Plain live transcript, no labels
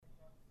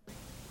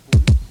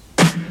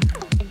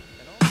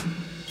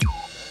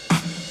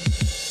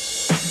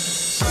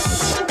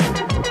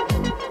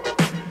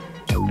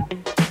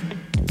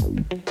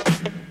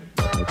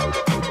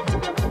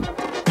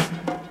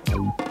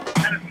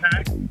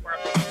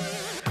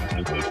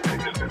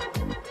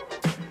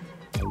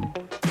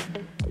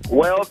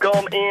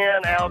Welcome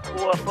in,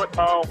 ALCOA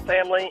football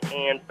family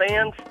and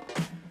fans.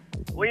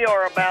 We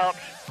are about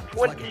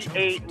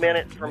 28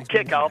 minutes from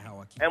kickoff,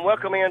 and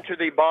welcome into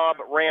the Bob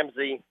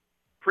Ramsey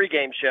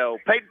pregame show,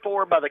 paid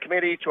for by the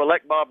committee to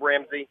elect Bob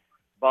Ramsey,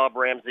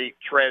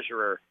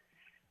 treasurer.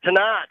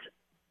 Tonight,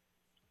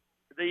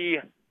 the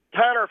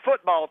TYNER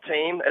football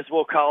team, as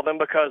we'll call them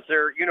because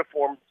their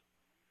uniforms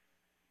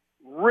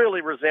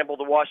really resemble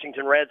the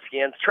Washington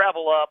Redskins,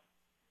 travel up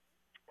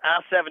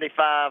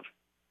I-75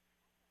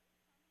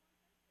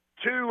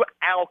 to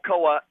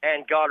ALCOA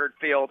and Goddard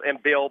Field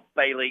and Bill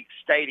Bailey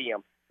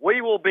Stadium. We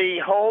will be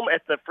home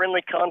at the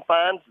friendly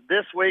confines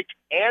this week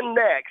and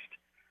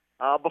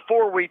next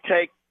before we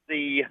take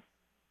the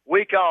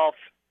week off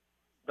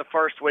the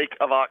first week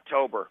of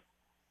October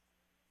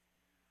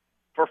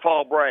for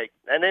fall break.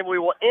 And then we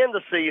will end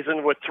the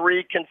season with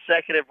 3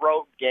 consecutive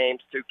road games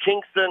to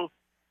Kingston,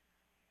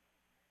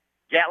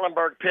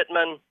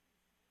 Gatlinburg-Pittman,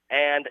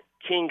 and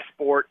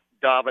Kingsport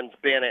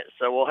Dobbins-Bennett.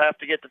 So we'll have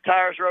to get the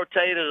tires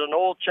rotated, an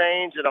oil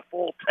change, and a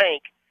full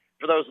tank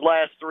for those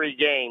last 3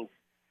 games.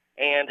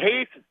 And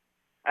Heath,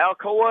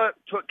 ALCOA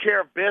took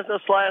care of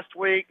business last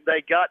week.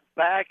 They got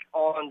back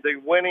on the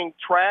winning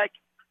track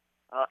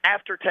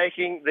after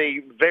taking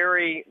the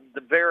very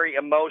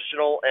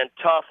emotional and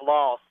tough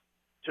loss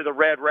to the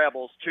Red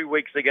Rebels 2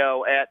 weeks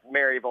ago at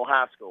Maryville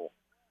High School.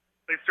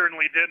 They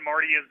certainly did,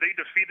 Marty, as they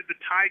defeated the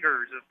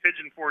Tigers of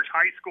Pigeon Forge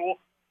High School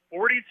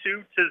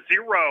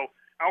 42-0.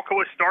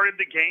 ALCOA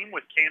started the game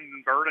with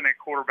Camden Burden at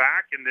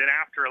quarterback, and then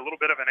after a little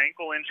bit of an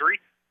ankle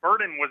injury,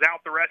 Burden was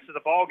out the rest of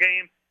the ball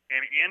game, and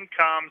in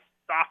comes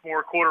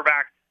sophomore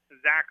quarterback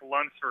Zach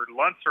Lunsford.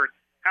 Lunsford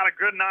had a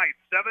good night,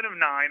 7 of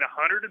 9,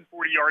 140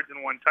 yards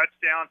and 1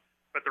 touchdown,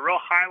 but the real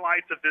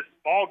highlights of this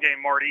ball game,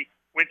 Marty,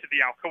 went to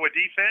the ALCOA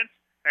defense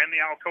and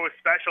the ALCOA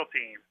special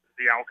teams.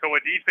 The ALCOA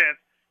defense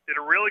did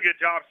a really good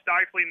job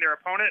stifling their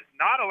opponent,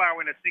 not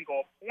allowing a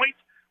single point,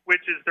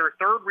 which is their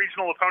 3rd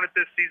regional opponent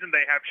this season.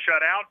 They have shut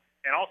out,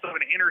 and also an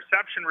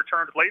interception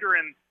returned later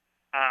in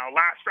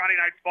last Friday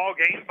night's ball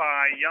game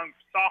by young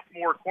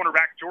sophomore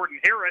cornerback Jordan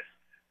Harris.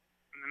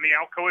 And then the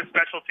ALCOA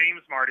special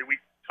teams, Marty, we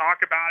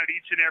talk about it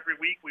each and every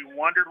week. We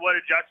wondered what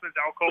adjustments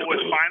ALCOA was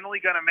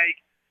finally going to make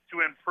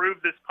to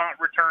improve this punt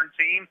return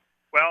team.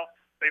 Well,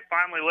 they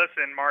finally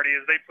listened, Marty,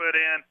 as they put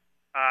in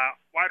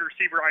wide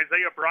receiver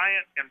Isaiah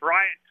Bryant, and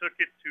Bryant took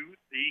it to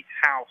the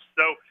house.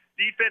 So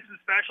defense and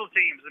special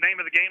teams, the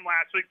name of the game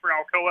last week for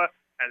ALCOA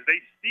as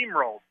they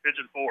steamrolled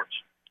Pigeon Forge.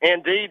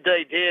 Indeed,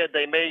 they did.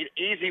 They made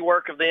easy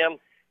work of them.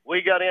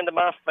 We got into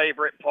my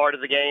favorite part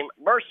of the game,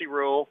 mercy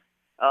rule,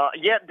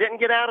 yet didn't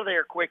get out of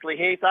there quickly,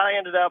 Heath. I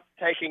ended up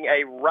taking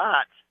a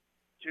right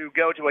to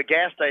go to a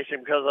gas station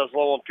because I was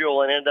low on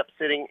fuel and ended up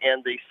sitting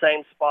in the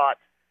same spot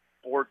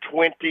for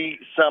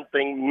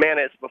 20-something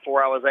minutes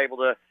before I was able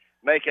to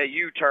make a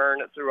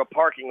U-turn through a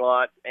parking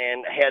lot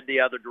and head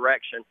the other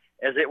direction,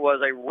 as it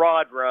was a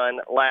rod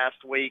run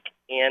last week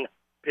in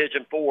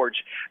Pigeon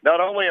Forge. Not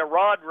only a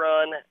rod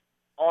run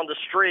on the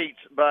streets,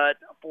 but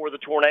for the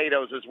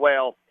Tornadoes as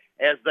well,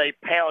 as they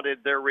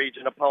pounded their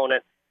region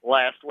opponent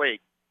last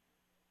week.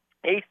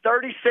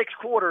 36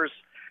 quarters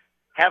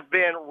have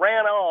been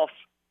ran off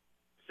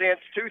since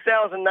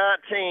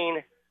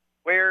 2019,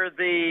 where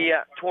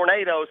the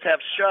Tornadoes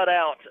have shut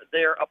out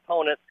their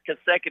opponents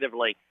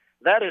consecutively.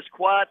 That is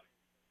quite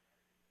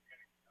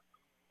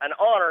an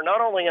honor,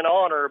 not only an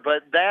honor,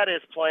 but that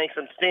is playing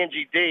some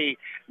stingy D,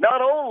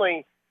 not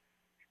only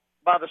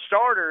by the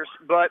starters,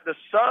 but the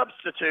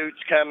substitutes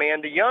come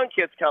in, the young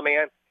kids come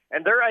in,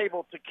 and they're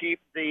able to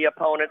keep the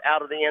opponent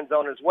out of the end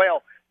zone as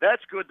well.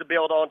 That's good to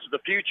build on to the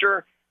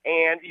future,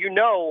 and you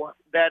know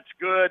that's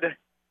good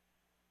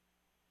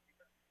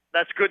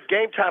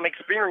game time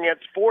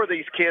experience for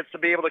these kids to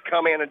be able to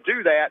come in and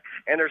do that,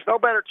 and there's no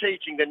better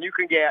teaching than you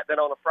can get than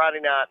on a Friday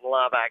night in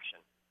live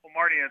action. Well,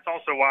 Marty, it's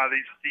also why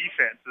these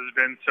defenses have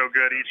been so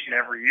good each and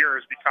every year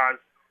is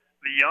because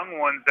the young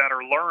ones that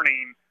are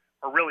learning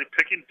are really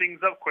picking things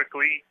up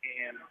quickly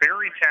and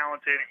very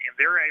talented, and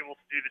they're able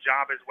to do the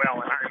job as well.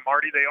 And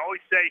Marty, they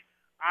always say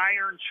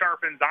iron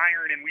sharpens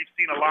iron, and we've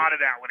seen a lot of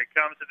that when it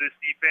comes to this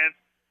defense.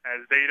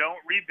 As they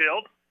don't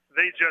rebuild,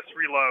 they just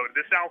reload.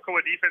 This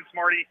ALCOA defense,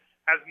 Marty,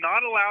 has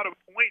not allowed a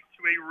point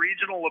to a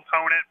regional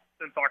opponent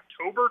since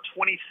October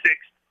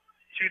 26th,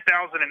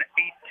 2018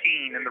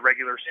 in the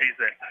regular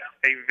season.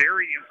 A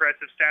very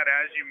impressive stat,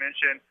 as you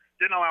mentioned.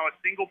 Didn't allow a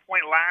single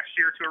point last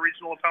year to a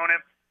regional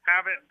opponent.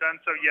 Haven't done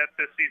so yet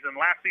this season.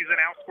 Last season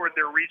outscored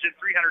their region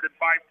 305-0.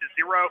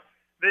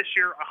 This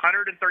year,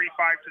 135-0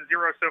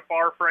 so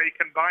far for a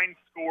combined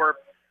score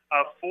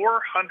of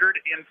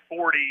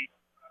 440-0.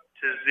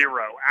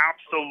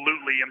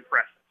 Absolutely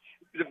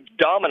impressive.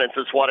 Dominance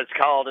is what it's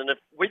called, and if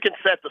we can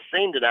set the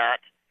scene tonight,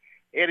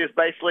 it is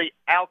basically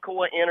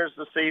ALCOA enters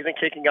the season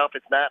kicking off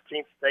its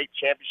 19th state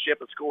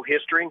championship in school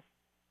history,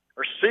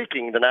 or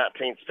seeking the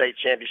 19th state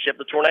championship.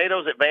 The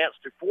Tornadoes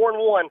advanced to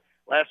 4-1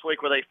 last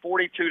week with a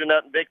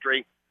 42-0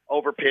 victory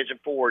over Pigeon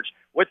Forge.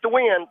 With the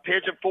win,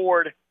 Pigeon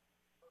Forge,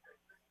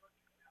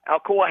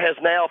 ALCOA has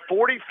now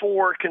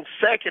 44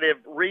 consecutive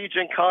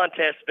region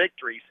contest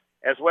victories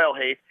as well,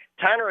 Heath.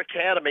 Tyner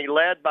Academy,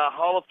 led by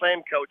Hall of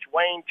Fame coach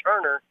Wayne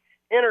Turner,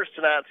 enters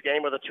tonight's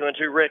game with a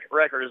 2-2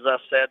 record, as I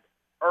said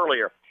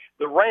earlier.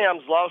 The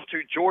Rams lost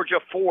to Georgia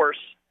Force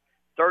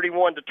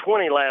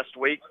 31-20 last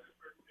week.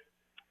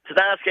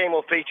 Tonight's game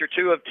will feature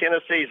two of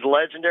Tennessee's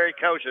legendary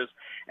coaches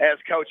as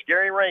Coach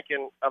Gary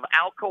Rankin of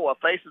ALCOA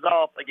faces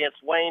off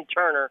against Wayne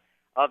Turner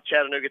of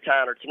Chattanooga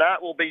TYNER.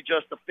 Tonight will be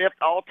just the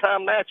fifth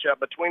all-time matchup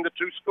between the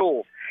two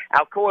schools.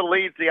 ALCOA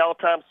leads the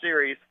all-time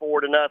series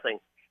 4-0.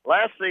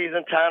 Last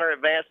season, TYNER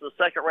advanced to the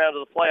second round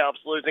of the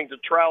playoffs, losing to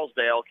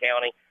Trousdale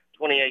County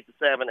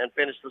 28-7, and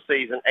finished the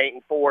season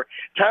 8-4.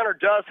 TYNER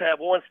does have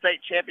one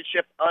state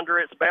championship under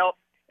its belt,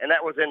 and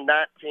that was in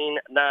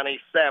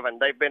 1997.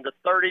 They've been to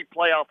 30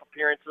 playoff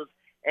appearances,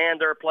 and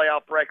their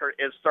playoff record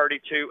is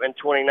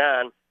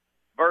 32-29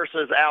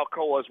 versus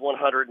Alcoa's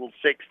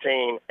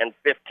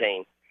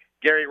 116-15.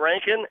 Gary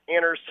Rankin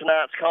enters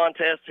tonight's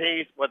contest.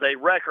 He's with a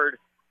record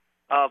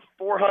of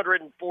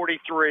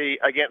 443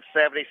 against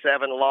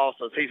 77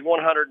 losses. He's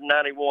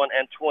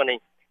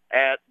 191-20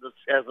 as the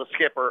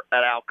skipper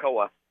at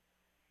Alcoa.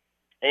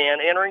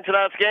 And entering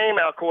tonight's game,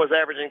 Alcoa is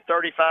averaging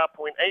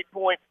 35.8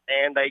 points,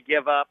 and they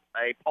give up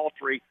a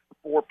paltry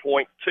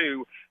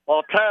 4.2,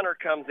 while TYNER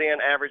comes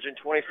in averaging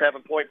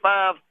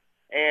 27.5,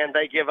 and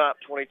they give up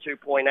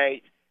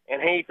 22.8.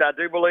 And Heath, I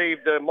do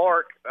believe the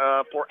mark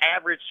for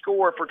average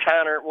score for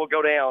TYNER will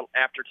go down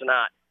after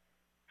tonight.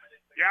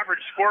 The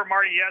average score,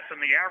 Marty, yes,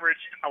 and the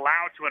average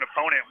allowed to an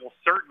opponent will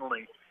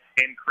certainly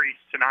increase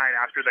tonight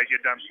after they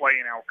get done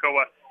playing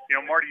Alcoa. You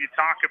know, Marty, you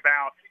talk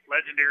about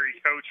legendary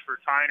coach for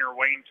TYNER,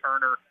 Wayne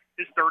Turner,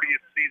 his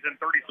 30th season,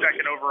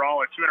 32nd overall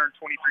at 223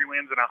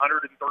 wins and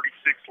 136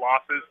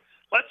 losses.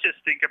 Let's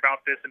just think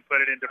about this and put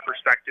it into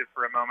perspective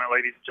for a moment,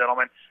 ladies and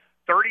gentlemen.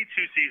 32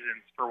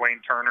 seasons for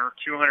Wayne Turner,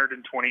 223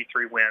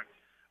 wins.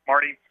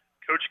 Marty,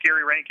 Coach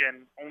Gary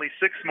Rankin, only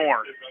 6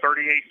 more,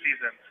 38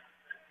 seasons,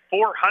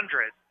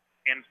 443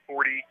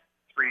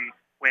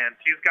 wins.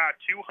 He's got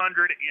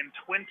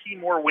 220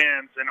 more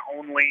wins and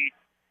only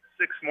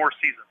 6 more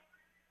seasons.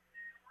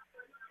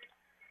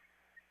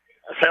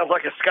 Sounds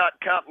like a Scott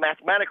Cup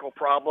mathematical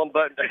problem,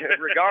 but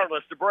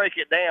regardless, to break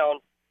it down,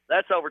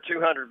 that's over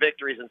 200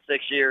 victories in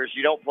 6 years.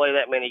 You don't play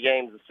that many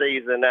games a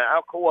season.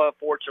 Alcoa,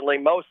 fortunately,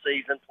 most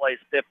seasons plays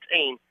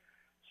 15.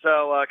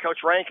 So,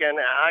 Coach Rankin,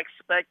 I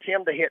expect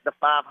him to hit the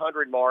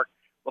 500 mark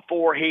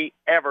before he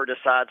ever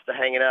decides to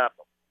hang it up,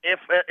 if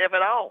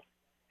at all.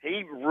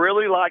 He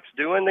really likes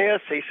doing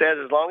this. He says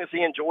as long as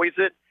he enjoys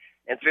it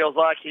and feels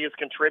like he is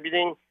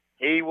contributing,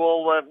 he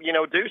will,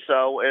 do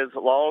so as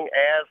long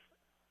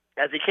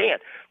as he can,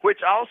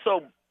 which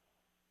also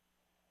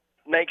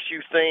makes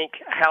you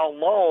think how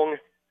long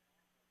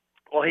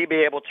will he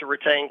be able to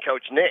retain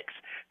Coach Nix.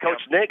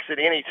 Coach Nix at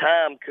any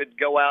time could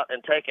go out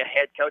and take a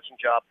head coaching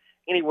job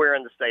anywhere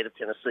in the state of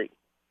Tennessee.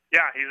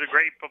 Yeah, he's a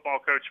great football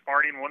coach,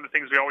 Marty, and one of the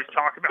things we always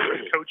talk about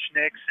with Coach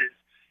Nix is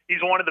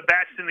he's one of the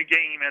best in the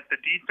game at the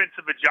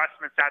defensive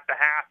adjustments at the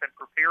half and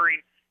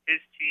preparing his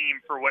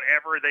team for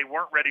whatever they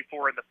weren't ready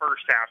for in the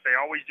first half. They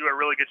always do a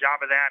really good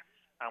job of that.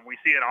 We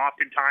see it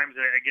oftentimes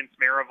against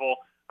Maryville,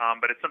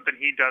 but it's something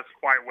he does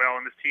quite well,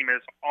 and this team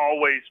is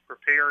always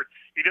prepared.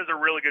 He does a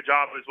really good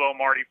job as well,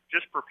 Marty,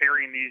 just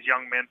preparing these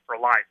young men for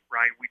life,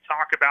 right? We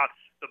talk about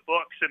the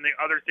books and the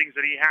other things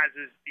that he has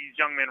these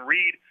young men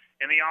read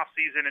in the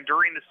offseason and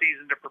during the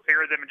season to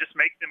prepare them and just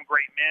make them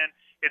great men.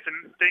 It's a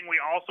thing we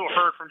also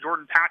heard from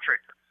Jordan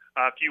Patrick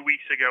a few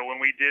weeks ago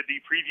when we did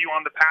the preview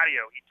on the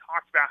patio. He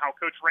talked about how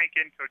Coach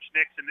Rankin, Coach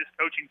Nix, and this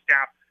coaching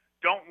staff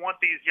don't want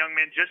these young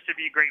men just to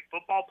be great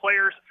football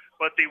players,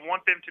 but they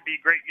want them to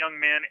be great young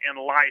men in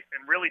life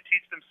and really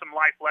teach them some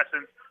life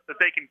lessons that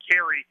they can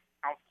carry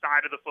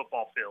outside of the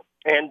football field.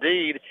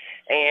 Indeed.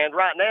 And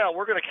right now,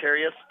 we're going to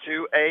carry us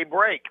to a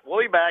break.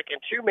 We'll be back in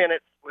 2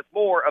 minutes with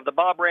more of the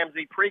Bob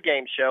Ramsey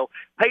pregame show,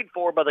 paid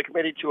for by the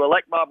committee to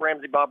elect Bob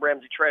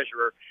Ramsey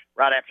treasurer,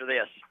 right after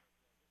this.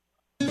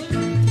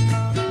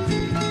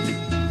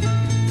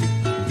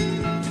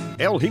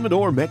 El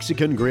Jimador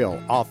Mexican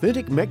Grill,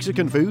 authentic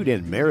Mexican food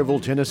in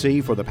Maryville,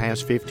 Tennessee for the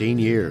past 15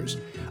 years.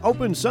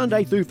 Open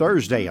Sunday through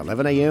Thursday,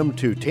 11 a.m.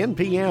 to 10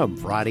 p.m.,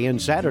 Friday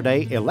and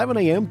Saturday, 11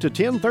 a.m. to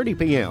 10:30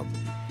 p.m.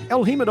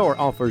 El Jimador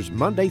offers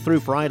Monday through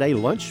Friday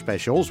lunch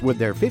specials with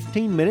their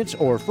 15 minutes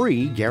or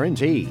free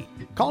guarantee.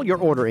 Call your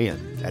order in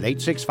at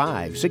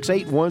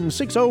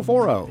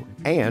 865-681-6040,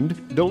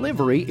 and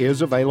delivery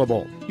is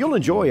available. You'll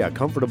enjoy a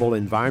comfortable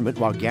environment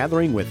while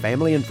gathering with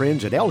family and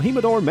friends at El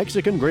Jimador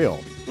Mexican Grill,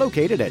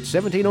 located at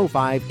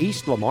 1705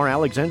 East Lamar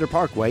Alexander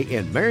Parkway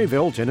in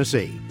Maryville,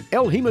 Tennessee.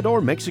 El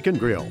Jimador Mexican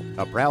Grill,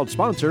 a proud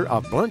sponsor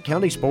of Blount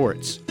County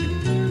Sports.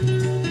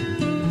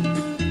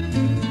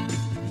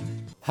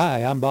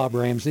 Hi, I'm Bob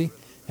Ramsey,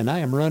 and I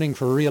am running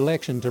for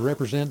re-election to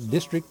represent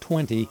District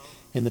 20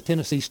 in the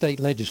Tennessee State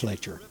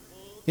Legislature.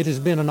 It has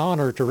been an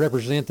honor to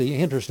represent the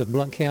interest of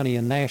Blount County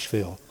and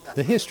Nashville.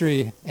 The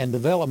history and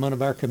development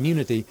of our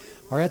community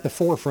are at the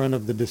forefront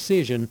of the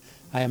decision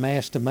I am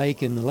asked to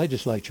make in the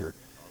legislature.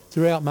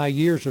 Throughout my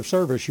years of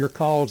service, your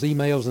calls,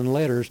 emails, and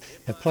letters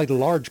have played a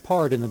large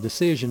part in the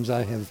decisions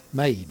I have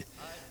made.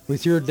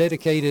 With your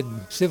dedicated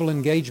civil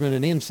engagement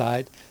and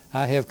insight,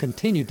 I have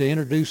continued to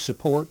introduce,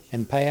 support,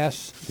 and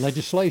pass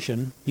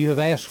legislation you have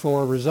asked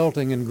for,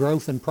 resulting in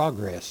growth and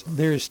progress.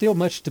 There is still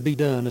much to be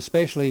done,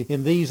 especially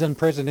in these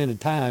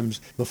unprecedented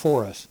times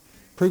before us.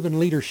 Proven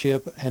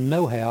leadership and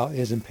know-how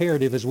is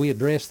imperative as we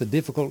address the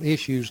difficult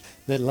issues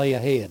that lay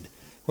ahead.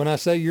 When I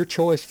say your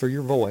choice for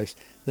your voice,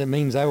 that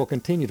means I will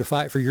continue to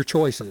fight for your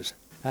choices.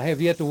 I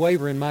have yet to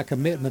waver in my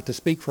commitment to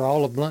speak for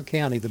all of Blount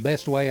County the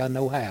best way I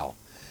know how.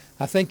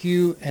 I thank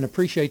you and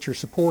appreciate your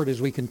support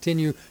as we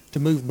continue to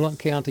move Blount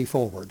County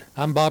forward.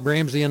 I'm Bob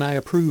Ramsey, and I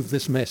approve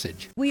this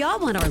message. We all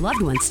want our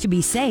loved ones to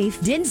be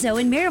safe. Denso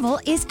in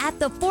Maryville is at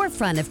the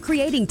forefront of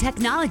creating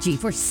technology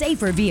for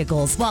safer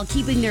vehicles while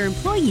keeping their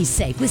employees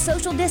safe with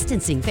social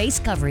distancing, face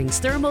coverings,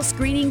 thermal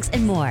screenings,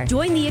 and more.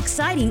 Join the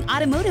exciting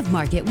automotive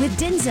market with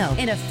Denso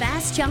in a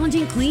fast,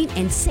 challenging, clean,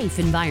 and safe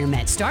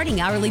environment.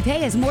 Starting hourly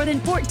pay is more than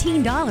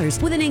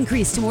 $14 with an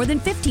increase to more than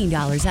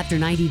 $15 after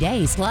 90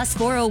 days, plus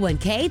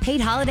 401k,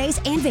 paid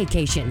holidays, and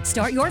vacation.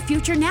 Start your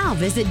future now.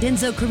 Visit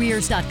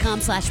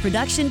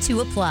densocareers.com/production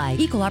to apply.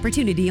 Equal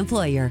opportunity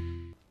employer.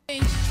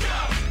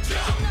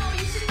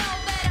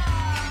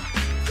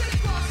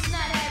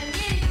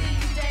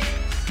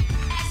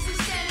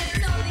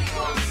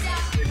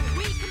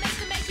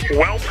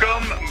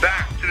 Welcome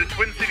back to the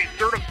Twin Cities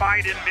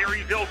Certified in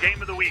Maryville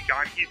Game of the Week.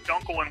 I'm Keith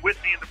Dunkel, and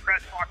with me in the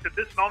press box at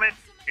this moment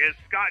is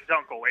Scott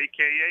Dunkel,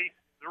 a.k.a.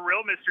 The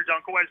Real Mr.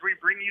 Dunkel, as we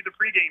bring you the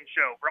pregame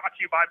show, brought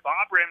to you by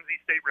Bob Ramsey,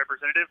 State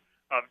Representative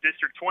of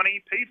District 20,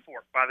 paid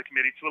for by the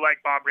committee to elect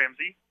Bob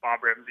Ramsey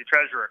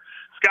Treasurer.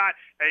 Scott,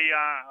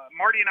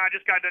 Marty and I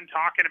just got done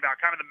talking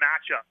about kind of the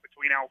matchup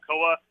between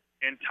ALCOA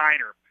and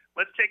TYNER.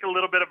 Let's take a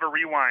little bit of a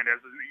rewind,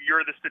 as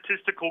you're the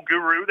statistical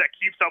guru that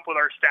keeps up with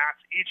our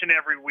stats each and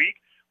every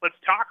week. Let's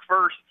talk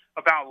first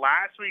about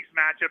last week's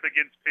matchup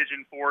against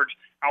Pigeon Forge.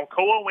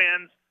 ALCOA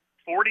wins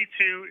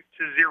 42-0.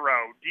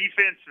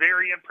 Defense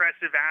very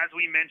impressive, as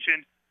we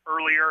mentioned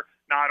earlier,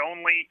 not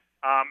only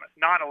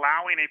not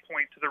allowing a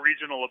point to the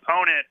regional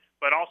opponent,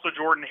 but also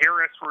Jordan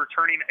Harris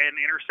returning an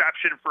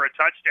interception for a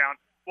touchdown.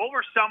 What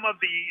were some of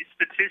the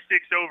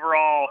statistics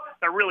overall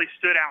that really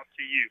stood out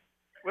to you?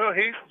 Well,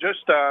 he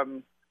just,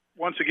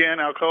 once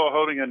again, Alcoa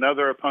holding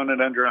another opponent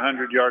under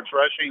 100 yards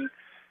rushing.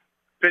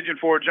 Pigeon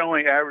Forge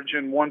only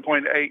averaging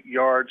 1.8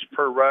 yards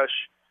per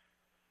rush.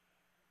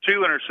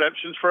 2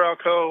 interceptions for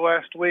Alcoa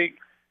last week,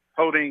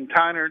 holding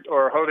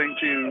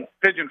to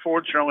Pigeon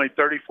Forge for only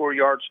 34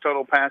 yards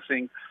total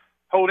passing,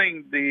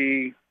 holding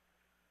the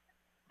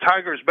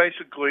Tigers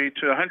basically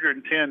to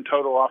 110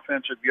 total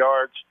offensive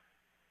yards.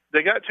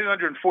 They got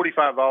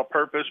 245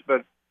 all-purpose,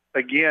 but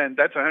again,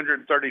 that's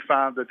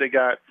 135 that they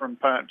got from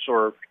punts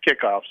or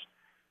kickoffs,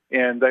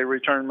 and they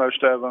returned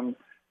most of them.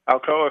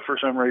 Alcoa, for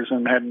some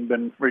reason, hadn't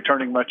been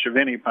returning much of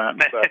any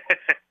punts, but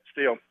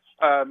still.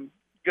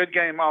 Good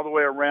game all the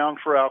way around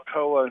for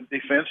Alcoa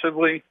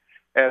defensively,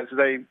 as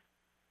they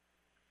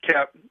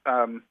kept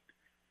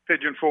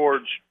Pigeon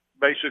Forge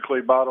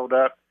basically bottled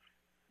up.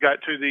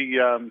 Got to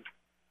the,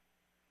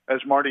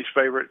 as Marty's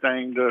favorite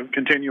thing, the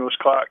continuous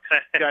clock.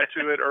 Got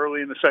to it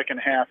early in the second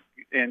half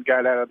and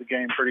got out of the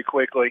game pretty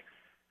quickly.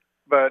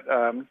 But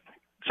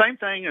same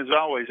thing as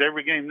always,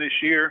 every game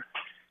this year,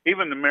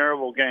 even the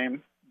Maryville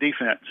game,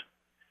 defense.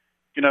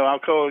 You know,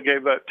 Alcoa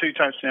gave up 2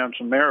 touchdowns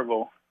from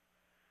Maryville.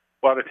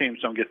 A lot of teams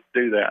don't get to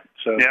do that.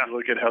 So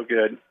Look at how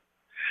good.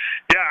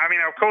 Yeah, I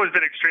mean, Alcoa has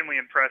been extremely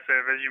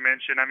impressive, as you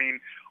mentioned. I mean,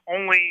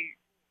 only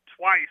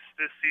twice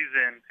this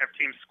season have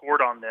teams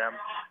scored on them.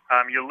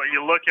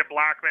 You look at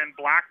Blackman.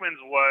 Blackman's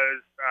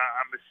was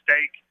a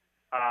mistake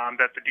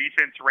that the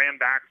defense ran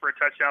back for a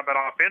touchdown, but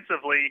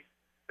offensively,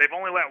 they've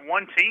only let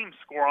one team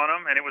score on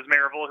them, and it was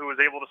Maryville, who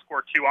was able to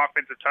score 2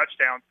 offensive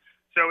touchdowns.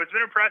 So it's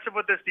been impressive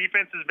what this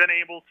defense has been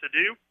able to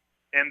do.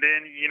 And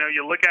then,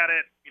 you look at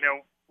it,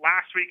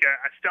 last week,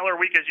 a stellar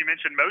week, as you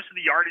mentioned. Most of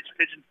the yardage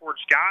Pigeon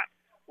Forge got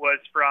was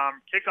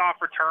from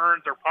kickoff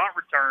returns or punt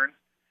returns.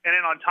 And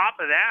then on top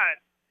of that,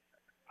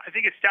 I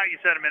think a stat you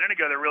said a minute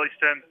ago that really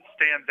stands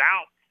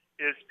out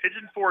is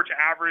Pigeon Forge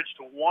averaged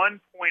 1.8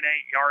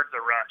 yards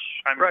a rush.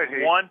 I mean, right,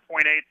 1.8.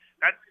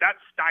 That's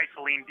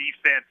stifling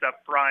defense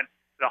up front.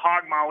 The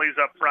hog mollies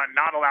up front,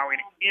 not allowing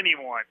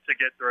anyone to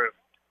get through.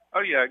 Oh,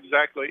 yeah,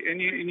 exactly.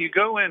 And you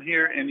go in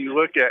here and you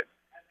look at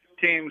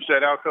teams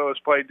that Alcoa has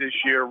played this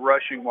year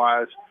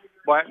rushing-wise.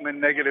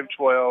 Blackman,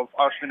 -12.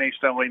 Austin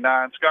East, only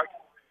 9. Scott,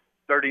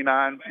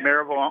 39.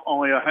 Maryville,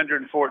 only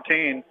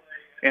 114.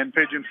 And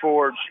Pigeon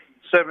Forge,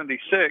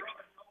 76.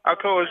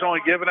 Alcoa has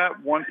only given up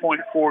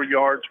 1.4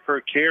 yards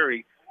per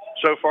carry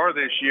so far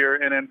this year.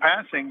 And in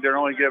passing, they're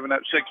only giving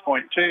up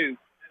 6.2,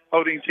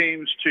 holding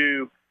teams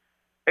to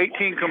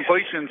 18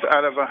 completions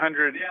out of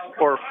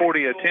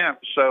 140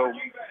 attempts. So,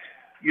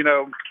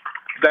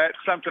 that's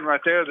something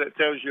right there that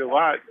tells you a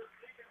lot.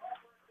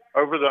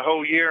 Over the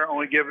whole year,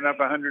 only giving up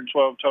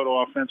 112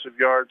 total offensive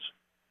yards,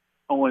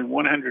 only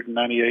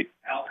 198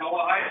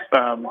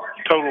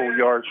 total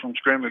yards from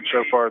scrimmage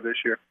so far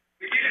this year.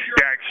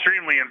 Yeah,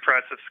 extremely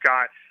impressive,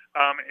 Scott.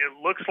 It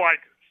looks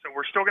like, so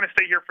we're still going to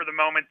stay here for the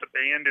moment. The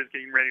band is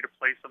getting ready to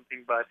play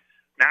something, but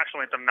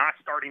national anthem not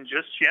starting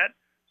just yet.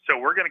 So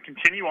we're going to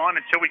continue on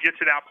until we get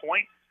to that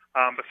point.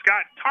 But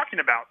Scott, talking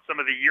about some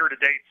of the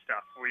year-to-date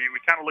stuff, we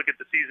kind of look at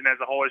the season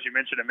as a whole, as you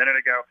mentioned a minute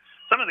ago.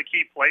 Some of the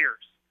key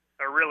players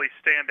that really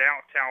stand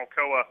out to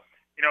ALCOA.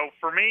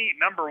 For me,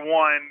 number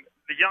one,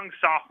 the young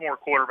sophomore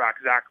quarterback,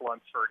 Zach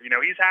Lunsford.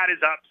 He's had his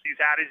ups, he's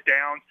had his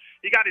downs.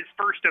 He got his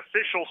first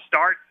official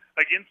start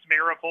against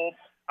Maryville.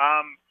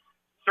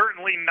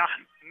 Certainly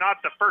not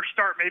the first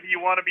start maybe you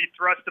want to be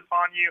thrust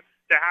upon you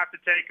to have to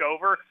take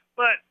over,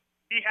 but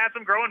he had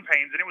some growing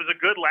pains, and it was a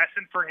good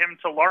lesson for him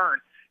to learn.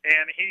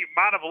 And he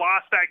might have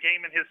lost that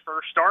game in his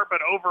first start,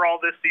 but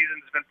overall this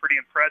season's been pretty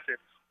impressive.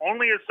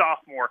 Only a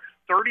sophomore,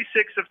 36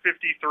 of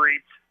 53,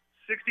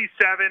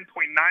 67.9%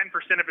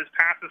 of his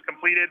passes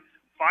completed,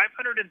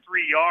 503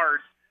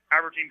 yards,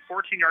 averaging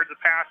 14 yards a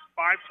pass,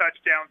 5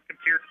 touchdowns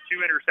compared to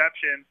 2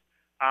 interceptions.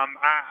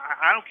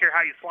 I don't care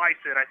how you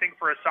slice it. I think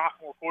for a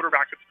sophomore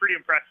quarterback, it's pretty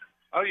impressive.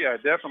 Oh, yeah,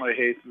 definitely,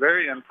 Heath.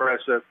 Very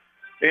impressive.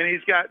 And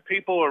he's got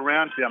people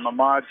around him,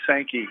 Ahmad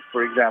Sankey,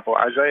 for example,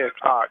 Isaiah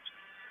Cox,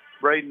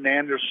 Braden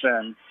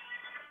Anderson,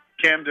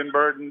 Camden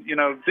Burden.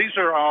 These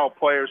are all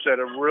players that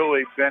have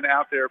really been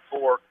out there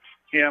for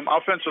him.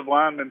 Offensive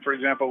lineman, for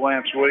example,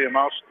 Lance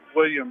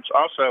Williams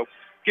also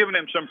giving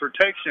him some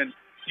protection.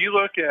 You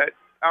look at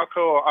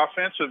ALCOA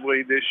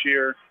offensively this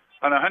year,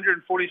 on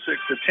 146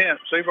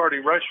 attempts, they've already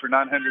rushed for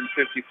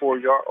 954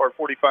 yards or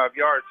 45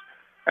 yards,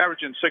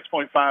 averaging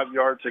 6.5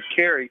 yards a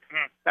carry.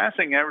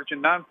 Passing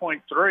averaging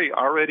 9.3,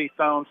 already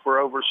thrown for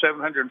over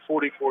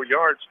 744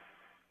 yards.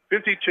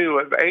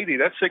 52 of 80,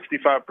 that's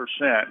 65%.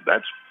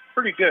 That's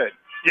pretty good.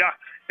 Yeah,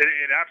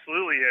 it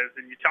absolutely is.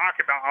 And you talk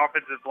about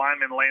offensive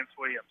lineman Lance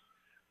Williams.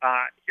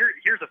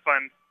 Here's a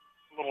fun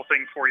little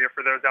thing for you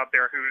for those out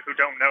there who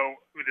don't know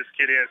who this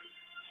kid is.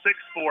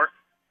 6'4",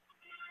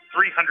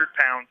 300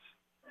 pounds.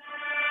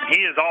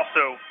 He is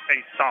also a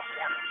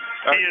sophomore.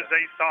 He is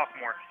a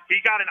sophomore. He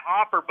got an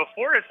offer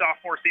before his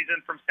sophomore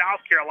season from South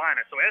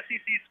Carolina. So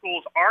SEC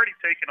schools already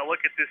taken a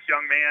look at this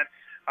young man.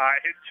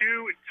 His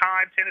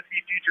 2-time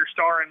Tennessee Future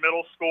Star in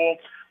middle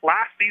school.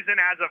 Last season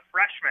as a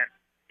freshman,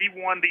 he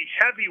won the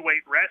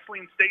heavyweight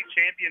wrestling state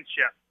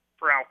championship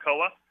for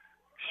ALCOA.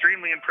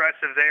 Extremely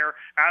impressive there.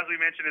 As we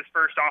mentioned, his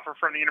first offer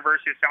from the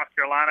University of South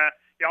Carolina.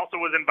 He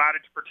also was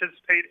invited to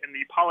participate in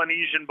the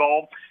Polynesian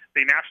Bowl,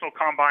 the National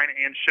Combine,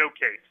 and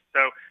Showcase.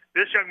 So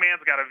this young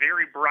man's got a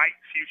very bright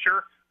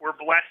future. We're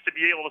blessed to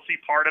be able to see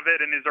part of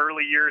it in his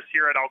early years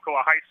here at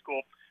ALCOA High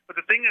School.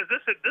 But the thing is,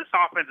 this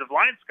offensive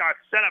line, Scott,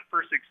 set up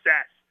for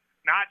success,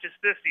 not just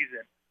this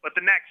season, but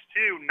the next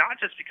two,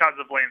 not just because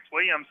of Lance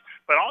Williams,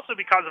 but also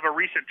because of a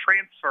recent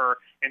transfer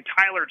in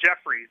Tyler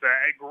Jeffries,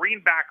 a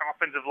greenback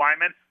offensive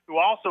lineman who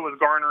also is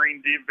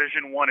garnering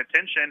Division I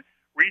attention,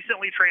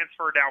 recently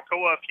transferred to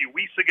ALCOA a few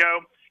weeks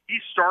ago.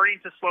 He's starting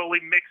to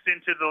slowly mix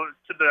into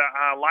the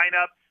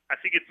lineup. I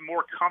think it's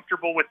more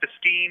comfortable with the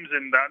schemes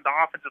and the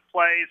offensive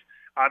plays.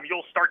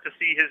 You'll start to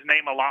see his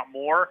name a lot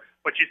more.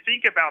 But you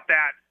think about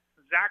that,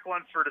 Zach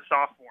Lunsford, a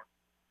sophomore.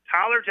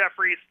 Tyler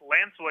Jeffries,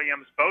 Lance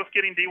Williams, both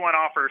getting D1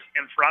 offers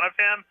in front of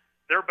him.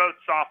 They're both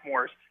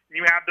sophomores. And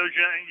you have those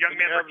young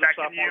men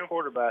protecting you.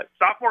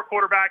 Sophomore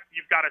quarterback.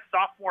 You've got a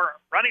sophomore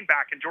running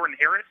back in Jordan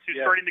Harris who's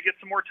starting to get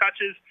some more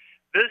touches.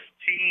 This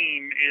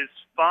team is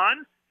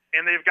fun,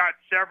 and they've got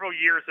several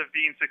years of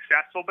being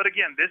successful. But,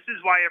 again, this is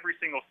why every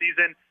single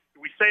season,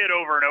 we say it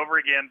over and over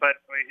again,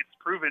 but it's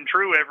proven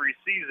true every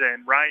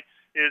season, right,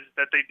 is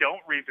that they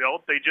don't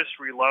rebuild. They just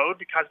reload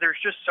because there's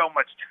just so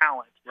much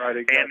talent. Right,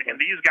 exactly. And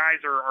these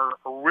guys are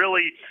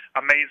really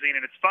amazing,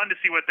 and it's fun to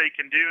see what they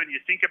can do. And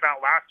you think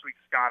about last week,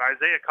 Scott,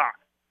 Isaiah Cox,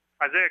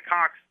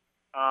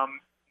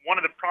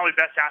 one of the probably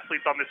best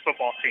athletes on this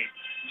football team,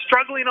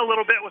 struggling a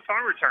little bit with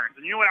punt returns.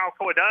 And you know what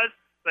ALCOA does?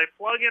 They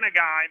plug in a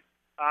guy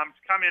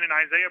to come in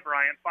Isaiah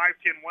Bryant,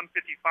 5'10",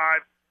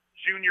 155,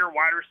 junior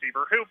wide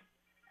receiver, who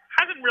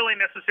hasn't really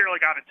necessarily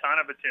got a ton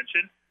of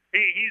attention.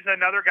 He's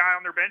another guy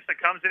on their bench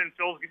that comes in and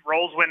fills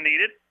roles when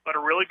needed, but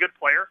a really good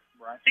player.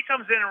 Right. He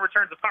comes in and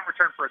returns a punt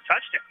return for a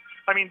touchdown.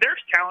 I mean,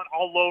 there's talent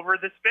all over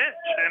this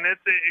bench, and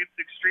it's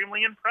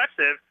extremely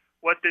impressive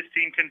what this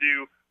team can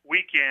do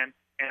week in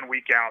and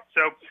week out.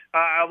 So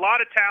a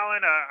lot of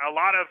talent, a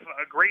lot of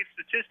great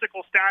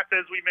statistical stats,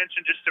 as we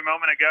mentioned just a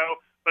moment ago.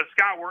 But,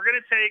 Scott, we're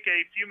going to take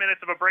a few minutes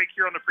of a break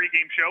here on the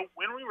pregame show.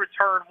 When we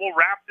return, we'll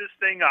wrap this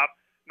thing up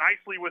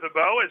nicely with a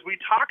bow as we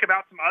talk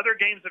about some other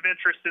games of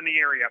interest in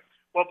the area,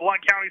 what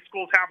Blount County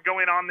schools have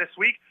going on this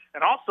week,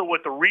 and also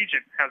what the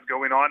region has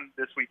going on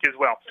this week as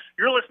well.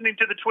 You're listening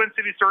to the Twin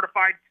Cities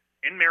Certified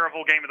in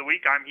Maryville Game of the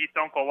Week. I'm Heath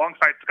Dunkel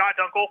alongside Scott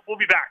Dunkel. We'll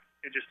be back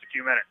in just a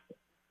few minutes.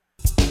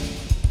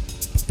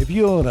 If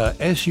you own a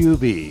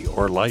SUV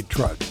or light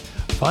truck,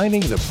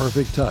 finding the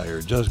perfect tire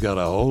just got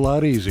a whole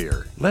lot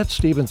easier. Let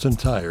Stevenson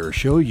Tire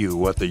show you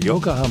what the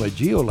Yokohama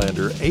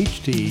Geolandar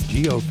HT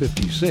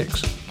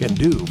Geo56 can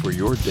do for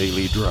your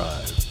daily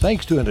drive.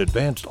 Thanks to an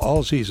advanced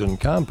all-season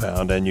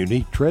compound and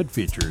unique tread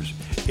features,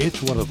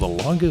 it's one of the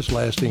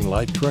longest-lasting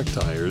light truck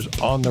tires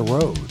on the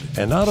road.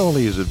 And not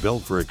only is it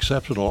built for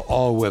exceptional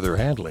all-weather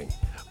handling,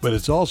 but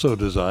it's also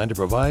designed to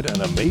provide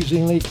an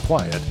amazingly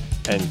quiet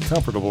and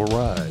comfortable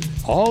ride.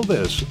 All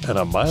this and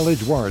a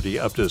mileage warranty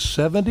up to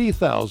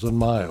 70,000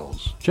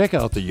 miles. Check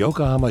out the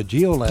Yokohama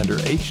Geolander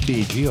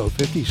HT Geo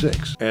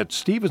 56 at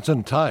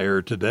Stevenson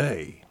Tire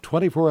today.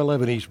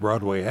 2411 East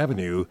Broadway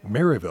Avenue,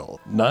 Maryville,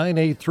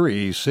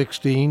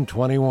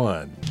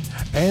 983-1621.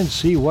 And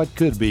see what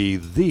could be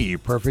the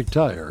perfect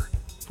tire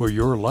for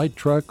your light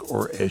truck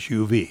or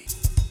SUV.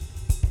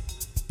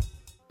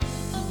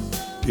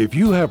 If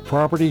you have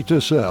property to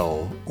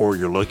sell or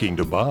you're looking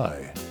to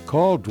buy,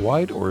 call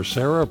Dwight or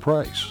Sarah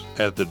Price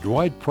at the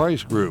Dwight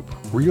Price Group,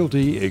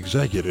 Realty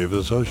Executive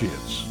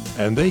Associates,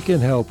 and they can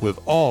help with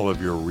all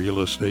of your real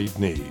estate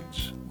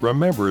needs.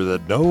 Remember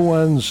that no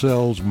one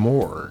sells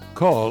more.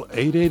 Call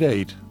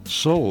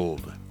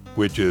 888-SOLD,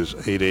 which is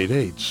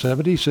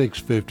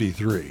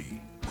 888-7653,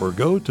 or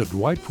go to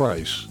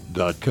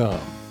dwightprice.com.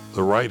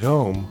 The right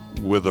home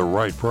with the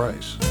right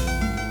price.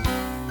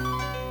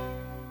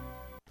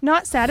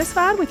 Not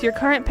satisfied with your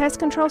current pest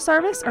control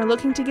service or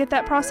looking to get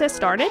that process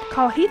started?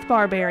 Call Heath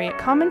Barberry at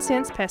Common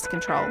Sense Pest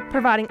Control,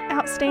 providing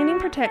outstanding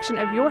protection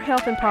of your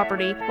health and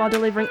property while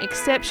delivering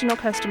exceptional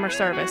customer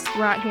service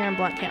right here in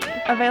Blount County.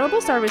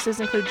 Available services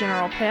include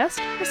general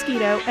pest,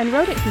 mosquito, and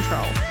rodent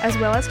control, as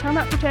well as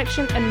termite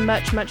protection and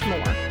much, much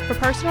more. For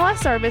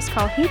personalized service,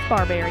 call Heath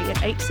Barberry at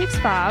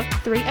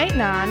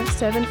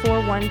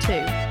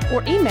 865-389-7412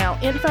 or email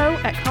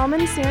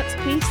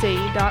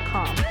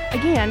info@commonsensepc.com.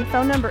 Again,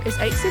 phone number is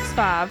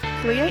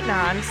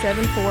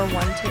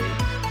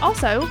 865-389-7412.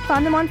 Also,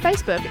 find them on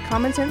Facebook at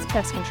Common Sense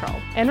Pest Control.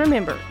 And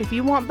remember, if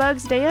you want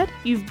bugs dead,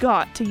 you've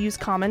got to use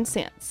common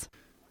sense.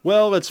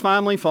 Well, it's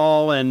finally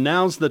fall, and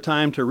now's the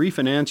time to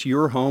refinance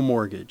your home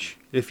mortgage.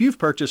 If you've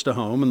purchased a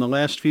home in the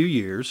last few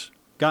years,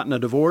 gotten a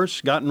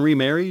divorce, gotten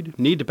remarried,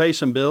 need to pay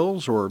some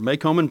bills or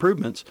make home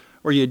improvements,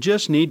 or you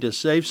just need to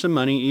save some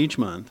money each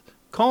month,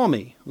 call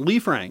me, Lee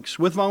Franks,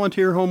 with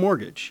Volunteer Home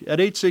Mortgage at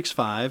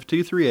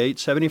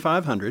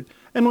 865-238-7500,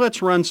 and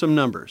let's run some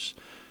numbers.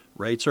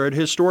 Rates are at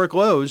historic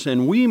lows,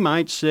 and we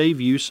might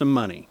save you some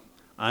money.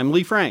 I'm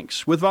Lee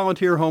Franks with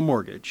Volunteer Home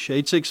Mortgage,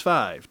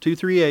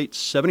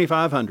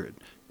 865-238-7500,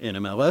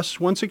 NMLS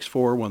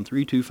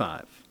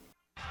 1641325.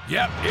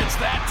 Yep, it's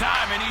that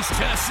time in East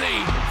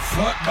Tennessee.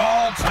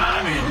 Football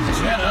time in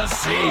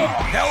Tennessee.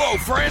 Hello,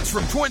 friends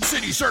from Twin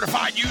Cities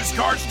Certified Used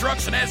Cars,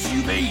 Trucks, and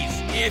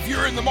SUVs. If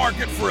you're in the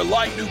market for a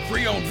light new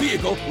pre-owned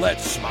vehicle,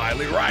 let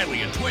Smiley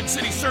Riley and Twin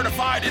Cities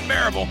Certified in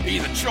Maryville be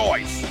the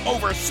choice.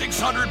 Over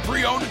 600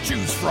 pre-owned to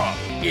choose from.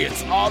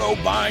 It's auto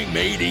buying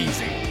made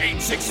easy.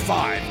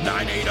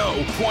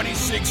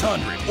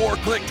 865-980-2600 or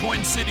click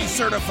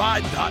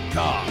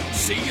TwinCitiesCertified.com.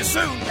 See you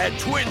soon at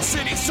Twin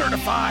Cities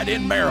Certified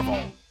in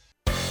Maryville.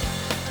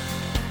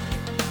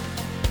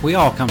 We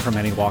all come from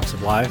many walks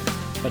of life,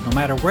 but no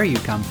matter where you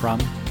come from,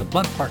 the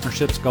Blount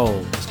Partnership's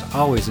goal is to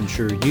always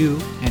ensure you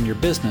and your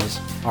business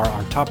are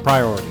our top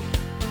priority.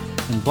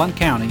 In Blount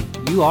County,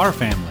 you are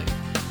family.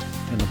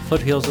 In the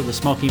foothills of the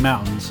Smoky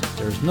Mountains,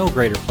 there is no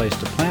greater place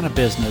to plan a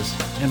business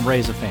and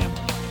raise a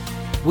family.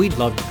 We'd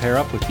love to pair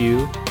up with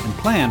you and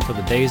plan for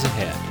the days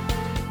ahead.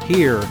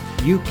 Here,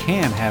 you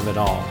can have it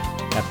all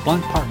at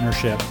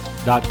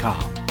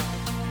bluntpartnership.com.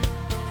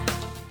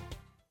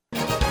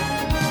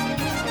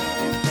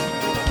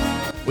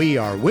 We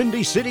are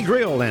Windy City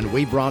Grill, and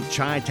we brought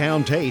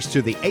Chi-Town taste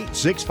to the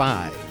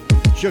 865.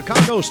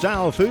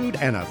 Chicago-style food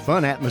and a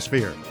fun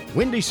atmosphere.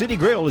 Windy City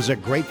Grill is a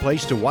great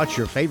place to watch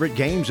your favorite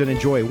games and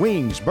enjoy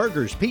wings,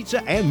 burgers,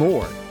 pizza, and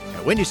more.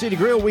 At Windy City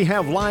Grill, we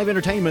have live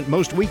entertainment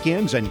most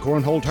weekends and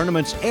cornhole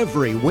tournaments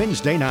every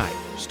Wednesday night.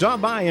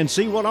 Stop by and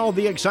see what all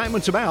the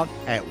excitement's about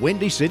at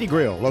Windy City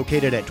Grill,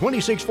 located at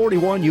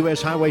 2641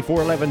 U.S. Highway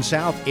 411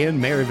 South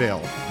in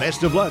Maryville.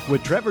 Best of luck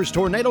with Trevor's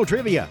Tornado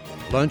Trivia.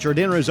 Lunch or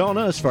dinner is on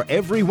us for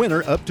every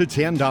winner up to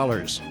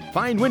 $10.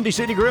 Find Windy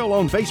City Grill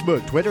on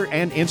Facebook, Twitter,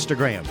 and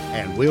Instagram.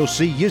 And we'll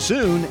see you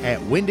soon at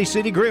Windy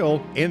City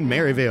Grill in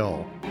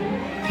Maryville.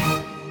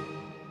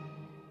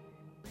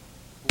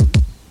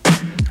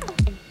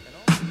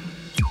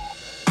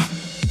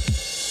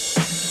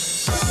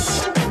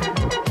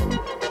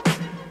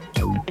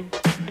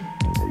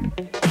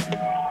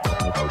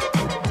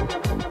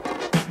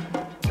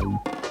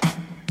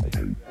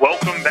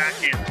 Welcome back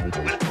in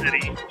Twin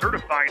City,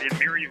 certified in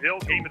Maryville.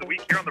 Game of the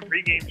week here on the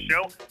pregame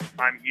show.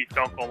 I'm Heath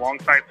Dunkel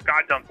alongside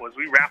Scott Dunkel as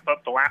we wrap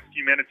up the last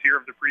few minutes here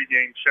of the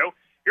pregame show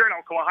here at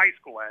ALCOA High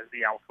School as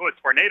the ALCOA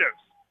Tornadoes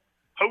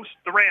host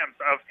the Rams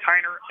of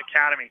TYNER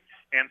Academy.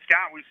 And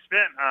Scott, we've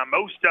spent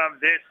most of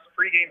this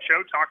pregame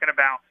show talking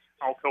about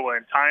ALCOA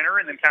and TYNER,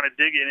 and then kind of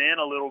digging in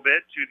a little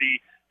bit to the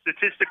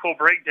statistical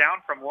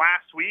breakdown from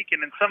last week,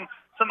 and then some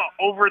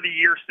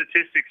over-the-year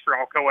statistics for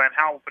ALCOA and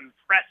how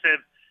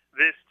impressive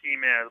this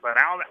team is. But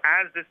now,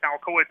 as this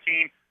ALCOA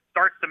team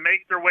starts to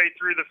make their way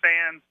through the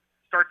fans,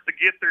 starts to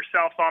get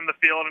themselves on the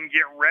field and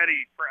get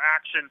ready for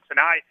action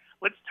tonight,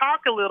 let's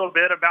talk a little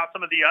bit about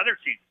some of the other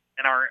teams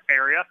in our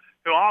area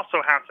who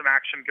also have some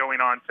action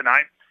going on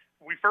tonight.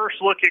 We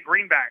first look at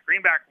Greenback.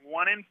 Greenback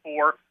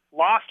 1-4,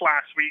 lost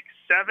last week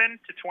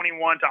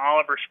 7-21 to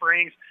Oliver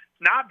Springs.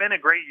 not been a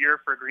great year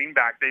for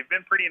Greenback. They've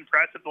been pretty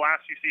impressive the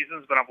last few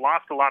seasons, but have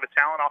lost a lot of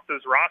talent off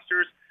those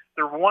rosters.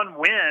 Their one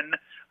win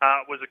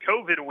was a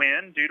COVID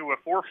win due to a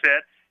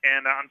forfeit,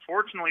 and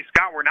unfortunately,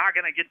 Scott, we're not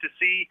going to get to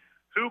see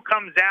who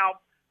comes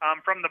out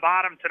from the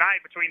bottom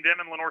tonight between them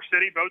and Lenore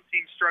City. Both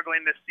teams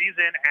struggling this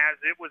season, as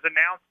it was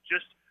announced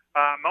just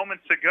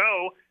moments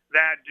ago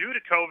that due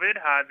to COVID,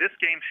 this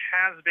game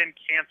has been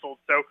canceled.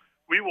 So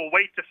we will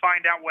wait to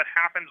find out what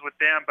happens with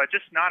them, but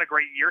just not a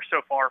great year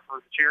so far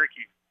for the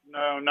Cherokee.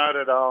 No, not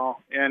at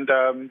all. And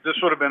this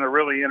would have been a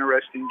really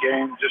interesting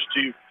game just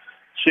to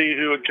see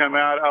who would come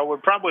out. I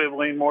would probably have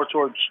leaned more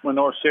towards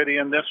Lenore City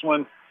in this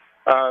one.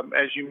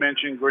 As you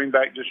mentioned,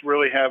 Greenback just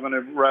really having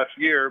a rough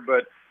year.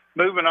 But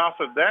moving off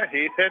of that,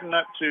 Heath, heading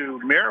up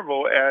to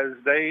Maryville as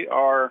they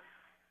are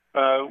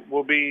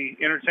will be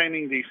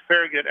entertaining the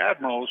Farragut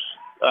Admirals.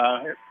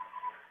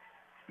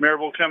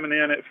 Maryville coming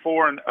in at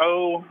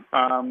 4-0.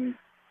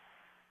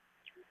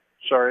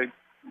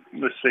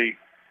 Let's see.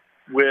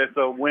 With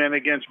a win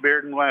against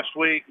Bearden last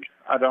week.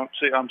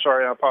 I'm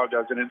sorry, I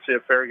apologize. I didn't see a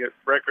Farragut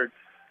record.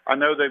 I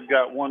know they've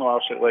got one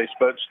loss at least,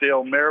 but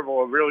still,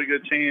 Maryville, a really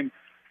good team.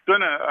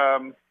 Going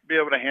to be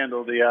able to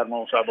handle the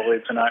Admirals, I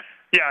believe, tonight.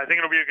 Yeah, I think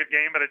it'll be a good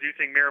game, but I do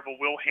think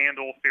Maryville will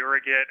handle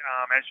Farragut.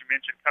 As you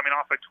mentioned, coming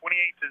off a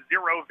 28-0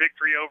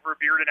 victory over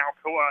Bearden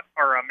Alcoa,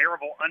 or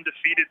Maryville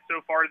undefeated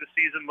so far this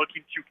season,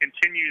 looking to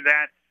continue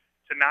that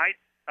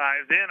tonight.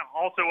 Then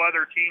also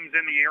other teams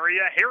in the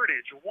area.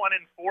 Heritage,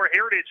 1-4.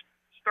 Heritage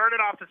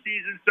started off the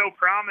season so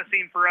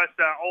promising for us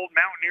old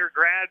Mountaineer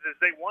grads as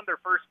they won their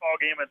first ball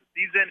game of the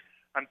season.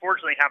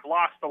 Unfortunately, have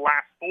lost the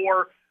last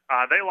four.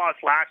 They lost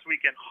last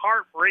week in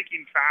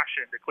heartbreaking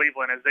fashion to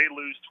Cleveland as they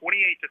lose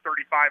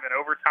 28-35 in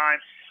overtime.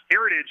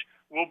 Heritage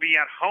will be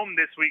at home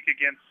this week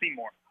against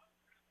Seymour.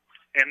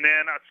 And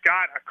then,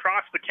 Scott,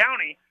 across the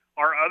county,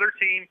 our other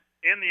team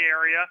in the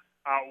area,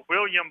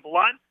 William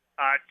Blunt,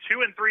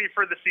 2-3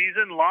 for the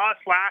season,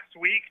 lost last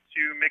week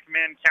to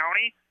McMinn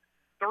County,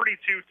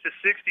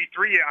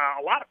 32-63.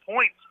 A lot of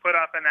points put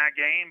up in that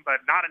game,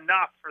 but not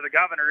enough for the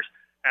Governors,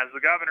 as the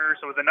Governors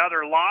with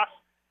another loss,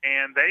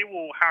 and they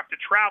will have to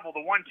travel.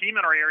 The one team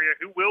in our area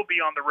who will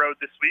be on the road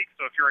this week,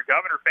 so if you're a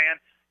Governor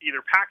fan, either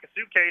pack a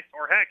suitcase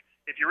or, heck,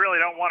 if you really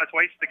don't want to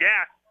waste the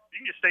gas,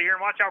 you can just stay here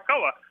and watch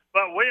Alcoa.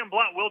 But William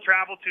Blunt will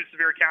travel to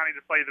Sevier County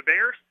to play the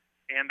Bears,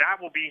 and that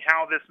will be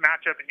how this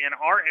matchup in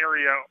our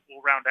area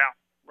will round out.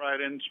 Right,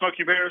 and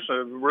Smoky Bears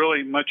are a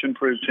really much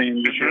improved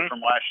team this year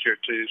from last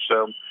year, too,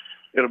 so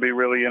it'll be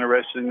really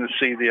interesting to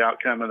see the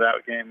outcome of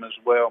that game as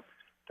well.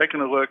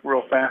 Taking a look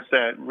real fast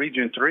at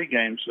Region 3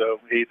 games,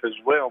 though, Heath, as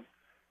well.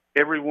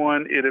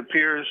 Everyone, it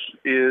appears,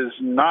 is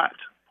not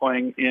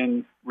playing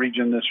in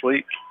Region this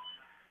week,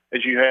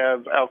 as you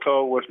have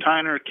Alcoa with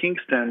TYNER,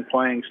 Kingston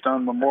playing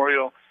Stone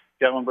Memorial,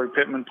 Gatlinburg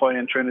Pittman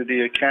playing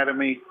Trinity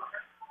Academy,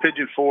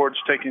 Pigeon Forge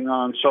taking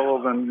on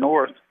Sullivan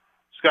North,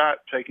 Scott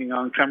taking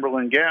on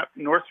Cumberland Gap,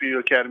 Northview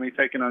Academy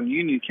taking on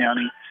Union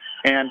County,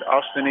 and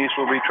Austin East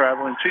will be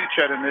traveling to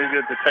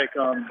Chattanooga to take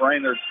on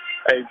Brainerd.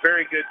 A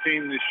very good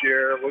team this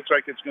year. Looks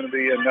like it's going to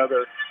be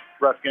another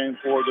rough game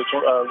for the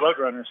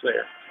Roadrunners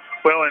there.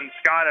 Well, and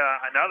Scott,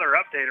 another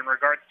update in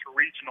regards to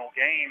regional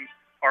games,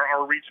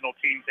 our regional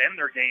teams and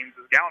their games,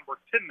 is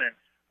Gatlinburg Pittman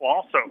will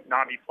also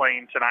not be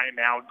playing tonight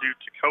now due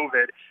to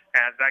COVID,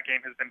 as that game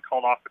has been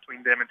called off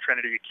between them and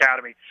Trinity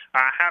Academy.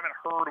 I haven't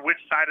heard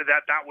which side of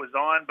that was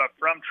on, but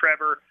from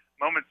Trevor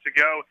moments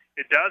ago,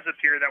 it does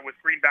appear that with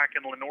Greenback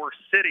and Lenore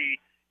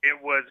City, it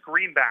was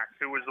Greenback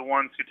who was the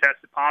ones who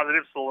tested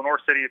positive, so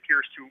Lenore City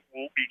appears to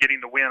will be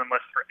getting the win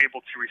unless they're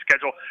able to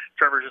reschedule.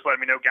 Trevor just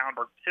let me know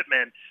Gatlinburg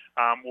Pittman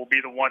will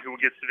be the one who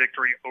gets the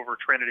victory over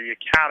Trinity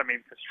Academy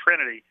because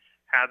Trinity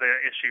had the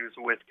issues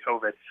with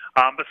COVID.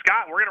 But,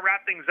 Scott, we're going to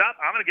wrap things up.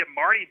 I'm going to get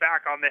Marty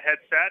back on the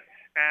headset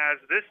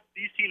as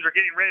these teams are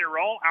getting ready to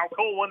roll.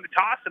 Alcoa won the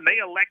toss, and they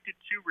elected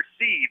to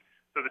receive.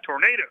 So the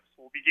Tornadoes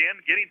will begin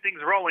getting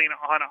things rolling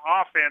on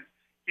offense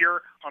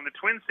here on the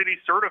Twin Cities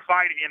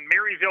Certified in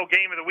Maryville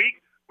Game of the Week.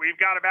 We've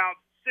got about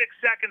 6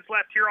 seconds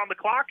left here on the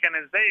clock, and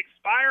as they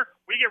expire,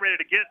 we get ready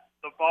to get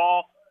the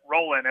ball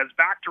rolling. As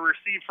back to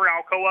receive for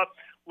Alcoa,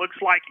 looks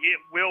like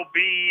it will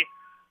be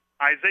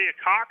Isaiah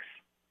Cox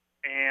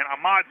and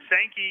Ahmad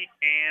Sankey,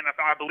 and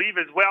I believe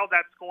as well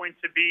that's going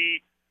to be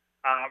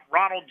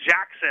Ronald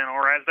Jackson,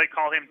 or as they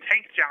call him,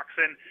 Tank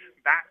Jackson,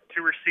 back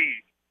to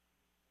receive.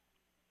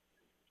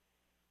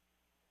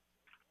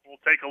 We'll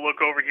take a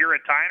look over here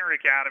at TYNER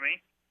Academy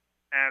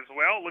as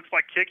well. Looks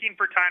like kicking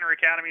for TYNER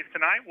Academy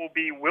tonight will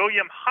be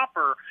William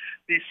Hopper,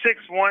 the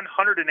 6'1",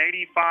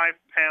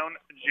 185-pound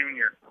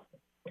junior.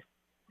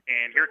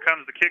 And here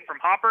comes the kick from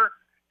Hopper.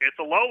 It's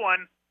a low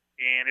one,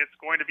 and it's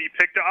going to be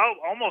picked up. Oh,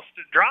 almost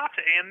dropped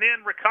and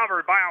then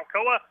recovered by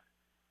Alcoa.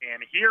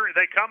 And here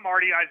they come,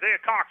 Marty.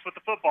 Isaiah Cox with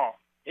the football.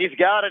 He's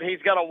got it.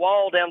 He's got a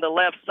wall down the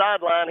left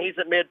sideline. He's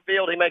at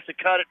midfield. He makes a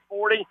cut at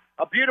 40.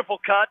 A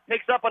beautiful cut.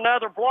 Picks up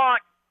another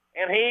block.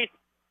 And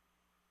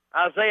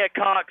Isaiah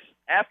Cox,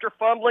 after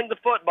fumbling the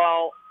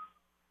football,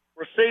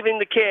 receiving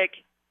the kick,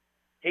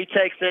 He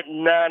takes it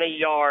 90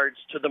 yards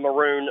to the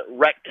maroon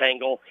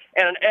rectangle,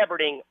 and an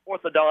Everding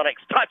orthodontics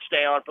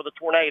touchdown for the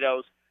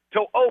Tornadoes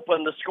to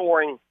open the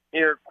scoring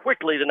here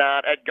quickly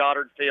tonight at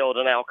Goddard Field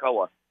in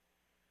Alcoa.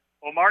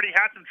 Well, Marty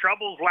had some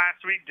troubles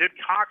last week, did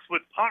Cox,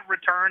 with punt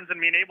returns and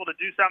being able to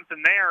do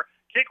something there.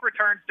 Kick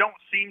returns don't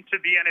seem to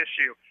be an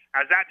issue.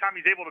 As that time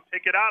he's able to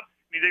pick it up,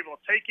 and he's able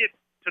to take it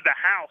to the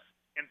house,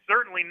 and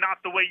certainly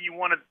not the way you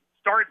want to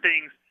start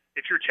things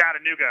if you're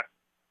Chattanooga.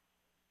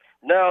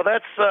 No,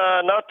 that's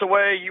not the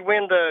way you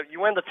win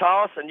the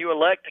toss and you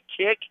elect a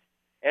kick,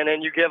 and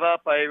then you give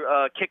up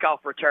a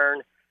kickoff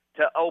return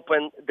to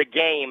open the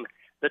game.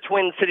 The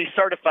Twin Cities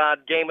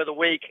Certified Game of the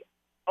Week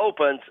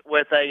opens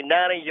with a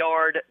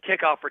 90-yard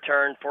kickoff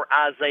return for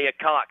Isaiah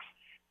Cox.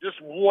 Just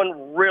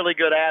one really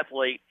good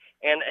athlete.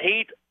 And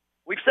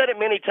we've said it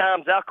many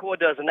times, Alcoa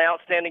does an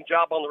outstanding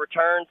job on the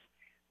returns.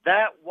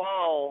 That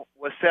wall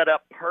was set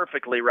up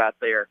perfectly right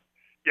there.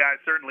 Yeah, it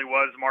certainly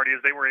was, Marty,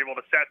 as they were able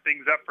to set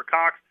things up for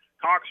Cox.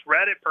 Cox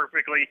read it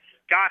perfectly,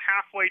 got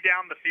halfway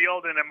down the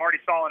field, and then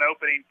Marty saw an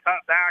opening, cut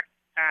back,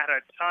 had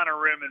a ton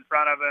of room in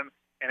front of him,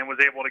 and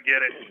was able to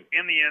get it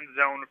in the end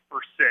zone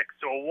for 6.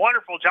 So a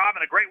wonderful job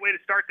and a great way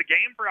to start the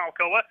game for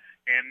Alcoa.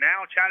 And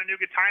now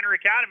Chattanooga TYNER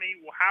Academy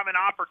will have an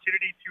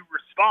opportunity to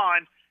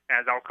respond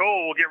as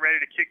Alcoa will get ready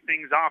to kick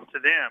things off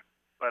to them.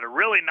 But a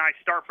really nice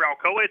start for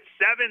Alcoa. It's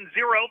 7-0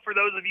 for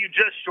those of you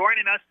just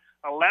joining us.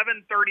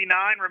 11:39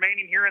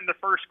 remaining here in the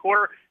first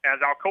quarter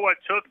as Alcoa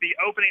took the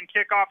opening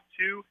kickoff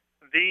to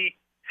the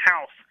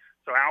house.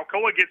 So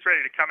Alcoa gets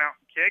ready to come out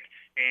and kick,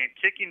 and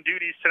kicking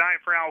duties tonight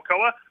for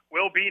Alcoa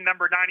will be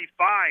number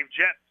 95,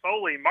 Jet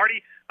Foley.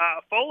 Marty,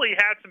 Foley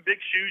had some big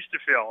shoes to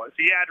fill as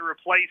he had to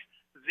replace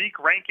Zeke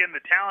Rankin,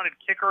 the talented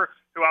kicker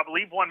who I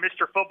believe won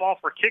Mr. Football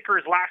for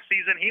kickers last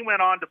season. He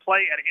went on to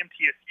play at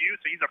MTSU,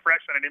 so he's a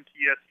freshman at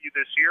MTSU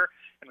this year,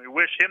 and we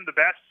wish him the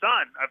best,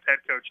 son of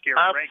head coach Gary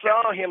Rankin.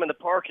 I saw him in the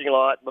parking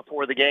lot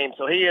before the game,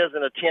 so he is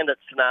in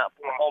attendance tonight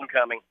for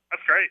homecoming.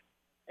 That's great.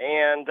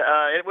 And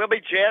it will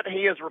be Jet.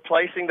 He is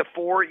replacing the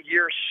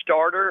 4-year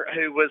starter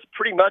who was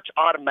pretty much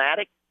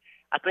automatic.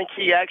 I think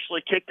he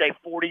actually kicked a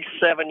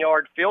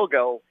 47-yard field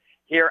goal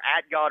here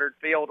at Goddard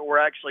Field, or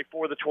actually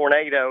for the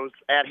Tornadoes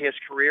at his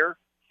career.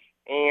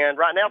 And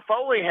right now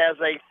Foley has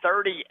a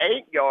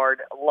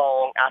 38-yard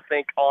long, I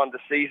think, on the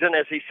season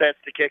as he sets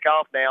to kick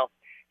off now.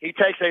 He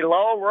takes a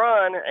long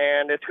run,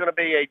 and it's going to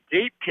be a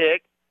deep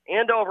kick.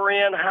 End over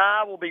end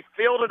high will be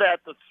fielded at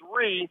the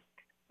 3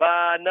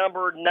 by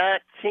number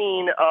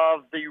 19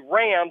 of the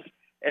Rams.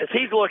 As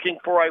he's looking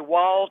for a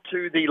wall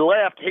to the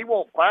left, he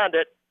won't find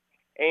it,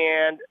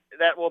 and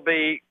that will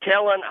be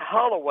Kellen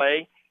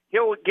Holloway.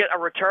 He'll get a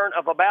return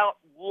of about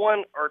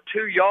 1 or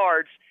 2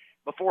 yards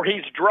before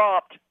he's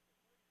dropped,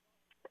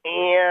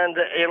 and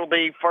it'll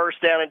be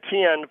first down and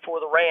 10 for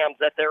the Rams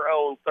at their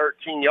own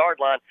 13-yard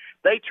line.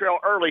 They trail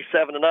early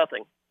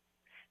 7-0.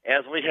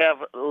 As we have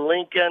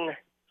Lincoln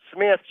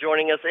Smith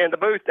joining us in the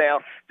booth now.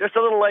 Just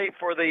a little late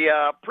for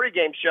the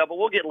pregame show, but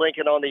we'll get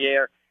Lincoln on the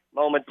air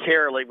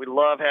momentarily. We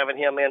love having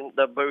him in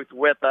the booth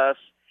with us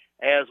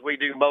as we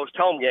do most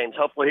home games.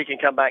 Hopefully he can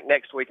come back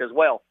next week as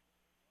well.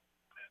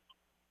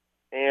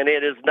 And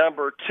it is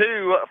number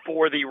 2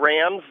 for the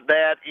Rams.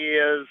 That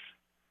is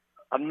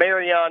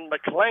Marion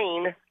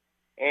McLean,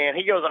 and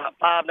he goes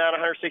 5'9",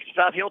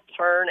 165. He'll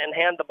turn and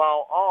hand the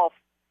ball off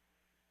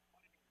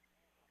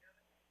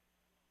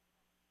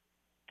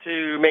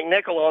to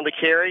McNichol on the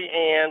carry,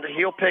 and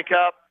he'll pick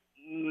up.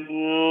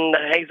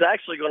 He's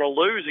actually going to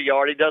lose a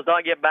yard. He does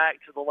not get back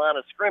to the line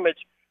of scrimmage,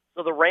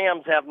 so the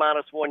Rams have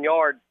minus 1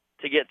 yard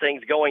to get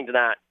things going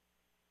tonight.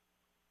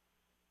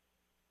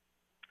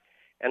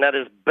 And that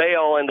is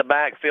Bell in the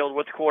backfield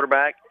with the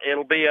quarterback.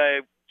 It'll be a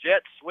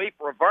jet sweep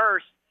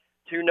reverse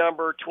to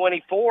number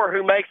 24,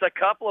 who makes a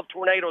couple of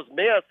Tornadoes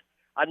miss.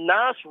 A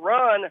nice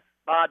run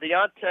by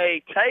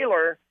Deontay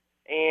Taylor,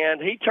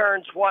 and he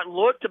turns what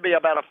looked to be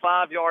about a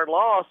 5-yard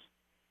loss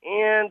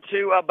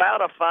into about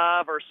a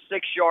 5 or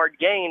 6 yard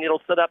gain.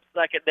 It'll set up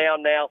second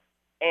down now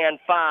and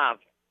 5.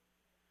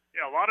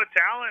 Yeah, a lot of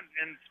talent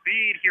and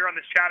speed here on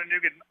this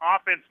Chattanooga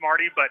offense,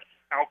 Marty, but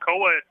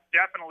Alcoa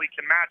definitely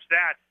can match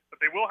that. But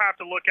they will have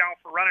to look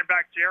out for running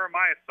back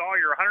Jeremiah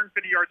Sawyer, 150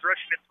 yards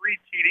rushing and 3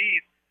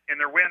 TDs in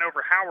their win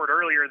over Howard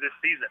earlier this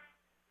season.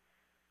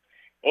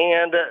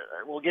 And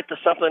we'll get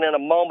to something in a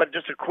moment.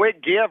 Just a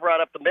quick give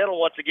right up the middle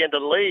once again to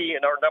Lee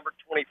and our number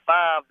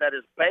 25, that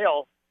is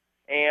Bell.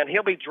 And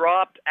he'll be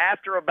dropped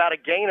after about a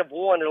gain of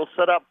 1. It'll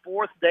set up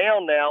fourth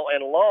down now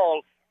and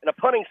long in a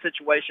punting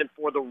situation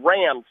for the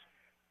Rams.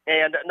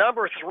 And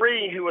number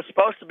 3, who was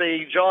supposed to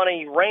be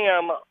Johnny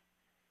Ram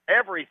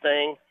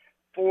everything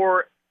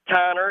for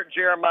TYNER,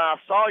 Jeremiah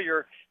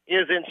Sawyer,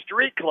 is in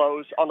street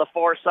clothes on the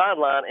far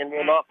sideline and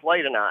will not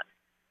play tonight.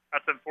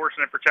 That's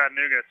unfortunate for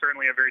Chattanooga.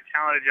 Certainly a very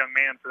talented young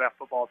man for that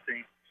football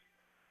team.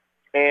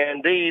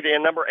 Indeed,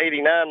 and number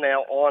 89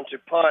 now on to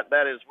punt.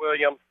 That is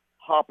William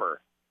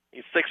Hopper.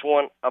 He's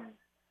 6'1",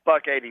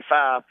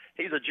 $185.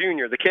 He's a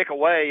junior. The kick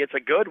away, it's a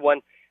good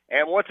one.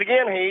 And once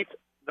again, Heath,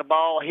 the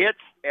ball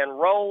hits and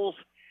rolls,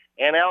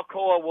 and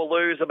Alcoa will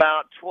lose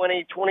about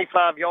 20,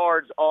 25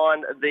 yards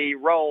on the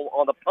roll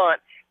on the punt.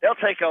 They'll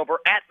take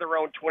over at their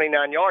own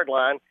 29-yard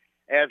line,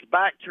 as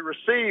back to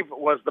receive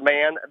was the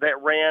man that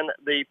ran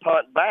the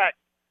punt back,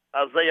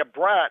 Isaiah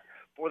Bryant,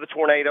 for the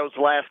Tornadoes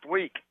last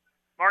week.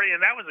 Marty,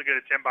 and that was a good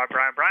attempt by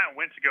Bryant. Bryant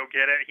went to go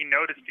get it. He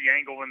noticed the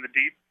angle in the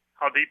deep,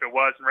 how deep it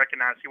was, and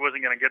recognized he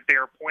wasn't going to get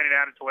there, pointed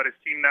at it to let his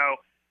team know,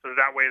 so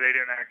that way they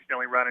didn't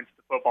accidentally run into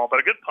the football.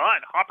 But a good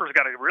punt. Hopper's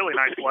got a really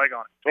nice leg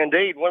on it.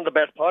 Indeed, one of the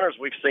best punters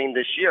we've seen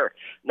this year.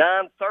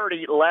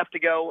 9:30 left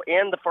to go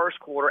in the first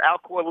quarter.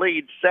 Alcoa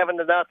leads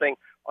 7-0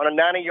 on a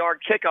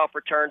 90-yard kickoff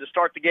return to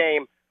start the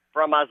game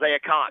from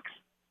Isaiah Cox.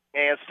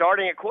 And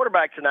starting at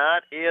quarterback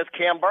tonight is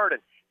Cam Burden.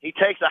 He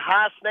takes a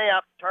high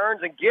snap,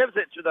 turns, and gives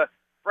it to the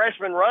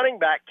freshman running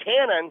back,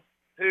 Cannon,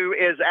 who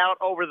is out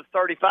over the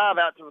 35,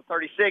 out to the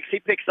 36. He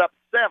picks up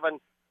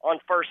 7 on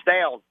first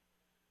down.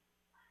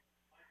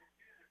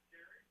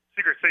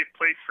 Secret safe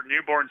place for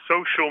newborn.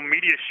 Social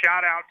media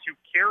shout-out to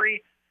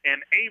Carrie and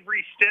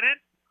Avery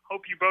Stinnett.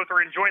 Hope you both are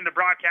enjoying the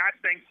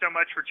broadcast. Thanks so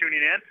much for tuning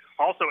in.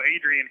 Also,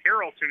 Adrian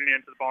Harrell tuning in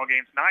to the ball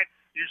game tonight.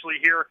 Usually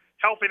here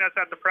helping us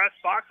at the press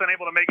box.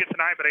 Unable to make it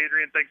tonight, but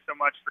Adrian, thanks so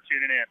much for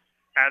tuning in.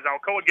 As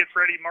Alcoa gets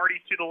ready,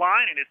 Marty, to the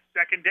line, and it's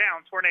second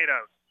down,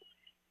 Tornadoes.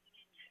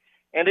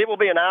 And it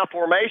will be an I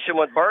formation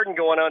with Burden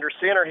going under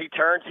center. He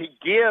turns. He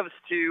gives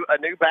to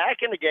a new back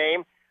in the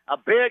game. A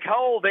big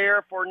hole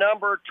there for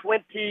number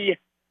 20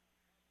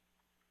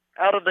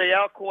 out of the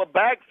Alcoa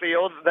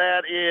backfield.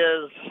 That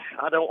is,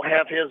 I don't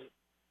have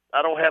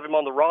him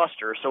on the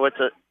roster, so it's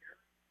a,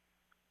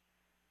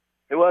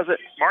 who was it?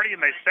 Marty,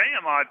 and they say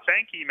Ahmad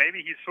Sankey.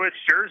 Maybe he switched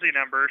jersey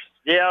numbers.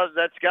 Yeah,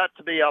 that's got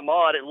to be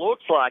Ahmad. It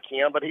looks like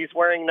him, but he's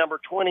wearing number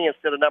 20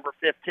 instead of number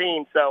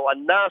 15. So a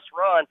nice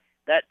run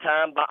that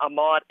time by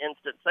Ahmad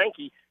Instant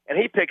Sankey, and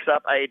he picks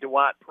up a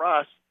Dwight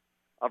Price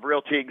of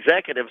Realty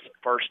Executives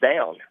first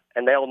down.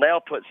 And they'll now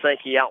put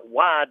Sankey out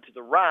wide to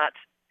the right,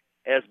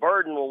 as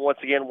Burden will once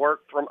again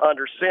work from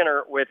under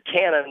center with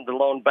Cannon, the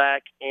lone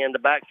back, in the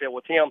backfield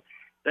with him.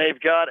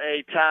 They've got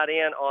a tight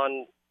end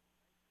on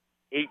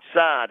each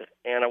side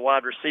and a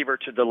wide receiver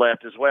to the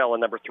left as well,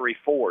 and number 3,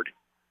 Ford.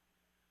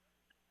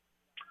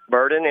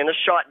 Burden in a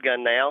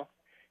shotgun now.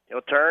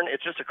 He'll turn.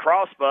 It's just a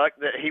crossbuck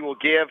that he will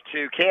give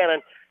to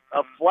Cannon.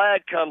 A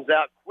flag comes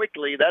out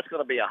quickly. That's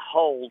going to be a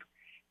hold,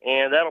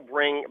 and that'll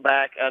bring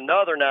back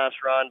another nice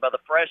run by the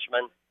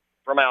freshman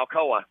from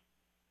Alcoa.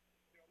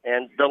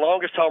 And the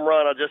longest home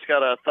run, I just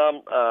got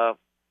a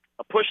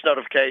push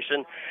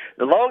notification.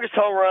 The longest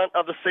home run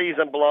of the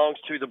season belongs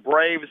to the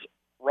Braves'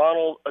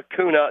 Ronald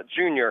Acuna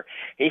Jr.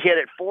 He hit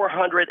it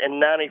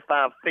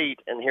 495 feet,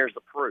 and here's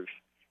the proof.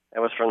 That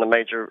was from the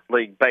Major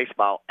League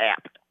Baseball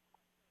app.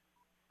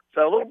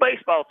 So a little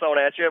baseball thrown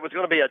at you. It was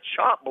going to be a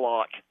chop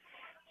block.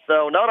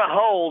 So not a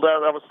hold.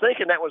 I was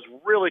thinking that was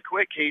really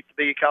quick, Heath, to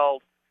be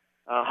called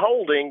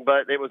holding,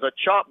 but it was a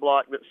chop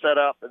block that set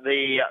up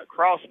the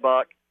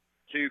crossbuck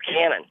to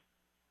Cannon.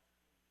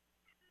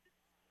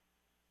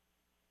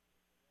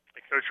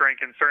 Coach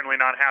Rankin certainly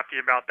not happy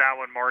about that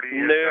one, Marty.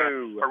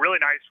 No. A really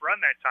nice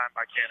run that time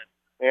by Cannon.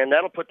 And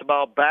that'll put the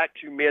ball back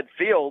to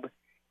midfield,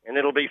 and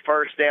it'll be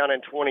first down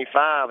and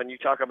 25. And you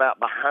talk about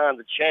behind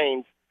the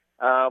chains.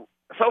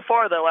 So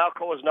far, though,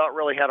 Alcoa has not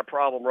really had a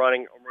problem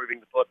running or moving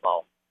the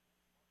football.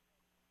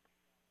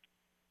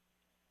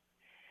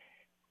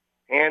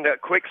 And a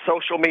quick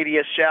social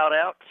media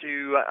shout-out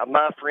to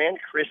my friend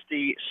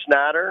Christy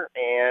Snyder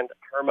and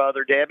her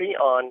mother Debbie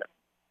on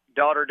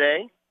Daughter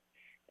Day,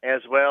 as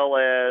well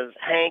as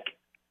Hank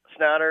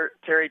Snyder,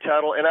 Terry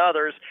Tuttle, and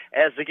others.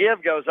 As the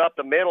give goes up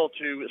the middle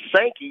to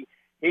Sankey,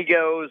 he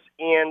goes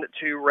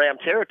into Ram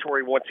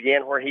territory once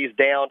again, where he's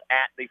down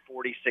at the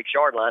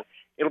 46-yard line.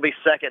 It'll be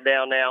second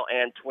down now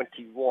and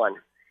 21.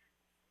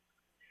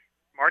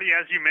 Marty,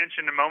 as you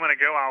mentioned a moment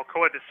ago,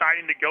 Alcoa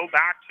deciding to go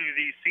back to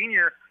the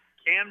senior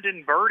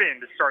Camden Burden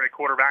to start at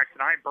quarterback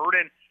tonight.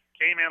 Burden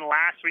came in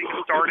last week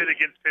and started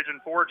against Pigeon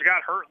Forge,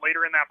 got hurt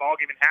later in that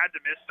ballgame and had to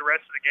miss the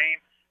rest of the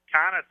game.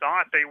 Kind of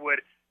thought they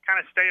would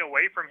kind of stay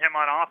away from him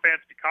on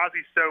offense because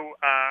he's so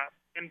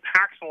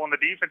impactful on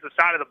the defensive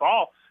side of the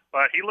ball.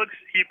 But he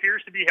appears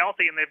to be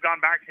healthy, and they've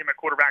gone back to him at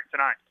quarterback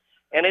tonight.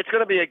 And it's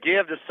going to be a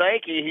give to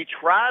Sankey. He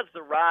tries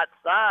the right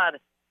side,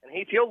 and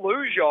he'll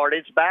lose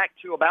yardage back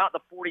to about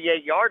the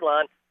 48-yard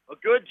line. A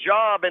good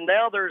job, and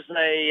now there's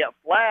a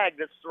flag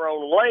that's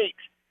thrown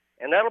late,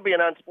 and that'll be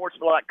an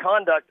unsportsmanlike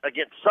conduct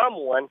against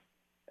someone.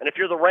 And if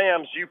you're the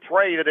Rams, you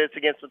pray that it's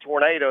against the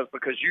Tornadoes,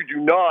 because you do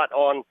not,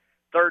 on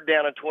third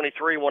down and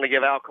 23, want to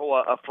give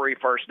Alcoa a free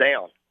first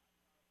down.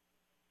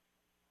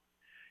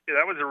 Yeah,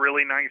 that was a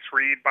really nice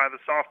read by the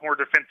sophomore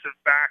defensive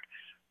back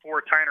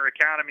for TYNER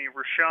Academy,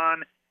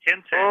 Rashawn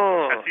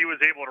Hinton, as he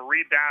was able to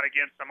read that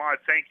against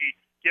Ahmad Sankey,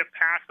 get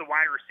past the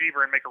wide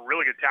receiver, and make a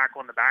really good tackle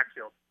in the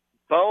backfield.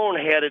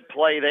 Boneheaded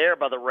play there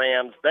by the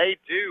Rams. They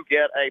do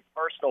get a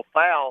personal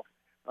foul,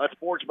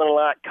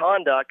 unsportsmanlike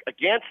conduct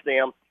against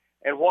them,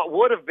 and what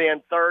would have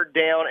been third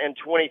down and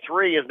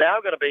 23 is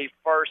now going to be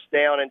first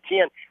down and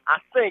 10.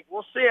 I think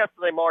we'll see after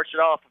they march it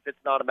off if it's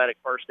an automatic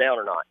first down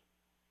or not.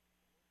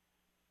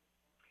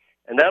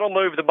 And that'll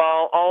move the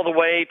ball all the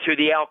way to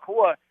the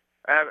ALCOA,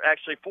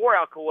 actually for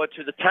ALCOA,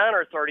 to the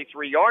TYNER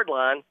 33-yard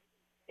line,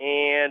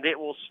 and it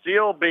will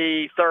still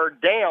be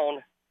third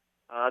down.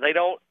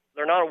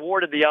 They're not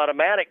awarded the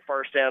automatic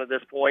first down at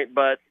this point,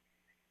 but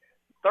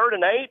 3rd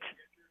and 8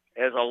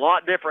 is a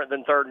lot different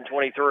than 3rd and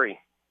 23.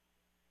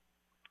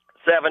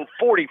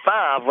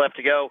 7:45 left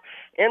to go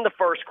in the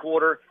first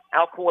quarter.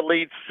 ALCOA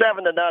leads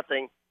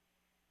 7-0,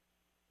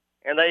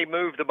 and they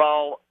move the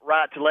ball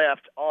right to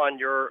left on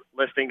your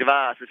listening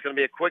device. It's going to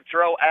be a quick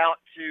throw out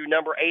to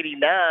number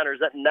 89, or is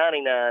that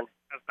 99?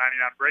 That's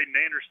 99, Braden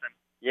Anderson.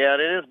 Yeah,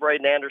 it is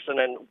Braden Anderson,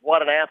 and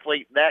what an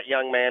athlete that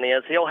young man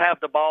is. He'll have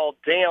the ball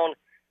down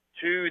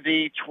to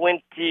the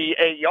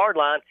 28-yard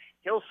line.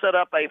 He'll set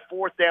up a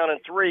 4th down and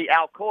 3.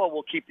 ALCOA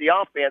will keep the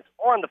offense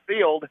on the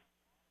field,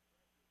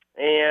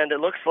 and it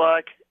looks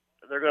like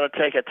they're going to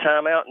take a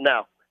timeout.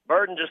 No.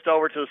 Burden just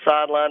over to the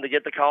sideline to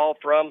get the call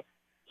from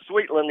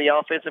Sweetland, the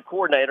offensive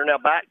coordinator. Now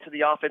back to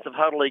the offensive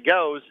huddle he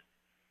goes,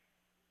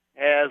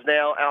 as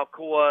now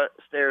ALCOA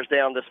stares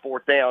down this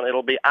 4th down.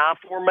 It'll be I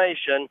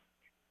formation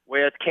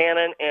with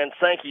Cannon and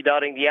Sankey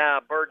dotting the I,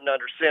 Burden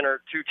under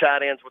center, 2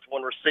 tight ends with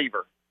 1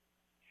 receiver.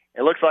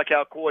 It looks like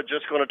ALCOA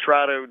just going to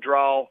try to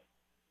draw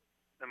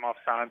them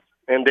offsides.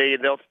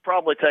 Indeed. They'll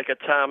probably take a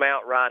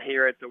timeout right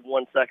here at the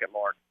 1 second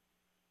mark.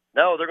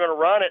 No, they're going to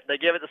run it. They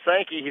give it to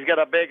Sankey. He's got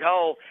a big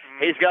hole.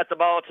 He's got the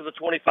ball to the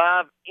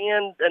 25,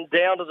 in and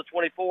down to the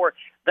 24.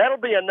 That'll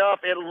be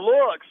enough. It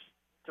looks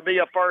to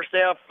be a first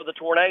down for the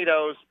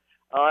Tornadoes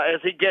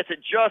as he gets it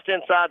just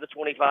inside the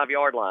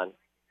 25-yard line.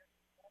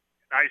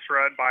 Nice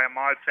run by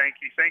Ahmad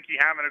Sankey. Sankey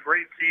having a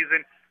great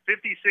season.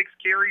 56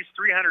 carries,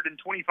 325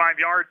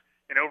 yards,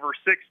 and over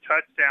 6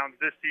 touchdowns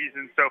this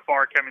season so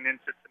far coming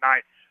into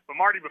tonight. But,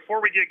 Marty,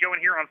 before we get going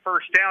here on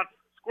first down,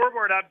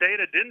 scoreboard update,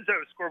 a Denso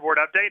scoreboard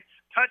update.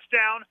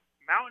 Touchdown,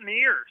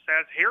 Mountaineers,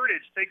 as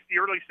Heritage takes the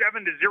early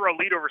 7-0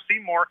 lead over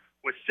Seymour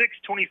with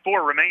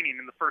 6:24 remaining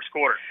in the first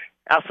quarter.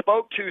 I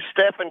spoke to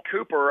Stephen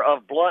Cooper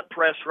of Blunt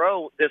Press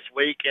Row this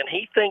week, and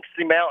he thinks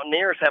the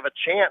Mountaineers have a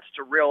chance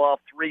to reel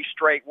off 3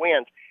 straight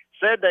wins.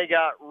 Said they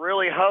got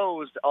really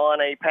hosed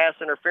on a pass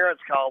interference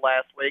call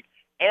last week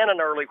and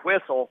an early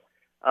whistle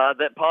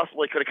that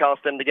possibly could have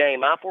cost them the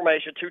game. I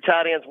formation, 2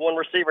 tight ends, 1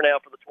 receiver now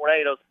for the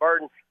Tornadoes.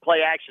 Burden,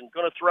 play action.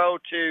 Going to throw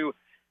to,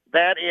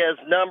 that is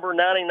number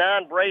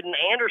 99, Braden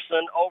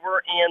Anderson,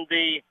 over in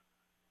the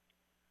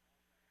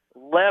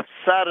left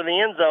side of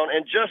the end zone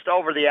and just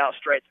over the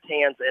outstretched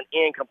hands and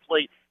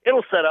incomplete.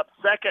 It'll set up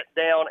 2nd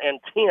down and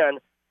 10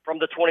 from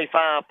the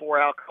 25 for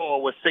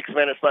ALCOA with 6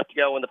 minutes left to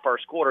go in the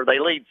first quarter. They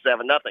lead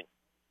 7-0.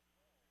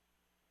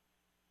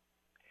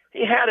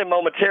 He had him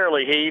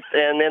momentarily, Heath,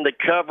 and then the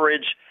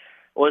coverage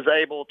was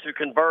able to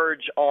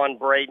converge on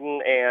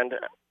Braden and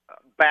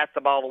bat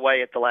the ball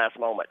away at the last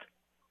moment.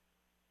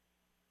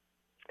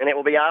 And it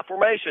will be I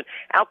formation.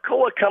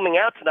 ALCOA coming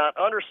out tonight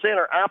under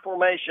center, I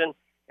formation,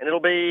 and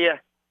it'll be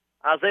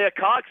Isaiah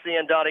Cox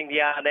in dotting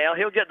the I now.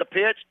 He'll get the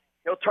pitch.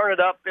 He'll turn it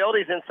upfield.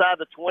 He's inside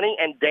the 20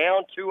 and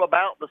down to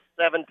about the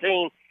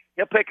 17.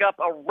 He'll pick up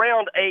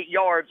around 8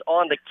 yards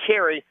on the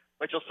carry,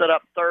 which will set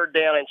up 3rd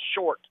down and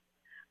short.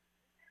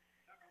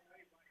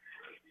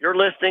 You're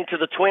listening to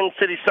the Twin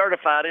City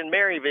Certified in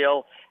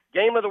Maryville.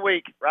 Game of the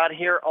week right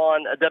here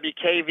on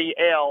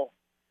WKVL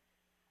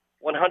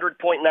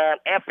 100.9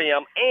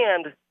 FM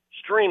and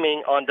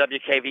streaming on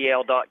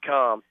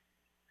WKVL.com.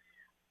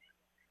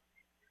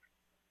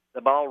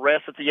 The ball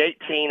rests at the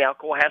 18.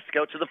 ALCOA has to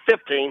go to the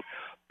 15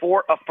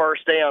 for a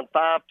first down.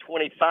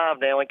 5:25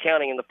 now and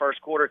counting in the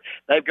first quarter.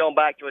 They've gone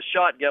back to a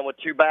shotgun with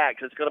 2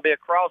 backs. It's going to be a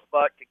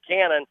crossbuck to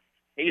Cannon.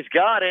 He's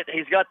got it.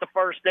 He's got the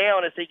first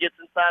down as he gets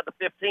inside the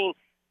 15,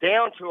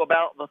 down to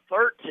about the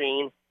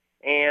 13,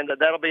 and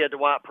that'll be a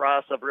Dwight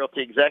Price of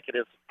Realty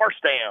Executives.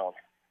 First down.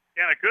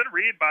 Yeah, and a good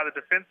read by the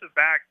defensive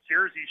back,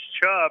 Jersey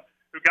Chubb,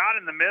 who got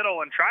in the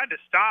middle and tried to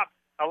stop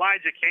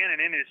Elijah Cannon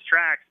in his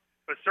tracks,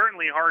 but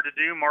certainly hard to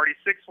do, Marty.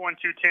 6'1",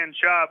 210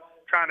 Chubb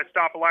trying to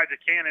stop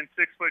Elijah Cannon,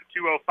 6'2",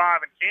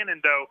 205, and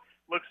Cannon, though,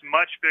 looks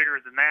much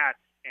bigger than that,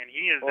 and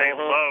he is a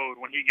load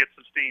when he gets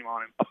some steam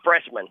on him. A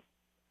freshman.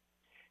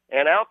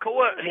 And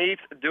ALCOA,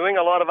 Heath, doing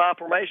a lot of I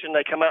formation.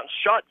 They come out and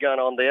shotgun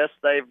on this.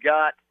 They've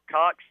got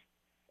Cox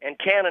and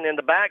Cannon in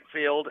the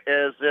backfield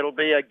as it'll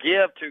be a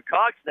give to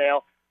Cox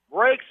now.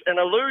 Breaks and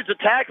eludes a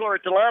tackler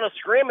at the line of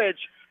scrimmage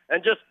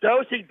and just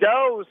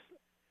do-si-dos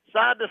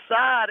side to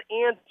side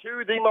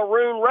into the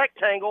maroon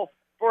rectangle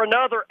for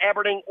another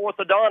Aberdeen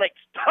Orthodontics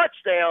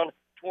touchdown,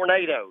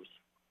 Tornadoes.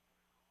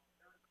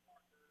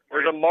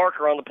 There's a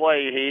marker on the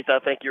play, Heath, I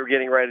think you were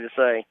getting ready to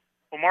say.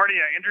 Well, Marty,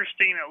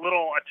 interesting a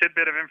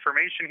tidbit of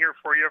information here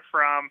for you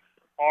from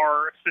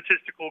our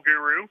statistical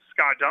guru,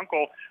 Scott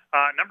Dunkel.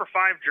 Number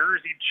 5,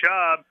 Jersey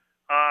Chubb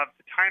of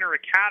the TYNER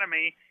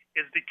Academy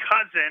is the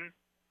cousin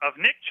of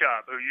Nick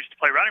Chubb, who used to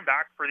play running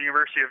back for the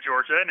University of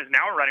Georgia and is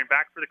now a running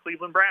back for the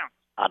Cleveland Browns.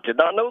 I did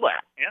not know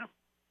that. Yeah.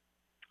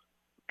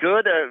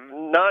 Good.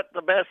 Not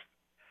the best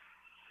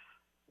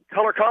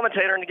color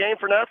commentator in the game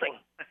for nothing.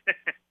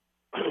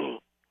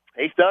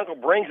 Heath Dunkel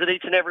brings it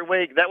each and every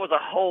week. That was a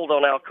hold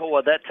on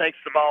ALCOA. That takes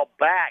the ball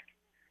back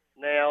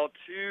now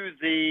to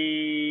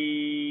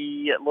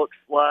the, it looks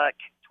like,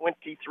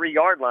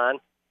 23-yard line,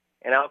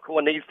 and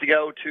Alcoa needs to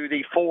go to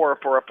the 4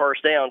 for a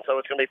first down, so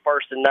it's going to be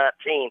 1st and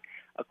 19.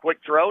 A quick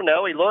throw.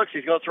 No, he looks.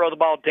 He's going to throw the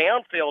ball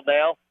downfield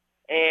now,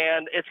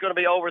 and it's going to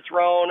be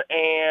overthrown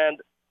and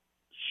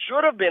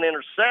should have been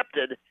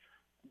intercepted,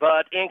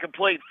 but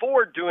incomplete.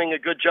 Ford doing a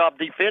good job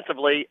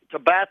defensively to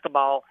bat the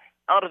ball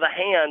out of the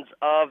hands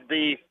of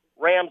the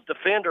Rams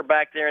defender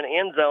back there in the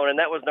end zone, and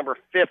that was number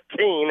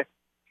 15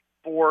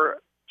 for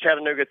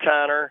Chattanooga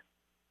TYNER,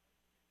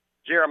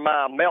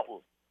 Jeremiah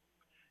Melton.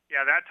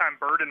 Yeah, that time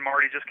Bird and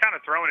Marty just kind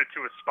of throwing it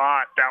to a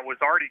spot that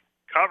was already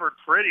covered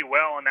pretty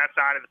well on that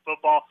side of the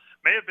football.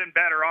 May have been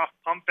better off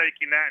pump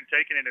faking that and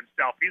taking it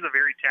himself. He's a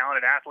very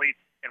talented athlete,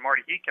 and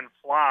Marty, he can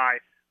fly.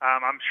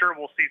 I'm sure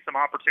we'll see some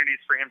opportunities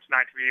for him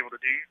tonight to be able to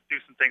do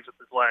some things with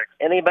his legs.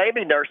 And he may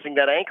be nursing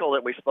that ankle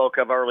that we spoke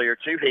of earlier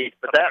too, Heath.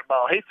 But that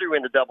ball, he threw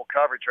into double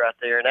coverage right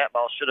there, and that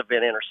ball should have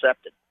been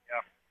intercepted.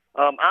 Yeah.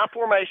 I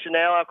formation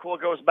now.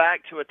 Alcoa goes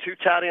back to a 2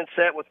 tight end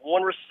set with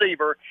 1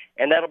 receiver,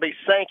 and that'll be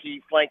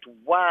Sankey flanked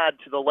wide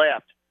to the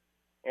left.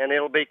 And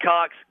it'll be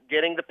Cox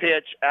getting the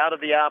pitch out of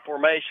the I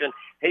formation.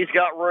 He's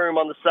got room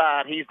on the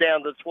side. He's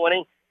down to the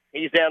 20.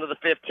 He's down to the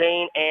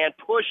 15 and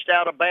pushed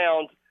out of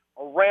bounds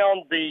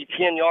around the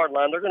 10-yard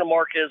line. They're going to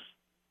mark his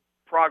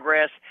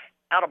progress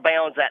out of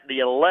bounds at the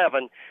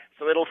 11.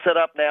 So it'll set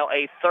up now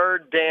a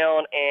 3rd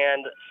down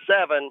and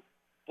 7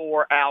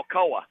 for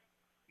Alcoa.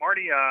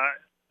 Marty,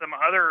 some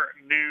other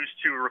news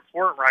to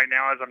report right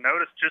now, as I've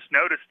just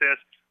noticed this.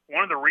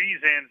 One of the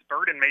reasons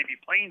Burden may be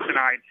playing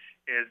tonight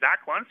is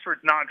Zach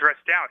Lunsford's not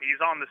dressed out.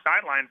 He's on the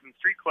sidelines in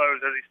street clothes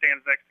as he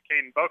stands next to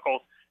Caden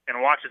Buckles and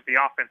watches the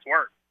offense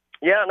work.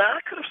 Yeah, now I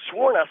could have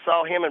sworn I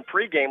saw him in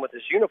pregame with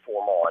his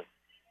uniform on.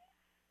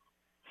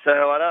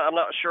 So I'm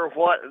not sure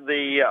what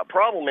the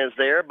problem is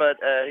there,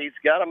 but he's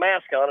got a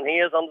mask on, and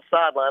he is on the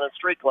sideline in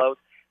street clothes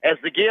as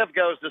the give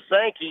goes to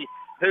Sankey,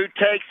 who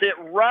takes it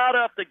right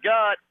up the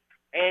gut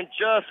and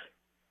just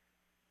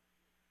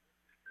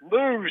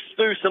moves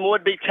through some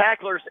would-be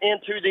tacklers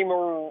into the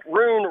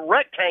maroon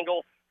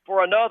rectangle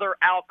for another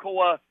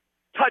Alcoa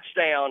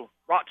touchdown,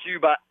 brought to you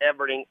by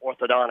Everting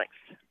Orthodontics.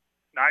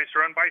 Nice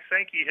run by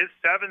Sankey, his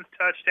 7th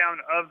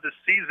touchdown of the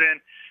season,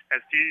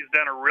 as he's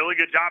done a really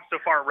good job so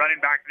far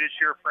running back this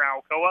year for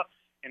Alcoa.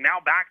 And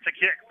now back to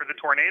kick for the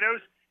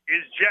Tornadoes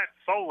is Jet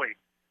Foley.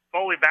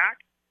 Foley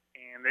back,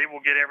 and they will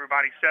get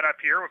everybody set up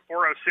here with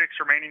 4:06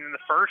 remaining in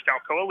the first.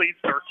 Alcoa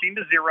leads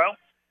 13-0,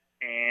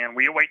 and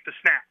we await the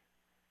snap.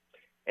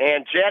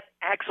 And Jet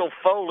Axel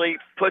Foley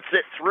puts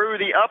it through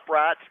the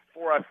uprights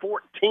for a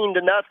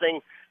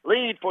 14-0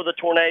 lead for the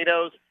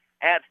Tornadoes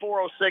at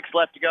 4:06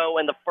 left to go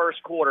in the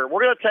first quarter.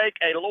 We're going to take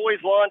a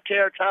Loy's Lawn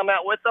Care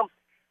timeout with them,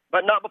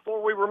 but not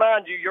before we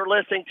remind you you're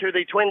listening to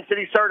the Twin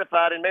City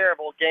Certified in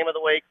Maryville Game of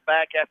the Week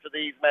back after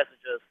these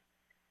messages.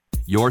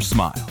 Your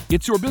smile.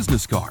 It's your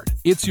business card.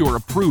 It's your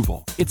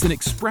approval. It's an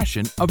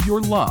expression of your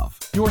love.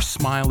 Your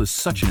smile is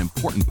such an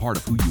important part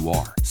of who you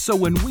are. So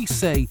when we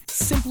say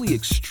simply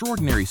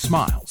extraordinary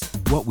smiles,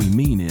 what we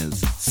mean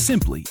is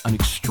simply an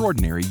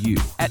extraordinary you.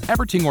 At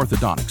Everting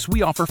Orthodontics,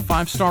 we offer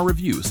 5-star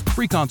reviews,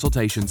 free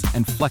consultations,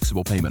 and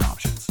flexible payment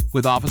options.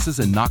 With offices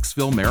in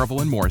Knoxville,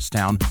 Maryville, and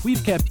Morristown,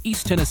 we've kept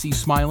East Tennessee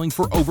smiling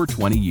for over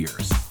 20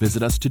 years.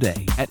 Visit us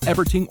today at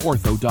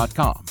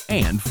evertingortho.com.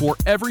 And for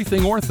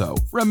everything ortho,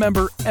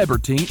 remember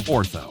Everting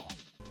Ortho.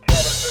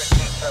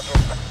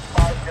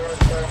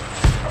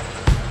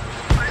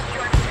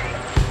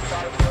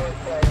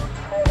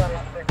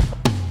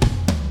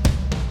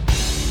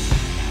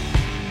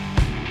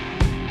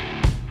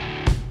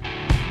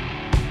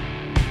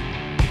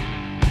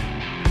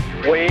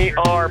 We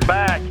are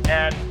back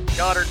at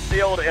Goddard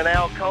Field in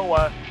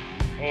Alcoa,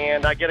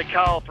 and I get a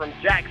call from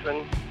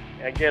Jackson.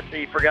 I guess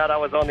he forgot I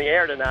was on the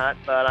air tonight,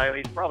 but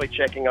he's probably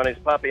checking on his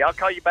puppy. I'll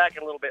call you back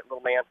in a little bit,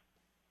 little man.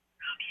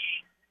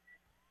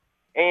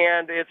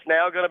 And it's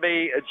now going to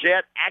be a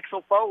Jet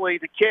Axel Foley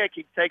to kick.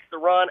 He takes the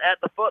run at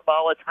the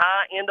football. It's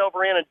high, end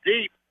over end, and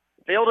deep.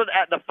 Fielded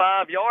at the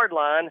 5-yard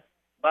line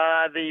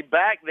by the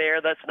back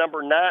there. That's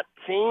number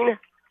 19.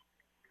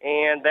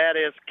 And that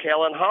is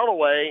Kellen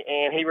Holloway,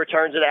 and he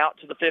returns it out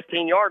to the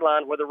 15-yard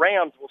line where the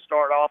Rams will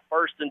start off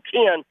 1st and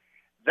 10.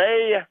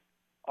 They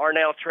are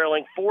now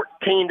trailing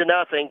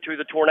 14-0 to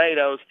the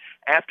Tornadoes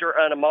after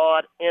an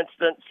Ahmad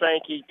instant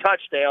Sankey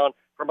touchdown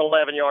from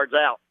 11 yards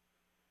out.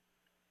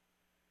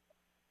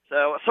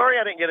 So sorry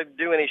I didn't get to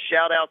do any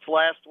shout-outs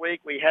last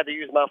week. We had to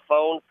use my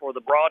phone for the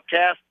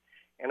broadcast,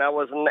 and I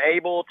wasn't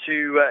able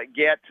to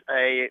get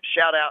a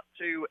shout-out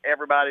to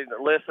everybody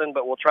that listened,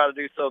 but we'll try to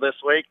do so this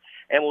week,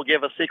 and we'll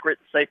give a secret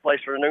safe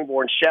place for the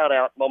newborn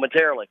shout-out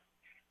momentarily.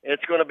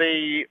 It's going to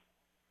be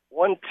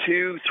 1,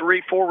 2,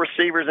 3, 4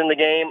 receivers in the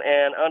game,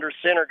 and under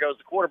center goes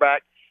the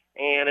quarterback,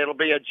 and it'll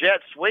be a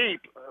jet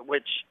sweep,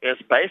 which is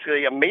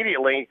basically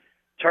immediately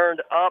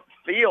turned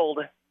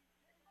upfield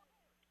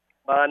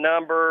by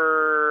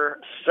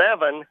number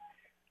 7.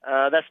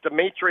 That's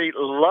Dimitri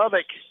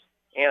Lubbock.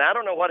 And I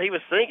don't know what he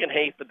was thinking,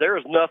 Heath, but there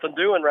was nothing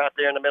doing right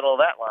there in the middle of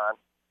that line.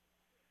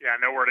 Yeah,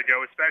 nowhere to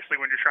go,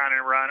 especially when you're trying to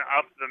run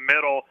up the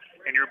middle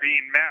and you're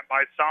being met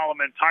by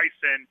Solomon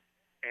Tyson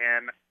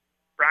and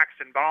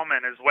Braxton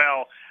Bauman as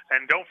well.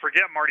 And don't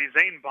forget Marty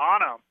Zane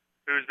Bonham,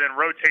 who's been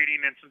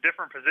rotating in some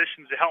different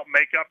positions to help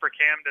make up for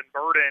Camden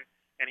Burden,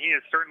 and he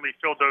has certainly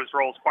filled those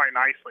roles quite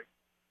nicely.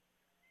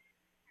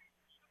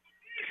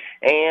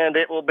 And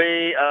it will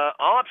be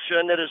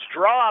option that is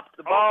dropped.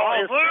 The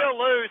ball is still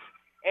loose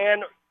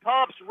and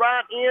pops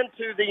right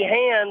into the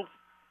hands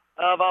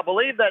of, I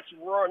believe that's,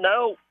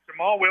 no.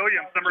 Jamal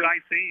Williams, number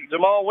 19.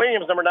 Jamal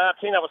Williams, number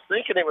 19. I was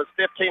thinking it was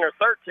 15 or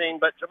 13,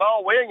 but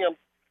Jamal Williams,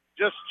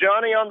 just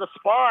Johnny on the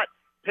spot,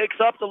 picks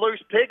up the loose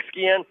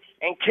pigskin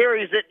and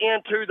carries it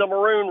into the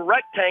maroon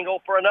rectangle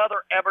for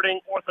another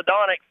Everding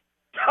Orthodontics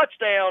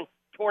touchdown,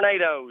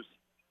 Tornadoes.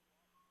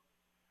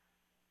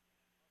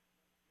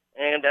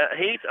 And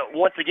Heath,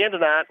 once again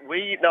tonight,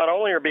 we not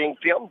only are being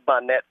filmed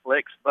by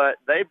Netflix, but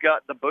they've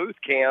got the booth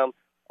cam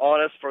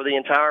on us for the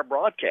entire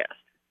broadcast.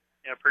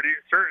 Yeah,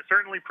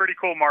 certainly pretty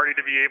cool, Marty,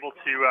 to be able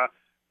to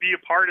be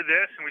a part of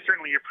this, and we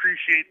certainly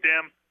appreciate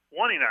them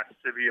wanting us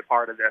to be a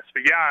part of this.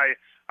 But yeah,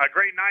 a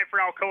great night for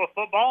Alcoa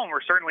football, and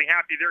we're certainly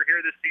happy they're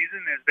here this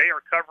season as they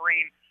are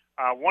covering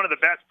one of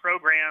the best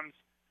programs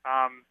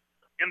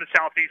in the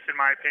Southeast, in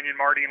my opinion,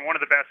 Marty, and one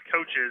of the best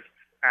coaches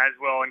as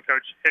well, and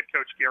head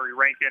coach Gary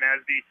Rankin.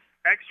 As the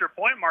extra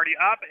point, Marty,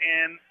 up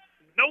and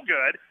no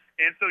good.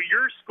 And so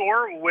your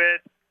score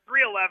with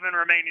 3:11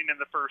 remaining in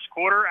the first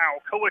quarter,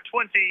 Alcoa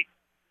 20,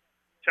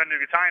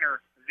 Chattanooga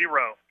TYNER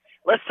 0.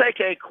 Let's take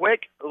a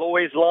quick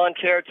Louis Lawn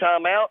Care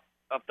timeout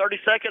of 30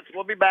 seconds.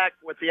 We'll be back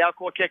with the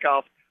Alcoa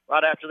kickoff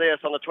right after this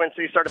on the Twin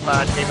Cities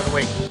Certified Game of the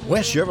Week.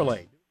 West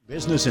Chevrolet.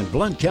 Business in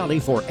Blount County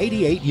for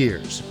 88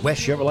 years.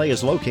 West Chevrolet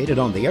is located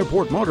on the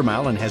Airport Motor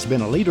Mile and has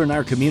been a leader in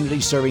our community,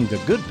 serving the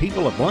good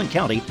people of Blount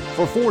County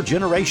for 4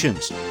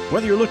 generations.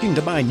 Whether you're looking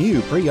to buy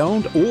new,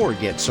 pre-owned, or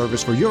get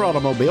service for your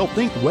automobile,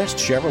 think West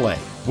Chevrolet.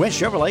 West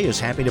Chevrolet is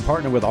happy to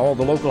partner with all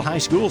the local high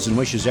schools and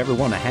wishes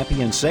everyone a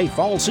happy and safe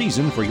fall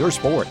season for your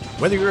sport.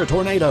 Whether you're a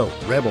Tornado,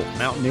 Rebel,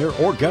 Mountaineer,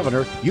 or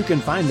Governor, you can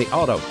find the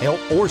auto, help,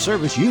 or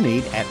service you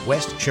need at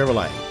West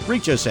Chevrolet.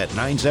 Reach us at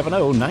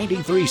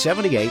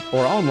 970-9378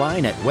 or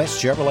online at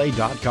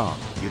westchevrolet.com.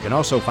 You can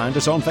also find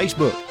us on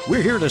Facebook.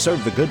 We're here to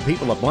serve the good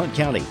people of Blount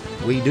County.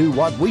 We do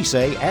what we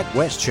say at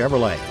West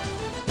Chevrolet.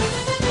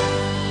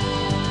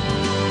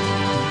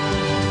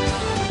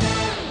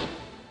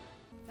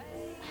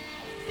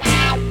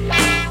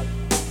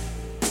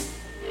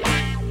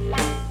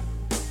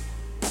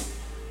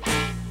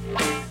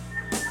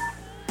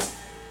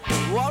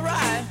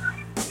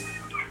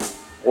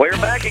 We're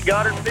back at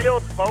Goddard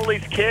Field.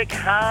 Foley's kick,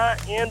 high,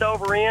 end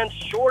over end,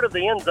 short of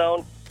the end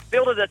zone.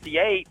 Fielded at the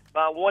 8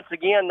 by, once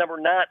again, number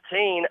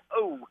 19.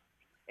 Oh,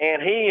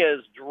 and he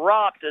is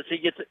dropped as he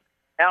gets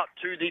out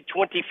to the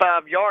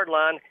 25-yard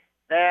line.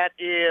 That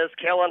is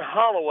Kellen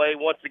Holloway,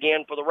 once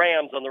again, for the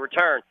Rams on the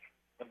return.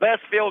 The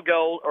best field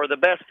goal, or the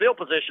best field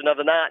position of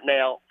the night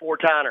now for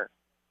TYNER.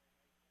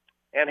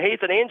 And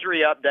Heath, an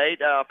injury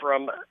update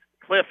from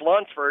Cliff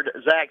Lunsford,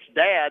 Zach's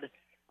dad.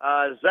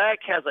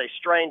 Zach has a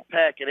strained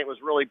pec, and it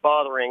was really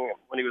bothering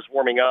when he was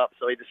warming up,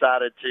 so he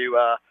decided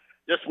to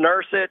just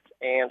nurse it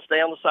and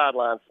stay on the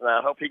sidelines. And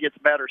I hope he gets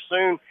better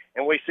soon,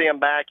 and we see him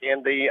back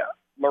in the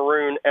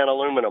maroon and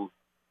aluminum.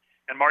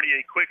 And, Marty,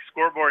 a quick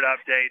scoreboard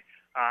update.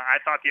 I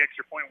thought the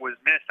extra point was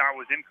missed. I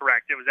was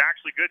incorrect. It was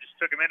actually good. Just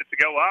took a minute to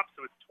go up,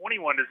 so it's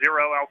 21-0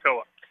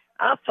 Alcoa.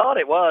 I thought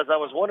it was. I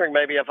was wondering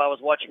maybe if I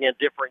was watching a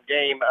different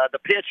game. The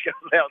pitch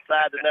goes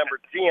outside to number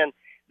 10.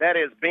 That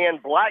is Ben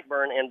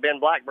Blackburn, and Ben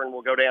Blackburn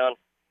will go down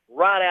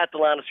right at the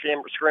line of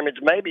scrimmage,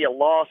 maybe a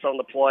loss on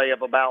the play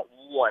of about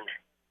 1.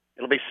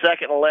 It'll be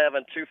 2nd and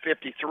 11,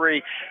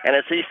 2:53. And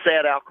as he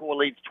said, Alcoa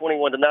leads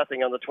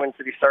 21-0 on the Twin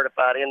Cities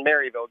Certified in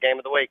Maryville Game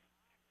of the Week.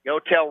 Go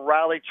tell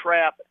Riley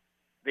Trapp,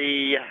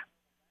 the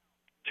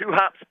Two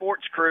Hop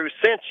Sports crew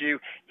sent you.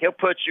 He'll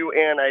put you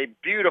in a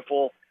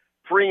beautiful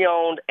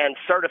pre-owned and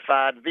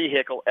certified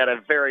vehicle at a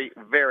very,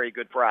 very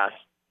good price.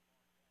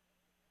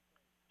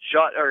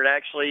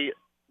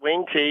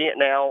 Wing T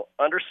now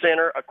under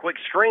center, a quick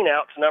screen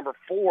out to number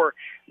 4.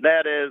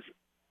 That is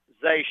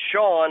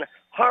Zayshawn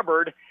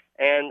Hubbard,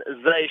 and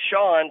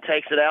Zayshawn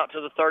takes it out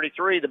to the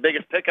 33, the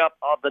biggest pickup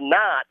of the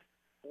night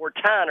for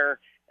TYNER,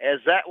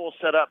 as that will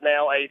set up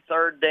now a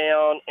 3rd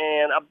down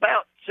and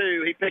about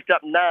 2. He picked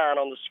up 9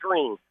 on the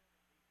screen.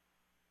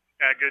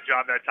 Yeah, good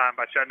job that time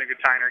by Chattanooga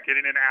TYNER,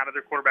 getting it out of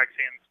their quarterback's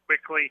hands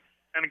quickly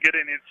and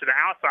getting it to the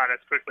outside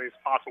as quickly as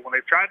possible. When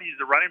they've tried to use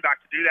the running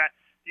back to do that,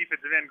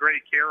 defensive end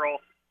Grady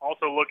Carroll,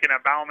 also looking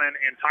at Bauman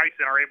and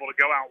Tyson, are able to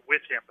go out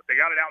with him. But they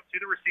got it out to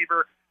the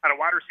receiver, had a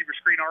wide receiver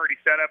screen already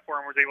set up for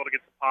him, was able to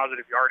get some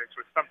positive yardage,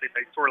 which is something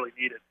they sorely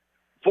needed.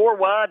 4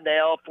 wide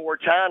now for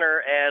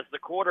TYNER as the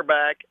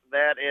quarterback,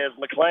 that is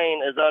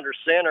McLean, is under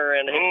center.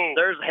 And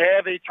there's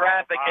heavy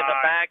traffic in the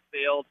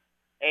backfield.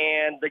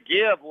 And the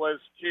give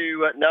was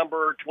to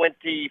number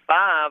 25.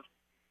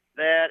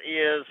 That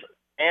is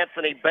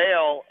Anthony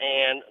Bell.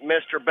 And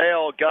Mr.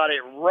 Bell got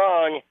it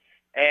rung,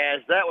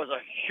 as that was a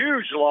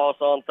huge loss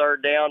on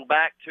 3rd down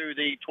back to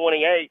the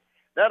 28.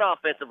 that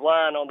offensive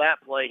line on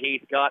that play,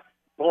 Heath, got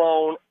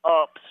blown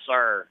up,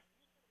 sir.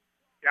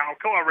 Yeah,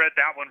 Alcoa read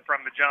that one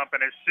from the jump,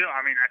 and as soon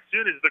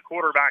as the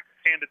quarterback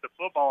handed the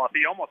football off,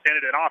 he almost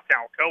handed it off to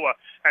Alcoa.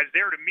 As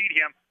there to meet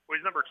him was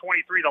number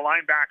 23, the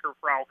linebacker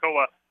for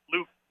Alcoa,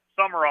 Luke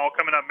Summerall,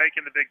 coming up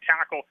making the big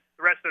tackle.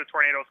 The rest of the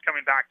Tornadoes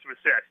coming back to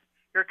assist.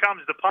 Here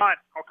comes the punt.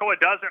 Alcoa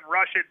doesn't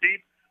rush it deep,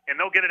 and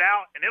they'll get it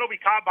out, and it'll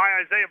be caught by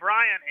Isaiah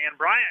Bryant, and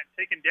Bryant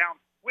taken down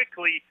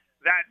quickly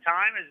that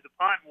time as the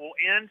punt will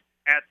end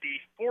at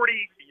the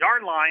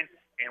 40-yard line,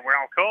 and where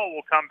Alcoa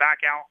will come back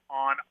out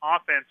on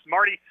offense.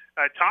 Marty,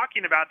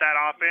 talking about that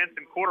offense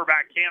and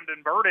quarterback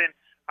Camden Burden,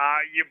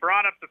 you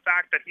brought up the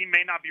fact that he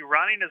may not be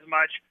running as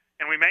much,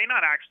 and we may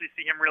not actually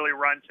see him really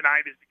run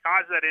tonight is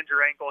because of that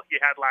injured ankle he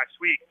had last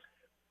week.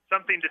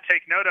 Something to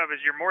take note of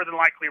is you're more than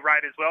likely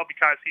right as well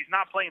because he's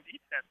not playing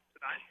defense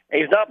tonight.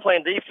 He's not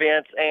playing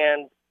defense,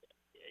 and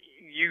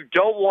you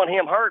don't want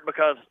him hurt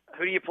because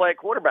who do you play at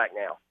quarterback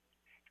now?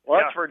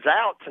 Lunsford's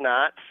out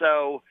tonight,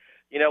 so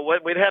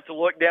we'd have to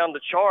look down the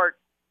chart.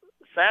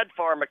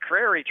 Sadfar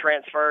McCrary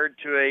transferred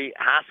to a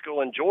high school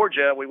in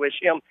Georgia. We wish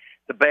him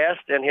the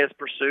best in his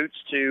pursuits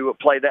to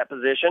play that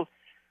position.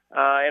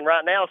 And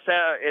right now,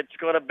 it's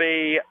going to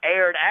be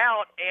aired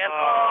out,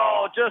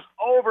 and just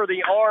over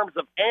the arms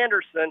of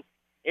Anderson.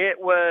 It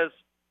was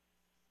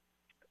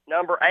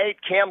number 8,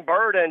 Cam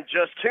Burden,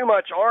 just too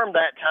much arm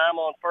that time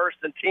on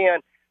 1st and 10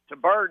 to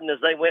Burden as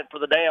they went for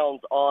the downs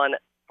on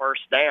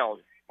first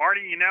down.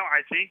 Marty,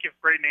 I think if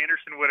Braden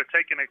Anderson would have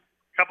taken a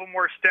couple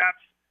more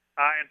steps,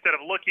 instead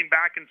of looking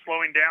back and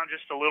slowing down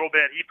just a little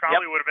bit, he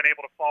probably would have been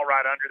able to fall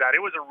right under that.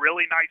 It was a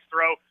really nice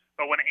throw,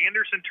 but when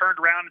Anderson turned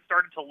around and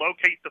started to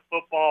locate the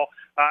football,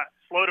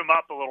 slowed him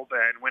up a little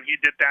bit. And when he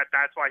did that,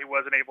 that's why he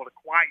wasn't able to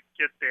quite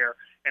get there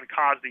and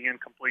cause the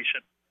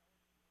incompletion.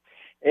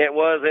 It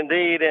was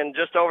indeed, and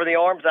just over the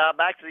arms out,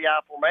 back to the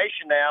I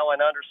formation now,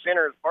 and under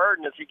center is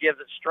Burden as he gives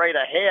it straight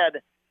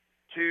ahead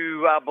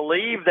to, I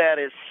believe that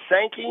is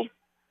Sankey,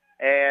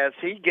 as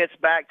he gets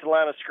back to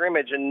line of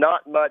scrimmage, and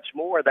not much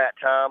more that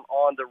time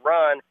on the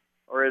run.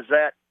 Or is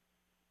that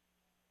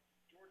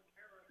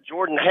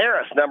Jordan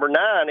Harris, number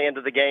 9,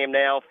 into the game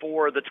now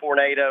for the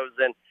Tornadoes,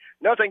 and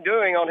nothing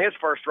doing on his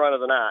first run of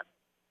the night.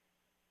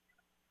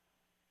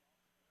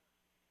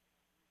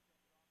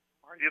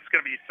 It's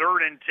going to be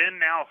 3rd and 10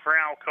 now for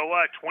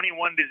Alcoa,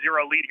 21-0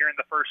 lead here in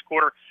the first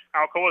quarter.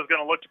 Alcoa is going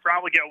to look to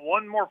probably get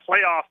one more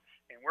playoff,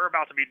 and we're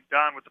about to be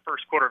done with the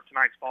first quarter of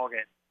tonight's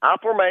ballgame. I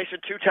formation,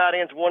 2 tight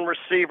ends, 1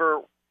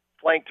 receiver,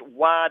 flanked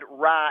wide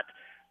right.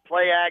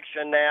 Play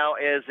action now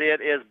as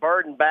it is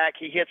Burden back.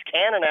 He hits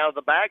Cannon out of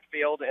the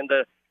backfield in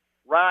the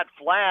right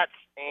flats,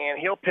 and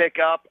he'll pick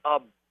up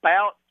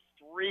about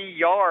 3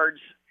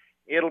 yards.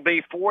 It'll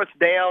be 4th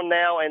down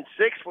now and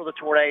 6 for the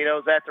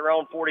Tornadoes at their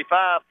own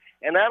 45,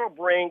 and that'll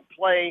bring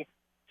play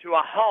to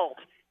a halt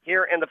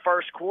here in the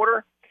first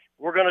quarter.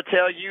 We're going to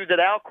tell you that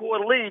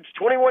Alcoa leads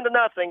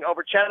 21-0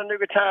 over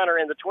Chattanooga TYNER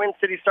in the Twin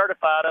Cities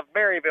Certified of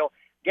Maryville.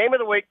 Game of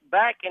the week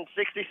back in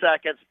 60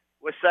 seconds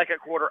with second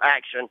quarter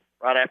action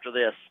right after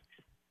this.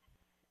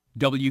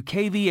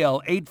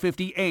 WKVL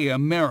 850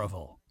 AM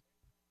Maryville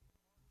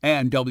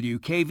and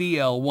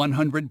WKVL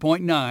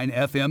 100.9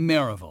 FM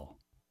Maryville.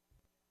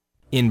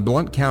 In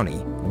Blount County,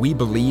 we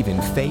believe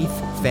in faith,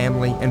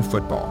 family, and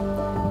football.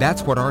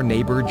 That's what our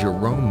neighbor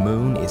Jerome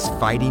Moon is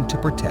fighting to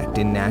protect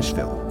in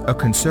Nashville. A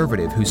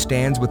conservative who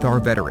stands with our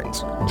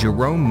veterans,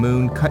 Jerome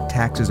Moon cut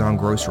taxes on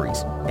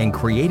groceries and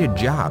created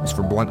jobs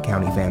for Blount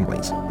County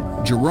families.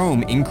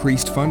 Jerome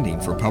increased funding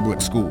for public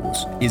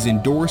schools, is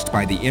endorsed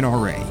by the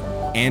NRA,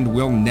 and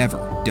will never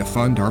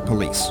defund our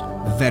police.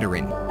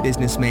 Veteran,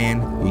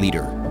 businessman,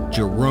 leader,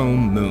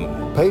 Jerome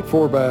Moon. Paid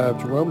for by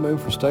Jerome Moon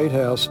for State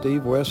House,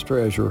 Steve West,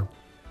 Treasurer.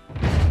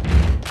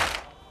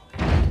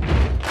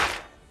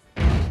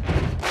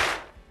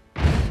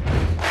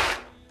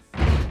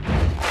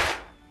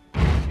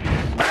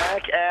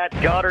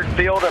 Goddard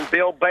Field and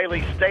Bill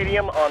Bailey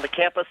Stadium on the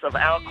campus of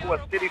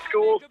Alcoa City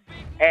Schools,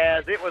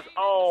 as it was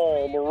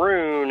all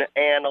maroon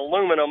and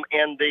aluminum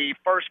in the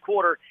first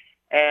quarter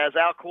as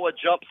Alcoa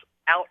jumps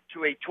out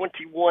to a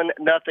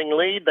 21-0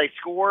 lead. They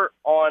score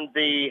on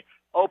the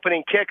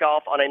opening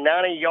kickoff on a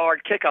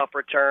 90-yard kickoff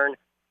return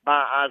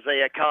by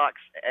Isaiah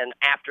Cox, and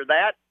after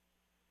that,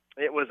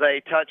 it was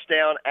a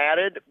touchdown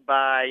added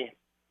by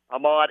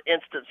Ahmad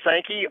Instant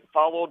Sankey,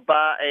 followed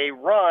by a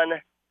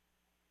run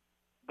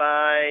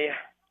by...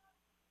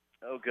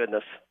 Oh,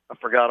 goodness. I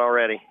forgot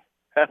already.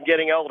 I'm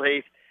getting old,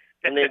 Heath.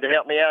 You need to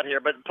help me out here.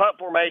 But punt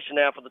formation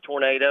now for the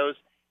Tornadoes,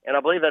 and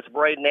I believe that's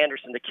Braden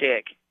Anderson to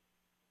kick.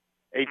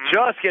 He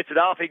just gets it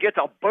off. He gets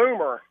a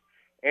boomer,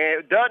 and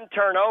it doesn't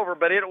turn over,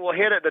 but it will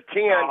hit at the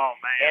 10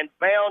 and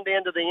bound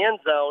into the end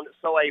zone.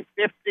 So a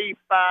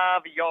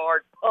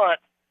 55-yard punt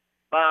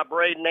by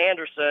Braden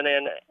Anderson,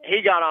 and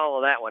he got all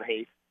of that one,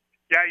 Heath.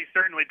 Yeah, he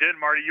certainly did,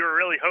 Marty. You were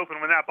really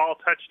hoping when that ball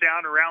touched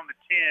down around the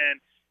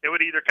 10, it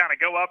would either kind of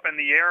go up in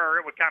the air or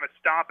it would kind of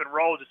stop and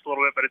roll just a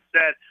little bit. But it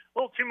said a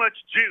little too much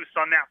juice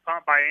on that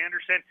punt by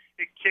Anderson.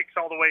 It kicks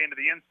all the way into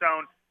the end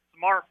zone.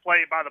 Smart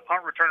play by the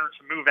punt returner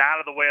to move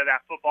out of the way of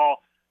that football.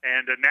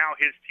 and now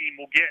his team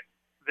will get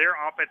their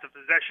offensive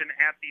possession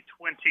at the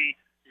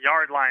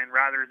 20-yard line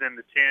rather than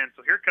the 10.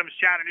 So here comes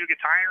Chattanooga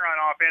TYNER on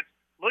offense,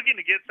 looking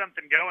to get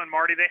something going,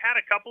 Marty. They had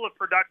a couple of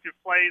productive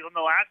plays on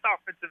the last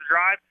offensive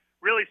drive,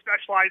 really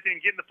specializing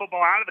in getting the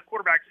football out of the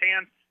quarterback's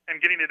hands and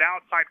getting it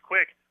outside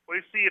quick.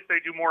 We'll see if they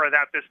do more of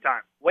that this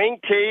time. Wing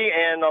T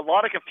and a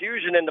lot of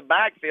confusion in the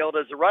backfield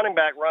as the running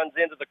back runs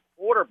into the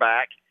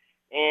quarterback,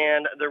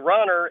 and the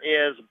runner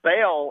is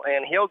Bell,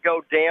 and he'll go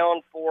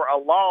down for a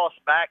loss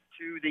back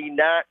to the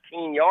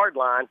 19-yard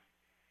line.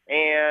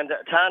 And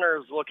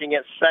TYNER is looking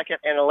at 2nd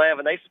and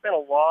 11. They spent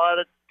a lot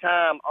of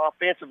time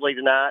offensively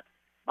tonight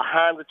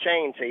behind the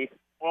chains, Heath.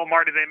 Well,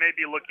 Marty, they may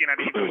be looking at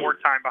even more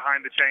time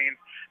behind the chains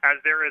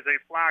as there is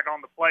a flag on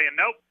the play. And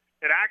nope,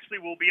 it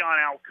actually will be on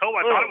ALCOA.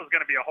 I thought it was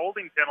going to be a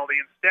holding penalty.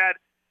 Instead,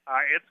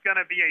 it's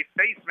going to be a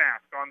face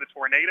mask on the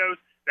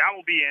Tornadoes. That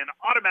will be an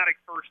automatic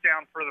first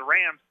down for the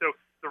Rams. So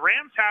the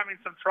Rams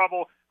having some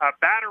trouble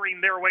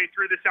battering their way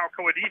through this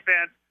ALCOA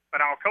defense, but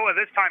ALCOA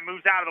this time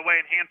moves out of the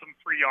way and hands them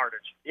 3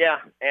 yardage.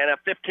 Yeah, and a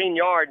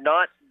 15-yard,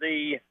 not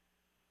the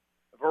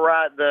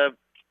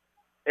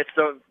it's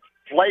the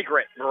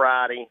flagrant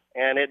variety,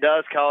 and it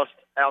does cost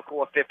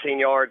ALCOA 15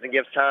 yards and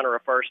gives TYNER a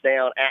first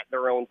down at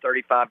their own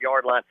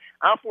 35-yard line.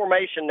 Our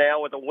formation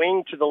now with a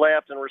wing to the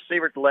left and a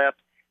receiver to the left,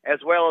 as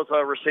well as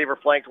a receiver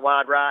flanked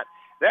wide right.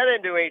 That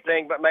didn't do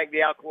anything but make the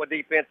ALCOA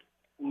defense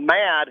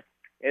mad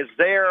as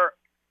there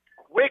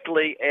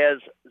quickly as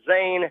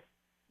Zane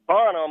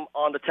Bonham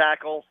on the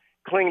tackle,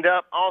 cleaned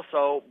up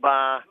also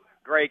by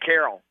Gray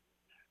Carroll.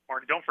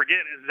 Marty, don't forget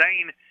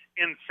Zane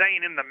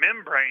insane in the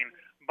membrane.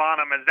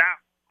 Bonham, as that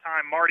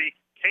time Marty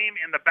came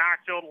in the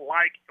backfield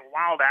like a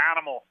wild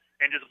animal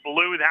and just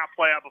blew that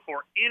play out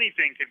before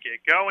anything could get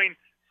going.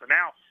 So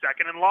now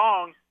 2nd and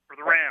long for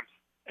the Rams.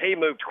 He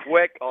moved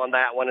quick on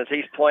that one as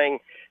he's playing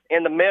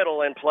in the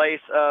middle in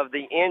place of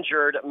the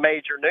injured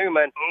Major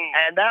Newman.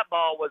 And that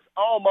ball was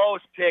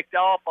almost picked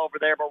off over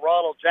there by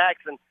Ronald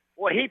Jackson.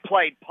 Well, he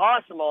played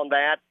possum on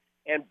that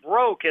and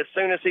broke as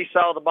soon as he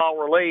saw the ball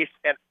released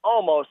and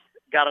almost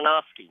got an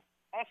Oski.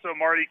 Also,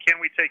 Marty,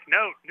 can we take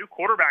note, new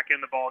quarterback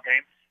in the ball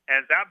game,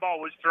 as that ball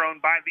was thrown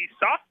by the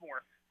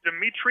sophomore,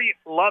 Dimitri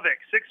Lovick,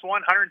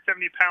 6'1",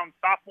 170-pound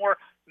sophomore.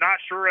 Not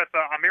sure if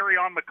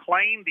Amarion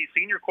McClain, the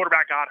senior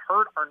quarterback, got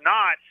hurt or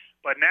not,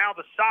 but now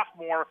the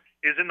sophomore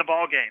is in the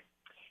ball game.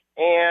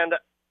 And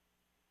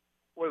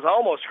was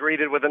almost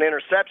greeted with an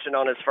interception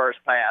on his first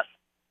pass.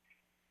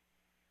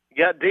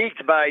 Got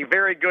deked by a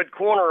very good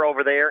corner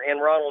over there in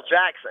Ronald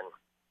Jackson.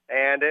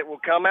 And it will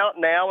come out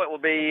now. It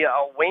will be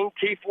a wing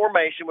T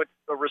formation with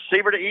a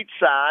receiver to each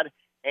side,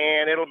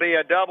 and it'll be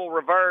a double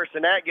reverse,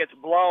 and that gets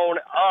blown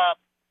up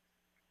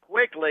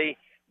quickly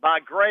by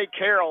Gray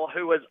Carroll,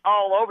 who was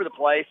all over the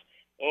place,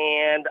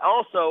 and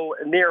also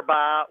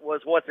nearby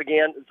was once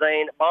again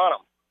Zane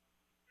Bonham.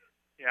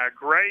 Yeah,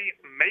 Gray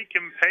make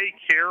him pay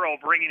Carroll,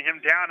 bringing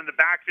him down in the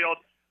backfield.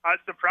 I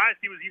was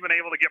surprised he was even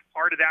able to get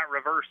part of that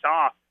reverse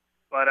off.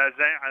 But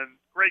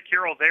Gray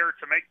Carroll there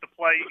to make the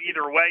play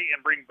either way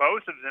and bring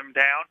both of them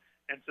down.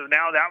 And so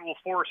now that will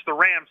force the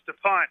Rams to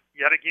punt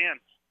yet again.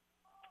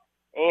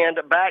 And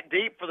back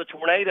deep for the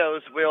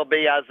Tornadoes will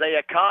be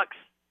Isaiah Cox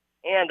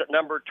and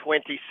number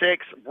 26,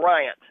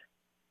 Bryant.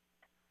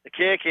 The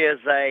kick is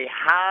a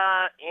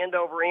high end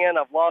over end.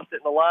 I've lost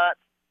it in the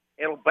lights.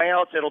 It'll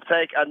bounce. It'll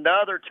take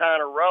another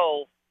TYNER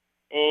roll.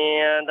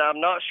 And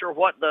I'm not sure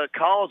what the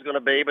call is going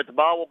to be, but the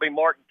ball will be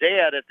marked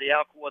dead at the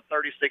ALCOA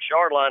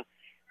 36-yard line.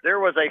 There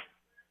was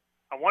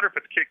I wonder if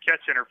it's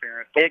kick-catch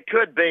interference. It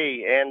could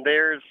be, and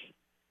there's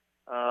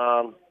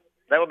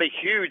that would be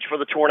huge for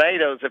the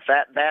Tornadoes if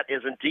that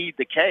is indeed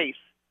the case.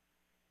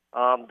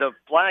 The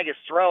flag is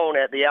thrown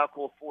at the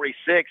ALCOA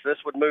 46. This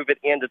would move it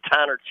into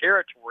TYNER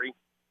territory,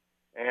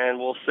 and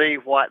we'll see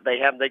what they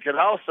have. They could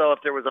also, if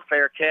there was a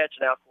fair catch,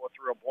 and ALCOA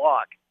threw a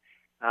block.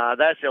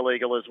 That's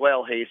illegal as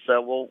well, Heath.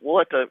 So we'll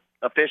let the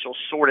officials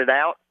sort it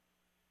out.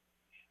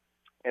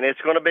 And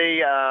it's going to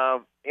be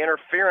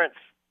interference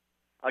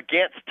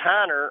against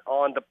TYNER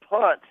on the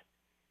punt,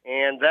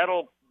 and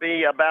that'll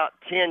be about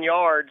 10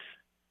 yards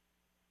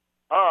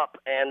up,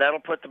 and that'll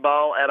put the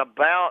ball at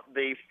about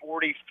the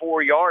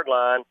 44-yard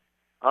line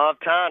of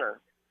TYNER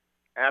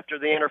after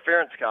the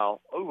interference call.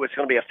 Ooh, it's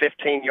going to be a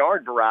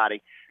 15-yard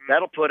variety.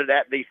 That'll put it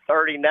at the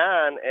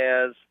 39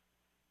 as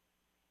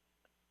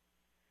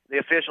the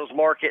officials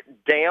mark it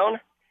down,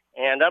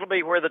 and that'll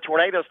be where the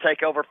Tornadoes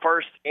take over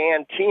 1st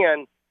and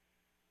 10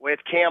 with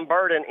Cam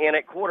Burden in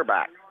at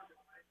quarterback.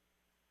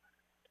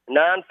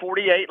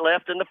 9:48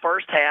 left in the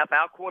first half.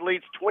 ALCOA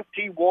leads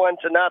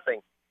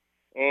 21-0.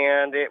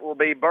 And it will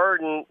be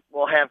Burden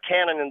will have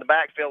Cannon in the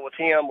backfield with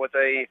him with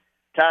a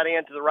tight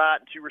end to the right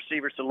and 2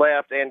 receivers to the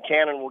left. And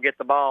Cannon will get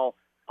the ball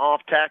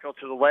off tackle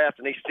to the left,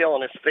 and he's still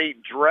on his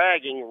feet,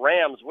 dragging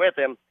Rams with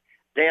him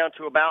down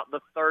to about the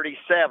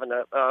 37.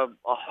 A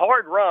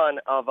hard run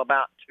of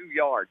about 2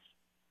 yards.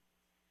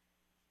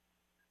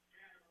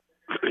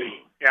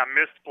 Yeah,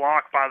 missed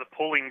block by the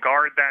pulling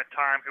guard that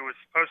time, who was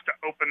supposed to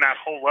open that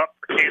hole up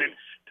for Cannon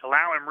to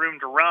allow him room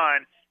to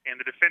run. and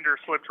the defender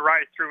slipped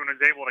right through and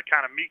was able to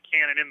kind of meet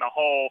Cannon in the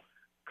hole,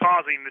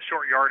 causing the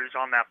short yardage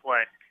on that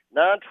play.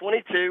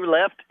 9:22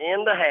 left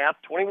in the half,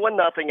 21-0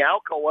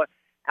 Alcoa.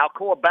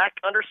 Alcoa back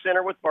under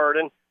center with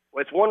Burden,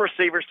 with one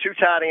receiver, two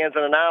tight ends,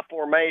 and an I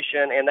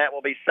formation, and that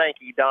will be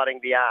Sankey dotting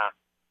the I.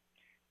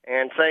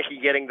 And Sankey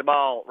getting the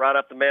ball right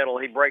up the middle.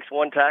 He breaks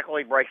one tackle,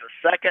 he breaks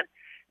a second,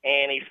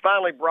 and he's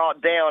finally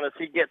brought down as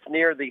he gets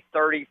near the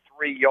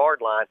 33-yard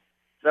line.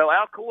 So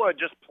Alcoa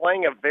just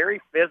playing a very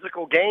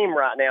physical game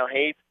right now,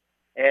 Heath,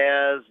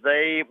 as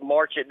they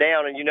march it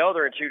down. And you know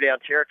they're in two-down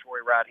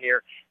territory right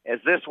here, as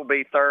this will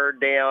be third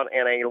down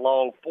and a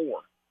long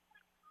 4.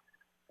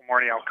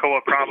 Marty,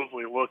 Alcoa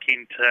probably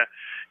looking to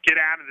get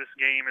out of this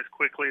game as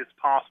quickly as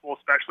possible,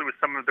 especially with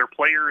some of their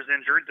players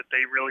injured that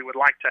they really would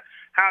like to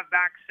have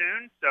back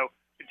soon. So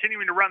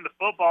continuing to run the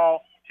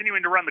football,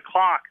 continuing to run the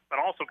clock, but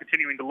also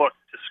continuing to look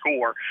to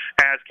score.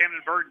 As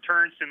Camden Burton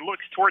turns and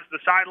looks towards the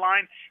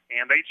sideline,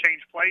 and they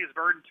change plays.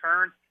 Burton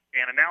turns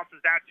and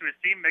announces that to his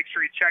team. Make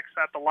sure he checks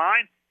at the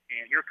line,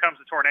 and here comes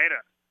the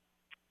tornado.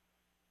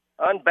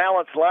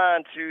 Unbalanced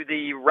line to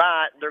the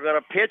right. They're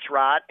going to pitch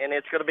right, and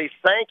it's going to be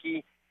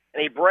Sankey, and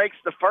he breaks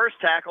the first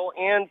tackle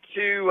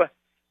into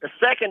the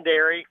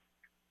secondary,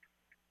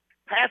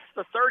 past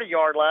the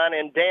 30-yard line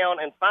and down,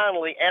 and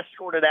finally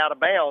escorted out of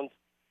bounds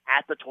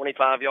at the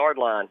 25-yard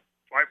line.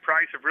 Dwight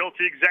Price of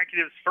Realty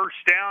Executives first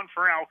down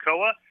for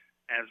Alcoa,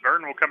 as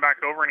Burton will come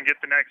back over and get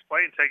the next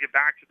play and take it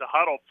back to the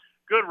huddle.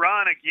 Good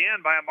run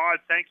again by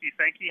Ahmad Sankey.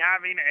 Sankey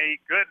having a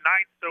good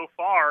night so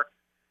far.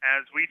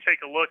 As we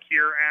take a look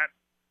here at,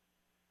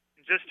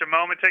 in just a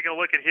moment, taking a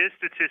look at his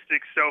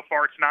statistics so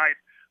far tonight.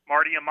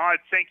 Marty, Ahmad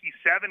Sankey,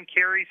 7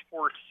 carries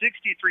for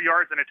 63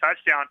 yards and a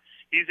touchdown.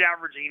 He's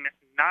averaging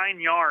 9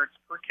 yards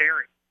per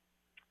carry.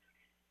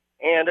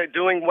 And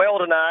doing well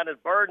tonight is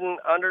Burden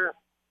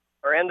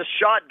in the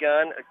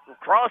shotgun.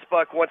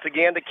 Crossbuck once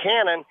again to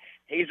Cannon.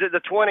 He's at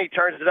the 20,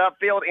 turns it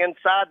upfield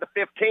inside the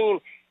 15,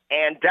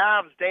 and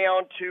dives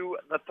down to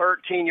the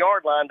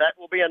 13-yard line. That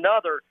will be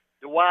another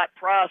Dwight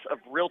Price of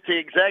Realty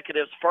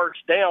Executives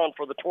first down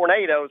for the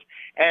Tornadoes,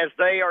 as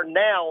they are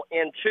now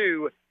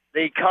into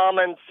the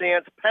Common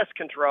Sense Pest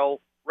Control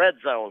red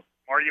zone.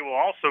 Marty, will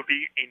also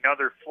be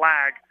another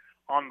flag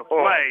on the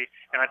play,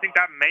 and I think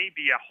that may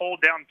be a hold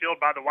downfield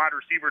by the wide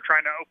receiver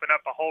trying to open up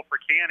a hole for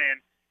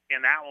Cannon,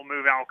 and that will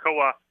move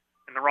Alcoa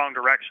in the wrong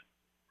direction.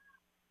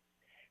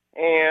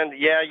 And,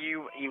 yeah,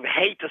 you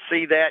hate to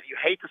see that. You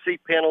hate to see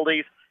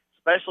penalties,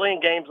 especially in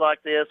games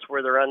like this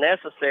where they're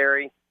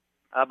unnecessary.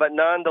 But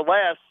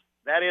nonetheless,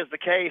 that is the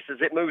case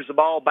as it moves the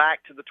ball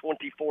back to the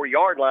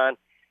 24-yard line,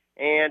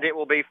 and it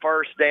will be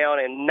first down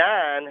and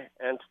 9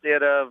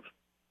 instead of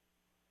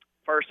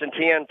first and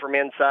 10 from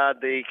inside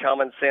the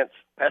Common Sense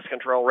Pest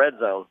Control red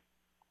zone.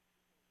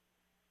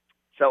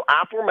 So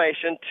I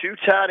formation, 2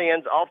 tight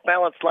ends,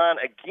 off-balance line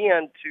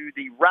again to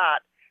the right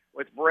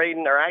with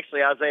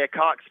Isaiah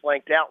Cox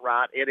flanked out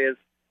right. It is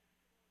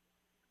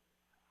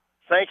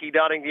Sankey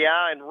dotting the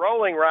I and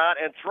rolling right,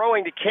 and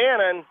throwing to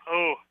Cannon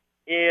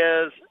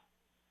is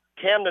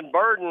Camden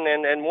Burton,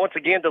 and once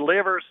again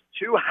delivers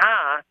too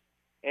high,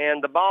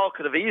 and the ball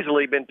could have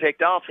easily been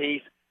picked off,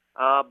 Heath,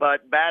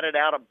 but batted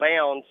out of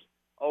bounds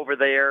over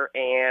there,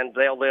 and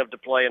they'll live to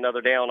play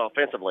another down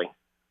offensively.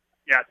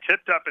 Yeah,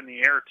 tipped up in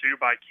the air, too,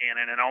 by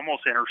Cannon and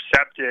almost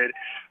intercepted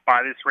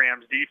by this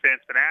Rams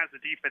defense. But as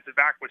the defensive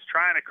back was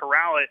trying to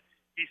corral it,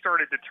 he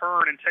started to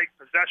turn and take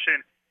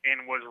possession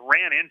and was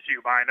ran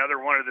into by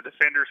another one of the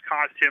defenders,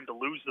 caused him to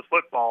lose the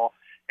football.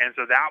 And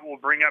so that will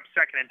bring up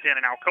 2nd and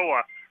 10 in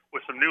Alcoa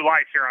with some new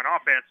lights here on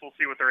offense. We'll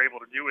see what they're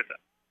able to do with it.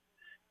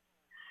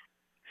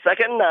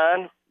 2nd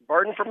and 9,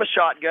 Burden from a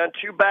shotgun,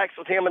 2 backs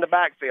with him in the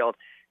backfield.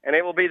 And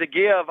it will be the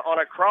give on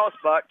a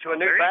crossbuck to a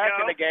new back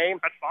in the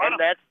game. And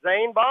that's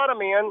Zane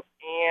Bottom in,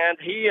 and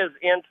he is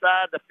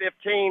inside the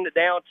 15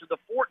 down to the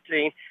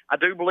 14. I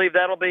do believe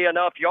that'll be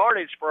enough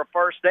yardage for a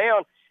first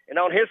down. And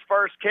on his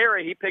first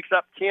carry, he picks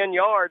up 10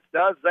 yards,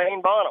 does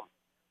Zane Bottom.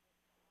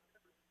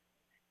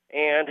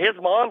 And his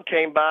mom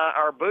came by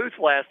our booth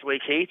last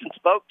week, Heath, and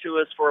spoke to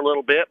us for a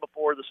little bit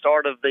before the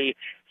start of the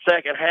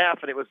second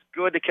half, and it was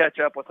good to catch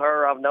up with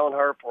her. I've known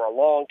her for a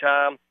long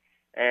time,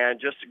 and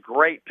just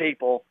great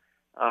people.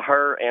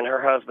 Her and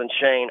her husband,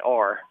 Shane,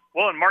 are.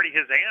 Well, and Marty,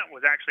 his aunt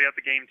was actually at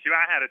the game, too.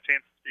 I had a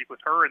chance to speak with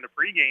her in the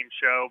pregame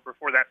show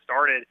before that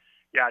started.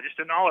 Yeah, just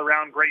an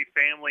all-around great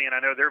family, and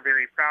I know they're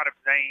very proud of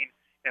Zane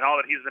and all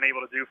that he's been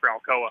able to do for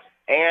Alcoa.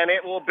 And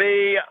it will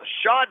be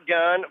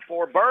shotgun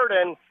for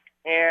Burden,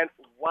 and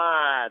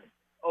wide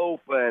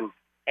open,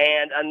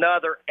 and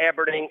another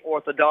Aberdeen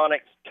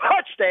Orthodontics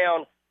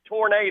touchdown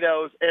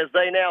Tornadoes as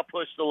they now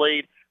push the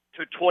lead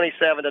to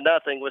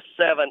 27-0 with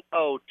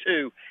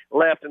 7:02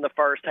 left in the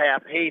first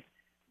half. Heath,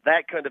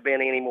 that couldn't have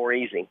been any more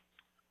easy.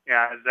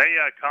 Yeah,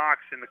 Isaiah Cox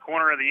in the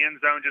corner of the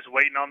end zone just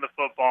waiting on the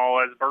football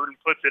as Burton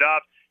puts it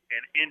up and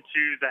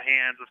into the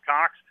hands of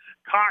Cox.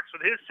 Cox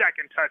with his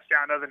second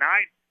touchdown of the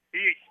night.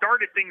 He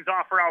started things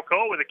off for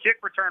Alcoa with a kick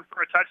return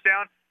for a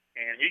touchdown,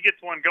 and he gets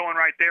one going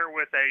right there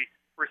with a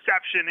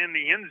reception in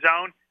the end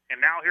zone. And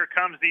now here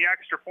comes the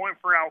extra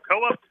point for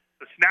Alcoa.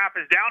 The snap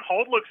is down.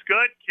 Hold looks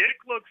good. Kick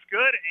looks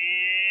good.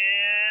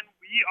 And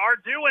we are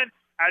doing,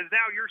 as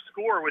now your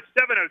score with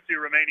 7:02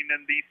 remaining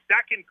in the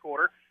second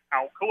quarter.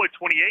 Alcoa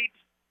 28,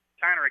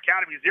 TYNER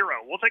Academy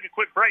 0. We'll take a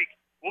quick break.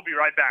 We'll be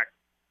right back.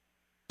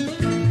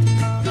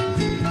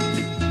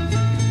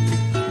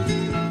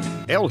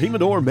 El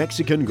Jimador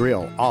Mexican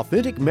Grill,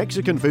 authentic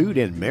Mexican food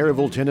in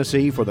Maryville,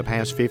 Tennessee for the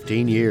past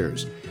 15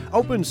 years.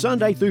 Open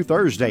Sunday through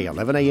Thursday,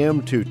 11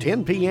 a.m. to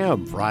 10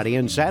 p.m., Friday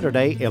and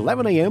Saturday,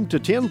 11 a.m. to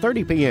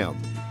 10:30 p.m.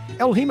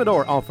 El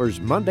Jimador offers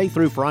Monday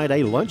through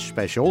Friday lunch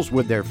specials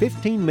with their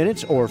 15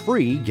 minutes or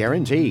free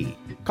guarantee.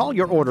 Call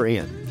your order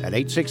in at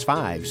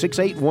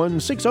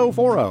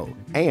 865-681-6040,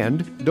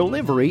 and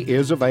delivery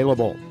is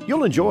available.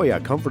 You'll enjoy a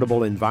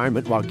comfortable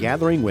environment while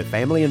gathering with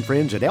family and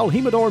friends at El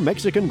Jimador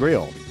Mexican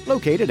Grill,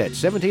 located at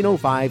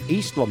 1705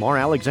 East Lamar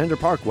Alexander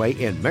Parkway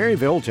in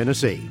Maryville,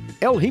 Tennessee.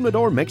 El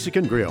Jimador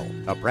Mexican Grill,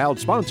 a proud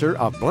sponsor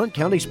of Blount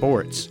County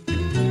Sports.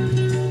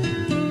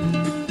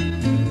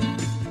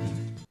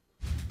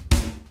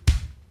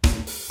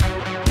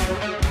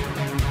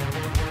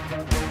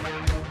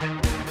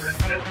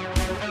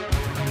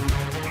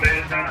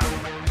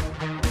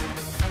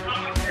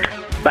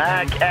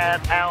 Back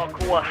at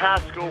ALCOA High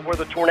School, where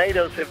the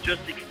Tornadoes have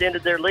just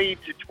extended their lead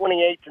to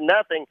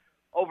 28-0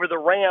 over the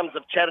Rams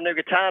of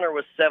Chattanooga TYNER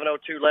with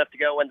 7:02 left to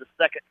go in the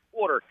second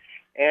quarter.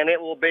 And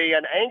it will be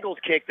an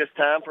angled kick this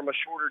time from a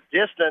shorter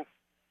distance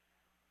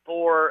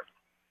for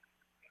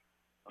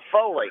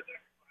Foley.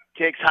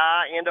 Kicks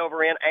high, end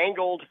over end,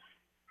 angled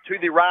to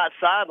the right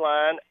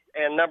sideline,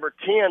 and number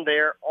 10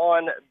 there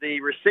on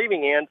the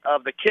receiving end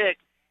of the kick.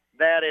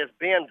 That is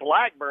Ben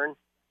Blackburn.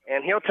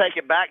 And he'll take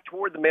it back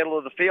toward the middle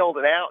of the field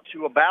and out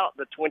to about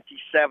the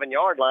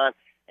 27-yard line.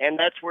 And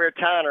that's where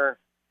TYNER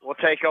will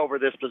take over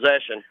this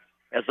possession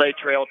as they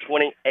trail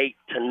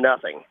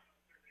 28-0.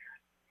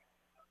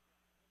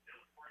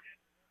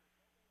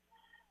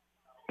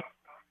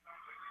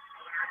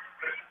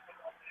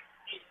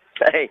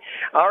 Hey,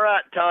 all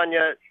right,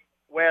 Tanya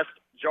West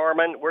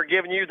Jarman, we're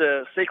giving you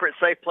the secret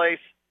safe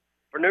place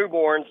for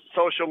newborns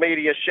social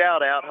media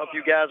shout-out. Hope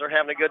you guys are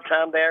having a good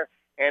time there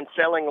and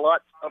selling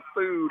lots of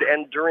food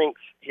and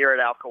drinks here at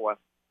Alcoa.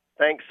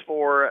 Thanks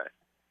for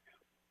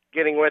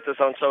getting with us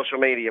on social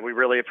media. We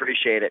really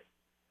appreciate it.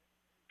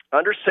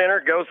 Under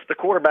center goes the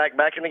quarterback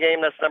back in the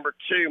game. That's number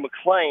 2,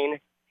 McClain.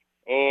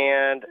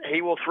 And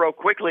he will throw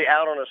quickly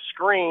out on a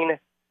screen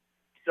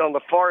on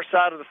the far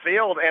side of the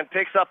field and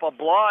picks up a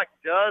block.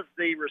 Does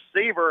the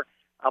receiver,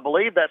 I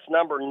believe that's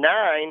number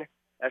 9.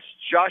 That's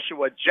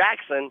Joshua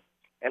Jackson.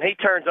 And he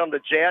turns on the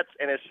jets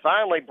and is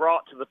finally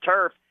brought to the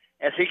turf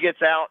as he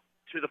gets out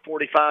to the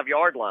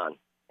 45-yard line.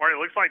 Marty,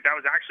 it looks like that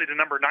was actually the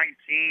number 19,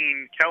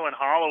 Kellen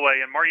Holloway.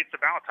 And, Marty, it's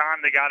about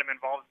time they got him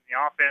involved in the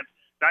offense.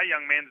 That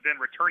young man's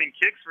been returning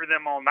kicks for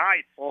them all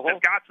night.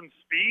 Has got some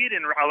speed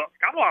and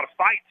got a lot of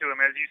fight to him.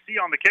 As you see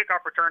on the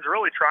kickoff returns,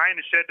 really trying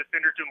to shed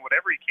defenders, doing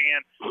whatever he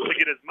can to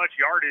get as much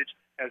yardage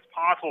as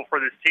possible for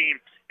this team.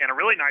 And a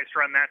really nice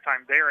run that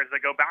time there as they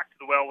go back to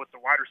the well with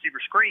the wide receiver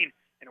screen,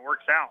 and it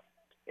works out.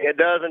 It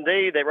does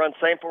indeed. They run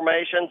same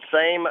formation,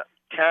 same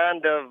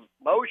kind of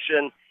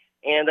motion,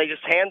 and they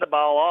just hand the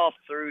ball off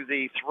through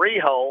the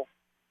 3-hole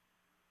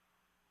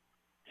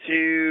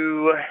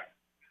to,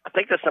 I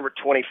think that's number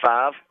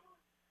 25.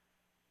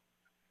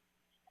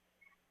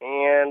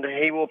 And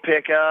he will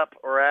pick up,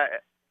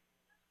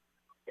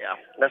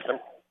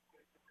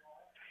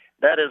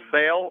 that is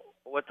Bell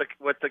with the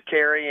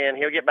carry, and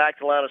he'll get back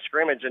to the line of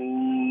scrimmage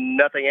and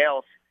nothing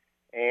else.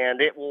 And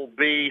it will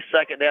be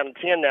second down and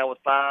 10 now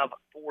with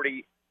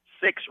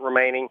 5:46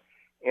 remaining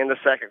in the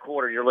second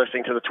quarter. You're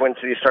listening to the Twin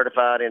Cities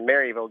Certified in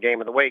Maryville Game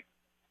of the Week.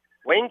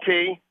 Wing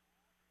T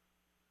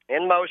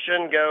in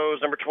motion goes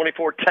number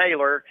 24,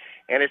 Taylor,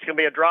 and it's going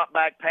to be a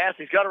drop-back pass.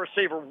 He's got a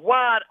receiver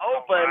wide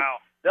open. Oh, wow.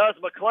 Does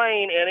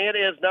McClain, and it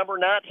is number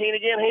 19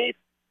 again, Heath.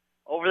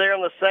 Over there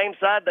on the same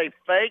side, they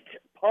faked,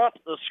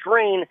 pumped the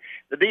screen.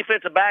 The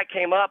defensive back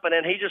came up, and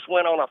then he just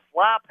went on a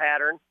fly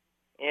pattern,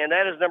 and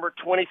that is number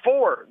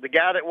 24, the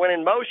guy that went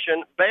in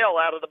motion, Bell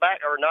out of the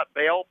back, or not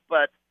Bell,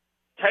 but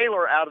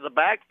Taylor out of the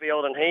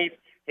backfield, and he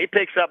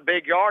picks up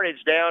big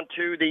yardage down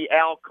to the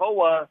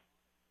Alcoa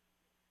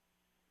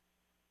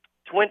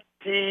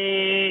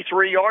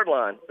 23-yard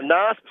line.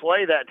 Nice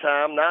play that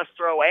time, nice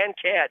throw and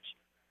catch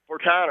for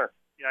TYNER.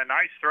 Yeah,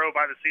 nice throw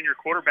by the senior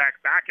quarterback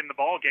back in the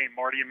ball game,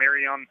 Marty, and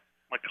Marion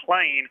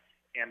McClain.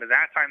 And at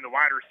that time, the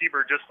wide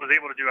receiver just was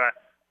able to do a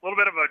little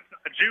bit of a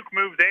juke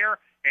move there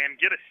and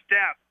get a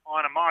step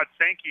on Ahmad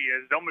Sankey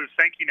as they'll move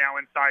Sankey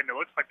now inside. And it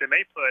looks like they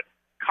may put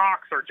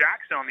Cox or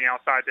Jackson on the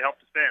outside to help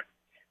defend.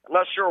 I'm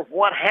not sure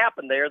what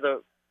happened there,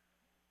 the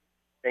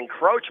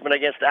encroachment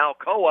against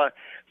Alcoa.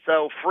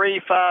 So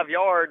free 5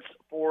 yards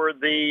for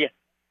the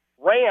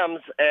Rams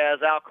as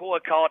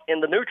Alcoa caught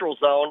in the neutral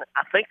zone.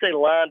 I think they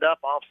lined up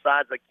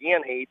offsides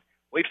again, Heath.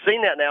 We've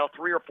seen that now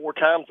 3 or 4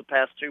 times the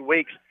past 2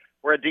 weeks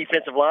where a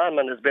defensive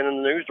lineman has been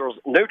in the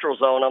neutral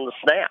zone on the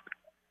snap.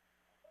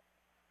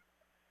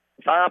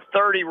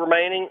 5:30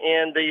 remaining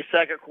in the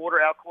second quarter.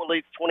 Alcoa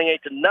leads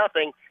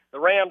 28-0. The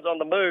Rams on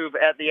the move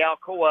at the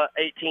Alcoa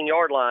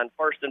 18-yard line,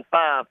 1st and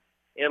 5.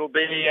 It'll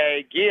be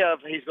a give.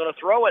 He's going to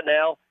throw it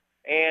now,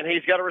 and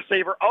he's got a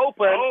receiver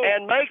open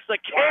and makes the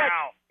catch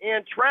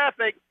in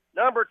traffic.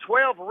 Number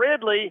 12,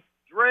 Ridley,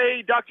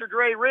 Dr.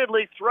 Dre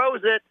Ridley,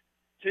 throws it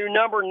to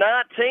number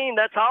 19,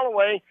 that's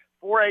Holloway,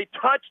 for a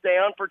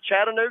touchdown for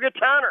Chattanooga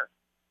TYNER.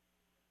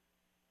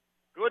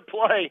 Good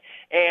play,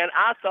 and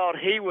I thought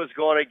he was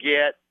going to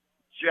get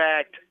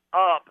jacked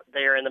up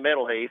there in the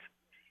middle, Heath.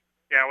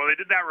 Yeah, well, they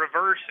did that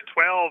reverse to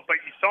 12,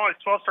 but you saw as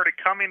 12 started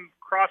coming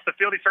across the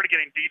field, he started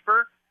getting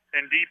deeper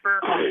and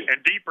deeper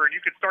and deeper, and you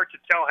could start to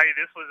tell, hey,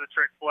 this was a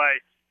trick play.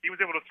 He was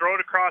able to throw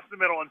it across the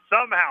middle, and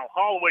somehow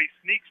Holloway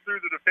sneaks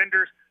through the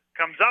defenders,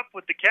 comes up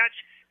with the catch,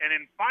 and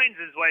then finds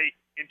his way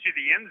into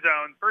the end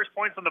zone. First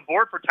points on the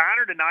board for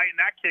TYNER tonight, and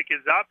that kick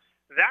is up.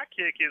 That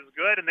kick is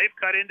good, and they've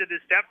cut into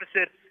this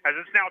deficit as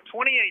it's now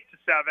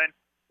 28-7.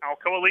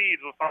 Alcoa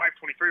leads with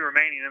 5:23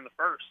 remaining in the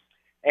first.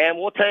 And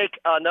we'll take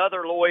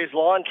another Loy's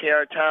Lawn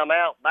Care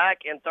timeout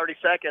back in 30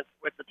 seconds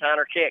with the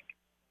TYNER kick.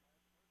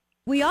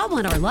 We all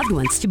want our loved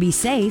ones to be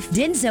safe.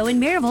 Denso in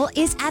Maryville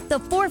is at the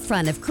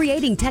forefront of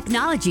creating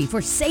technology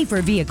for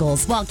safer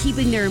vehicles while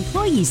keeping their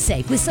employees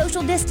safe with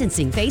social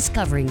distancing, face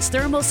coverings,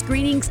 thermal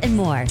screenings, and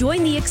more.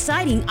 Join the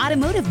exciting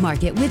automotive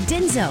market with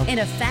Denso in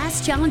a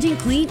fast, challenging,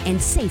 clean,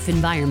 and safe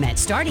environment.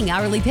 Starting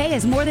hourly pay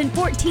is more than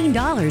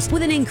 $14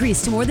 with an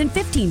increase to more than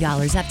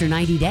 $15 after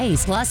 90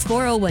 days, plus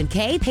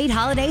 401k, paid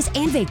holidays,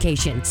 and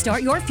vacation.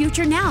 Start your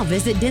future now.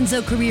 Visit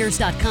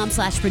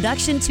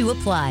densocareers.com/production to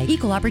apply.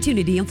 Equal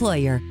opportunity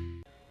employer.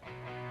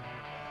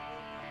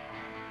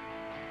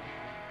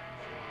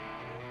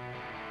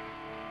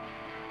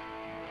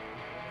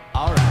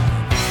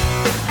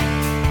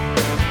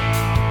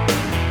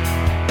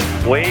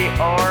 We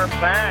are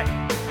back.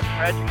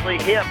 Tragically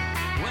hip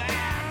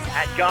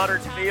at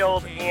Goddard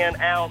Field in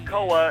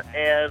Alcoa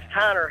as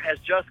TYNER has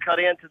just cut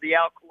into the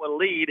Alcoa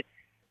lead,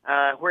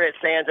 where it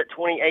stands at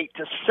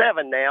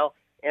 28-7 now,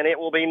 and it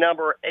will be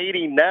number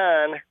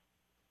 89.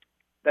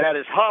 That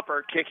is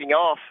Hopper kicking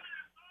off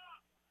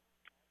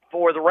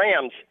for the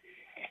Rams.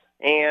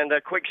 And a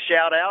quick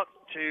shout out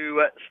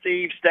to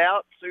Steve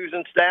Stout,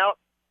 Susan Stout,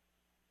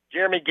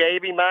 Jeremy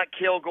Gaby, Mike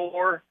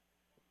Kilgore,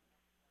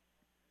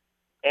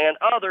 and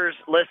others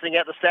listening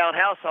at the Stout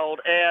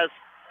household, as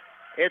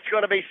it's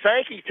going to be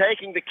Sankey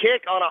taking the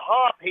kick on a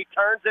hop. He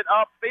turns it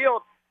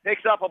upfield,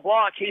 picks up a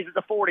block. He's at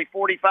the 40,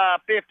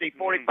 45, 50,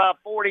 45,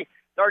 40,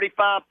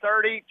 35,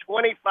 30,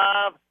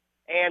 25,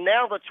 and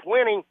now the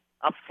 20.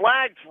 A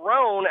flag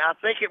thrown. I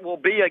think it will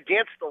be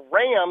against the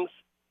Rams,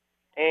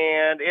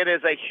 and it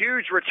is a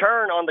huge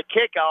return on the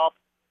kickoff,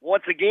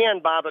 once again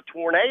by the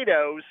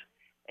Tornadoes,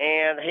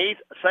 and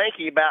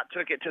Sankey about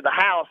took it to the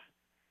house.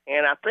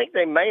 And I think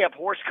they may have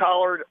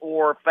horse-collared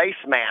or face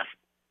masked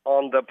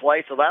on the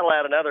play, so that'll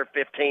add another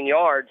 15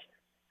 yards.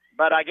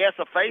 But I guess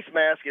a face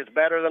mask is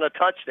better than a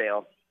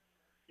touchdown.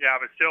 Yeah,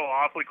 but still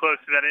awfully close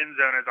to that end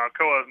zone as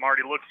Alcoa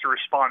Marty looks to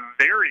respond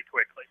very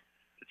quickly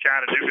to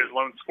Chattanooga's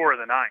lone score of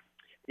the night.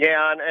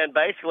 Yeah, and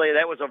basically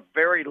that was a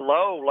very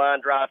low line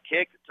drive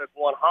kick that took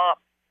one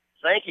hop.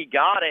 Sankey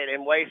got it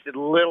and wasted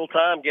little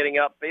time getting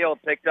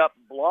upfield, picked up,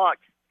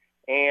 blocked,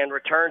 and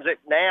returns it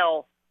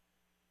now.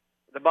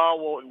 The ball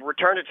will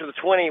return it to the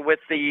 20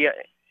 with the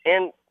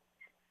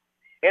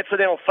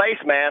incidental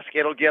face mask.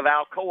 It'll give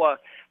Alcoa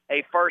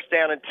a 1st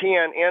down and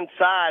 10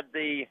 inside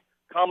the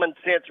common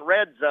sense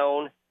red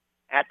zone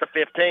at the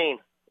 15.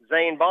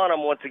 Zane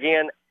Bonham once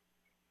again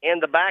in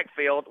the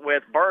backfield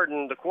with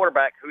Burden, the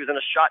quarterback, who's in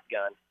a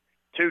shotgun.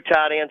 2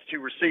 tight ends, 2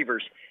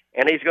 receivers.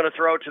 And he's going to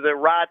throw to the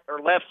right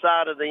or left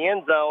side of the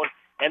end zone,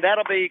 and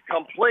that'll be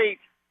complete.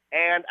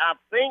 And I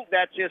think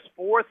that's his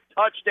 4th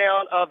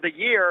touchdown of the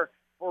year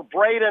for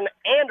Braden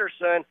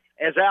Anderson,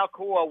 as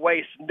Alcoa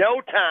wastes no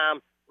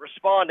time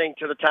responding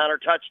to the TYNER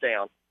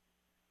touchdown.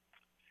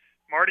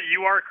 Marty,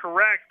 you are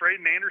correct.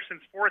 Braden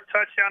Anderson's 4th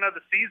touchdown of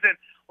the season.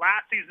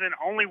 Last season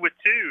only with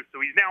 2,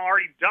 so he's now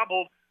already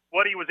doubled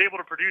what he was able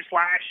to produce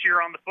last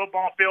year on the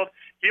football field.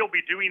 He'll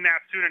be doing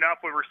that soon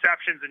enough with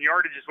receptions and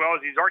yardage, as well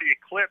as he's already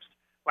eclipsed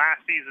last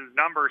season's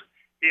numbers.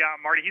 Yeah,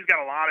 Marty, he's got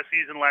a lot of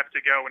season left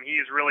to go, and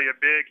he is really a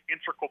big,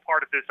 integral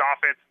part of this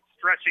offense,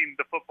 stretching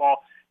the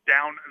football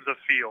down the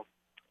field.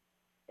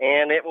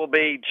 And it will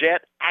be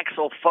Jet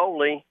Axel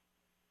Foley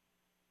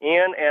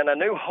in, and a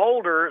new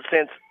holder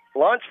since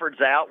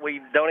Lunsford's out.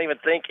 We don't even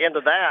think into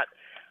that.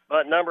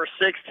 But number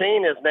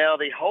 16 is now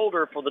the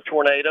holder for the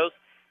Tornadoes.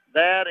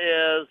 That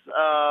is,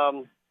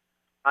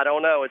 I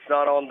don't know. It's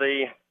not on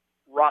the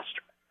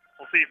roster.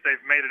 We'll see if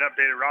they've made an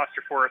updated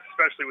roster for us,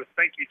 especially with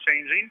Sankey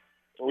changing.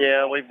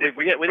 Yeah, we did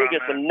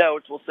get some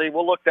notes. We'll see.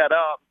 We'll look that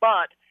up.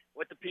 But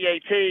with the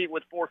PAT,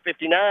 with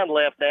 4:59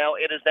 left now,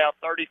 it is now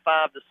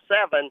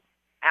 35-7.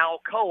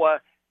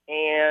 Alcoa,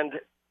 and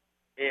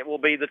it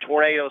will be the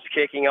Tornadoes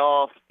kicking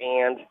off,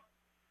 and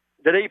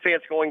the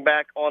defense going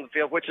back on the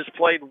field, which has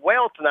played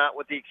well tonight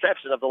with the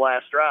exception of the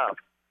last drive.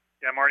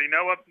 Yeah, Marty,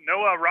 no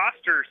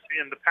rosters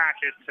in the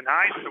packet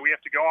tonight, so we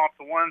have to go off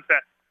the ones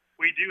that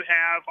we do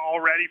have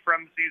already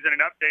from the season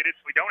and updated.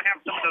 So we don't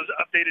have some of those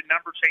updated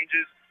number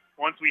changes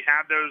once we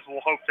have those,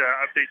 we'll hope to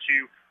update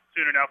you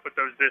soon enough with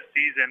those this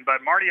season.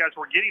 But, Marty, as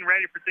we're getting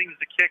ready for things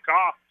to kick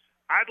off,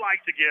 I'd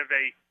like to give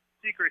a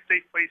Secret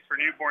Safe Place for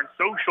Newborn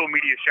social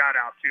media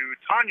shout-out to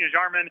Tanya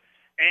Jarman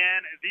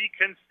and the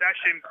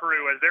concession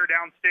crew as they're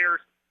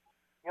downstairs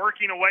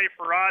working away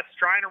for us,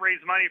 trying to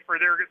raise money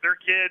for their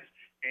kids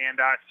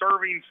and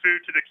serving food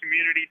to the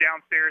community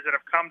downstairs that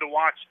have come to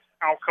watch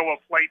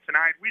ALCOA play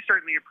tonight. We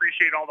certainly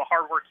appreciate all the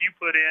hard work you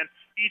put in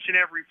each and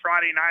every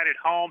Friday night at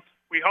home.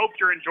 We hope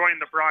you're enjoying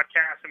the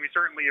broadcast, and we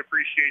certainly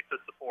appreciate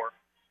the support.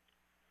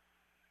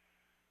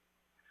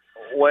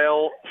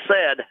 Well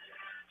said.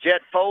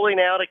 Jet Foley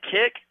now to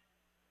kick.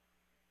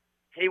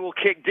 He will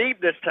kick deep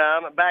this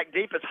time. Back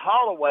deep is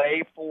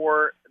Holloway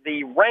for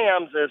the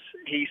Rams as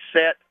he's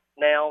set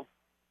now.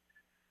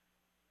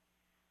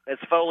 As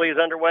Foley is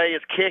underway,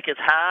 his kick is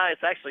high.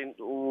 It's actually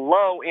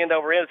low end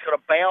over end. It's going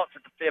to bounce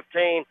at the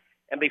 15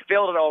 and be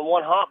fielded on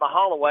one hop by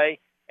Holloway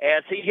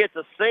as he hits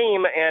a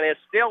seam and is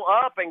still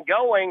up and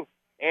going.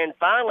 And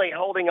finally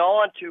holding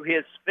on to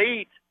his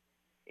feet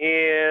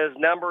is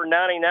number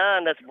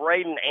 99. That's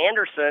Braden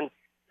Anderson,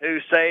 who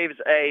saves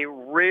a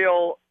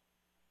real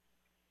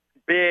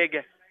big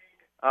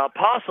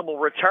possible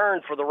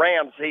return for the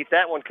Rams. Heath,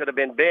 that one could have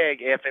been big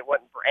if it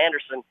wasn't for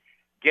Anderson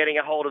getting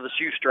a hold of the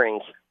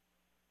shoestrings.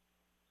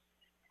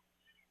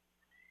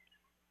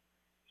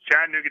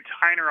 Chattanooga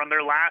TYNER on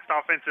their last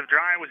offensive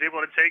drive was able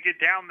to take it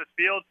down the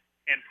field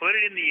and put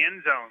it in the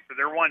end zone for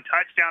their one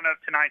touchdown of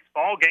tonight's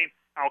ball game.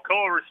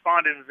 ALCOA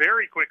responded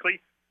very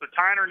quickly. So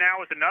TYNER now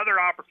with another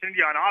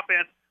opportunity on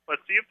offense.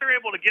 Let's see if they're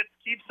able to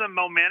keep some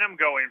momentum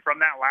going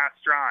from that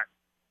last drive.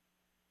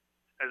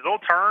 As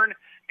they'll turn,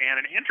 and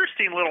an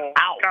interesting little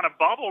kind of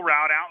bubble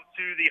route out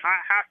to the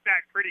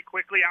halfback pretty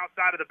quickly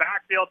outside of the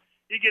backfield.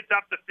 He gets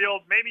up the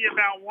field, maybe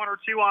about 1 or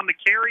 2 on the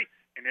carry,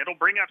 and it'll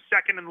bring up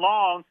 2nd and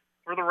long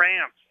for the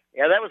Rams.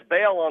 Yeah, that was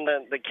Bell on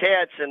the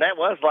catch, and that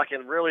was like a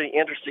really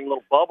interesting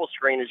little bubble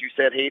screen, as you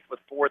said, Heath,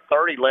 with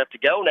 4:30 left to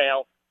go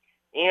now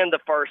in the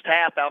first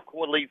half.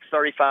 ALCOA leads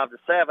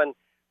 35-7.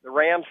 The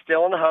Rams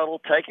still in the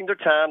huddle, taking their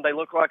time. They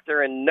look like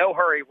they're in no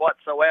hurry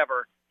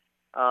whatsoever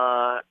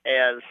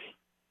as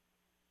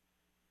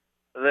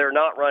they're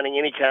not running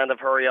any kind of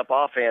hurry-up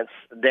offense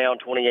down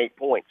 28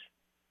 points.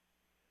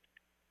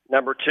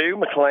 Number 2,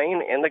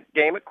 McLean in the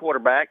game at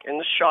quarterback in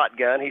the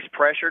shotgun. He's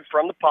pressured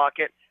from the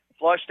pocket,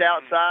 flushed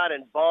outside,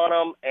 and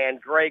Bonham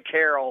and Gray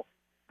Carroll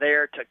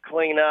there to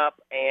clean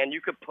up, and you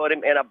could put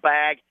him in a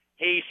bag.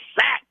 He's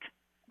sacked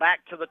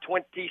back to the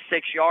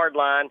 26-yard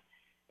line,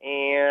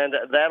 and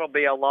that'll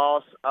be a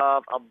loss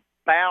of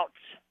about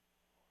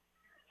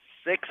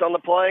 6 on the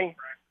play.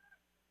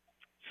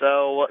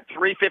 So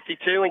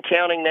 3:52 and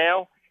counting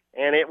now,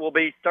 and it will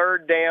be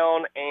 3rd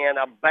down and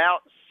about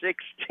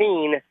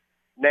 16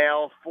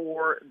 now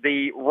for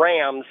the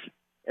Rams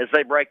as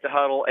they break the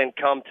huddle and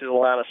come to the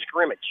line of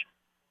scrimmage.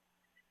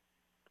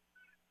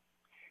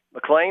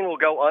 McLean will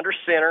go under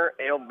center.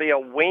 It'll be a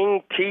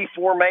wing T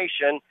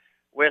formation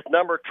with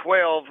number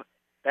 12.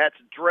 That's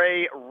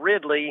Dre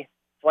Ridley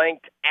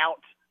flanked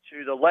out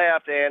to the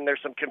left, and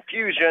there's some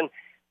confusion.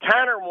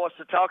 TYNER wants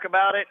to talk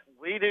about it.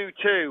 We do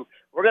too.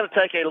 We're going to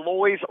take a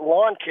Loy's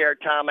Lawn Care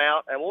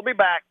timeout, and we'll be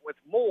back with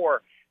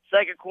more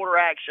second quarter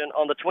action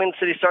on the Twin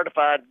City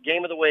Certified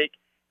Game of the Week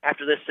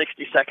after this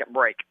 60-second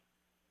break.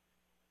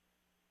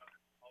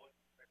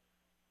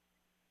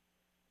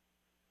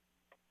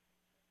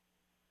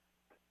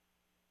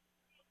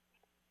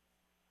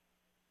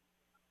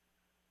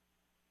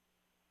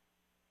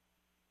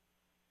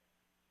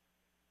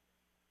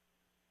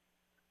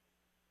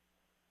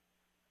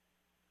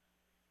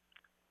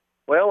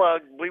 Well,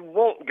 we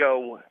won't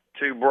go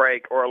to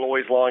break or a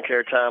Loy's Lawn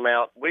Care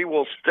timeout. We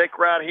will stick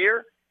right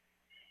here.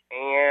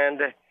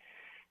 And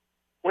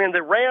when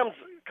the Rams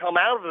come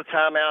out of the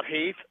timeout,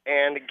 Heath,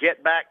 and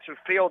get back to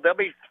field, they'll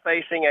be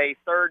facing a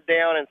 3rd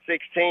down and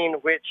 16,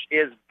 which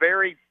is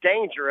very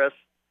dangerous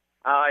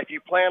if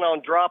you plan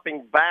on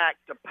dropping back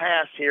to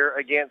pass here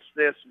against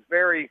this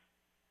very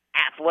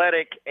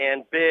athletic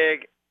and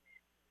big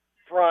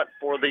front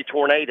for the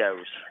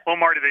Tornadoes. Well,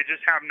 Marty, they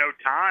just have no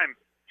time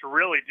to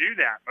really do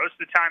that. Most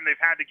of the time they've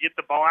had to get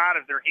the ball out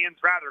of their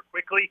hands rather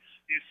quickly.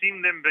 You've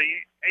seen them be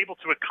able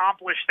to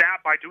accomplish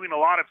that by doing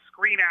a lot of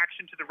screen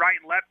action to the right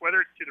and left,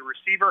 whether it's to the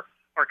receiver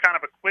or kind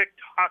of a quick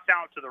toss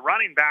out to the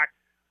running back.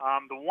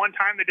 The one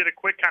time they did a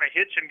quick kind of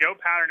hitch and go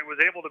pattern, it was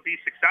able to be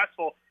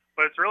successful,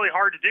 but it's really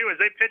hard to do. As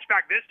they pitch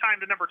back this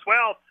time to number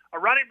 12, a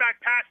running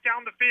back pass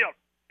down the field,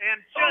 and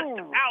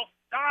just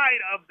outside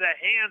of the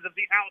hands of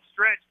the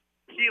outstretched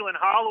Keelan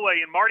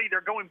Holloway. And Marty,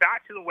 they're going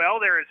back to the well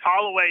there as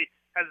Holloway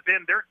has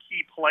been their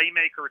key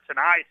playmaker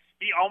tonight.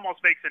 He almost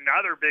makes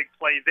another big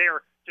play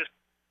there, just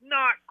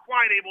not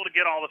quite able to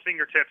get all the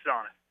fingertips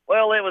on it.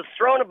 Well, it was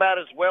thrown about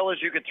as well as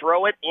you could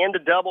throw it into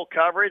double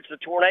coverage. The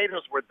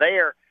Tornadoes were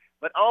there,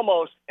 but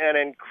almost an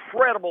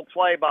incredible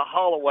play by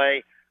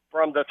Holloway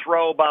from the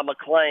throw by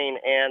McLean.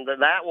 And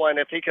that one,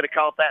 if he could have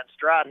caught that in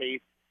stride,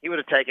 Heath, he would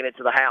have taken it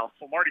to the house.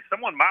 Well, Marty,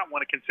 someone might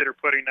want to consider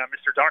putting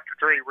Mr. Dr.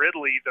 Dre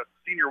Ridley, the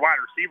senior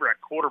wide receiver, at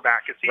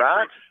quarterback, as he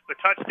threw the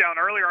touchdown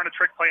earlier on a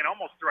trick play and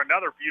almost threw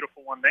another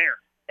beautiful one there.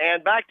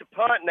 And back to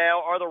punt now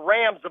are the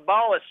Rams. The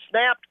ball is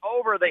snapped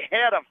over the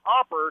head of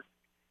Hopper,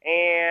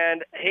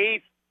 and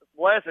he,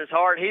 bless his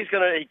heart, he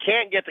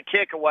can't get the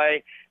kick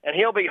away, and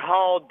he'll be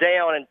hauled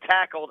down and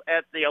tackled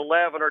at the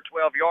 11 or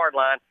 12-yard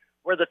line,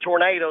 where the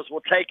Tornadoes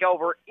will take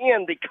over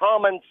in the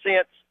Common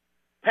Sense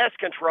Pest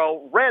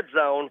Control red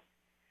zone,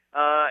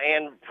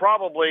 and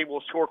probably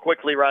will score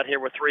quickly right here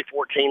with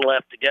 3:14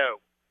 left to go.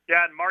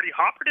 Yeah, and Marty,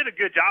 Hopper did a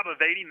good job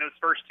evading those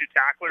first two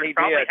tacklers. He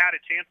probably did. had a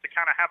chance to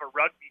kind of have a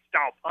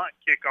rugby-style punt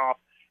kickoff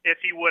if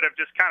he would have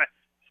just kind of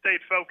stayed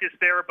focused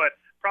there, but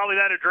probably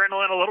that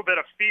adrenaline, a little bit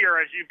of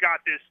fear as you've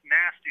got this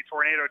nasty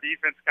Tornado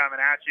defense coming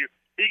at you.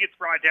 He gets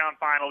brought down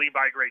finally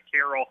by Gray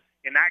Carroll,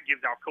 and that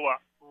gives Alcoa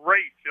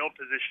great field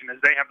position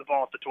as they have the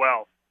ball at the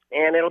 12.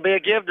 And it'll be a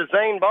give to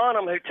Zane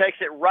Bonham, who takes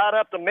it right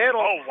up the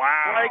middle. Oh,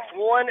 wow. Breaks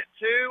 1,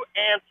 2,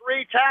 and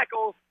 3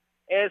 tackles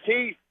as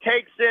he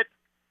takes it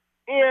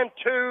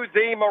into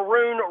the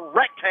maroon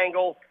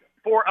rectangle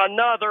for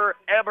another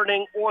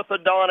Aberdeen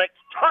Orthodontics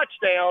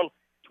touchdown,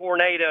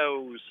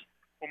 Tornadoes.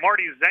 Well,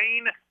 Marty,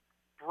 Zane,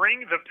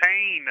 bring the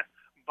pain.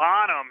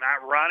 Bonham,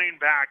 that running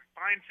back,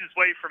 finds his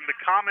way from the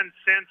Common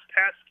Sense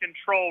Pest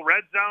Control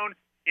red zone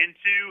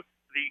into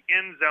the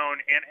end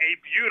zone, and a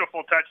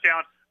beautiful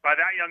touchdown by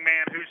that young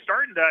man who's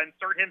starting to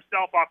insert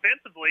himself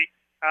offensively,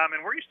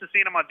 and we're used to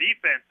seeing him on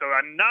defense. So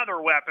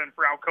another weapon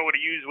for Alcoa to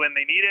use when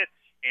they need it,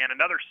 and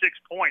another 6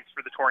 points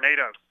for the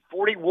Tornadoes.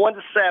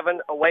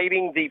 41-7,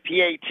 awaiting the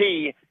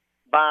PAT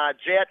by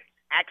Jet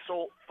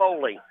Axel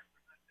Foley.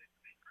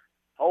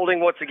 Holding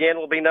once again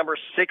will be number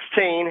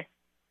 16,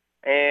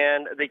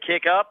 and the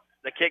kick up,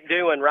 the kick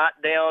doing right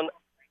down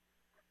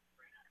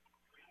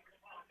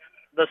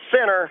the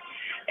center,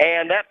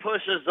 and that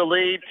pushes the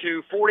lead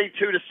to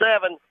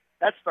 42-7.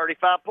 That's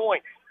 35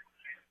 points.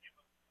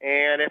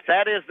 And if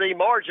that is the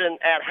margin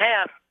at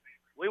half,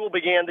 we will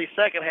begin the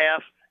second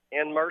half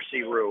in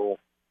Mercy Rule.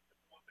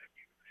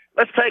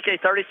 Let's take a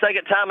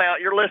 30-second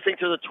timeout. You're listening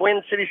to the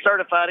Twin City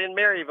Certified in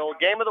Maryville.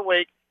 Game of the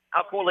week.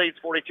 Alcoa leads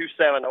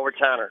 42-7 over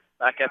TYNER.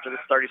 Back after this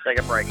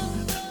 30-second break.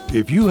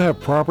 If you have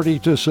property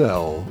to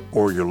sell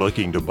or you're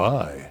looking to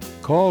buy,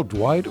 call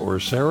Dwight or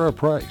Sarah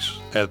Price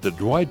at the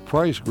Dwight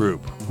Price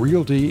Group,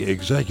 Realty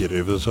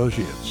Executive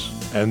Associates,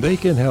 and they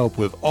can help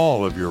with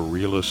all of your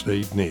real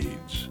estate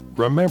needs.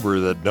 Remember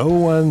that no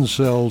one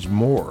sells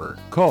more.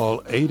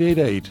 Call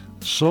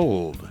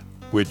 888-SOLD,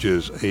 which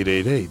is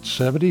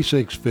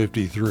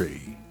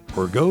 888-7653,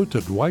 or go to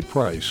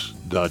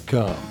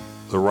dwightprice.com.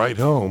 The right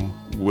home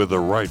with the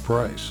right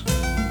price.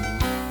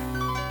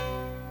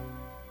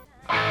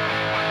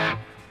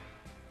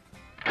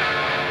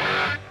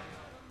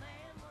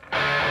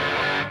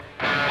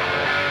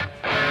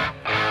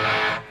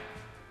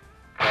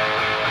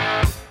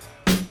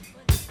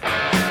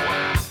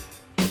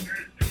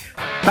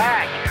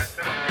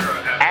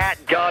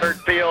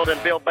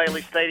 And Bill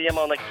Bailey Stadium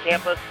on the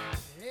campus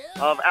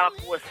of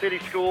Alcoa City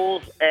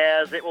Schools,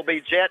 as it will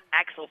be Jet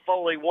Axel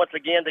Foley once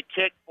again to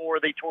kick for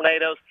the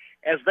Tornadoes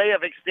as they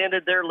have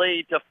extended their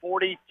lead to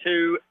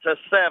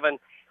 42-7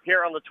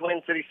 here on the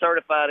Twin City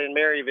Certified in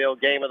Maryville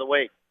game of the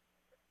week.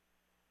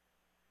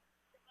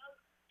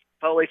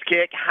 Foley's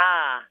kick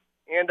high,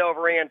 end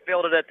over end,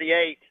 fielded at the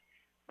 8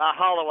 by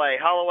Holloway.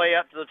 Holloway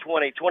up to the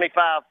 20,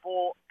 25,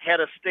 full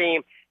head of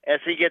steam as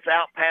he gets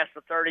out past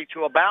the 30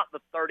 to about the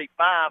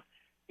 35.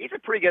 He's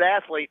a pretty good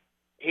athlete,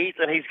 Heath,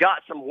 and he's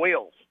got some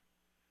wheels.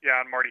 Yeah,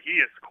 and Marty, he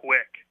is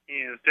quick.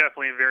 He is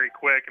definitely very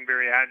quick and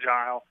very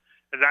agile.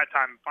 At that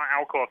time,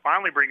 Alcoa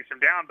finally brings him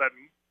down, but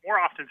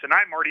more often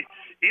tonight, Marty,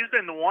 he's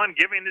been the one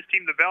giving this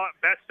team the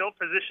best field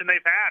position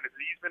they've had.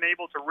 He's been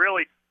able to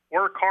really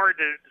work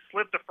hard to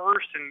slip the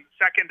first and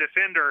second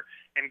defender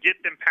and get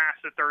them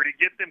past the 30,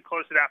 get them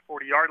close to that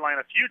 40-yard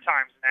line a few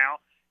times now.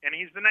 And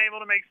he's been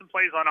able to make some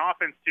plays on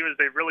offense, too, as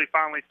they've really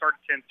finally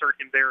started to insert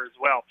him there as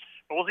well.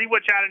 But we'll see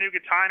what Chattanooga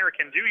TYNER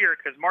can do here,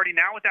 because, Marty,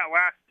 now with that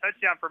last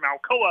touchdown from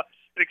Alcoa,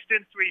 it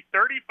extends to a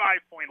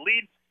 35-point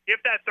lead. If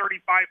that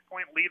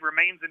 35-point lead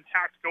remains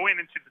intact going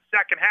into the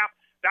second half,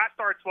 that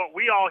starts what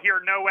we all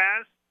here know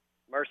as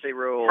Mercy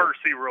Rule.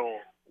 Mercy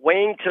Rule.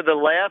 Wing to the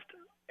left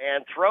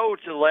and throw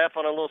to the left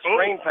on a little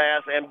screen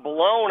pass, and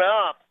blown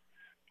up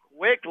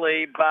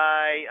quickly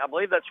by, I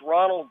believe that's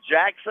Ronald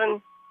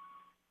Jackson.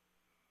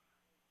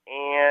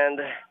 And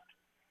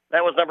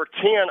that was number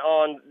 10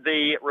 on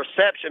the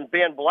reception,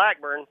 Ben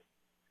Blackburn.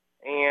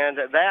 And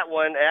that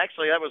one,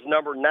 actually, that was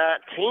number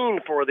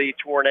 19 for the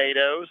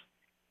Tornadoes.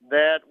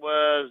 That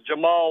was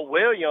Jamal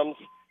Williams,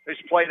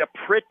 who's played a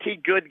pretty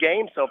good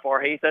game so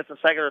far, Heath. That's the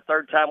second or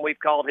third time we've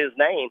called his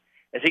name,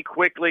 as he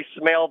quickly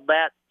smelled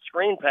that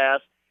screen pass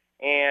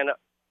and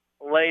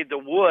laid the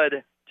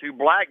wood to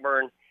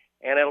Blackburn,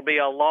 and it'll be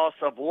a loss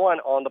of 1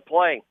 on the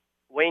play.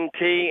 Wing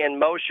T in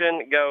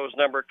motion goes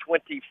number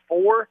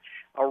 24.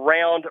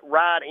 Around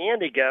right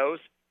end he goes,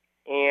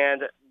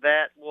 and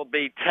that will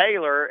be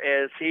Taylor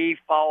as he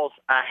falls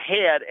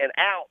ahead and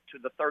out to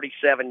the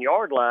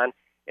 37-yard line.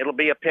 It'll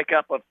be a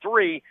pickup of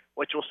 3,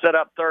 which will set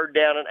up 3rd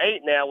down and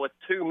 8 now with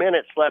 2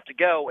 minutes left to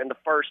go in the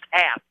first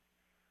half.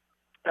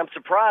 I'm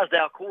surprised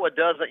ALCOA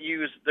doesn't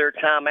use their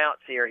timeouts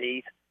here,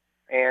 Heath,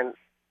 and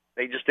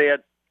they just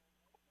did.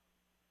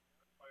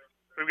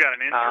 We've got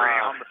an injury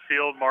on the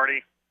field,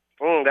 Marty.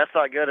 That's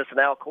not good. It's an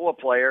ALCOA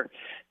player.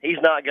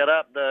 He's not got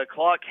up. The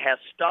clock has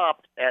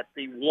stopped at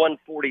the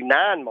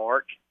 1:49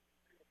 mark.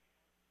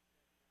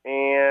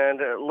 And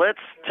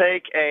let's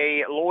take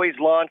a Loy's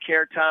Lawn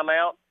Care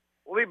timeout.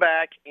 We'll be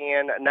back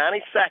in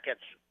 90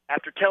 seconds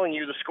after telling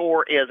you the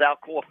score is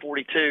ALCOA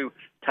 42,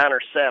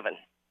 TYNER 7.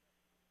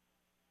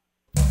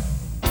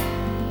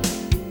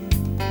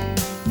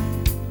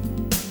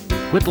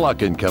 Whitlock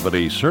 &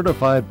 Company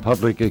Certified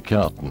Public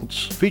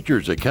Accountants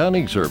features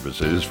accounting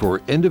services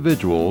for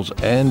individuals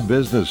and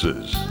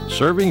businesses.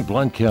 Serving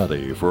Blount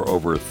County for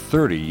over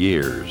 30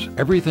 years.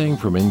 Everything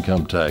from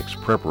income tax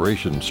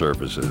preparation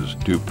services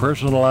to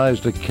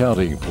personalized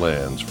accounting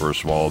plans for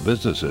small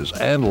businesses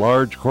and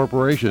large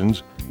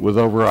corporations with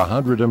over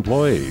 100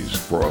 employees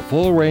for a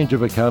full range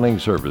of accounting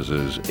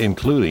services,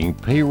 including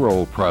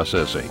payroll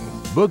processing,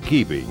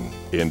 bookkeeping,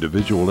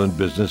 individual and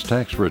business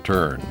tax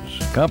returns,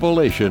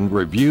 compilation,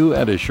 review,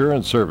 and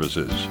assurance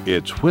services.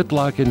 It's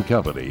Whitlock &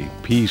 Company,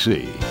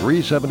 PC,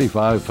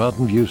 375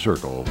 Fountain View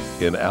Circle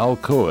in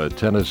Alcoa,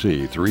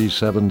 Tennessee,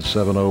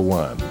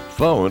 37701.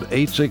 Phone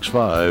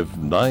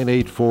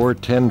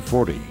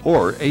 865-984-1040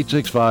 or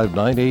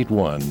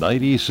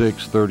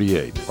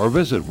 865-981-9638 or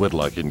visit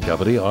Whitlock &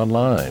 Company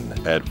online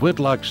at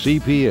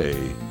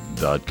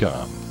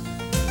whitlockcpa.com.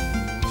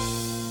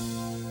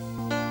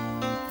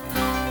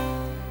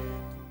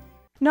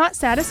 Not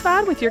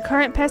satisfied with your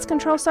current pest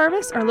control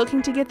service or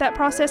looking to get that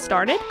process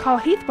started? Call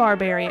Heath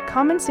Barberry at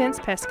Common Sense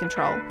Pest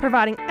Control,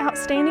 providing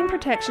outstanding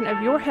protection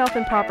of your health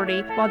and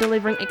property while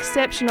delivering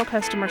exceptional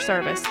customer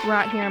service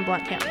right here in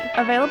Blount County.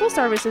 Available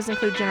services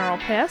include general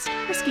pest,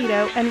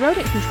 mosquito, and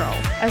rodent control,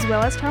 as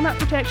well as termite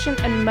protection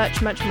and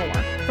much, much more.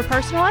 For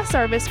personalized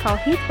service, call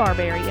Heath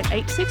Barberry at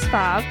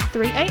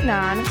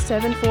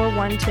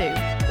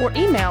 865-389-7412 or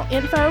email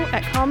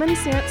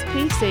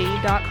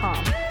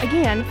info@commonsensepc.com.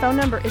 Again, phone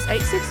number is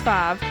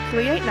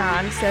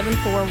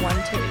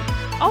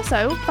 865-389-7412.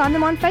 Also, find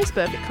them on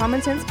Facebook at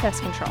Common Sense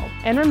Pest Control.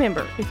 And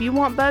remember, if you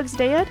want bugs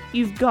dead,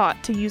 you've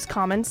got to use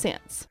common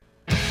sense.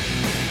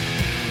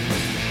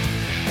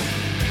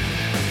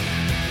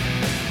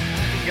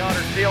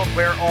 Goddard Field,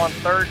 where on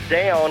 3rd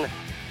down,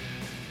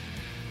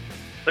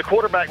 the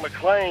quarterback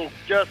McClain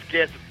just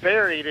gets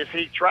buried as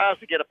he tries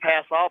to get a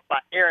pass off by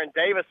Aaron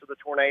Davis of the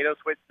Tornadoes,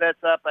 which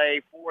sets up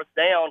a 4th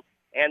down.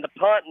 And the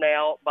punt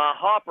now by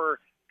Hopper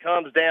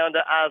comes down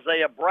to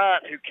Isaiah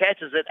Bryant, who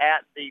catches it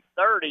at the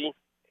 30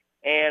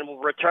 and will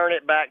return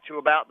it back to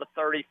about the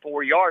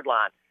 34-yard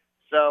line.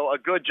 So a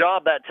good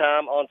job that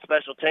time on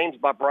special teams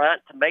by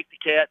Bryant to make the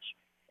catch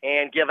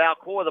and give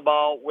Alcoa the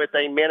ball with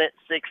 1 minute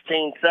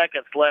 16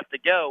 seconds left to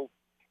go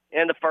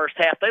in the first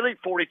half. They lead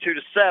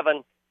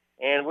 42-7,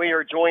 and we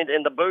are joined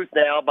in the booth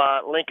now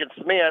by Lincoln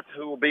Smith,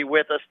 who will be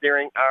with us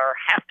during our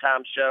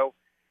halftime show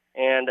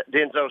and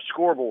Denzo's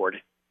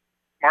scoreboard.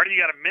 Marty, you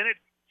got 1 minute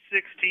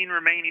 16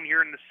 remaining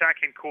here in the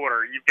second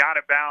quarter. You've got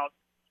about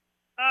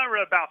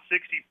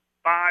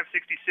 65,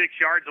 66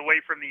 yards away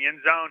from the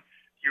end zone.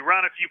 Do you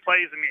run a few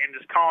plays and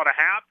just call it a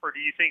half, or do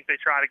you think they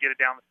try to get it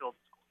down the field?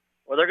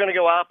 Well, they're going to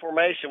go out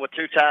formation with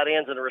 2 tight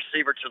ends and a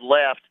receiver to the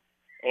left,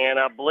 and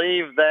I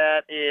believe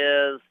that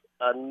is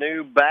a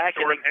new back.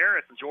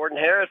 Jordan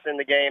Harris in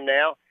the game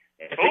now.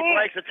 If he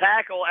breaks a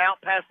tackle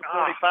out past the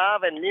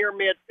 45 and near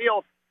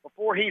midfield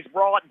before he's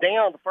brought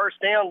down, the first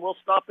down will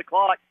stop the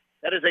clock.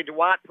 That is a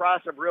Dwight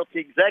Price of Realty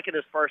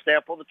Executives first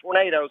down for the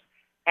Tornadoes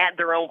at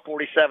their own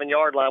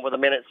 47-yard line with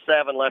 1 minute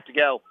 7 left to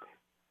go.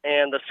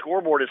 And the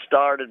scoreboard has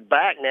started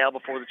back now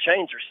before the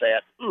chains are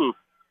set.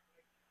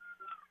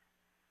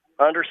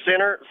 Under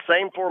center,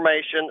 same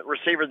formation,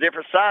 receiver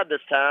different side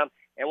this time.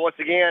 And once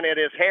again, it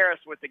is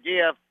Harris with the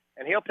give,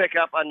 and he'll pick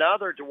up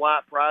another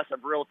Dwight Price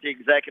of Realty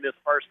Executives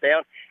first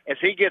down as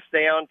he gets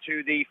down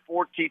to the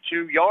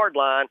 42-yard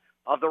line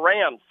of the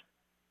Rams.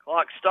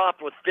 Clock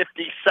stopped with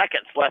 50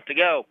 seconds left to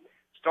go.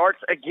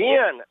 Starts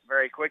again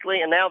very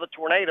quickly, and now the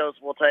Tornadoes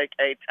will take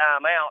a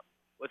timeout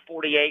with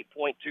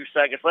 48.2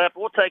 seconds left.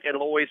 We'll take a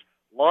Loy's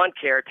Lawn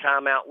Care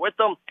timeout with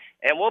them,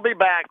 and we'll be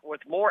back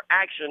with more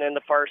action in the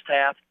first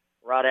half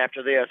right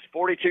after this.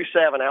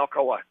 42-7,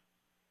 Alcoa.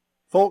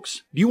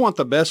 Folks, do you want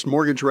the best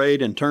mortgage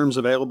rate and terms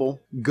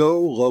available?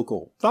 Go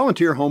local.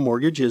 Volunteer Home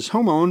Mortgage is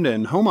home-owned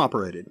and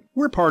home-operated.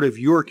 We're part of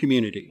your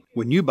community.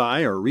 When you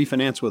buy or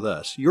refinance with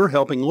us, you're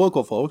helping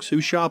local folks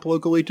who shop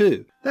locally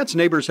too. That's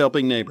neighbors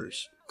helping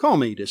neighbors. Call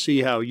me to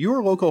see how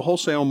your local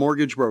wholesale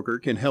mortgage broker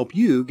can help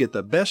you get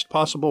the best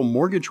possible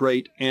mortgage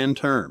rate and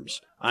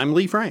terms. I'm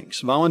Lee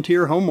Franks,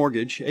 Volunteer Home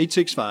Mortgage,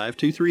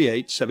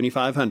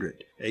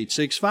 865-238-7500.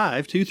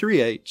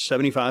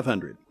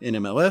 865-238-7500.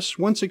 NMLS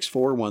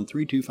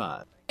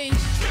 1641325.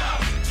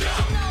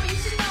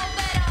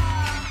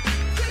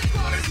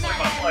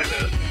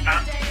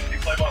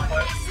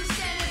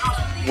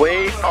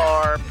 We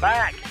are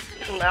back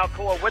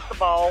Alcoa with the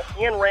ball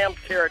in Rams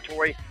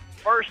territory,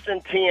 1st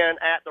and 10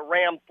 at the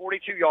Ram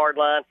 42-yard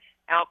line.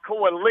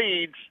 Alcoa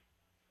leads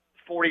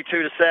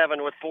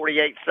 42-7 with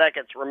 48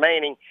 seconds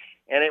remaining,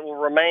 and it will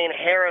remain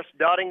Harris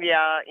dotting the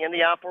I in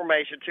the I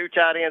formation, 2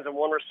 tight ends and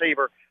 1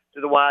 receiver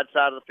to the wide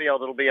side of the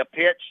field. It'll be a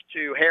pitch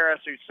to Harris,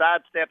 who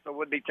sidesteps a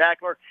would-be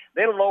tackler,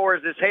 then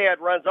lowers his head,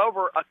 runs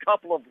over a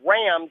couple of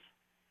Rams,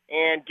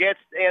 and gets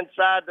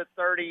inside the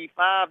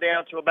 35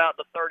 down to about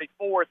the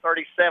 34,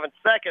 37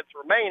 seconds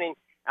remaining.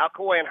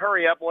 Alcoa and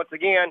hurry up once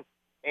again,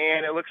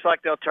 and it looks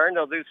like they'll do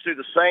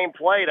the same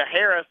play to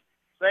Harris.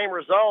 Same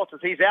results as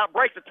he's out.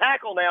 Breaks the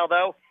tackle now,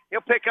 though.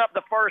 He'll pick up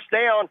the first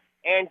down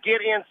and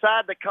get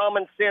inside the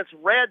common sense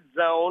red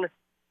zone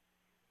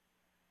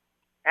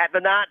at the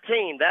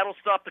 19. That'll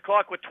stop the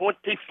clock with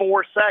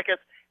 24 seconds,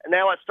 and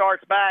now it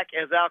starts back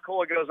as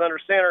Alcoa goes under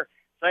center.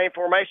 Same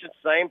formation,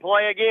 same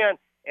play again,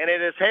 and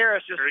it is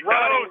Harris just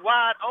running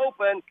wide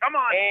open. Come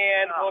on.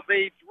 And will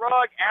be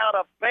dragged out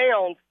of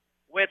bounds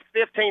with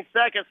 15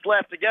 seconds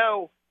left to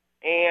go,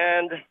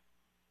 and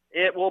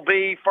it will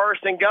be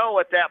 1st and goal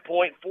at that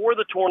point for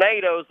the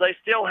Tornadoes. They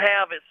still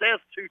have, it says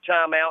 2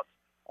 timeouts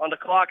on the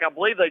clock. I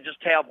believe they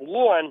just have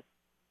 1,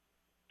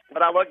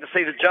 but I look to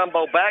see the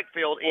jumbo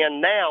backfield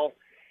in now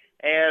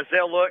as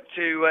they'll look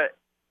to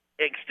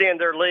extend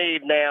their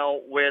lead now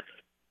with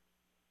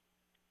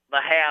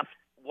the half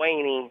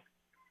waning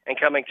and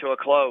coming to a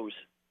close.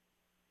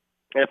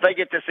 And if they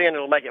get this in,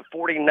 it'll make it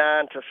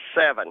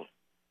 49-7.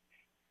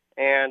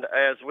 And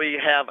as we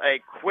have a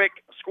quick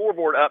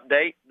scoreboard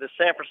update, the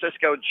San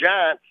Francisco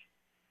Giants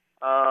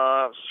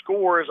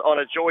scores on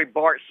a Joey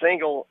Bart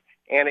single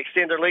and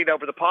extend their lead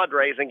over the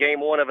Padres in game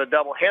 1 of a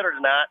doubleheader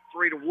tonight,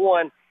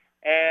 3-1,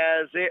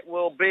 as it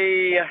will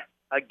be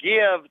a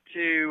give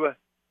to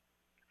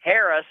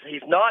Harris.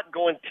 He's not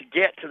going to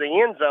get to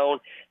the end zone,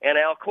 and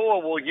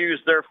Alcoa will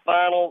use their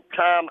final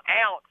time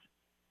out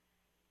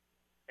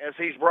as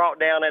he's brought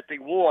down at the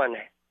 1.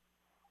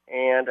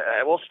 And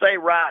we'll stay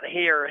right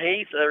here.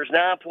 Heath, there's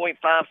 9.5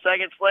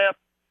 seconds left.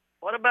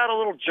 What about a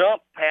little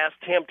jump past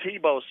Tim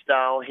Tebow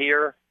style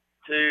here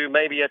to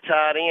maybe a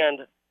tight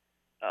end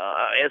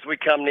as we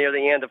come near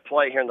the end of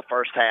play here in the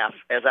first half,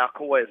 as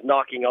Alcoa is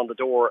knocking on the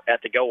door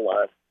at the goal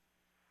line?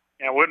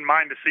 Yeah, I wouldn't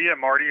mind to see it,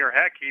 Marty, or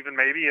heck, even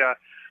maybe a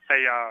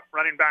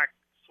running back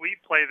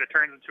sweep play that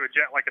turns into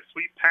like a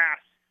sweep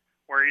pass,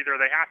 where either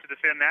they have to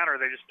defend that or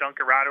they just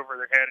dunk it right over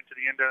their head into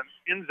the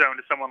end zone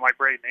to someone like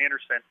Braden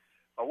Anderson.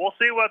 But we'll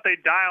see what they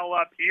dial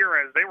up here,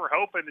 as they were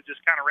hoping to just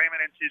kind of ram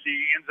it into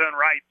the end zone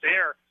right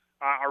there.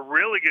 A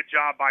really good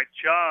job by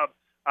Chubb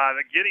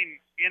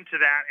getting into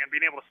that and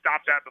being able to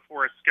stop that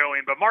before it's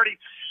going. But, Marty,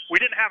 we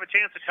didn't have a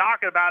chance to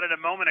talk about it a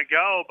moment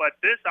ago,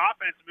 but this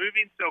offense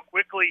moving so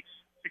quickly,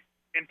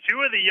 and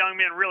 2 of the young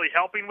men really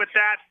helping with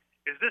that,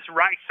 is this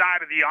right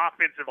side of the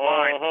offensive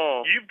line.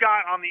 You've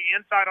got on the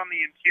inside, on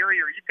the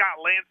interior, you've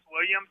got Lance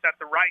Williams at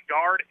the right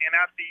guard, and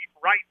at the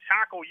right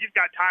tackle, you've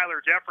got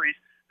Tyler Jeffries.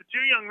 The 2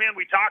 young men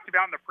we talked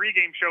about in the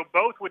pregame show,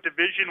 both with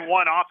Division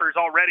I offers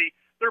already.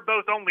 They're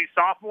both only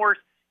sophomores,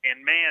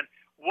 and, man,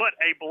 what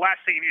a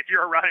blessing if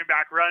you're a running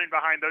back running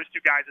behind those 2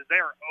 guys, as they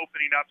are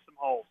opening up some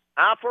holes.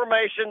 I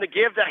formation to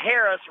give to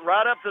Harris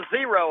right up the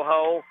 0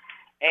 hole,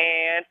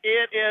 and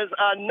it is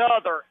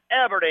another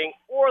Everding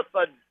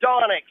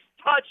orthodontics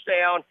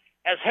touchdown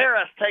as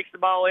Harris takes the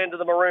ball into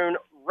the maroon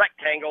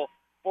rectangle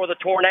for the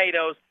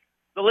Tornadoes.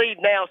 The lead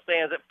now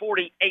stands at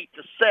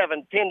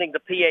 48-7, pending the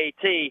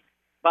PAT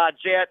by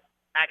Jet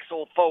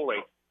Axel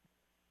Foley.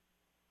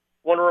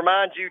 Want to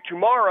remind you,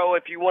 tomorrow,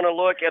 if you want to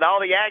look at all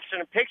the action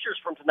and pictures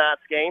from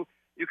tonight's game,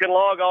 you can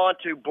log on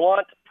to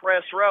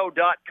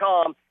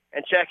bluntpressrow.com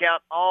and check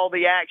out all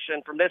the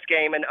action from this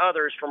game and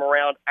others from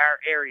around our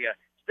area.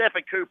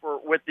 Stephen Cooper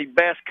with the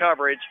best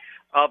coverage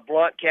of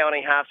Blount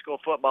County High School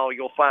football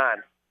you'll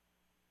find.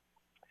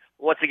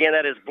 Once again,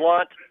 that is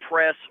Blunt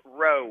Press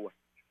Row.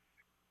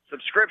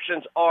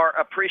 Subscriptions are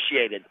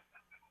appreciated.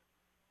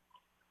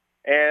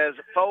 As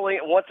Foley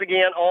once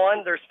again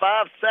on, there's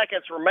 5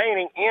 seconds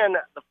remaining in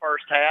the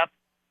first half,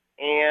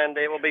 and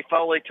it will be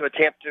Foley to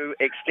attempt to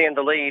extend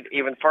the lead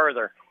even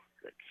further.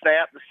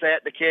 Snap, the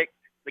set, the kick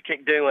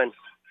doing.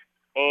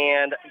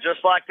 And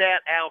just like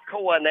that,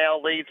 Alcoa now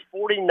leads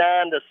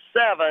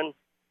 49-7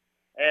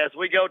 as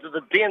we go to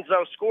the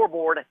Denso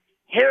scoreboard.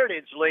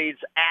 Heritage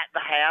leads at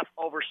the half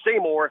over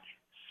Seymour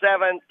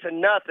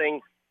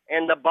 7-0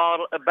 in the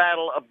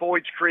battle of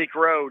Boyd's Creek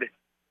Road.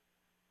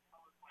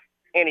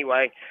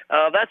 Anyway,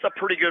 that's a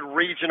pretty good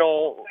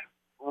regional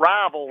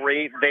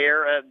rivalry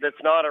there.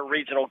 That's not a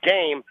regional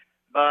game,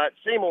 but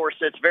Seymour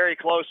sits very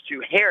close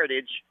to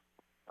Heritage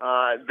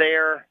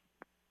there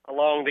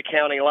along the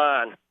county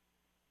line.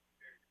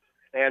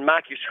 And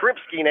Mike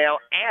Uskrimsky now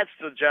adds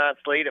to the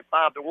Giants' lead at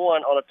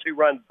 5-1 on a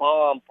 2-run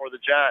bomb for the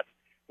Giants.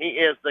 He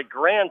is the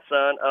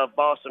grandson of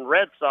Boston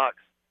Red Sox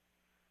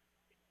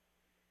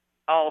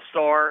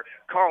All-Star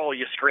Carl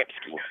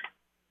Uskrimsky.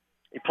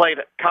 He played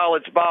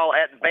college ball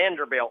at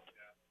Vanderbilt.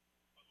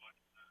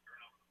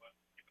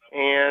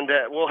 And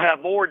we'll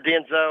have more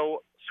Denso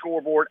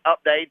scoreboard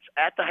updates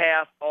at the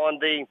half on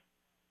the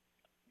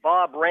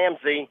Bob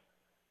Ramsey,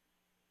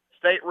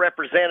 State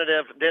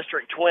Representative,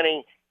 District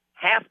 20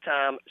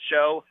 halftime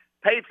show,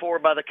 paid for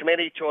by the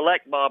committee to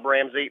elect Bob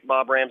Ramsey,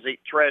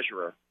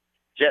 treasurer.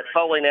 Jet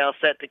Foley now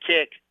set to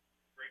kick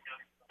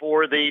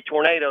for the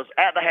Tornadoes.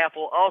 At the half,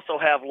 we'll also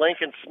have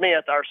Lincoln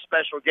Smith, our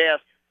special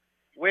guest,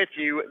 with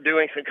you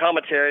doing some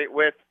commentary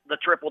with the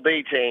Triple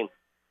D team.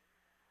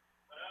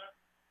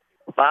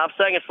 5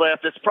 seconds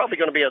left. It's probably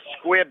going to be a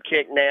squib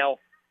kick now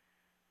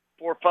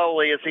for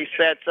Foley as he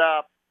sets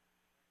up,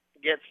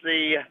 gets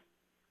the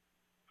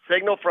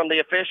signal from the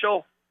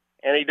official,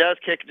 and he does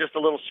kick just a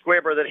little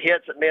squibber that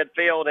hits at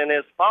midfield and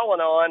is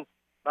fallen on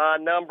by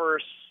number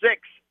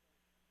 6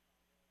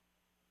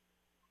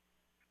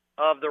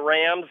 of the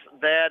Rams.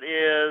 That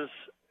is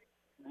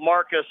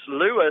Marcus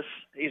Lewis.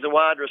 He's a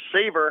wide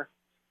receiver,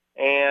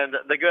 and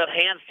the good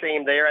hands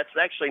team there, it's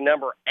actually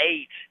number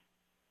 8,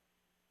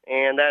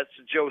 and that's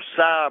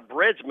Josiah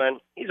Bridgman.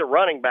 He's a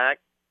running back,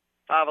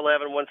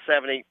 5'11",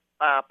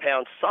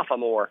 175-pound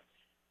sophomore.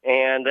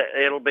 And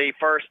it'll be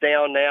first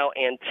down now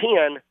and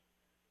 10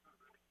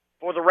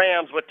 for the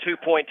Rams with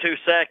 2.2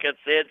 seconds.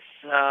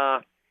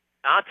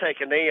 I'll take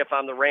a knee if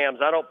I'm the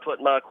Rams. I don't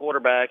put my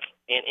quarterback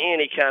in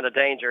any kind of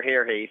danger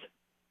here, Heath.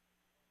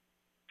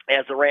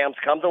 As the Rams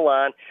come to the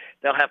line,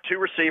 they'll have 2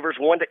 receivers,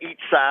 1 to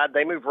each side.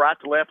 They move right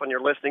to left on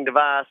your listening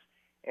device,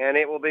 and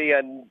it will be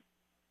a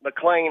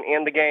McLean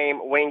in the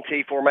game wing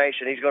T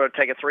formation. He's going to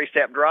take a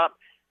 3-step drop.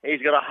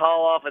 He's going to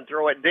haul off and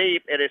throw it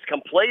deep. It is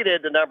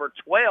completed to number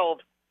 12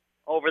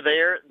 over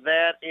there.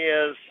 That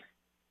is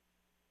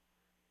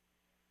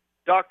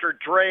Dr.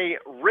 Dre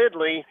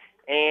Ridley,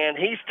 and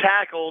he's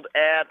tackled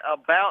at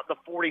about the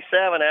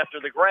 47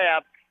 after the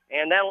grab,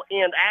 and that'll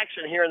end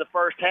action here in the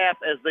first half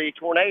as the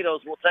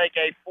Tornadoes will take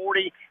a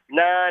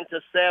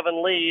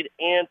 49-7 lead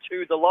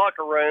into the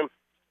locker room.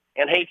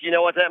 And, Heath, you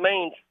know what that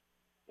means?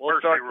 We'll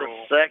start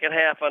the second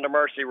half under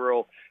mercy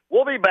rule.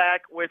 We'll be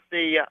back with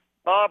the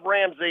Bob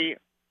Ramsey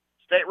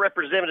State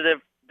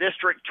Representative,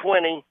 District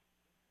 20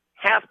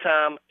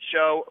 halftime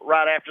show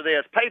right after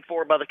this, paid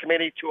for by the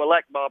committee to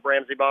elect Bob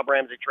Ramsey,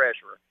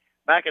 treasurer.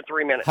 Back in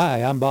 3 minutes.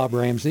 Hi, I'm Bob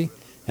Ramsey,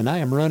 and I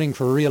am running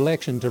for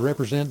re-election to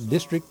represent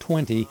District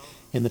 20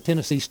 in the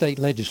Tennessee State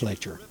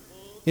Legislature.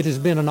 It has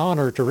been an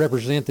honor to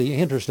represent the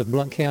interest of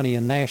Blount County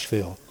and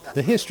Nashville.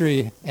 The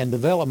history and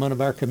development of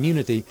our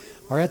community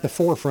are at the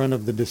forefront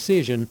of the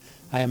decision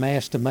I am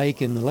asked to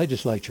make in the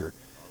legislature.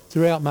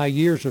 Throughout my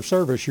years of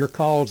service, your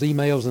calls,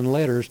 emails, and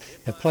letters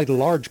have played a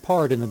large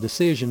part in the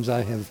decisions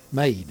I have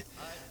made.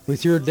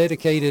 With your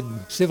dedicated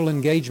civil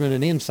engagement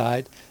and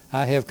insight,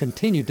 I have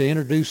continued to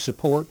introduce,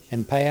 support,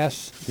 and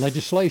pass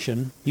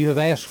legislation you have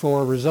asked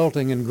for,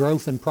 resulting in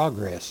growth and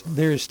progress.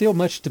 There is still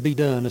much to be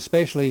done,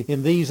 especially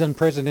in these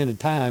unprecedented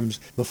times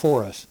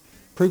before us.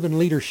 Proven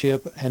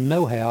leadership and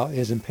know-how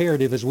is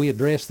imperative as we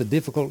address the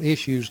difficult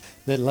issues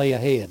that lay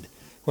ahead.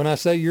 When I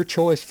say your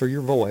choice for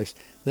your voice,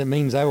 that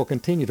means I will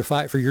continue to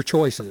fight for your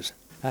choices.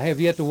 I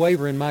have yet to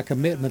waver in my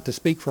commitment to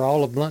speak for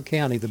all of Blount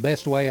County the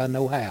best way I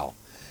know how.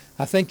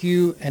 I thank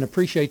you and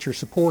appreciate your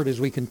support as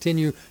we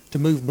continue to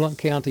move Blount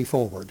County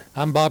forward.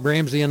 I'm Bob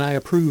Ramsey, and I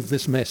approve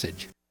this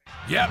message.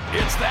 Yep,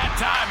 it's that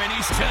time in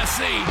East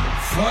Tennessee.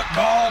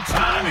 Football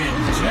time in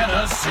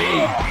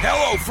Tennessee.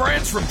 Hello,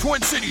 friends from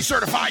Twin Cities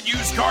Certified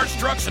Used Cars,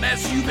 Trucks, and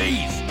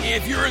SUVs.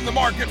 If you're in the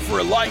market for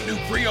a light new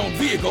pre-owned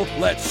vehicle,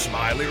 let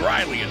Smiley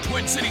Riley and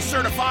Twin Cities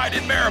Certified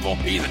in Maryville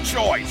be the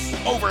choice.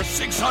 Over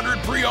 600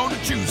 pre-owned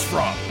to choose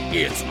from.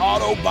 It's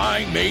auto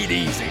buying made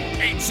easy.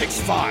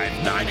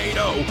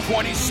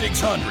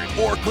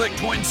 865-980-2600 or click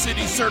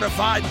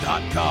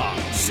TwinCitiesCertified.com.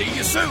 See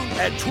you soon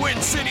at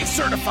Twin Cities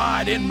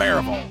Certified in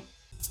Maryville.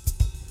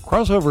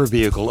 Crossover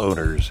vehicle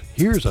owners,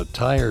 here's a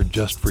tire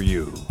just for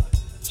you.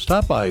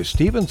 Stop by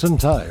Stevenson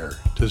Tire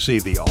to see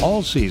the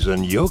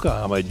all-season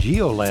Yokohama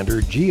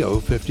Geolander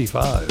Geo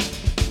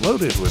 55,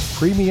 loaded with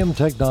premium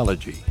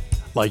technology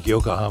like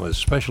Yokohama's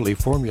specially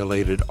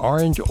formulated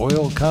orange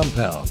oil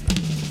compound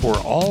for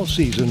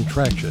all-season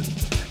traction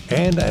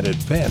and an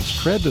advanced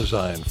tread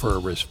design for a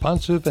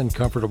responsive and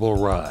comfortable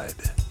ride.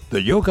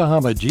 The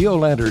Yokohama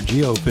Geolander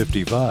Geo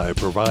 55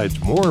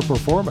 provides more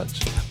performance,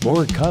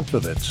 more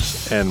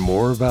confidence, and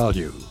more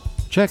value.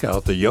 Check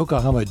out the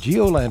Yokohama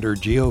Geolander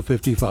Geo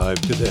 55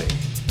 today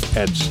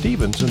at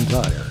Stevenson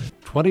Tire,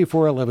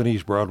 2411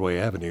 East Broadway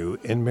Avenue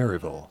in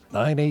Maryville,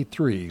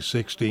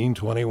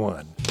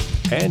 983-1621.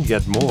 And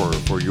get more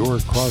for your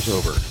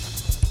crossover.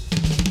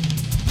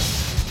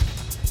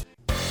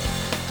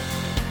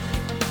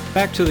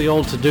 Back to the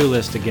old to-do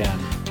list again.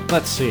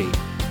 Let's see.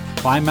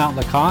 Climb Mount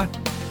LeConte?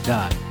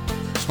 Done.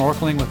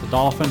 Snorkeling with the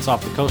dolphins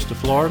off the coast of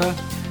Florida?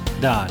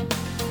 Done.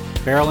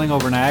 Barreling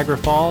over Niagara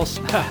Falls?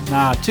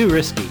 Nah, too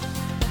risky.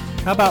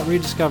 How about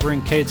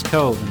rediscovering Cades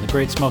Cove in the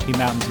Great Smoky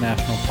Mountains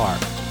National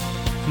Park?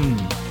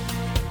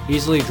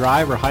 Easily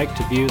drive or hike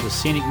to view the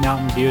scenic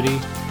mountain beauty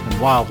and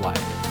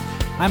wildlife.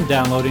 I'm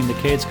downloading the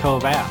Cades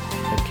Cove app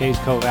at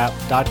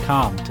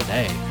cadescoveapp.com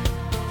today.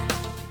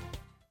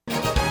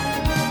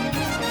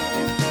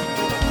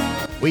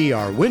 We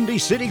are Windy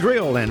City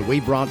Grill, and we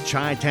brought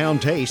Chi-Town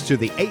Taste to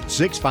the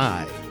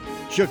 865.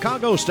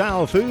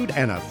 Chicago-style food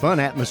and a fun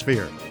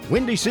atmosphere.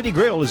 Windy City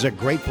Grill is a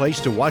great place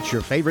to watch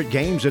your favorite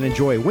games and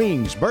enjoy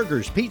wings,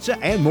 burgers, pizza,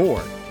 and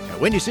more. At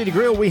Windy City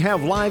Grill, we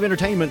have live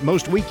entertainment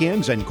most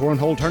weekends and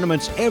cornhole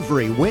tournaments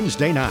every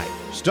Wednesday night.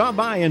 Stop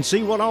by and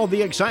see what all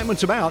the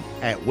excitement's about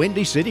at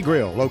Windy City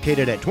Grill,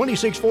 located at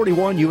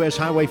 2641 U.S.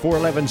 Highway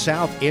 411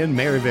 South in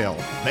Maryville.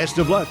 Best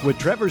of luck with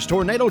Trevor's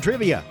Tornado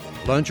Trivia.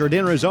 Lunch or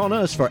dinner is on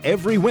us for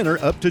every winner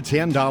up to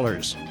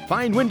 $10.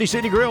 Find Windy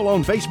City Grill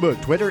on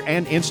Facebook, Twitter,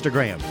 and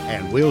Instagram.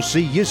 And we'll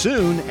see you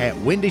soon at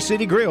Windy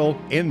City Grill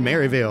in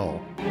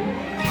Maryville.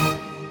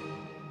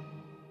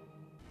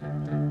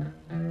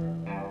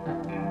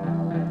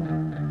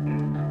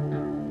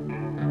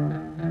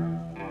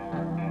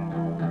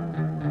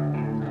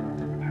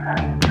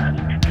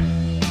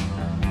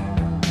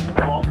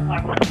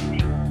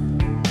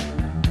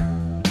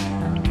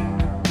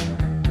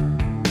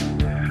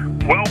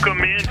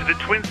 Welcome into the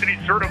Twin Cities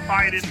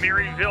Certified in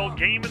Maryville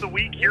Game of the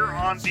Week here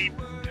on the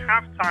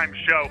halftime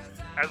show.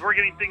 As we're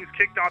getting things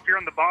kicked off here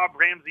on the Bob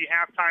Ramsey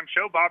halftime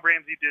show, Bob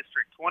Ramsey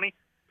District 20,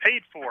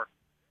 paid for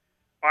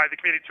by the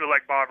committee to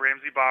elect Bob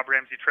Ramsey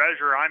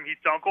Treasurer. I'm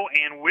Heath's uncle,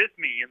 and with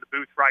me in the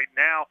booth right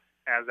now,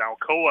 as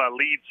ALCOA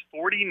leads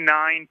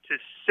 49-7,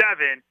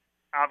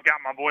 I've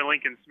got my boy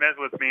Lincoln Smith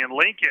with me. And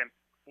Lincoln,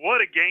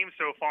 what a game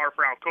so far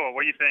for ALCOA.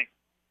 What do you think?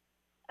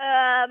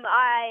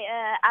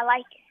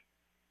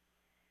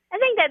 I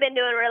think they've been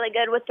doing really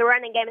good with the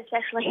running game,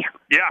 especially.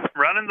 Yeah,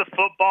 running the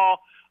football.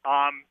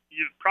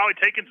 You've probably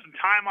taken some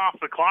time off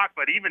the clock,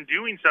 but even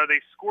doing so, they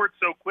scored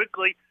so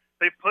quickly.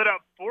 They've put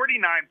up 49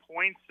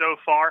 points so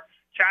far.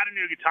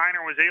 Chattanooga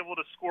TYNER was able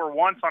to score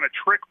once on a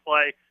trick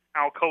play.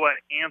 ALCOA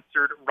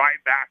answered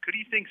right back. Who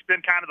do you think's been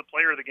kind of the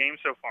player of the game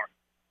so far?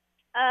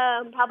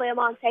 Probably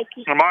Ahmad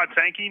Sankey. Ahmad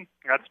Sankey,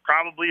 that's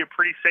probably a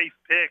pretty safe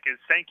pick, as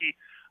Sankey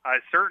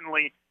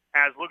certainly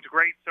has looked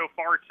great so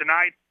far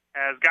tonight.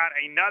 Has got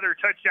another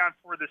touchdown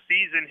for the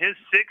season, his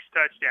sixth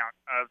touchdown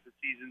of the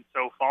season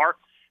so far,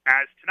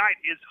 as tonight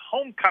is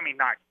homecoming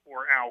night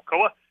for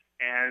ALCOA,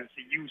 as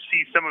you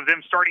see some of them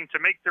starting to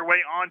make their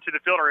way onto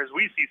the field, or as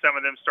we see some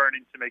of them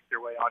starting to make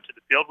their way onto the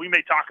field. We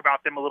may talk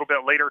about them a little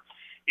bit later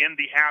in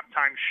the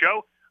halftime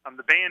show.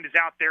 The band is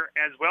out there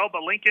as well,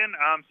 but Lincoln,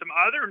 some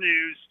other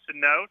news to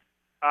note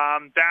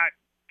that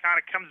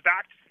kind of comes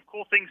back to some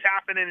cool things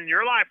happening in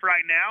your life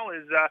right now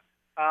is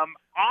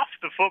off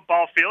the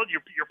football field.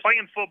 You're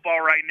playing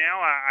football right now.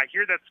 I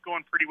hear that's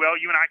going pretty well.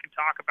 You and I can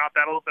talk about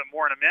that a little bit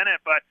more in a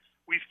minute, but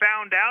we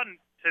found out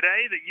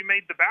today that you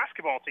made the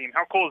basketball team.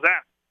 How cool is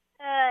that?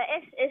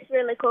 It's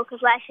really cool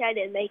because last year I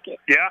didn't make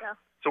it. Yeah?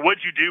 So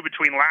what'd you do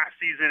between last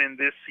season and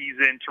this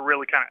season to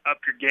really kind of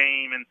up your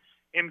game and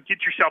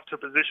get yourself to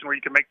a position where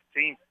you can make the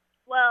team?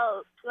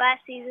 Well,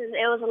 last season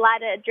it was a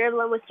lot of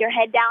dribbling with your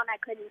head down.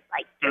 I couldn't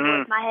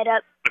dribble with my head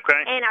up.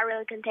 Okay. And I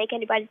really couldn't take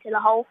anybody to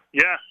the hole.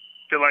 Yeah.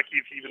 Feel like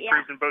you've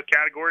improved in both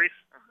categories?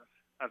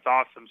 That's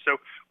awesome. So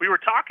we were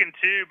talking,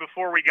 too,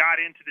 before we got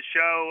into the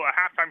show, a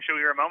halftime show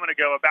here a moment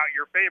ago, about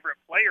your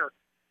favorite player.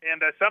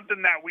 And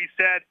something that we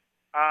said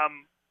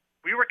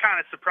we were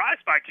kind of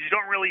surprised by, because you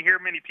don't really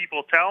hear many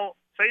people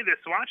say this.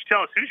 So why don't you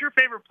tell us, who's your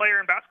favorite player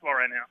in basketball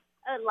right now?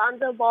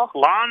 Lonzo Ball.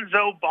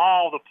 Lonzo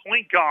Ball, the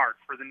point guard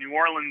for the New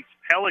Orleans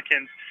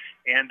Pelicans.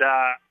 And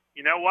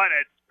you know what?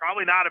 It's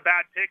probably not a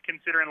bad pick,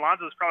 considering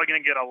Lonzo's probably going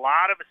to get a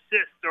lot of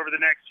assists over the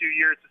next few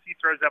years as he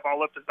throws that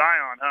ball up to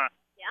Zion, huh?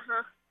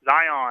 Yeah.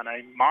 Zion, a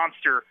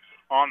monster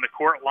on the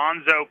court.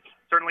 Lonzo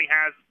certainly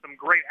has some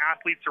great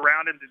athletes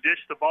around him to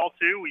dish the ball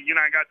to. You and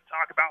I got to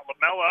talk about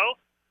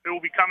LaMelo, who will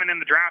be coming in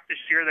the draft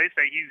this year. They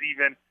say he's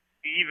even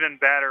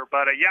better.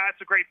 But, yeah, it's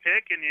a great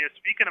pick. And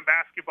speaking of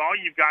basketball,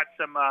 you've got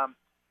some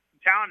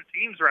talented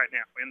teams right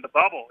now in the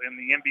bubble in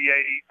the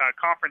NBA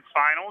conference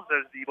finals,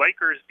 as the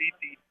Lakers beat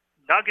the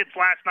Nuggets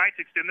last night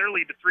to extend their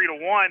lead to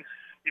 3-1.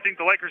 You think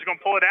the Lakers are going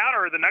to pull it out,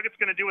 or are the Nuggets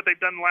going to do what they've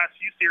done the last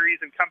few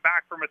series and come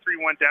back from a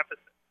 3-1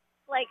 deficit?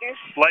 Lakers.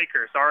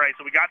 All right,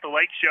 so we got the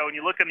Lake Show, and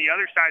you look on the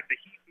other side, the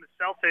Heat and the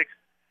Celtics.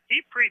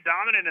 Heat pretty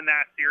dominant in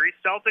that series.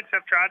 Celtics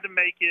have tried to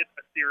make it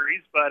a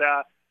series, but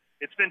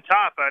it's been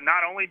tough.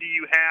 Not only do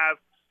you have,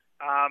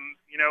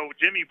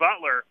 Jimmy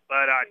Butler,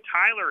 but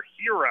Tyler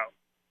Hero.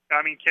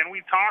 I mean, can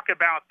we talk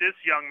about this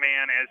young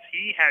man as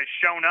he has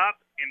shown up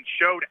and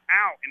showed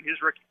out in his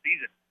rookie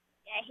season?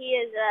 Yeah, he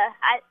is.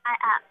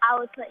 I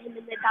would put him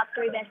in the top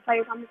 3 best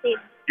players on the team.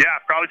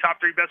 Yeah, probably top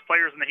 3 best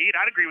players in the Heat.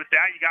 I'd agree with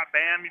that. You got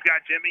Bam, you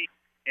got Jimmy,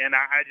 and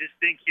I just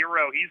think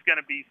Hero, he's going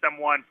to be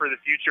someone for the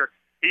future.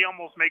 He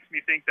almost makes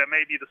me think that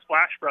maybe the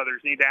Splash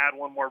Brothers need to add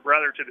one more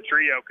brother to the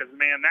trio, because,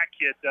 man, that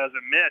kid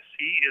doesn't miss.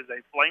 He is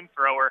a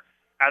flamethrower,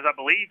 as I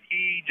believe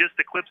he just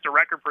eclipsed a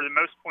record for the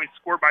most points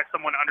scored by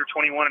someone under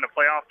 21 in a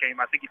playoff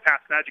game. I think he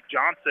passed Magic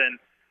Johnson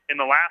in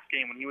the last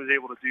game when he was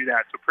able to do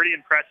that. So pretty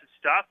impressive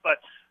stuff.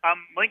 But,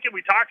 Lincoln, we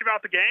talked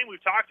about the game.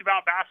 We've talked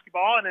about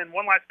basketball. And then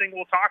one last thing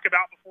we'll talk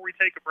about before we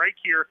take a break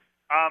here.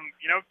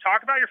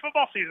 Talk about your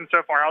football season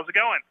so far. How's it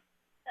going?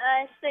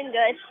 It's been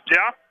good.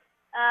 Yeah?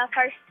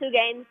 First 2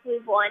 games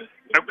we've won.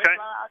 Okay.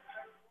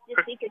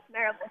 This week it's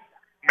Maryville.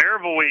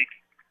 Maryville week.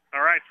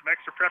 All right, some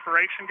extra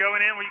preparation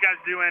going in. What are you guys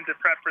doing to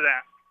prep for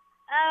that?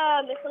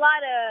 It's a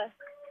lot of.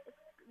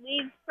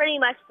 We've pretty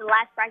much the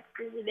last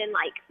practices have been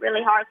like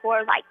really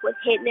hardcore, like with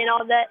hitting and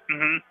all that.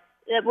 Mm-hmm.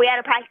 We had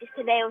a practice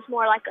today. It was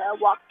more like a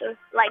walkthrough,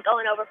 like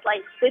going over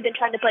plays. We've been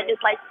trying to put new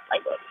plays in the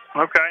playbook.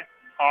 Okay,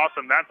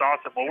 awesome. That's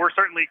awesome. Well, we're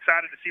certainly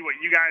excited to see what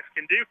you guys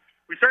can do.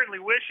 We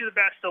certainly wish you the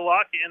best of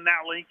luck in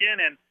that,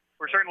 Lincoln, and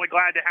we're certainly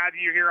glad to have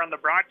you here on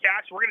the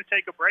broadcast. We're going to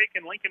take a break,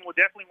 and Lincoln will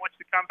definitely want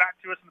you to come back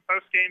to us in the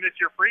post game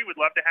if you're free. We'd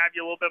love to have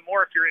you a little bit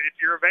more if you're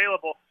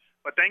available.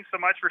 But thanks so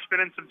much for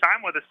spending some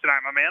time with us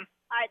tonight, my man.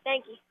 All right,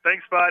 thank you.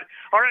 Thanks, bud.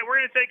 All right, we're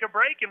going to take a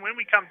break, and when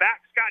we come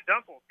back, Scott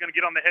Dunkel is going to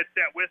get on the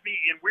headset with me,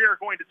 and we are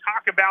going to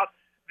talk about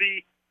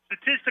the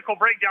statistical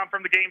breakdown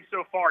from the game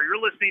so far. You're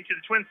listening to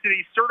the Twin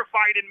Cities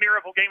Certified in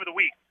Maryville Game of the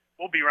Week.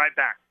 We'll be right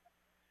back.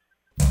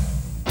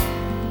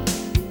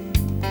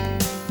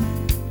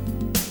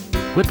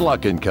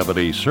 Whitlock &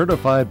 Company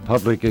Certified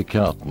Public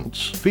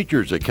Accountants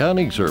features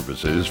accounting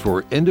services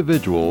for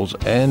individuals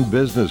and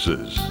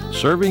businesses.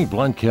 Serving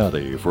Blount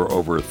County for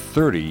over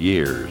 30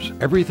 years.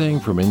 Everything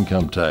from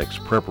income tax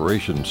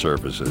preparation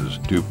services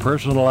to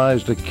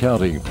personalized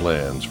accounting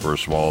plans for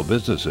small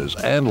businesses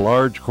and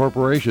large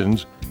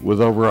corporations with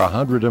over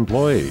 100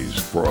 employees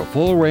for a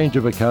full range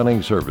of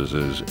accounting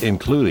services,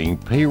 including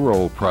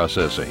payroll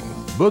processing,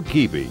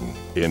 bookkeeping,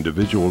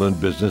 individual and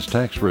business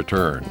tax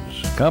returns,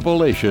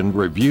 compilation,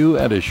 review,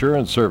 and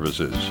assurance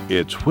services.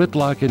 It's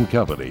Whitlock &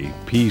 Company,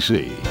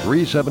 PC,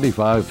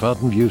 375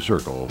 Fountain View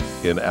Circle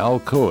in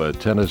Alcoa,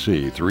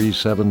 Tennessee,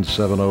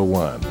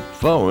 37701.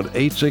 Phone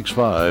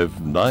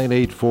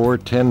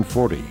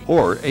 865-984-1040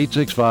 or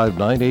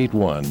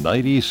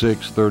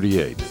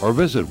 865-981-9638 or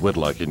visit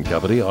Whitlock &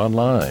 Company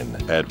online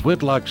at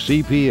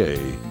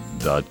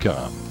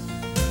whitlockcpa.com.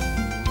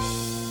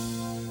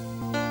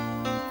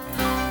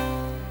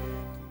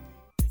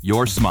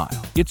 Your smile.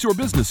 It's your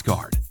business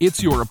card.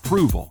 It's your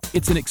approval.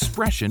 It's an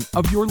expression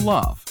of your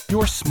love.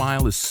 Your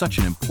smile is such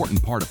an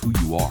important part of who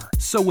you are.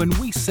 So when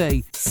we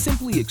say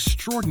simply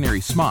extraordinary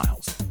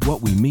smiles,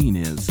 what we mean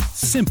is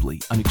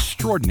simply an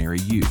extraordinary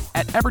you.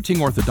 At Everting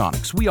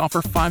Orthodontics, we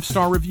offer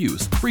 5-star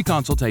reviews, free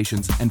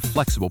consultations, and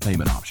flexible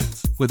payment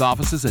options. With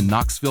offices in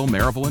Knoxville,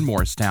 Maryville, and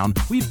Morristown,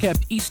 we've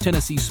kept East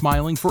Tennessee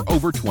smiling for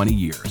over 20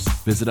 years.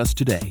 Visit us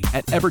today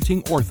at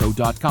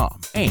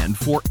evertingortho.com. And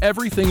for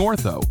everything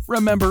ortho,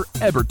 remember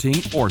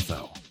Everting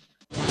Ortho.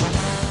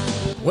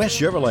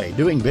 West Chevrolet,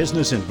 doing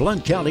business in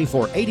Blount County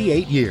for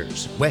 88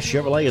 years. West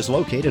Chevrolet is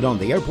located on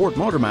the Airport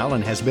Motor Mile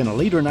and has been a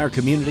leader in our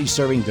community,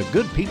 serving the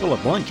good people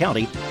of Blount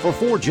County for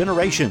 4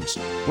 generations.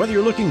 Whether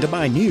you're looking to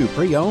buy new,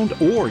 pre-owned,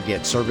 or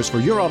get service for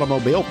your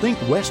automobile, think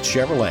West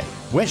Chevrolet.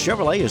 West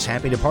Chevrolet is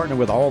happy to partner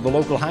with all the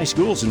local high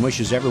schools and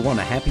wishes everyone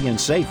a happy and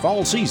safe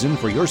fall season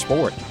for your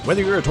sport.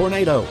 Whether you're a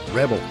Tornado,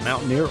 Rebel,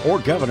 Mountaineer, or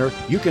Governor,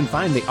 you can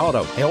find the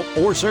auto, help,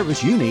 or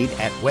service you need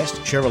at West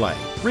Chevrolet.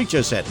 Reach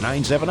us at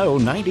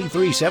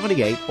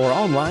 970-9378 or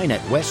online at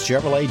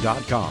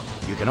westchevrolet.com.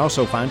 You can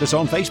also find us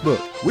on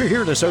Facebook. We're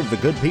here to serve the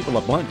good people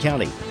of Blount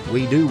County.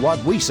 We do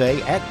what we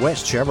say at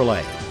West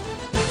Chevrolet.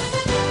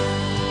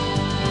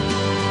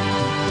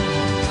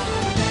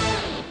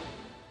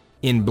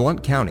 In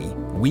Blount County,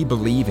 we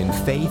believe in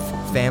faith,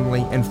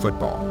 family, and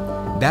football.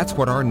 That's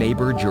what our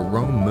neighbor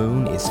Jerome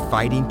Moon is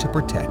fighting to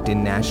protect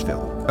in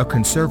Nashville. A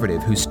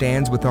conservative who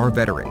stands with our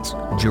veterans,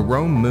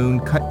 Jerome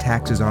Moon cut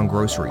taxes on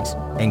groceries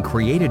and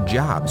created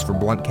jobs for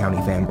Blount County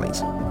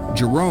families.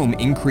 Jerome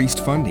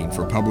increased funding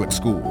for public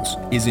schools,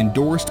 is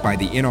endorsed by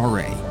the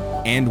NRA,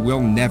 and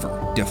will never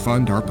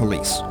defund our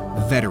police.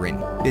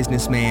 Veteran,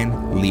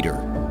 businessman, leader,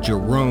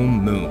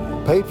 Jerome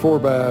Moon. Paid for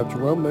by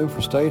Jerome Moon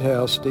for State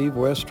House, Steve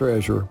West,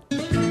 Treasurer.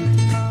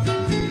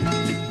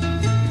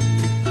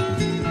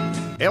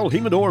 El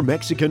Jimador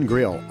Mexican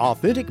Grill,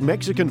 authentic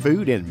Mexican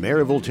food in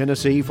Maryville,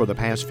 Tennessee for the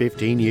past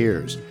 15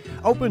 years.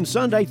 Open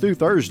Sunday through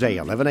Thursday,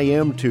 11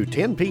 a.m. to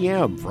 10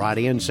 p.m.,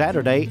 Friday and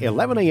Saturday,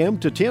 11 a.m.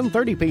 to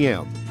 10:30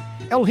 p.m.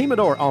 El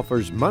Jimador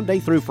offers Monday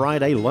through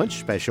Friday lunch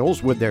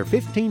specials with their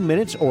 15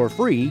 minutes or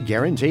free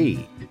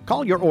guarantee.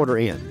 Call your order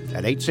in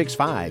at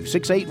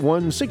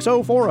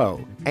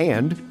 865-681-6040,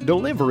 and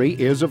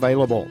delivery is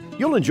available.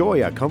 You'll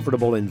enjoy a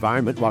comfortable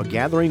environment while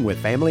gathering with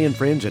family and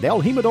friends at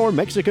El Jimador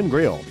Mexican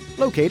Grill,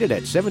 located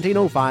at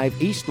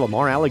 1705 East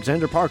Lamar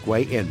Alexander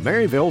Parkway in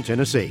Maryville,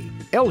 Tennessee.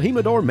 El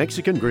Jimador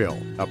Mexican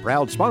Grill, a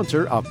proud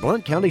sponsor of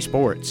Blount County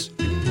Sports.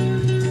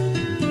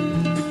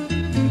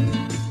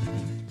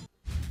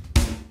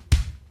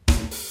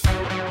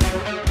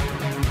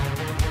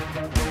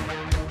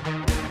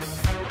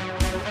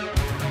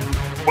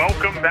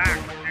 Welcome back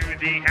to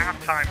the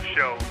halftime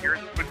show here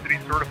at the Twin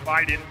Cities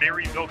Certified in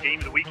Maryville Game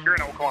of the Week here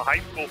in ALCOA High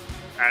School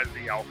as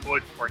the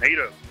ALCOA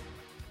Tornadoes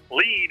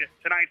lead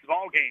tonight's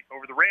ball game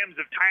over the Rams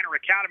of TYNER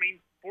Academy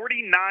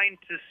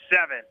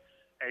 49-7.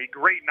 A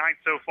great night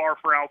so far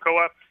for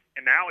ALCOA,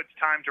 and now it's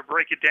time to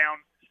break it down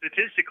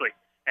statistically.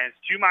 And it's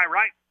to my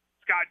right,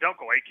 Scott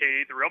Dunkel,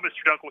 a.k.a. the real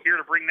Mr. Dunkel, here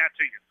to bring that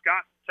to you.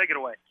 Scott, take it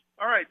away.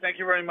 All right, thank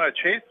you very much,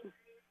 Heath.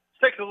 Let's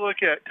take a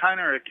look at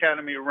TYNER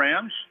Academy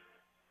Rams.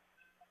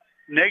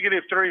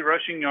 -3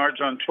 rushing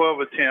yards on 12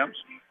 attempts,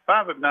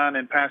 5 of 9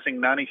 in passing,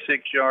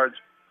 96 yards,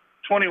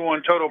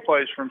 21 total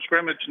plays from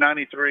scrimmage,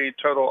 93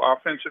 total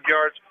offensive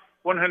yards,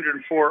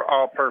 104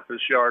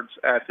 all-purpose yards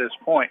at this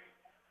point.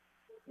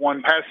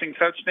 1 passing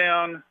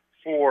touchdown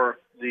for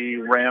the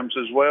Rams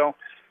as well.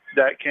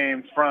 That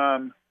came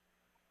from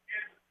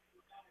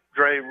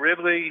Dre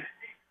Ridley,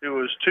 who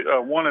was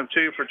 1 of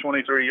 2 for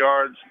 23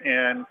 yards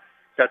and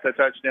got the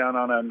touchdown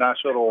on a nice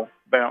little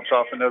bounce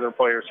off another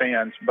player's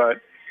hands.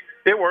 But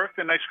it worked,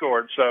 and they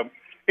scored. So,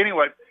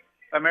 anyway,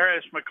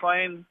 Amarius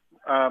McLean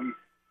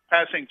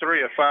passing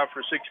 3 of 5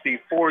 for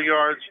 64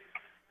 yards.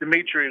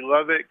 Dimitri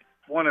Lovick,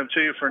 1 of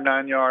 2 for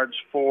 9 yards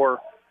for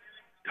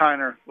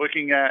TYNER.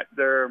 Looking at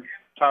their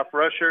top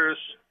rushers,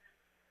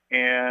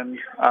 and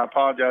I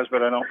apologize,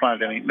 but I don't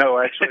find any. No,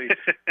 actually,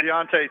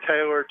 Deontay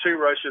Taylor, 2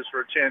 rushes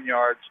for 10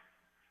 yards.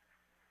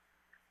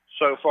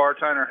 So far,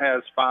 TYNER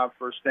has 5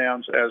 first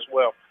downs as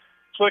well.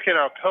 Let's look at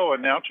ALCOA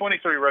now.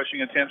 23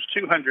 rushing attempts,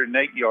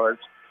 208 yards,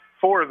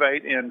 4 of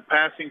 8 in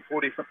passing,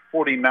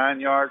 49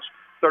 yards,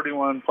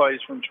 31 plays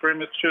from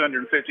scrimmage,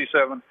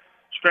 257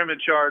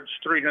 scrimmage yards,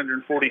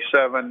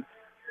 347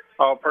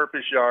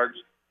 all-purpose yards,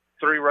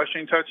 3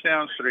 rushing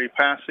touchdowns, 3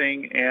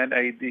 passing, and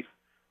a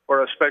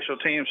special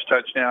teams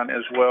touchdown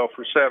as well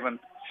for 7.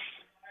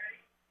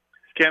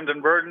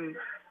 Camden Burton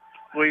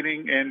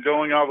leading and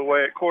going all the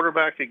way at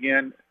quarterback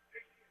again.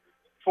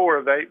 4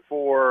 of 8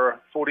 for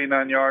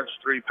 49 yards,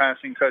 3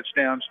 passing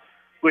touchdowns.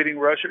 Leading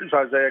rushers,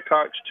 Isaiah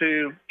Cox,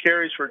 2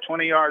 carries for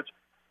 20 yards.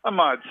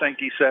 Ahmad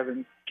Sankey,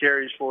 7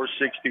 carries for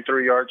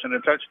 63 yards and a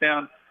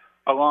touchdown,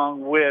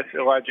 along with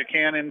Elijah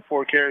Cannon,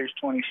 4 carries,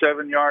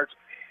 27 yards.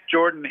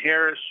 Jordan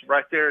Harris,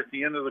 right there at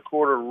the end of the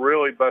quarter,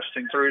 really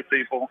busting through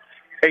people.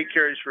 8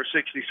 carries for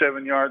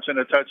 67 yards and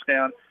a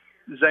touchdown.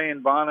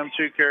 Zayn Bonham,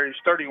 2 carries,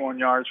 31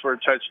 yards for a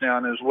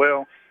touchdown as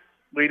well.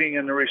 Leading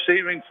in the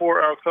receiving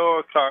for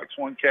ALCOA, Cox,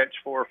 1 catch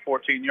for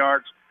 14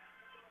 yards.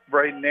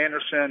 Braden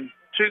Anderson,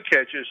 2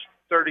 catches,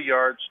 30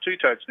 yards, 2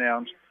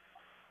 touchdowns.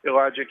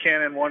 Elijah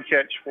Cannon, 1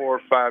 catch for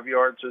 5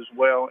 yards as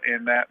well,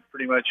 and that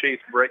pretty much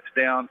Heath breaks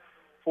down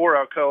for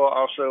ALCOA,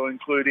 also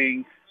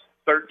including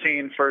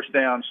 13 first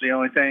downs. The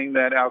only thing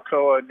that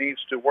ALCOA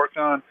needs to work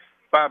on,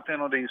 5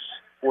 penalties,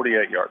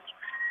 48 yards.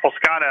 Well,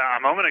 Scott,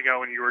 a moment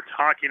ago when you were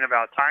talking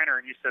about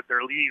TYNER and you said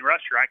their leading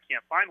rusher, I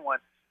can't find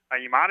one,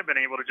 you might have been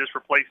able to just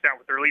replace that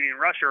with their leading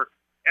rusher,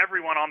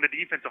 everyone on the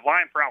defensive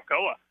line for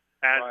ALCOA,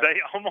 as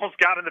they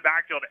almost got in the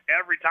backfield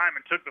every time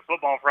and took the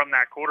football from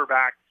that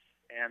quarterback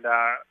and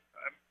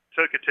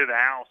took it to the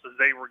house as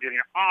they were getting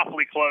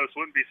awfully close.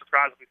 Wouldn't be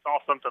surprised if we saw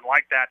something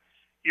like that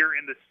here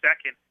in the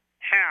second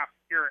half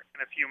here in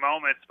a few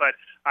moments. But,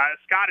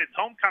 Scott, it's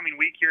homecoming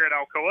week here at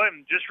ALCOA,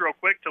 and just real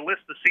quick to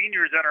list the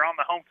seniors that are on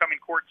the homecoming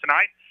court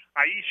tonight: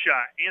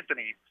 Aisha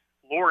Anthony,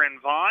 Lauren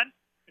Vaughn,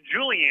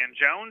 Julianne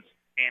Jones,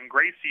 and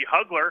Gracie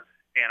Hugler,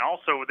 and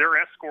also their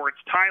escorts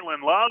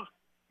Tylen Love,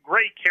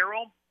 Gray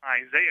Carroll,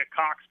 Isaiah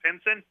Cox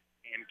Pinson,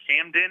 and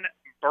Camden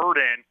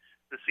Burden,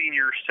 the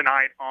seniors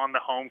tonight on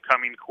the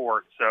homecoming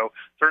court. So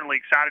certainly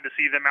excited to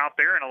see them out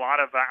there, and a lot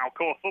of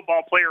ALCOA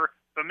football player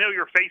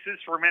familiar faces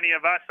for many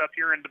of us up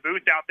here in the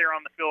booth out there on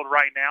the field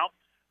right now.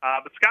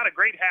 But Scott, a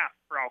great half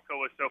for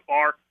ALCOA so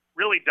far.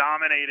 Really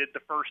dominated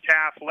the first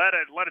half. Let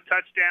a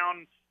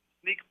touchdown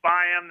sneak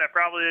by him that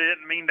probably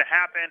didn't mean to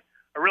happen.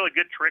 A really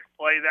good trick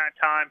play that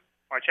time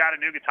by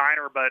Chattanooga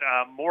TYNER, but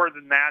more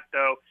than that,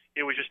 though,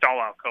 it was just all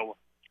ALCOA.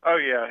 Oh,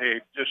 yeah.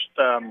 Hey, just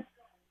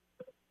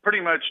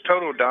pretty much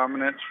total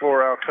dominance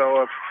for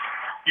ALCOA.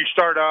 You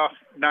start off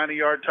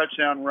 90-yard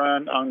touchdown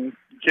run on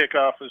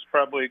kickoff is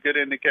probably a good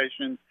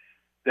indication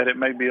that it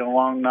may be a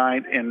long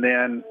night, and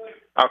then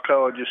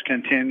ALCOA just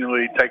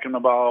continually taking the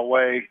ball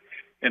away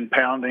and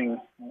pounding.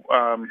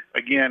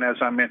 Again, as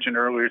I mentioned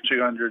earlier,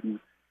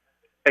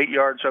 208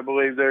 yards, I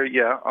believe there,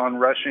 on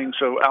rushing.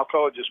 So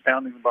ALCOA just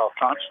pounding the ball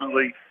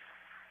constantly,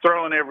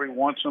 throwing every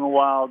once in a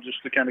while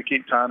just to kind of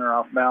keep TYNER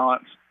off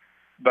balance.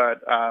 But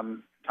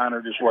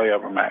TYNER just way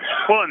overmatched.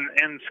 Well,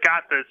 and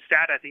Scott, the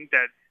stat I think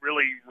that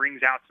really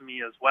rings out to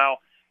me as well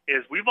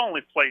is we've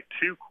only played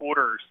 2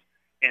 quarters,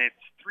 and it's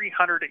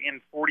 347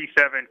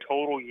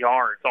 total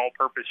yards,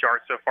 all-purpose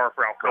yards so far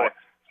for ALCOA.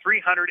 Right.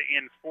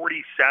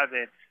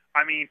 347.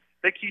 I mean,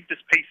 they keep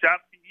this pace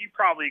up. You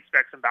probably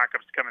expect some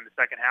backups to come in the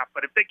second half,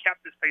 but if they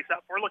kept this pace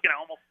up, we're looking at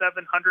almost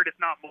 700, if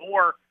not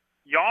more,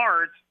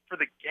 yards for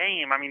the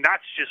game. I mean,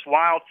 that's just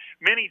wild.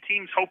 Many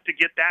teams hope to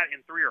get that in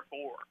 3 or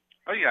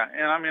 4. Oh, yeah,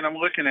 and I mean, I'm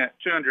looking at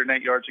 208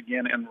 yards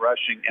again in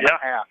rushing in a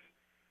half.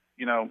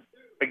 You know,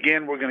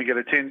 again, we're going to get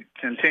a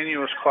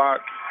continuous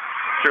clock.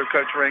 Sure,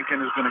 Coach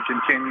Rankin is going to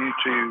continue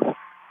to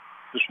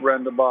just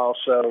run the ball.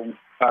 So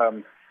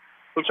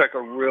looks like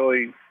a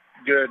really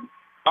good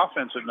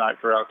offensive night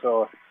for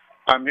ALCOA.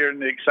 I'm hearing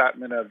the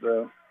excitement of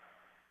the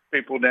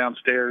people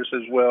downstairs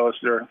as well as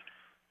they're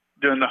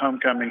doing the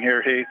homecoming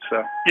here, Heath.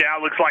 So. Yeah,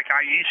 it looks like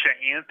Aisha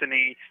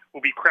Anthony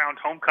will be crowned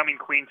homecoming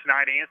queen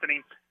tonight.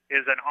 Anthony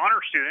is an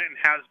honor student and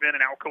has been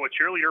an ALCOA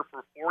cheerleader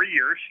for 4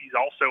 years. She's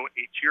also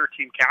a cheer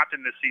team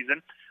captain this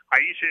season.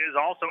 Aisha is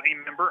also a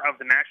member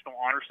of the National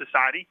Honor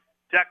Society,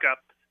 DECA,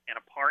 and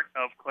a part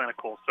of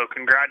clinical. So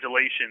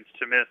congratulations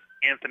to Miss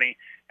Anthony,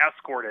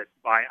 escorted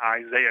by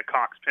Isaiah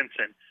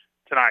Cox-Pinson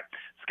tonight.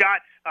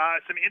 Scott,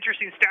 some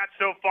interesting stats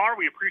so far.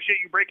 We appreciate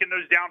you breaking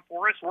those down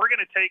for us. We're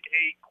going to take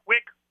a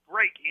quick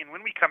break, and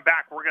when we come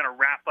back, we're going to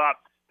wrap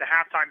up the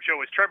halftime show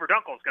as Trevor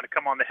Dunkel is going to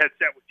come on the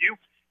headset with you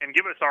and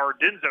give us our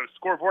Denso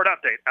scoreboard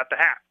update at the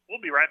half.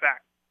 We'll be right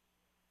back.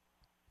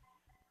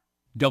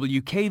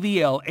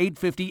 WKVL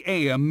 850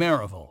 AM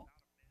Maryville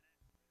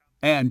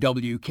and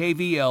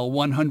WKVL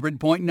 100.9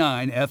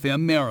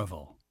 FM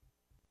Maryville.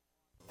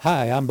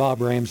 Hi, I'm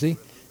Bob Ramsey,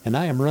 and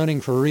I am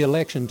running for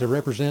re-election to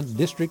represent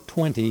District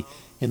 20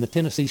 in the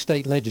Tennessee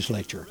State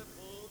Legislature.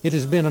 It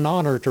has been an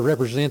honor to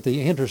represent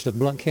the interest of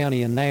Blount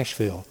County and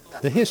Nashville.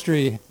 The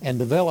history and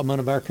development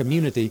of our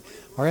community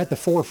are at the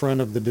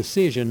forefront of the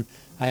decision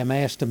I am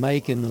asked to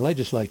make in the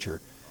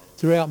legislature.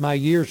 Throughout my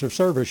years of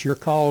service, your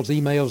calls,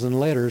 emails, and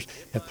letters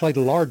have played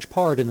a large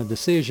part in the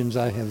decisions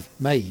I have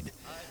made.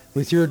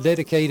 With your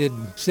dedicated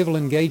civil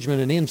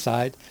engagement and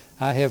insight,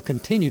 I have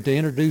continued to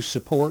introduce,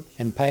 support,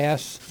 and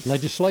pass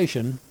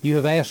legislation you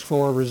have asked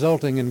for,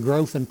 resulting in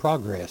growth and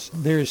progress.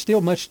 There is still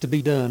much to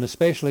be done,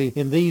 especially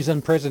in these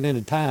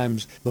unprecedented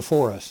times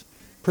before us.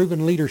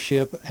 Proven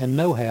leadership and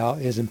know-how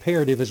is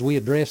imperative as we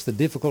address the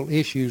difficult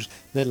issues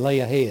that lay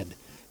ahead.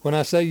 When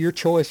I say your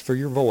choice for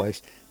your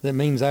voice, that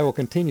means I will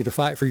continue to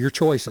fight for your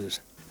choices.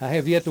 I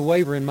have yet to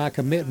waver in my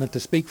commitment to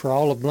speak for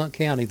all of Blount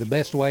County the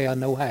best way I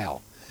know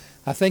how.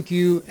 I thank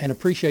you and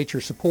appreciate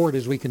your support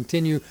as we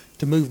continue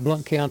to move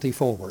Blount County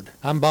forward.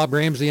 I'm Bob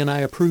Ramsey, and I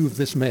approve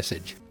this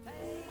message.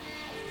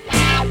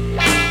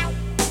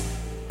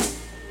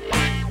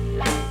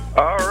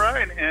 All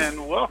right,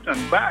 and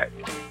welcome back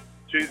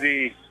to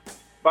the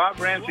Bob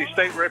Ramsey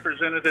State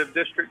Representative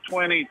District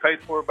 20, paid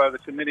for by the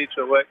committee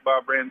to elect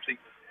Bob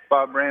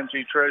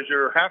Ramsey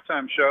Treasurer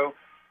halftime show,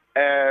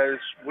 as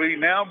we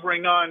now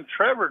bring on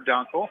Trevor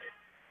Dunkel,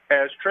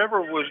 as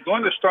Trevor was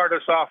going to start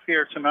us off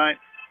here tonight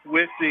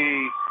with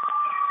the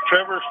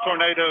Trevor's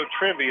Tornado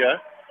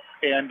Trivia.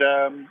 And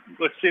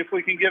let's see if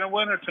we can get a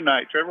winner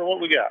tonight. Trevor,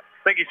 what we got?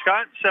 Thank you,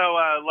 Scott. So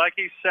like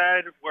he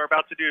said, we're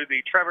about to do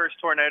the Trevor's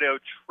Tornado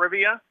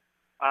Trivia.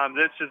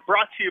 This is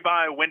brought to you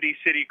by Windy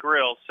City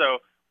Grill. So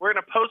we're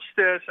going to post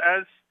this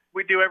as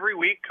we do every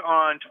week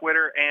on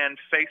Twitter and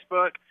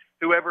Facebook.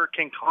 Whoever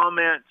can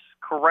comment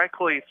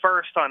correctly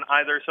first on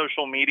either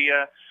social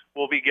media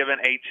will be given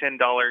a $10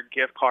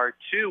 gift card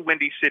to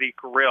Windy City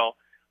Grill.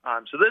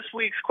 So this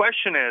week's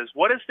question is,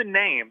 what is the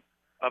name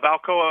of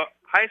ALCOA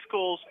High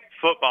School's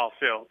football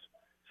field?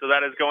 So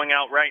that is going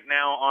out right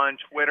now on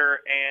Twitter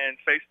and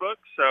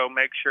Facebook. So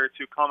make sure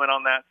to comment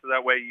on that so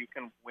that way you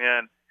can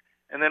win.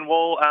 And then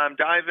we'll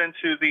dive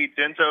into the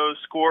Denso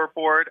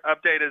scoreboard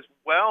update as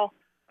well,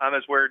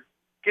 as we're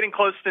getting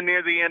close to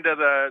near the end of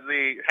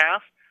the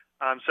half.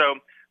 So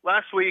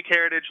last week,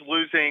 Heritage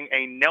losing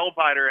a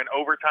nail-biter in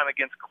overtime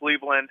against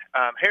Cleveland.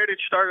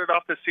 Heritage started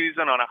off the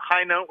season on a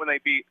high note when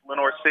they beat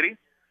Lenoir City.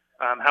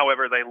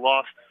 However, they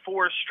lost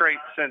 4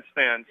 straight since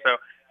then. So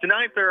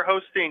tonight they're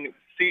hosting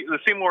the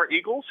Seymour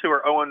Eagles, who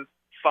are 0-5.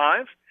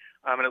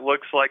 And it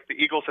looks like the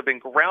Eagles have been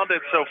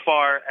grounded so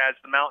far as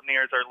the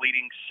Mountaineers are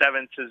leading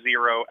 7-0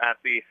 at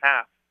the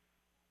half.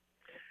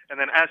 And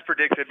then, as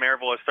predicted,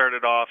 Maryville has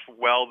started off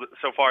well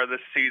so far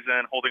this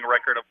season, holding a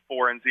record of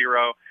 4-0.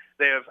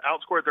 They have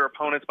outscored their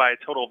opponents by a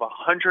total of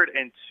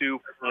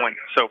 102 points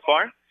so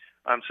far.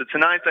 So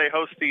tonight they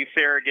host the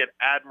Farragut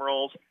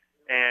Admirals,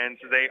 and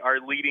they are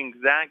leading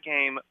that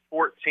game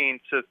 14-3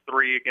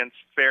 against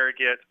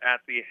Farragut at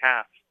the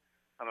half.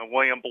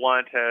 William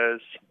Blount has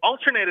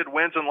alternated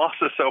wins and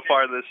losses so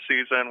far this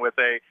season with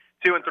a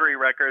 2-3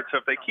 record. So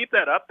if they keep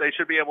that up, they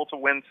should be able to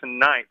win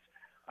tonight.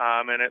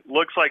 And it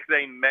looks like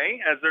they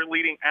may, as they're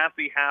leading at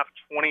the half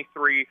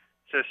 23-6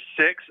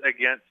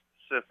 against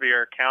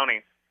Sevier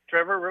County.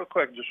 Trevor, real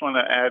quick, just want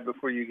to add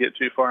before you get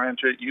too far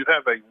into it, you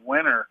have a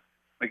winner,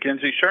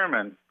 Mackenzie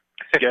Sherman,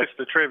 gets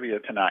the trivia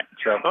tonight.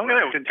 So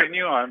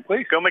continue on,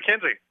 please. Go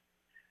Mackenzie.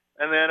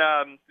 And then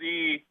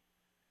the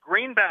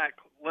Greenback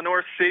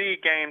Lenoir City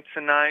game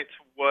tonight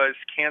was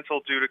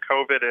canceled due to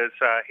COVID, as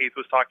Heath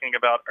was talking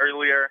about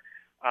earlier.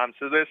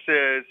 So this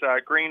is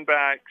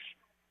Greenback's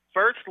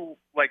first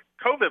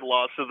COVID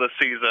loss of the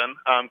season,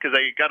 because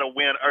they got a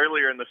win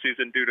earlier in the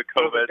season due to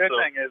COVID. Well, the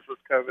good thing is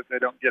with COVID, they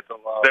don't get the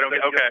loss. They don't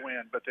get a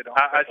win, but they don't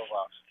get the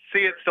loss.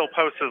 See it still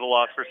posted as a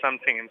loss for some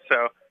teams,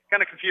 so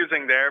kind of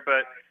confusing there.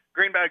 But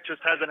Greenback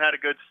just hasn't had a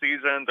good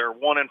season. They're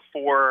 1-4.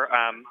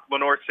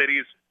 Lenoir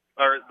City's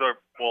 1-4.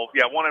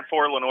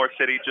 Lenoir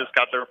City just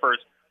got their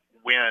first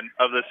win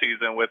of the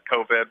season with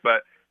COVID,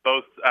 but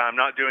both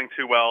not doing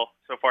too well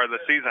so far this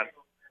season.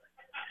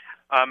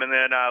 And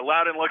then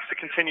Loudon looks to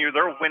continue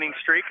their winning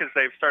streak as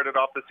they've started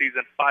off the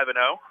season 5-0.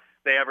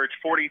 They average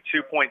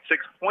 42.6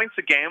 points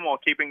a game while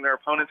keeping their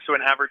opponents to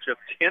an average of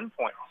 10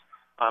 points.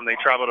 They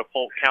travel to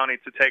Polk County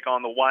to take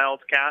on the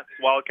Wildcats.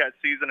 Wildcat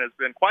season has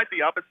been quite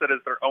the opposite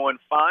as they're 0-5,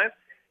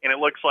 and it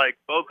looks like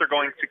both are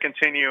going to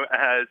continue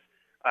as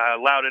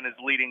Loudon is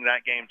leading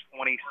that game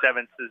 27-0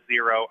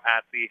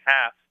 at the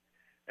half.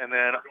 And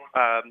then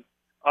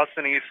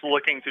Austin East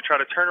looking to try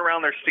to turn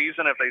around their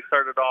season. If they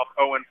started off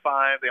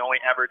 0-5, they only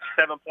averaged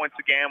 7 points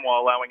a game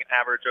while allowing an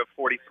average of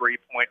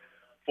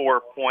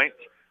 43.4 points.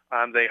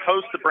 They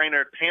host the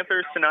Brainerd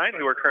Panthers tonight,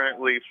 who are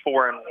currently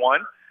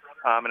 4-1.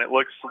 And it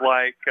looks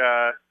like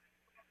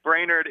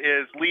Brainerd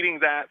is leading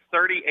that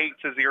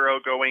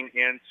 38-0 going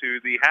into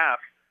the half.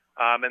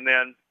 And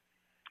then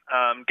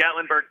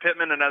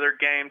Gatlinburg-Pittman, another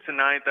game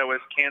tonight that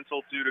was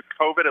canceled due to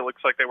COVID. It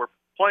looks like they were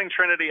playing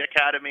Trinity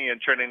Academy, and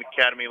Trinity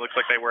Academy looks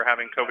like they were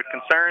having COVID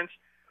concerns.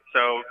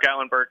 So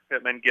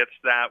Gatlinburg-Pittman gets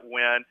that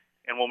win,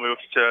 and we'll move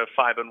to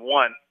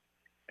 5-1.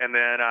 And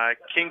then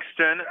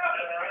Kingston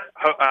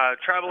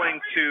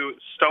traveling to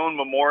Stone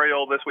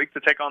Memorial this week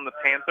to take on the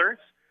Panthers.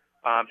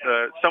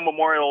 The Stone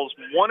Memorial's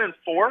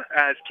 1-4,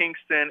 as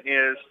Kingston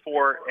is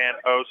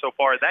 4-0 so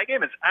far. That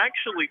game is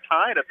actually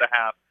tied at the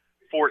half,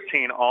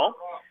 14-all.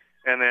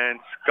 And then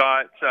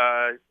Scott,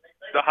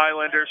 the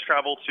Highlanders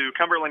travel to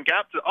Cumberland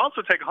Gap to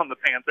also take on the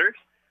Panthers.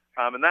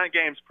 And that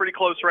game's pretty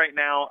close right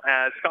now,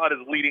 as Scott is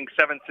leading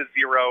 7-0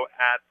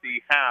 at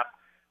the half.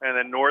 And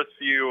then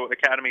Northview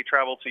Academy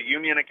travel to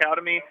Union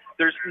Academy.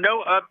 There's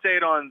no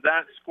update on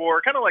that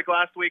score. Kind of like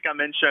last week, I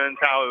mentioned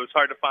how it was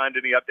hard to find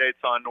any updates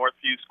on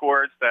Northview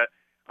scores, that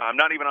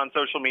not even on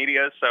social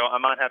media. So I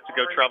might have to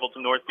go travel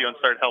to Northview and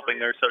start helping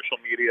their social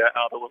media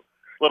out a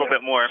little bit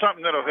more.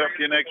 Something that'll help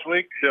you next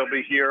week. They'll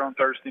be here on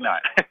Thursday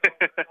night.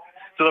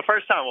 So the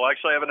first time we'll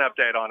actually have an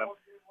update on them.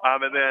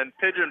 And then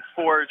Pigeon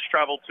Forge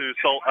travel to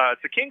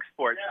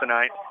Kingsport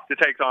tonight to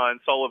take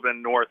on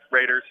Sullivan North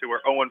Raiders, who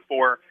are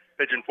 0-4.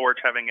 Pigeon Forge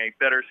having a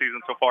better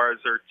season so far, as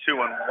they're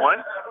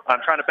 2-1.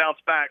 Trying to bounce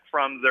back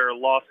from their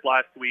loss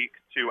last week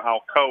to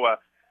Alcoa.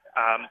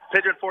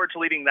 Pigeon Forge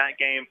leading that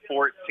game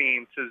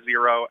 14-0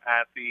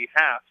 at the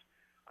half.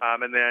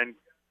 And then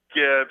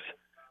Gibbs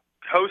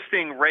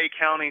hosting Ray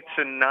County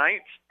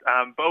tonight.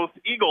 Both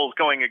Eagles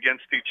going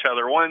against each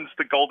other. One's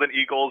the Golden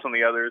Eagles and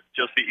the other is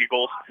just the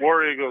Eagles.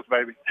 War Eagles,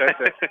 baby. That's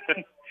it.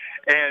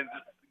 And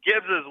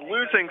Gibbs is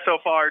losing so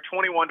far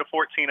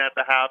 21-14 at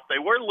the half. They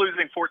were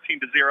losing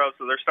 14-0,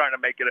 so they're starting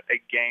to make it a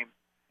game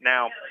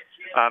now.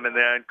 And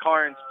then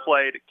Carnes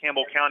played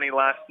Campbell County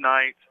last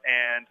night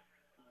and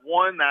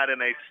won that in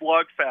a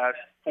slugfest,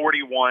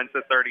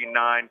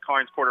 41-39.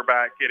 Carnes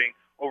quarterback getting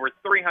over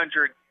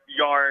 300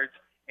 yards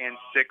and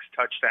 6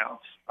 touchdowns.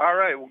 All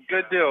right, well,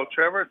 good deal,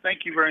 Trevor.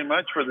 Thank you very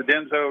much for the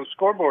Denso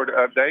scoreboard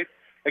update.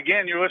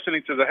 Again, you're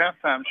listening to the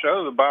halftime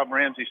show, the Bob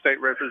Ramsey State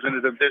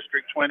Representative,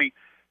 District 20,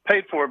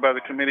 paid for by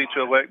the committee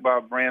to elect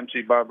Bob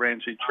Ramsey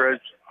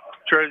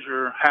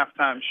Treasurer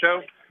halftime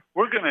show.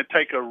 We're going to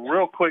take a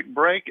real quick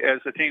break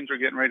as the teams are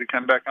getting ready to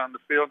come back on the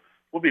field.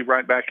 We'll be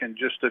right back in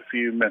just a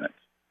few minutes.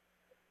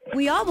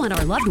 We all want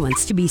our loved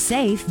ones to be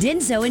safe.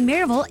 Denso in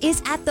Maryville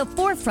is at the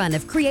forefront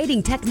of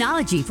creating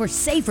technology for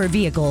safer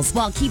vehicles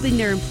while keeping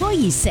their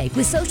employees safe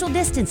with social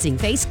distancing,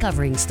 face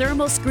coverings,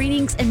 thermal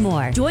screenings, and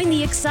more. Join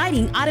the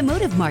exciting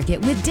automotive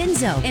market with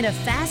Denso in a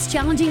fast,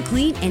 challenging,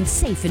 clean, and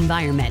safe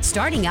environment.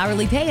 Starting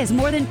hourly pay is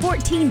more than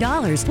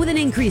 $14 with an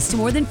increase to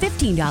more than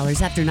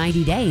 $15 after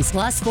 90 days,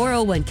 plus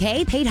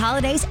 401k, paid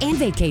holidays, and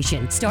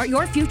vacation. Start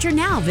your future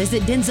now.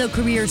 Visit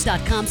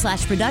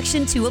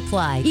densocareers.com/production to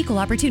apply. Equal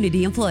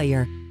opportunity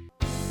employer.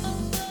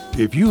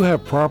 If you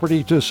have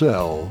property to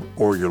sell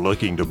or you're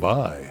looking to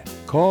buy,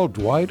 call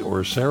Dwight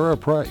or Sarah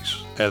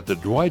Price at the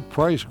Dwight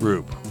Price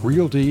Group,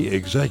 Realty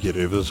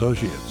Executive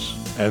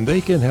Associates, and they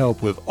can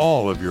help with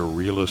all of your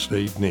real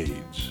estate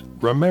needs.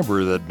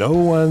 Remember that no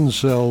one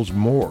sells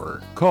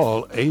more.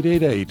 Call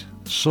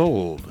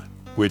 888-SOLD,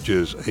 which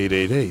is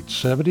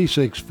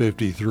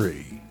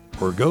 888-7653,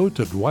 or go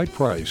to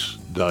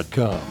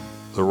dwightprice.com.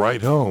 The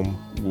right home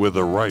with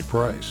the right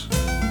price.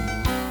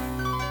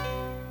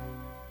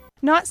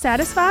 Not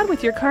satisfied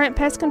with your current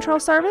pest control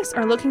service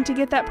or looking to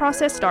get that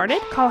process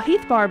started? Call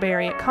Heath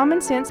Barberry at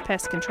Common Sense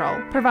Pest Control,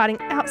 providing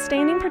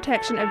outstanding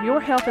protection of your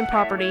health and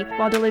property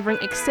while delivering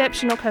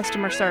exceptional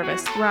customer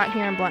service right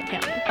here in Blount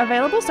County.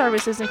 Available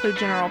services include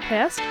general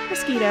pest,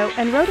 mosquito,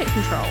 and rodent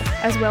control,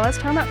 as well as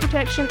termite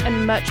protection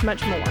and much,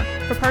 much more.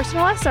 For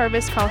personalized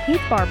service, call Heath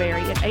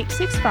Barberry at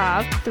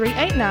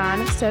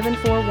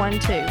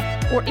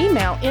 865-389-7412 or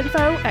email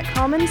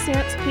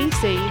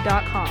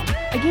info@commonsensepc.com.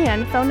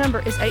 Again, phone number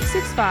is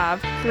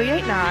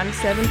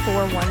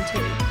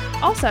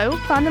 865-389-7412. Also,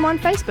 find them on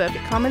Facebook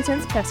at Common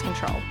Sense Pest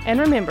Control. And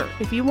remember,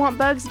 if you want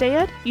bugs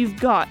dead, you've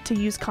got to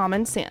use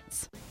common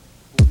sense.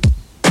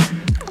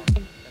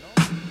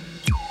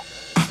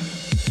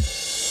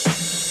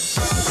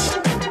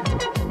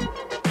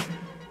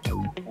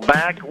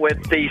 Back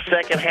with the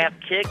second half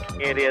kick.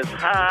 It is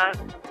high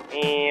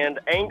and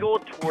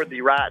angled toward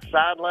the right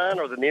sideline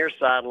or the near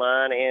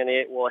sideline, and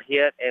it will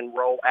hit and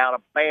roll out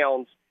of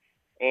bounds.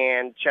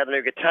 And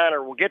Chattanooga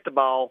TYNER will get the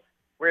ball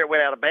where it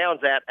went out of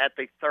bounds at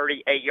the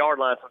 38-yard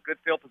line. So good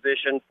field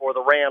position for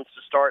the Rams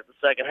to start the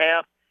second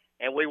half.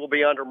 And we will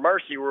be under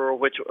mercy rule,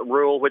 which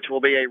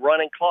will be a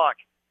running clock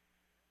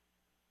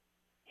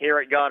here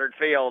at Goddard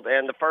Field.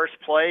 And the first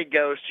play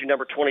goes to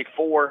number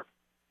 24.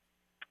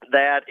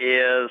 That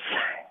is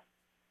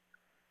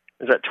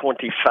that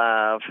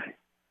 25?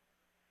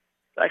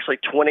 Actually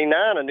 29,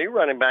 a new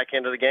running back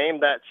into the game.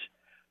 That's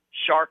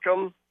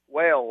Sharkham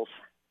Wells.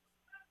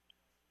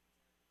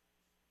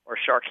 Or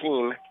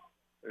Sharkeem.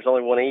 There's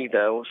only one E,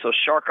 though. So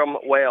Sharkham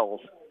Wells.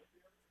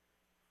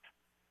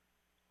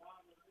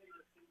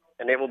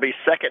 And it will be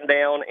 2nd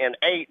down and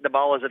 8. The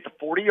ball is at the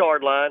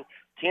 40-yard line.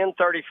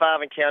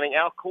 10:35 and counting.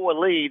 Alcoa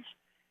leads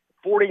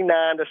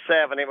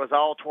 49-7. It was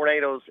all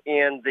Tornadoes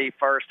in the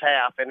first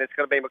half. And it's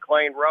going to be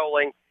McLean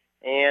rolling.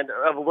 And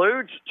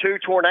eludes 2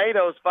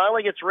 Tornadoes.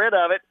 Finally gets rid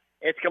of it.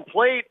 It's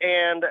complete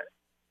and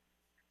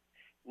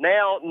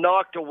now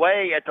knocked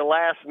away at the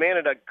last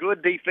minute. A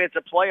good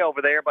defensive play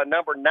over there by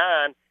number 9.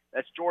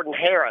 That's Jordan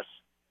Harris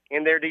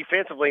in there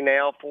defensively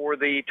now for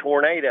the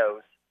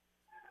Tornadoes.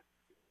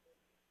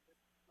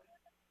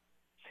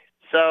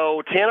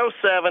 So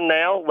 10:07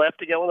 now left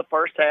to go in the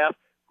first half.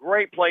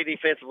 Great play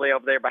defensively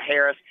over there by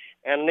Harris,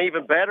 and an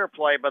even better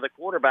play by the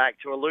quarterback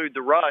to elude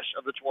the rush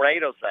of the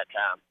Tornadoes that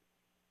time.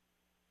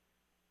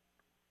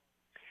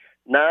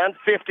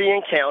 9:50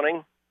 and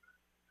counting.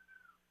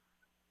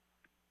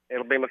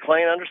 It'll be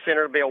McLean under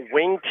center. It'll be a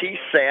wing T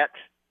set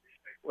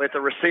with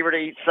the receiver to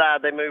each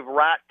side. They move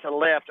right to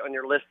left on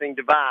your listening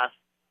device.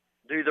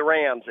 Do the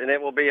Rams. And it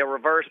will be a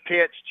reverse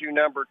pitch to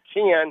number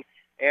 10.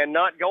 And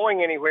not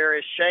going anywhere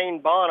is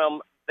Shane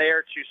Bonham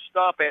there to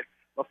stop it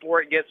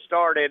before it gets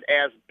started,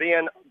 as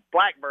Ben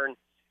Blackburn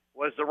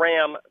was the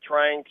Ram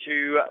trying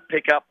to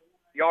pick up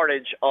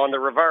yardage on the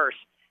reverse.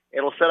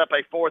 It'll set up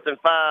a 4th and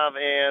 5,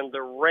 and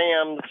the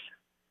Rams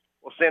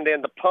will send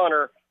in the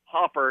punter,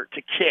 Hopper,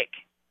 to kick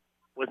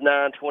with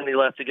 9:20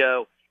 left to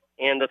go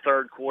in the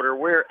third quarter.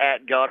 We're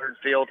at Goddard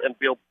Field and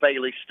Bill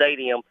Bailey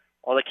Stadium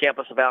on the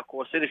campus of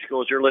Alcoa City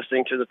Schools. You're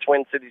listening to the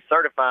Twin Cities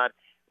Certified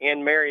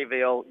in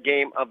Maryville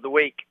Game of the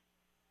Week.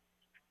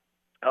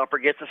 Hopper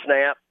gets a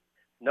snap.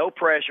 No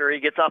pressure. He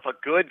gets off a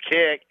good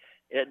kick.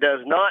 It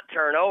does not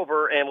turn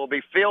over and will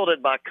be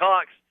fielded by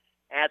Cox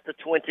at the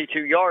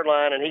 22-yard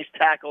line, and he's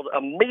tackled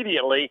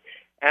immediately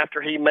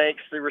after he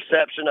makes the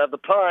reception of the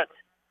punt.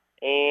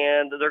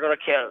 And they're going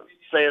to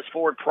say his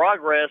forward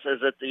progress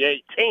is at the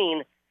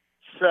 18.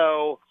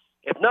 So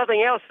if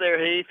nothing else there,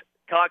 Heath,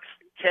 Cox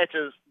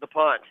catches the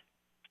punt.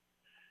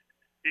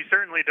 He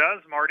certainly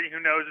does, Marty. Who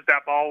knows if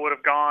that ball would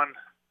have gone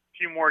a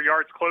few more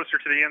yards closer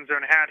to the end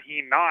zone had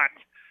he not.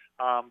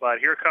 But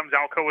here comes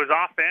Alcoa's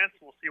offense.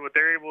 We'll see what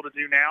they're able to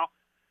do now.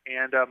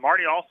 And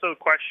Marty, also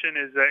question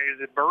is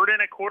it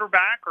Burden at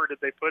quarterback, or did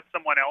they put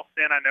someone else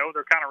in? I know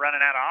they're kind of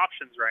running out of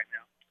options right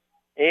now.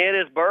 It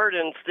is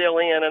Burden still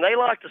in, and they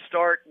like to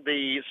start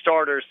the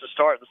starters to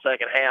start the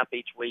second half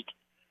each week.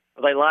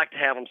 They like to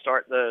have them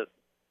start the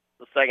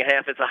second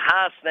half. It's a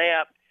high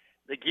snap.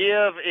 The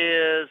give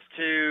is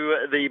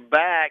to the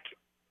back.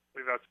 I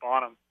believe that's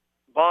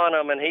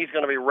Bonham, and he's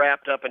going to be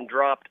wrapped up and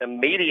dropped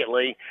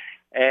immediately,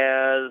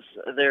 as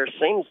there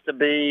seems to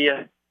be.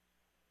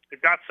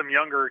 They've got some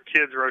younger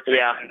kids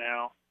rotating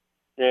now.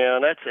 Yeah,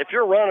 and that's if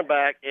you're a running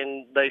back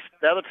and the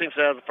other team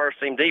still has the first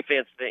team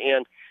defense at the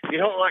end, you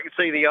don't like to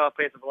see the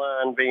offensive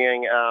line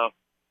being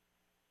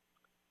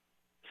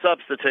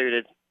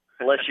substituted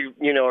unless you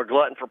are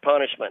glutton for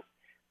punishment.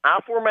 I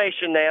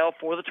formation now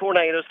for the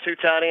Tornadoes, 2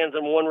 tight ends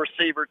and 1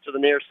 receiver to the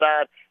near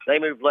side. They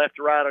move left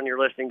to right on your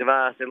listening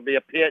device. It'll be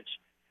a pitch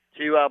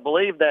to, I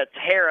believe that's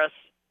Harris,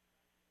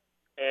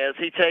 as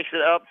he takes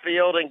it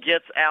upfield and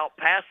gets out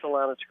past the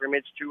line of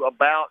scrimmage to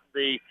about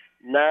the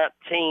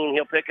 19.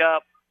 He'll pick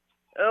up,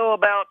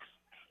 about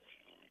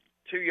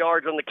 2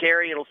 yards on the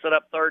carry. It'll set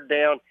up 3rd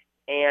down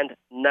and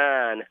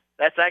 9.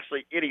 That's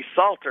actually Eddie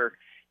Salter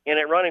in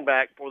at running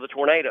back for the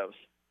Tornadoes.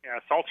 Yeah,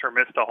 Salter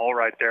missed a hole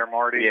right there,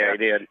 Marty. Yeah, he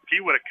did. If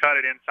he would have cut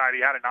it inside, he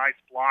had a nice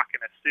block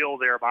and a steal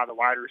there by the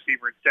wide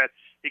receiver. Instead,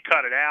 he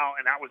cut it out,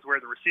 and that was where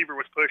the receiver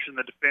was pushing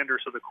the defender,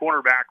 so the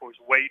cornerback was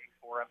waiting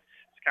for him.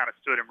 Just kind of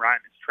stood him right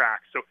in his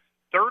tracks. So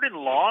 3rd and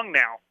long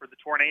now for the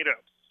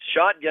Tornadoes.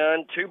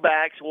 Shotgun, 2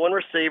 backs, 1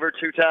 receiver,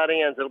 2 tight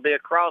ends. It'll be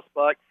a cross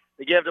buck.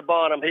 They give to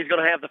Bonham. He's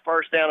going to have the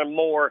first down and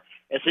more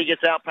as he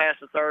gets out past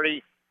the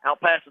 30, out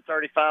past the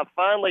 35.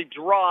 Finally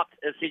dropped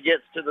as he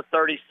gets to the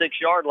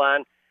 36-yard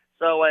line.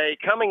 So a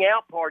coming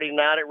out party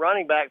tonight at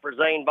running back for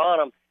Zane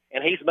Bonham,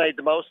 and he's made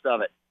the most of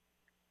it.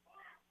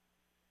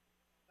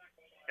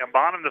 And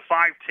Bonham, the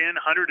 5'10",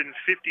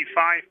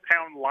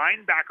 155-pound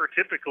linebacker,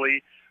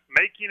 typically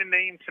making a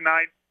name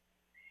tonight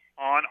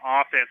on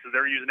offense.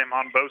 They're using him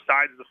on both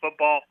sides of the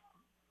football.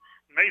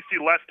 May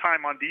see less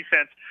time on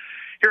defense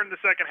here in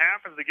the second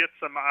half as they get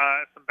some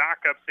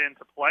backups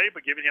into play,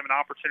 but giving him an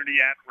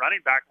opportunity at running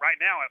back right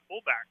now at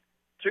fullback.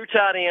 2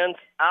 tight ends,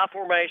 I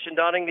formation,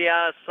 dotting the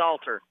I is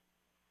Salter.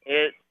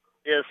 It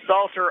is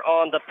Salter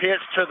on the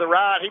pitch to the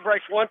right. He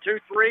breaks 1, 2,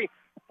 3,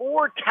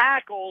 4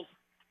 tackles,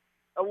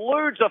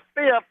 eludes a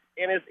 5th,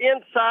 and is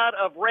inside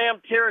of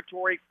Ram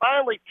territory,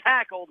 finally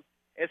tackled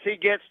as he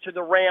gets to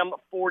the Ram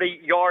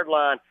 40-yard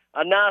line.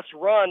 A nice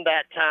run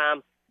that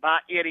time by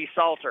Eddie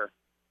Salter.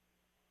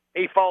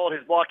 He followed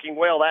his blocking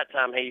well that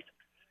time, Heath.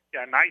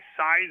 Yeah, nice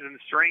size and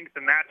strength,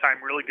 and that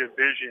time really good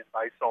vision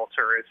by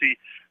Salter as he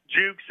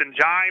jukes and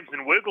jives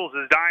and wiggles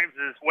his dives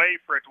his way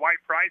for a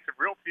Dwight Price of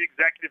Realty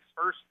Executives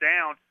first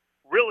down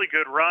really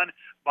good run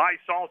by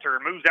Salter.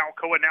 Moves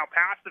Alcoa now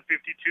past the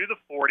 52, the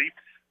 40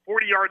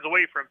 yards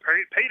away from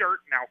pay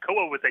dirt. Now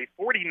Alcoa with a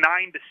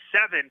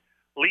 49-7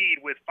 lead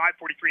with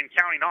 5:43 and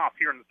counting off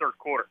here in the third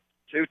quarter.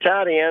 2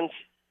 tight ends,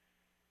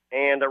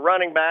 and the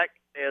running back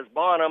is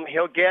Bonham.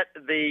 He'll get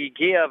the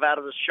give out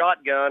of the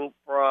shotgun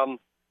from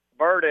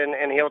Burden,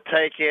 and he'll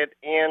take it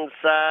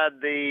inside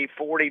the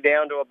 40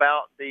 down to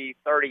about the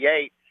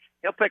 38.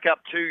 He'll pick up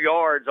 2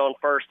 yards on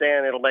first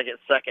down. It'll make it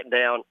 2nd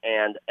down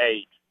and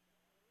 8.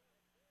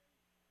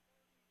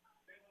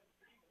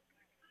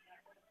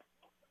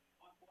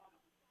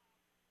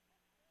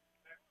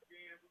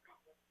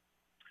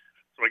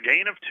 So a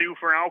gain of 2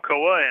 for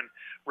Alcoa, and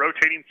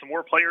rotating some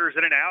more players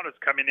in and out is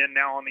coming in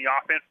now on the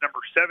offense, number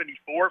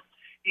 74.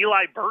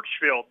 Eli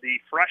Birchfield, the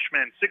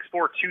freshman,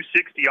 6'4",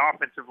 260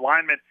 offensive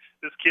lineman.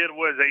 This kid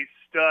was a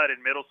stud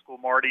in middle school,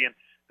 Marty, and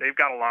they've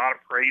got a lot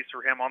of praise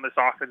for him on this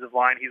offensive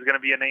line. He's going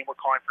to be a name we're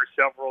calling for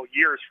several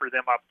years for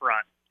them up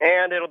front.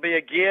 And it'll be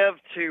a give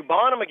to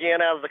Bonham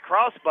again out of the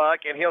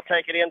crossbuck, and he'll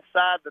take it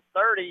inside the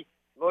 30.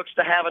 Looks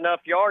to have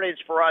enough yardage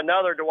for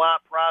another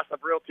Dwight Price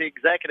of Realty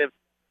Executive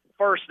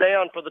first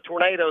down for the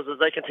Tornadoes as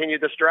they continue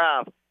this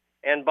drive.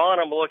 And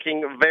Bonham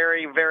looking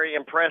very, very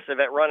impressive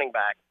at running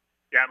back.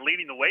 Yeah, and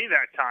leading the way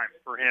that time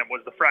for him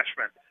was the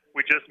freshman.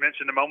 We just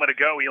mentioned a moment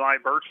ago,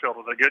 Eli Birchfield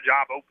was a good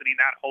job opening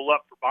that hole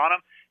up for Bonham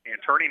and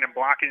turning and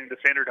blocking the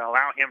defender to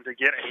allow him to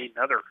get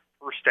another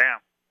first down.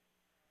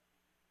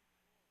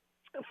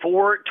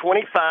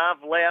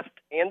 4:25 left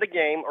in the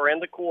game or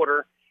in the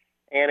quarter,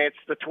 and it's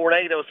the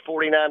Tornadoes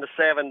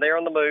 49-7. They're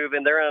on the move,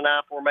 and they're in an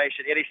I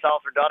formation. Eddie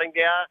Salter dotting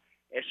guy.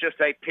 It's just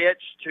a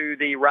pitch to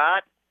the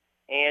right.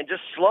 And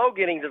just slow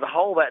getting to the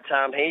hole that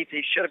time, Heath.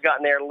 He should have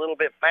gotten there a little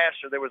bit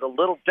faster. There was a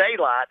little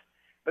daylight,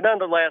 but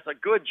nonetheless, a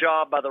good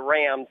job by the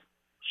Rams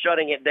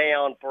shutting it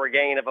down for a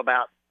gain of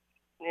about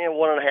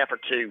 1.5 or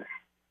 2.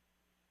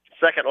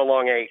 2nd and a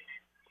long 8.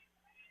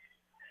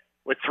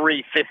 With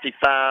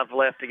 3:55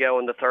 left to go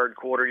in the third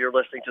quarter, you're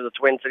listening to the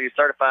Twin Cities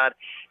Certified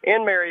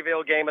in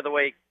Maryville Game of the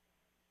Week.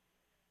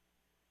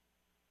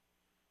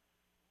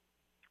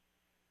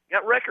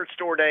 Got Record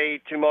Store Day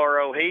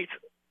tomorrow, Heath.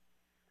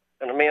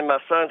 And me and my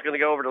son's going to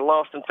go over to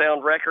Lost and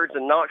Found Records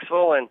in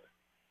Knoxville,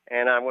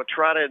 and I will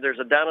try to. There's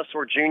a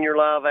Dinosaur Jr.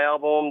 live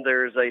album.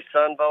 There's a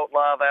Sunvolt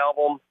live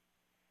album.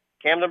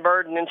 Camden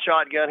Burden in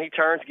shotgun. He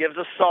turns, gives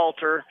a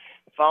Salter,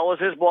 follows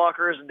his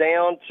blockers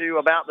down to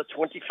about the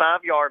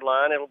 25-yard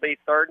line. It'll be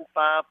 3rd and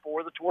 5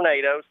 for the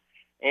Tornadoes.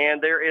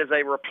 And there is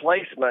a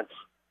Replacements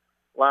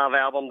live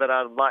album that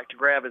I'd like to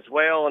grab as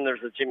well. And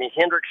there's a Jimi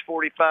Hendrix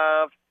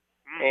 45.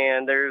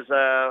 And there's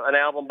an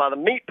album by the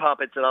Meat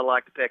Puppets that I'd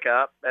like to pick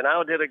up. And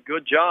I did a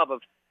good job of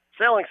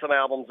selling some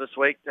albums this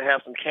week to have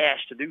some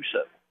cash to do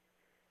so.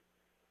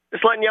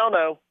 Just letting y'all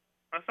know.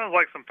 That sounds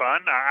like some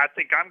fun. I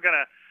think I'm going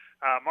to,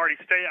 Marty,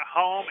 stay at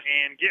home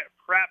and get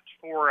prepped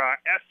for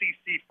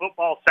SEC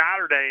football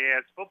Saturday,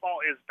 as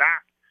football is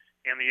back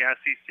in the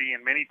SEC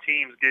and many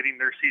teams getting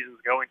their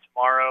seasons going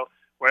tomorrow,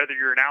 whether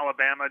you're an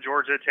Alabama,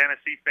 Georgia,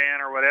 Tennessee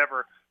fan or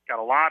whatever. Got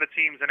a lot of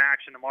teams in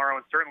action tomorrow,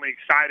 and certainly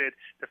excited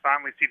to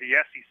finally see the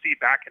SEC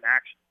back in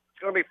action.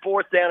 It's going to be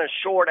 4th down and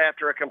short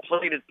after a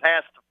completed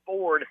pass to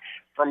Ford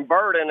from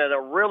Burden, and a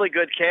really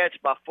good catch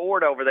by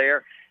Ford over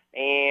there.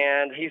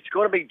 And he's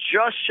going to be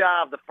just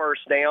shy of the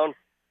first down,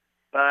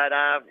 but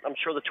I'm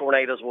sure the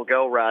Tornadoes will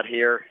go right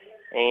here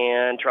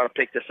and try to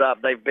pick this up.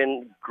 They've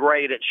been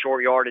great at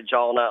short yardage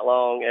all night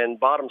long, and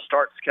Bottom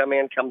starts to come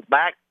in, comes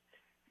back.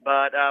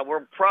 But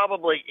we'll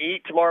probably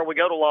eat tomorrow. We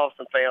go to Lost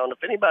and Found.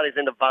 If anybody's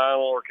into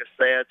vinyl or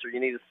cassettes or you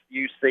need a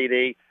used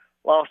CD,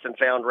 Lost and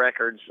Found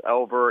Records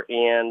over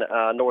in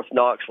North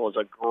Knoxville is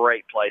a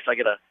great place. I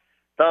get a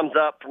thumbs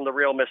up from the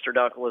real Mr.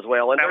 Dunkel as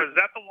well. And now, is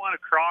that the one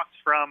across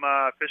from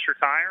Fisher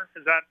Tire?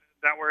 Is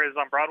that where it is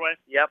on Broadway?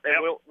 Yep.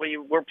 And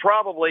we'll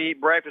probably eat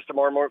breakfast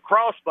tomorrow morning.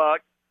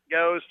 Crossbuck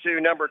goes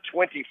to number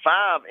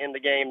 25 in the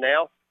game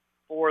now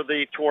for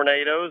the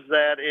Tornadoes.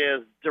 That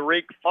is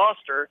Derek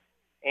Foster.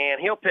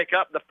 And he'll pick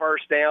up the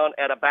first down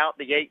at about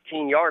the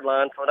 18-yard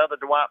line for another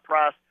Dwight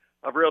Price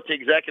of Realty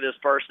Executives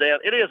first down.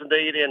 It is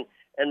indeed.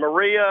 And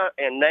Maria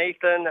and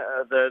Nathan,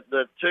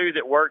 the two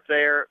that work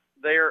there,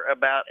 they're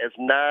about as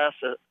nice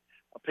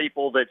a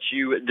people that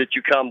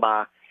you come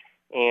by.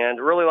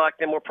 And really like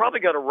them. We'll probably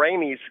go to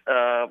Ramey's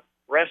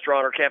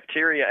restaurant or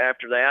cafeteria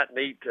after that and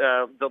eat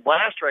the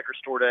last Record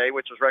Store Day,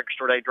 which was Record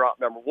Store Day drop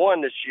number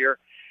 1 this year.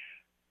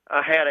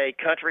 I had a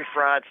country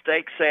fried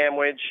steak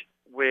sandwich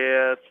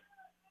with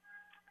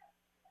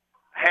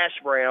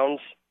hash browns,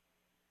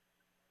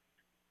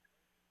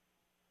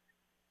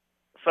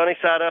 sunny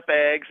side up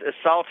eggs. As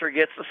Salter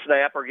gets the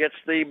snap or gets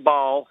the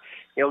ball,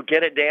 he'll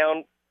get it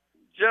down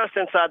just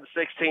inside the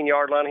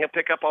 16-yard line. He'll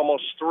pick up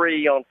almost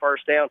 3 on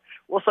first down.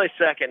 We'll say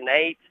 2nd and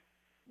 8.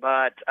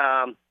 But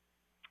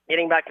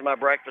getting back to my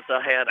breakfast,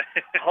 I had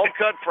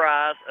home-cut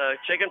fries,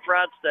 chicken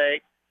fried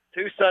steak,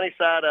 2 sunny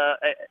side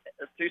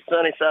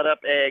up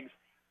eggs,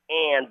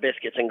 and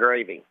biscuits and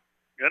gravy.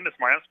 Goodness,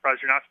 man, I'm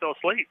surprised you're not still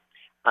asleep.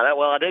 I know.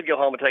 Well, I did go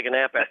home and take a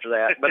nap after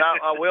that, but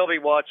I will be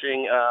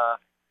watching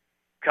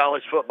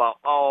college football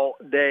all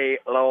day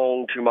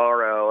long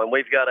tomorrow. And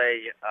we've got a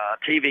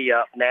TV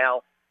up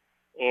now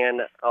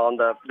and on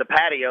the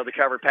patio, the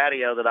covered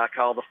patio that I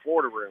call the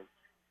Florida room.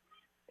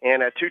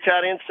 And a 2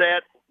 tight end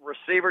set,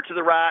 receiver to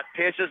the right,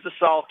 pitches to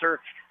Salter.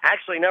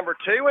 Actually, number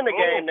 2 in the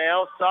game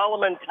now,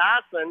 Solomon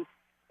Tyson,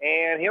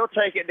 and he'll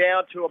take it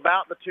down to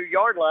about the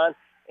 2-yard line.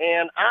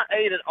 And I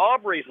ate at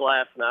Aubrey's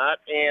last night,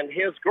 and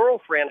his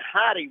girlfriend,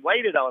 Heidi,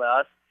 waited on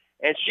us,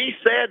 and she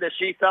said that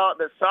she thought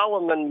that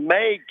Solomon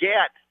may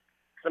get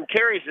some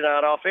carries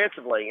tonight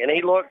offensively, and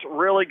he looked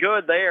really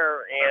good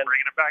there. And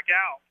bringing it back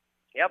out.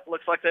 Yep,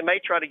 looks like they may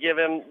try to give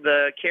him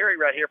the carry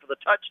right here for the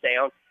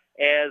touchdown,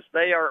 as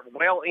they are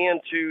well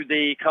into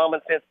the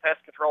Common Sense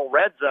Pest Control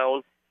red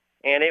zone,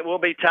 and it will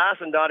be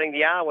Tyson dotting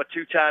the I with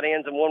 2 tight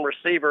ends and 1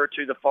 receiver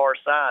to the far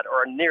side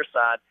or near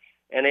side,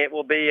 and it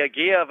will be a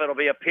give. It'll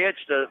be a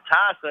pitch to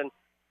Tyson,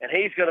 and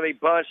he's going to be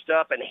bunched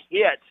up and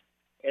hit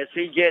as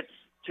he gets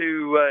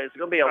to it's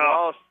going to be a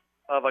loss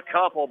of a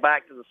couple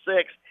back to the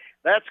 6.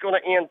 That's going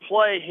to end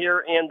play here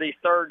in the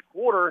third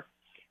quarter.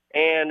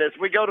 And as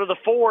we go to the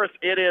fourth,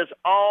 it is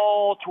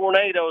all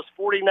Tornadoes,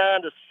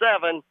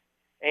 49-7,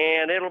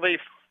 and it'll be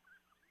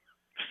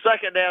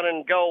second down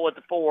and goal at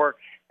the 4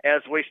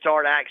 as we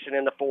start action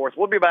in the fourth.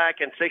 We'll be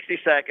back in 60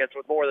 seconds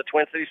with more of the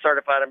Twin Cities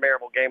Certified and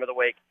Maryville Game of the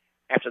Week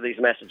after these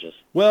messages.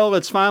 Well,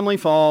 it's finally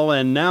fall,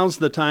 and now's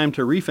the time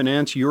to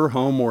refinance your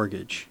home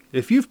mortgage.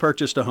 If you've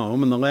purchased a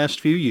home in the last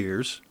few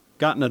years,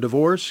 gotten a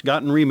divorce,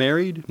 gotten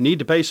remarried, need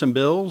to pay some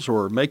bills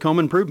or make home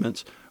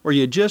improvements, or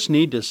you just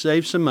need to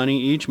save some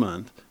money each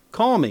month,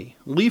 call me,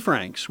 Lee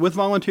Franks, with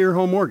Volunteer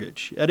Home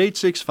Mortgage at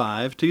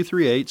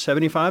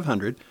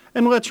 865-238-7500,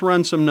 and let's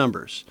run some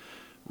numbers.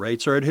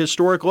 Rates are at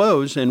historic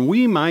lows, and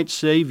we might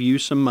save you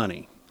some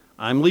money.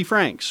 I'm Lee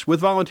Franks with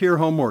Volunteer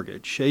Home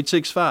Mortgage,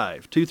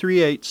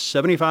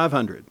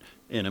 865-238-7500,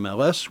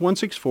 NMLS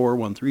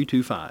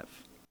 1641325.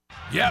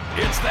 Yep,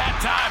 it's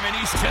that time in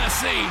East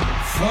Tennessee.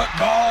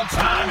 Football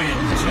time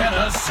in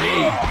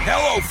Tennessee.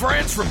 Hello,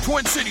 friends from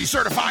Twin Cities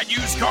Certified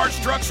Used Cars,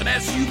 Trucks, and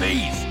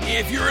SUVs.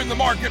 If you're in the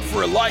market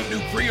for a light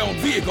new pre-owned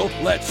vehicle,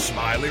 let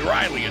Smiley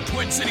Riley and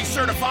Twin Cities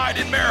Certified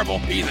in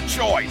Maryville be the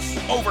choice.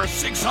 Over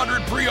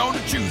 600 pre-owned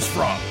to choose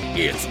from.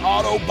 It's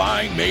auto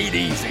buying made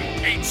easy.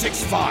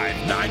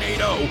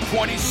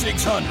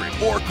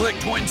 865-980-2600 or click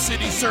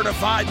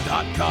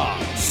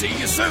TwinCitiesCertified.com. See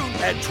you soon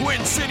at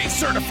Twin Cities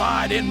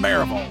Certified in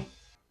Maryville.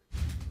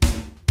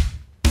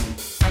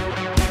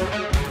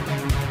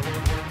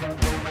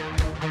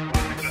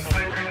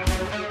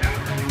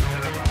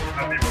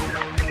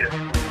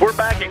 We're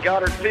back at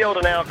Goddard Field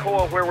in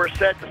Alcoa, where we're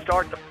set to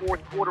start the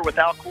fourth quarter with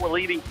Alcoa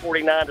leading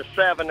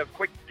 49-7. A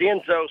quick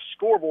Denso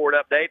scoreboard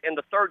update. In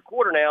the third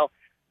quarter now,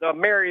 the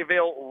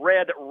Maryville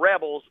Red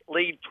Rebels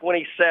lead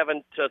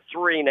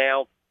 27-3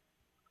 now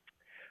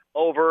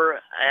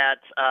over at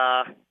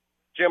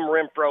Jim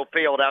Renfro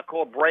Field.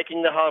 Alcoa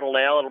breaking the huddle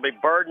now. It'll be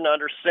Burden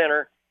under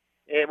center.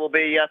 It will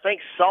be, I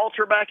think,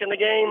 Salter back in the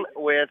game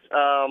with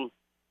and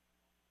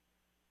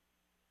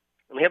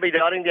he'll be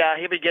dotting the I.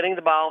 He'll be getting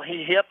the ball.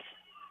 He hips,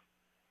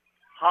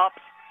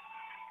 hops,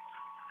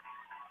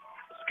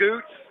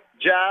 scoots,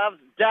 jives,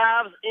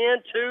 dives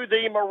into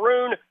the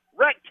maroon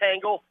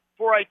rectangle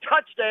for a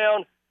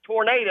touchdown,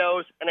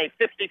 Tornadoes, and a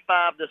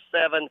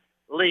 55-7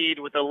 lead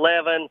with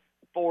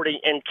 11:40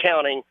 and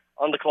counting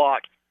on the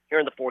clock here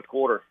in the fourth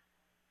quarter.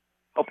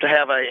 Hope to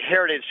have a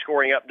Heritage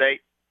scoring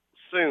update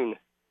soon.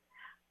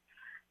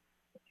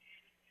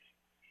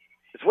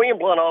 Is William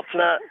Blount off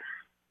tonight?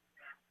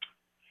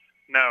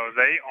 No,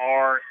 they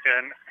are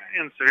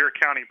in Sevier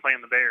County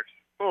playing the Bears.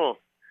 Go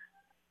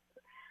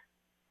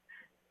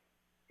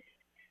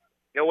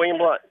William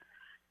Blount.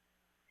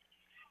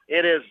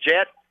 It is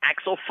Jet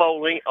Axel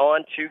Foley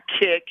on to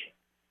kick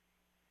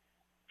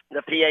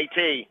the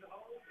PAT.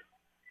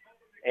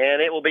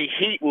 And it will be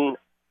Heaton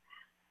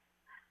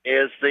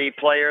is the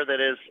player that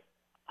is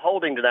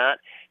holding tonight.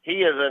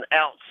 He is an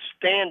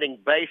outstanding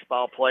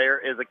baseball player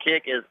as the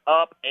kick is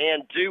up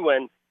and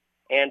doing.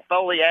 And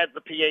Foley adds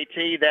the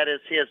PAT. That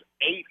is his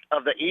 8th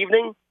of the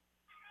evening.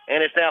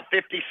 And it's now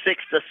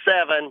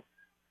 56-7,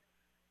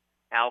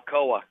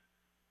 Alcoa.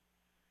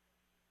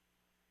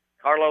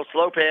 Carlos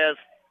Lopez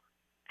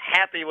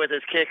happy with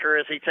his kicker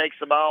as he takes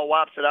the ball,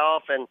 wipes it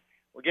off, and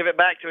will give it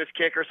back to his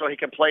kicker so he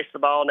can place the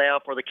ball now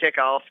for the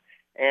kickoff.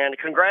 And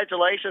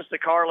congratulations to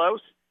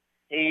Carlos.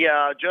 He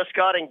just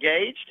got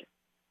engaged.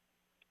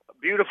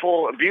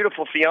 Beautiful,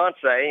 beautiful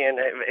fiance, and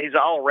he's an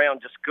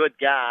all-around just good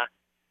guy.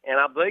 And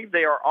I believe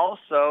they are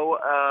also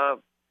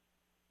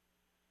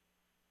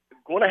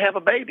going to have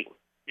a baby.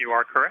 You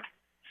are correct.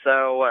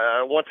 So,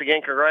 once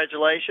again,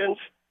 congratulations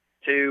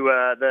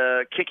to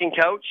the kicking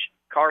coach,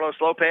 Carlos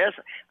Lopez.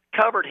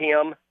 Covered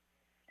him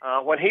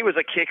when he was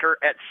a kicker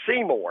at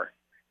Seymour,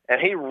 and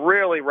he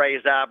really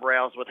raised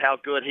eyebrows with how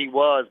good he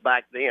was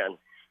back then.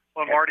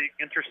 Well, Marty,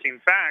 interesting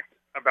fact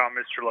about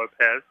Mr.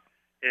 Lopez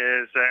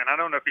is, and I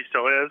don't know if he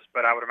still is,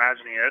 but I would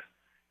imagine he is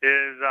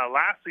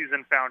last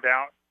season found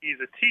out he's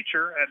a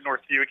teacher at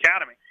Northview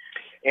Academy.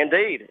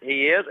 Indeed,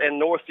 he is,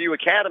 and Northview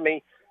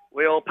Academy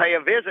will pay a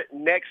visit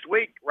next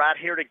week right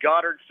here to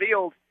Goddard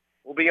Field.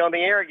 We'll be on the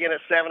air again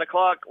at 7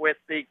 o'clock with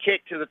the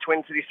kick to the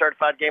Twin City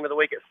Certified Game of the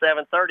Week at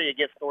 7:30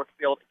 against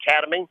Northfield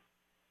Academy.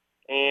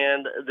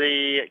 And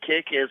the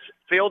kick is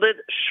fielded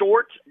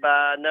short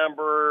by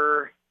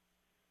number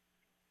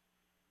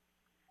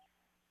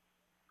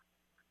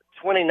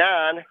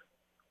 29.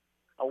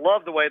 I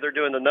love the way they're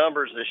doing the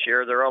numbers this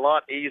year. They're a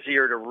lot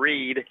easier to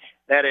read.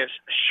 That is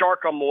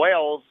Sharkham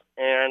Wells,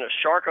 and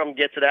Sharkham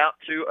gets it out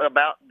to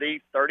about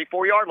the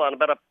 34-yard line,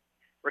 about a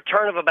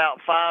return of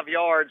about 5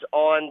 yards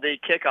on the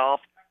kickoff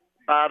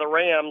by the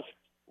Rams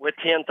with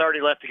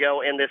 10:30 left to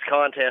go in this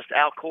contest.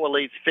 Alcoa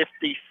leads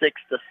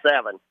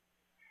 56-7.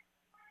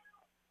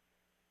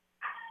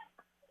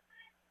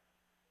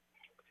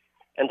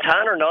 And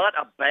TYNER not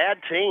a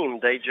bad team.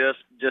 They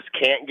just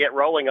can't get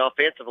rolling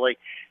offensively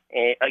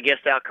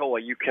against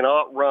Alcoa. You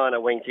cannot run a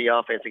wing T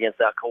offense against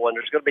Alcoa, and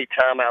there's going to be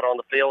timeout on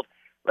the field.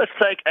 Let's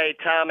take a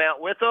timeout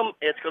with them.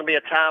 It's going to be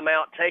a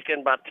timeout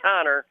taken by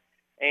TYNER,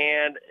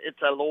 and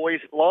it's a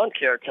Lowe's Lawn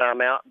Care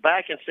timeout.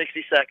 Back in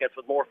 60 seconds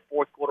with more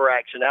fourth quarter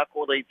action.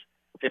 Alcoa leads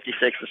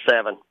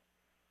 56-7.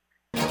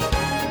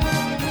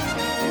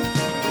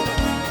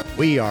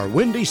 We are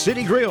Windy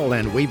City Grill,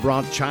 and we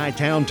brought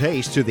Chi-Town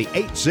Taste to the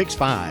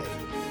 865.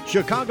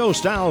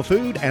 Chicago-style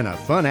food and a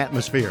fun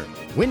atmosphere.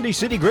 Windy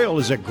City Grill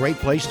is a great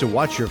place to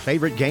watch your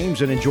favorite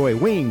games and enjoy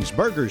wings,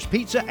 burgers,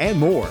 pizza, and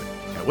more.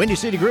 At Windy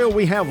City Grill,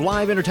 we have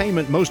live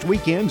entertainment most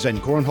weekends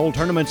and cornhole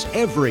tournaments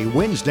every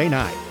Wednesday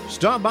night.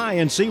 Stop by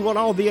and see what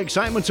all the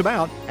excitement's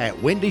about at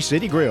Windy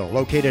City Grill,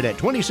 located at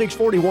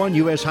 2641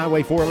 U.S.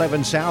 Highway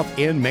 411 South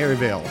in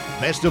Maryville.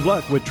 Best of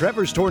luck with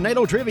Trevor's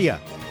Tornado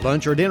Trivia.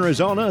 Lunch or dinner is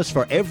on us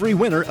for every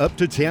winner up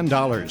to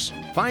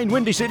 $10. Find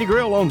Windy City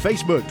Grill on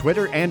Facebook,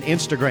 Twitter, and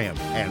Instagram.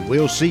 And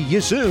we'll see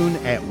you soon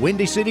at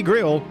Windy City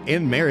Grill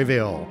in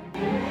Maryville.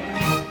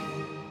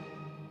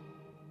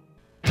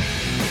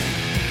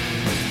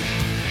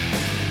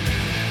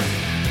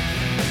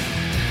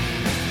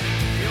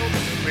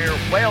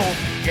 Wells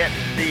gets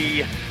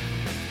the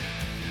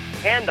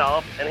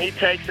handoff, and he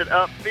takes it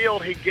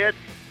upfield. He gets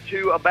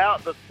to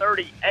about the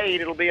 38.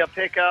 It'll be a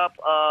pickup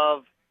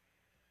of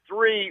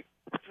 3,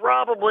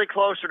 probably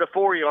closer to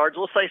 4 yards.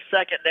 We'll say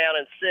second down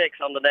and 6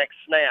 on the next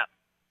snap.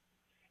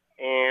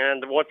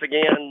 And once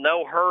again,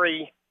 no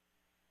hurry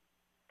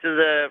to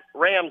the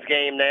Rams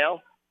game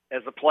now,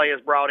 as the play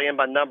is brought in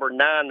by number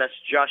 9. That's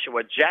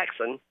Joshua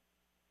Jackson.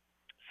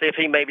 See if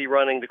he may be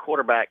running the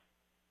quarterback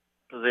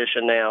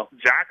position now.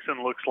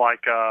 Jackson looks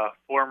like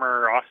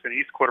former Austin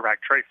East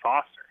quarterback Trey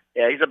Foster.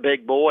 Yeah, he's a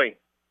big boy,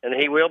 and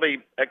he will be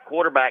at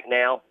quarterback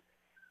now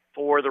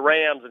for the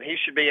Rams, and he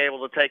should be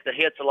able to take the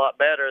hits a lot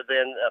better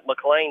than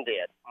McLean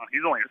did. Oh,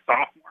 he's only a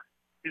sophomore.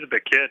 He's a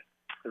big kid.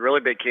 A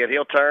really big kid.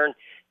 He'll turn,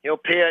 he'll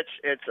pitch.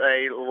 It's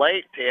a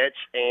late pitch,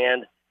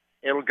 and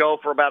it'll go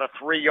for about a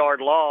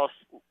 3-yard loss,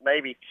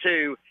 maybe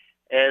 2,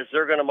 as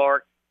they're going to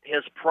mark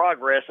his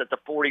progress at the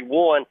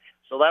 41.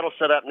 So that'll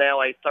set up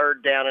now a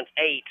 3rd down and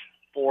 8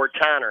 for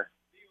TYNER.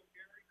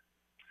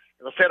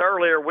 As I said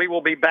earlier, we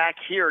will be back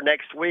here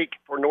next week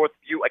for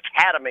Northview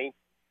Academy,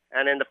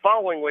 and in the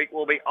following week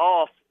we'll be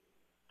off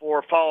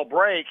for fall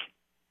break,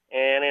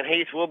 and in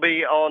Heath we'll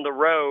be on the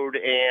road,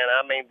 and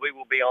I mean we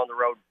will be on the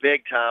road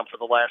big time for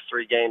the last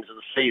 3 games of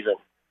the season.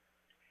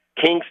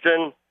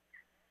 Kingston,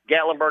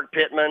 Gatlinburg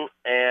Pittman,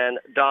 and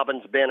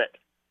Dobbins Bennett.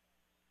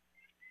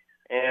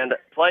 And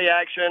play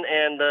action,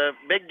 and the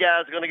big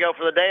guy's going to go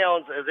for the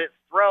downs as it's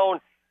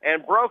thrown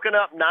and broken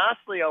up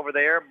nicely over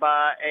there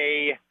by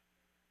it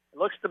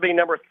looks to be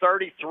number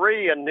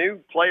 33, a new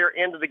player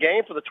into the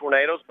game for the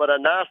Tornadoes, but a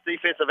nice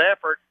defensive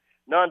effort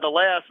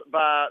nonetheless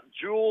by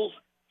Jules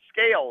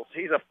Scales.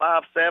 He's a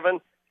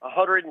 5'7",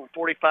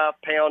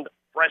 145-pound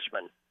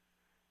freshman.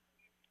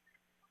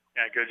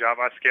 Yeah, good job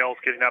by Scales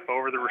getting up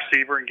over the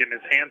receiver and getting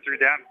his hand through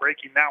that and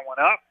breaking that one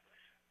up.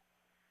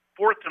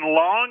 4th and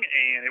long,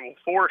 and it will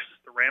force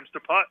the Rams to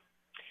punt.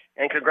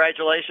 And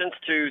congratulations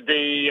to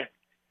the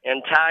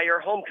entire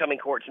homecoming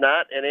court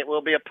tonight, and it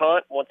will be a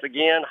punt. Once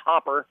again,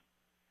 Hopper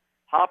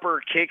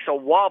kicks a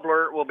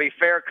wobbler, will be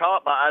fair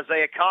caught by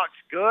Isaiah Cox.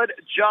 Good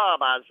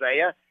job,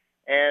 Isaiah,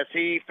 as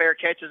he fair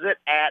catches it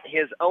at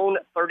his own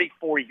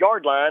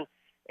 34-yard line,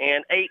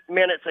 and 8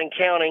 minutes and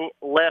counting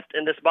left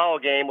in this ball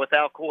game with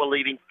Alcoa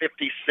leading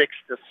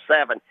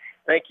 56-7.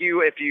 Thank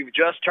you if you've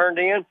just turned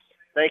in.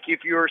 Thank you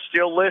if you're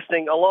still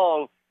listening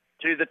along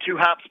to the Two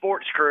Hop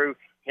Sports crew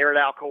here at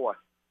Alcoa.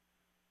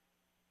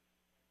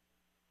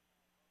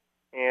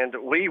 And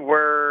we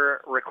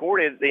were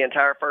recorded the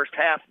entire first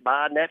half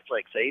by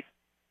Netflix, Heath.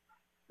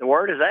 The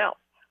word is out.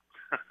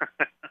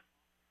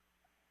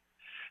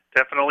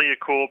 Definitely a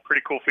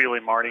pretty cool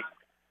feeling, Marty.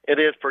 It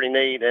is pretty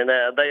neat, and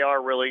they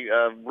are really,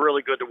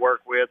 really good to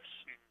work with.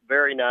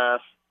 Very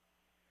nice.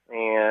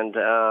 And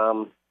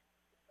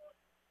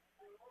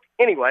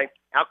anyway,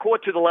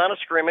 Alcoa to the line of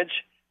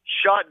scrimmage.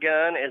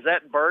 Shotgun. Is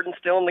that Burden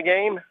still in the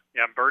game?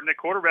 Yeah, Burden at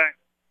quarterback.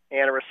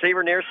 And a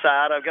receiver near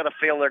side. I've got a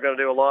feeling they're going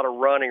to do a lot of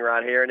running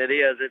right here, and it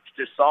is. It's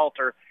just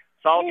Salter.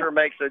 Salter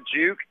makes a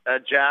juke, a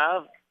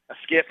jive, a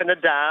skip and a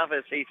dive,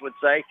 as Heath would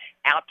say,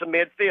 out to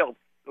midfield.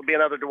 It'll be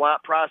another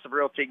Dwight Price of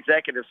Realty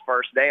Executives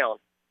first down.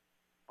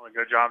 Well, a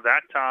good job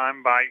that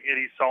time by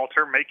Eddie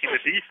Salter, making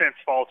the defense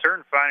falter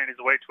and finding his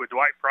way to a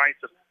Dwight Price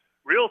of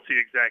Realty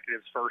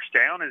Executives first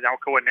down. Is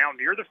Alcoa now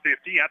near the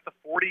 50 at the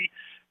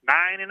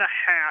 49.5,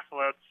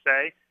 let's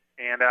say,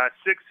 and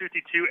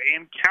 6:52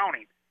 and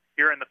counting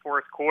here in the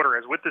fourth quarter.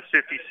 As with the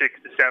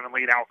 56-7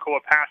 lead, Alcoa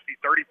passed the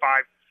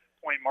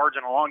 35-point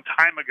margin a long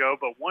time ago,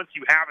 but once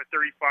you have a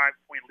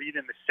 35-point lead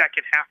in the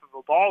second half of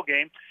a ball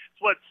game,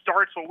 it's what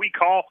starts what we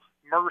call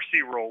mercy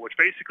rule, which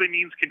basically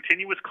means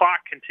continuous clock,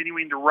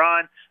 continuing to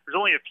run. There's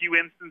only a few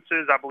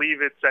instances. I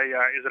believe it's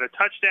is it a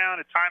touchdown,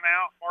 a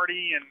timeout,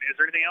 Marty, and is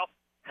there anything else?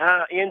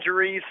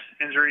 Injuries.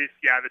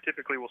 Yeah, that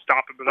typically will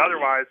stop it, but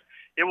otherwise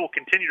it will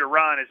continue to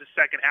run as the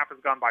second half has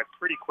gone by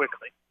pretty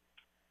quickly.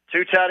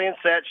 Two tight end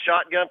sets,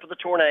 shotgun for the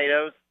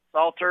Tornadoes.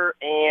 Salter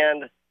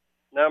and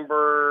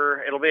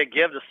it'll be a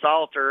give to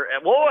Salter.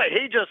 And boy,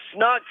 he just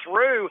snuck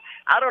through.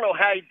 I don't know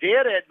how he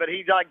did it, but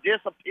he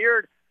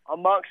disappeared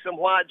amongst some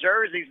white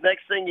jerseys.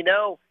 Next thing you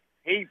know,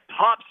 he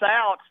pops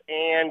out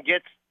and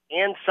gets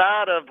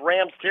inside of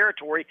Rams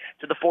territory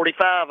to the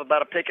 45,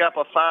 about a pickup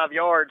of 5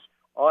 yards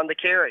on the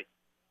carry.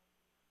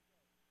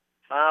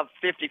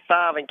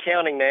 5:55 and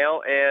counting now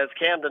as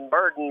Camden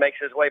Burton makes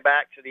his way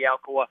back to the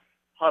Alcoa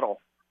huddle.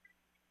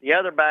 The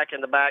other back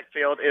in the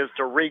backfield is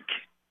Derek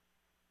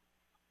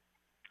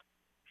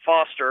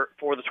Foster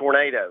for the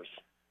Tornadoes.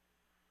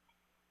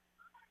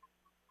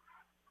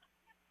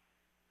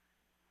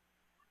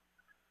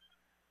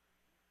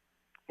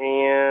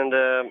 And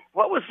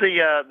what was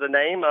the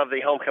name of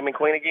the homecoming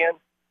queen again?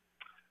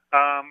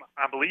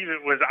 I believe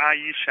it was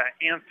Aisha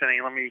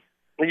Anthony.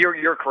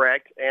 You're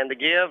correct. And the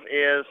give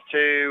is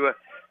to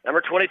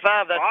number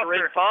 25. That's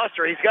Derek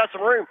Foster. He's got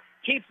some room.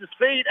 Keeps his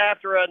feet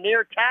after a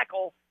near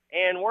tackle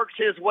and works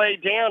his way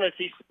down as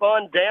he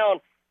spun down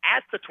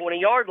at the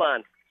 20-yard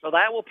line. So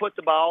that will put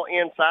the ball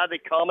inside the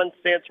common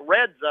sense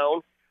red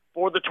zone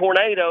for the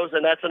Tornadoes,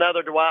 and that's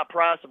another Dwight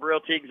Price of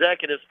Realty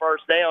Executives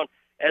first down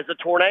as the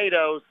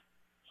Tornadoes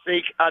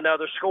seek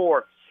another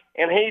score.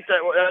 And Heath,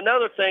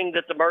 another thing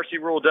that the mercy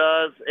rule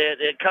does,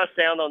 it cuts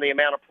down on the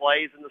amount of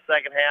plays in the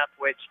second half,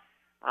 which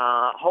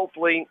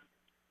hopefully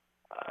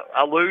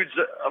eludes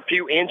a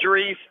few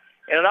injuries,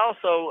 and it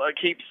also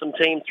keeps some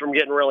teams from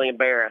getting really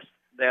embarrassed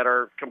that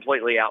are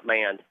completely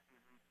outmanned.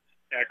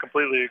 Yeah, I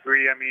completely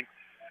agree. I mean,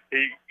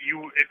 if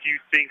you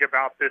think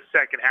about this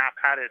second half,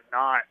 had it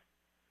not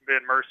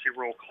been mercy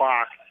rule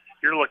clock,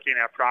 you're looking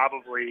at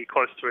probably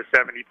close to a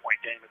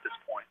 70-point game at this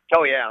point.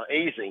 Oh, yeah,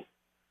 easy,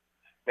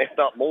 if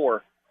not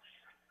more.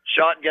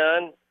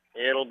 Shotgun,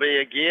 it'll be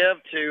a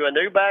give to a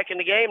new back in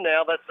the game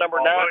now. That's number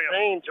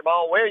 19,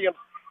 Jamal Williams.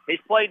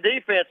 He's played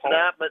defense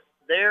tonight, but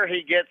there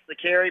he gets the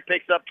carry,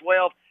 picks up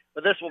 12,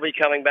 but this will be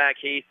coming back,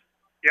 Heath.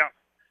 Yeah,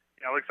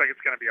 it looks like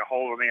it's going to be a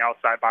hole on the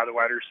outside by the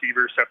wide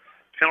receiver. So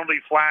penalty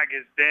flag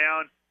is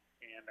down,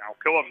 and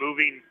Alcoa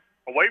moving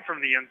away from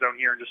the end zone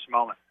here in just a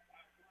moment.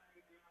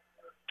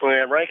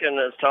 Well, Rankin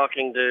is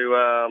talking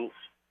to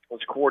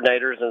his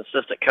coordinators and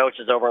assistant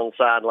coaches over on the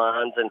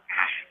sidelines, and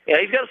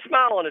he's got a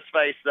smile on his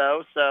face,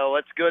 though, so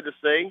it's good to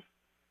see.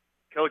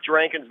 Coach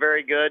Rankin's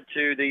very good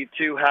to the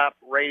 2-Hype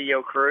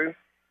radio crew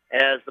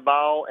as the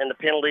ball and the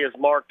penalty is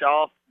marked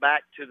off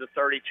back to the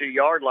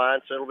 32-yard line,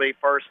 so it'll be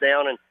first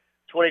down and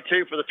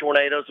 22 for the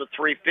Tornadoes with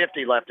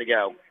 3:50 left to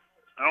go.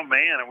 Oh,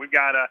 man, and we've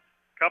got a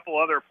couple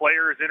other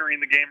players entering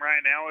the game right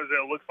now as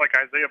it looks like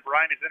Isaiah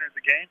Bryan has entered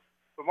the game.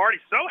 But, Marty,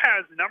 so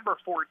has number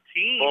 14,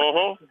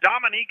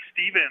 Dominique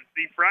Stevens,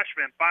 the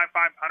freshman, 5'5",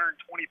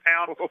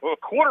 120-pound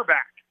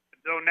quarterback.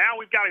 So now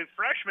we've got a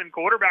freshman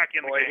quarterback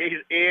in the game.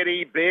 He's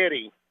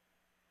itty-bitty.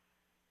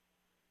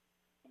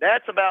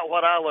 That's about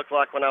what I looked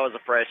like when I was a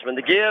freshman.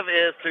 The give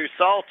is to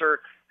Salter,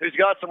 who's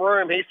got some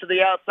room. He's to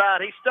the outside.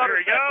 He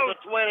stutters to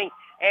the 20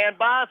 and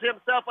buys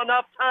himself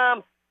enough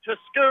time to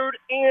scoot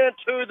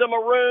into the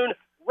maroon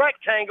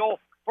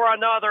rectangle for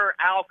another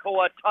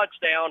Alcoa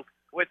touchdown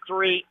with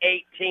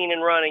 3:18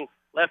 and running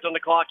left on the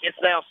clock. It's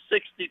now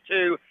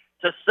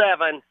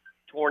 62-7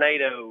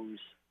 Tornadoes.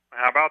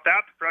 How about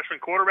that? The freshman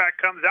quarterback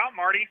comes out,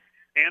 Marty,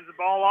 hands the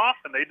ball off,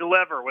 and they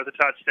deliver with a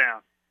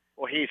touchdown.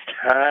 Well, he's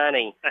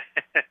tiny.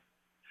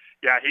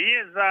 Yeah, he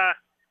is.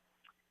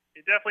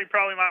 He definitely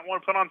probably might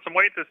want to put on some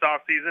weight this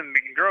offseason.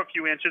 He can grow a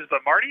few inches.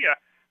 But, Marty, a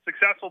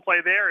successful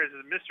play there is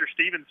Mr.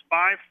 Stevens,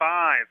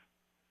 5'5",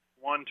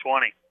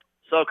 120.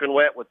 Soaking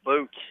wet with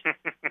boots.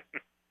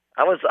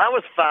 I was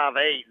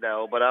 5'8",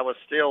 though, but I was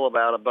still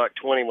about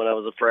 $120 when I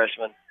was a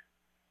freshman.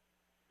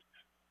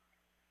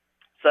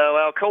 So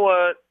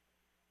Alcoa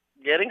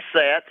getting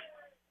set.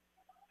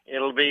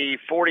 It'll be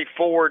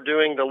 44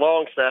 doing the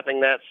long stepping.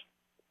 That's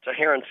to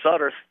Heron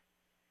Sutter.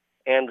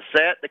 And the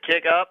set, the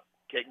kick up,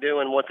 kick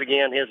doing once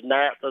again his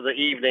 9th of the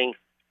evening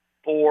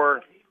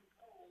for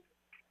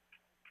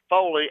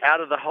Foley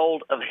out of the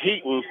hold of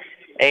Heaton.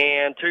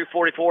 And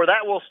 2:44,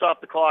 that will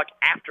stop the clock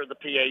after the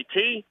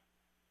PAT.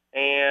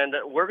 And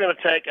we're going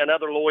to take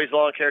another Lloyd's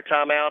Lawn Care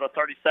timeout, a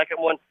 30-second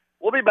one.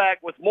 We'll be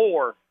back with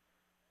more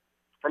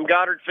from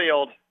Goddard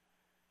Field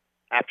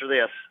after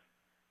this.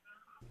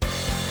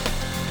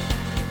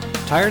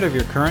 Tired of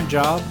your current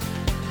job?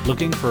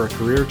 Looking for a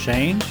career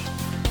change?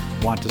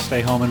 Want to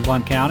stay home in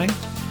Blount County?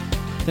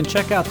 Then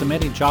check out the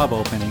many job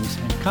openings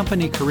and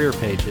company career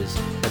pages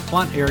at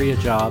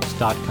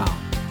bluntareajobs.com.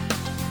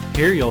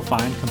 Here you'll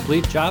find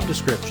complete job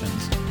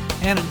descriptions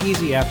and an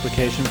easy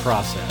application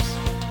process.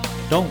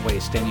 Don't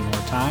waste any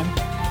more time.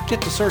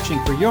 Get to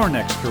searching for your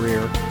next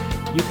career.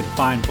 You can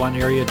find Blount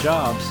Area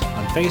Jobs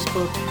on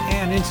Facebook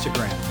and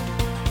Instagram.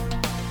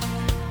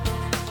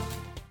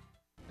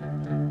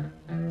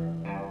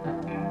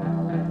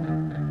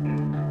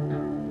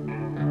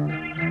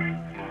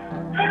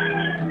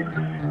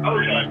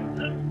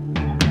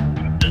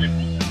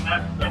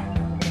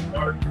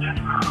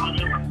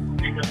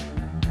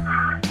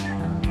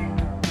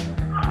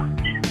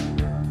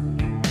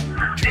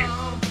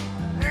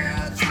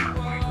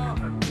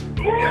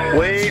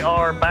 We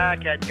are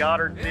back at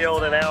Goddard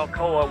Field in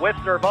Alcoa with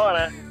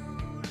Nirvana,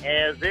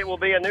 as it will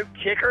be a new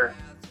kicker.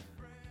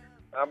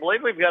 I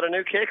believe we've got a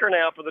new kicker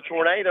now for the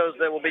Tornadoes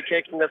that will be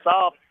kicking this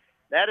off.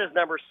 That is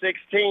number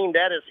 16.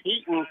 That is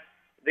Heaton,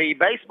 the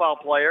baseball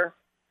player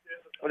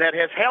that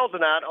has held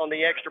tonight on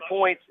the extra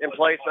points in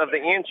place of the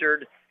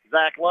injured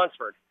Zach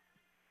Lunsford.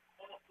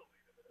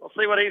 We'll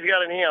see what he's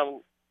got in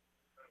him.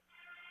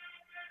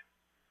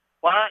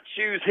 White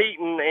shoes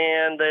Heaton,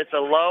 and it's a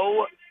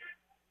low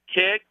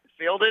kick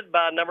fielded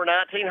by number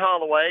 19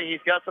 Holloway.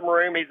 He's got some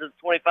room. He's at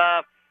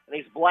 25, and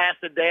he's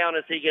blasted down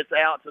as he gets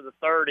out to the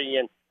 30,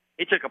 and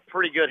he took a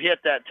pretty good hit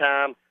that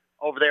time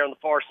over there on the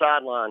far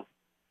sideline.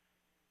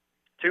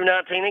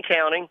 2:19 and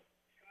counting,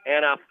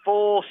 and a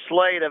full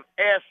slate of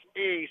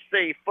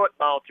SEC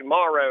football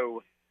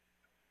tomorrow.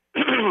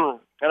 And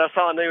I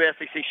saw a new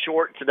SEC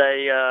short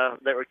today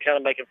that was kind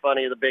of making fun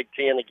of the Big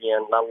Ten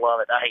again. I love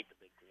it. I hate the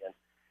Big Ten.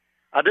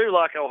 I do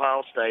like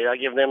Ohio State. I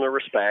give them the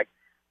respect.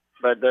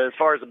 But as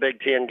far as the Big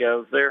Ten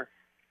goes, they're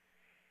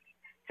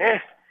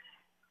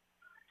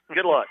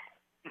good luck.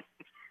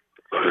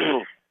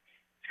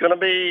 It's going to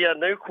be a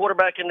new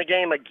quarterback in the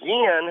game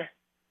again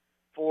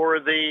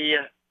for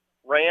the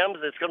Rams.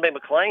 It's going to be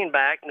McClain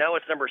back. No,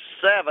 it's number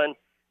 7.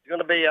 It's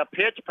going to be a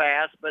pitch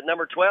pass, but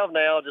number 12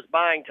 now just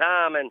buying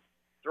time and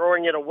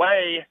throwing it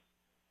away.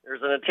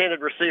 There's an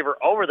intended receiver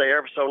over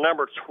there. So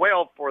number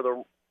 12 for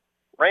the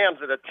Rams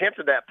that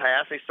attempted that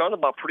pass, he's thrown the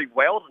ball pretty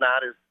well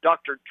tonight, is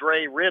Dr.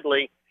 Dre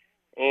Ridley.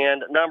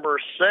 And number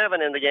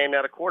 7 in the game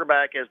now, the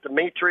quarterback, is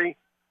Dimitri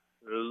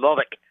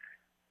Lovick.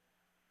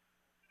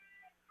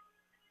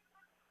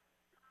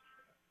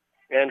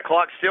 And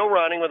clock's still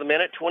running with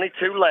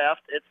 1:22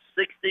 left. It's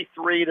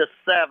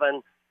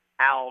 63-7,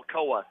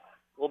 Alcoa.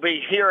 We'll be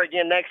here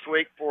again next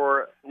week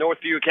for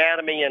Northview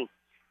Academy. And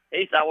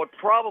Heath, I would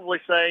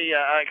probably say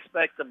I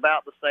expect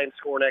about the same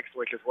score next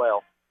week as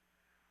well.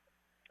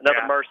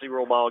 Another Mercy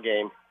Rule ball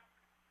game.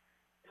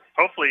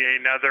 Hopefully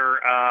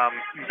another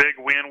big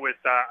win with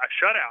a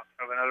shutout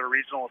of another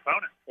regional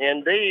opponent.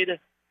 Indeed.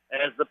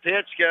 As the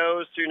pitch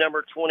goes to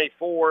number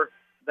 24,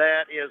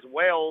 that is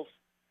Wells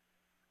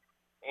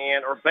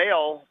or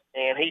Bell,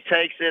 and he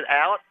takes it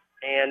out,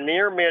 and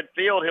near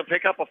midfield, he'll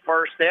pick up a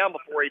first down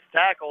before he's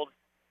tackled,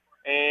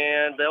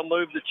 and they'll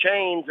move the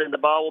chains, and the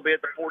ball will be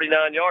at the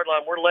 49-yard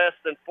line. We're less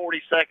than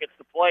 40 seconds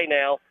to play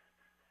now.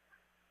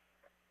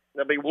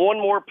 There'll be one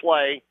more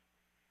play,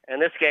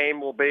 and this game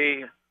will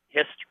be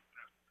history.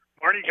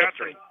 Marty got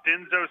the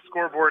Denso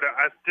scoreboard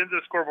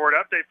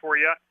update for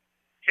you.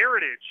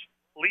 Heritage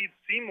leads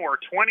Seymour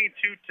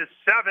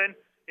 22-7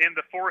 in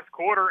the fourth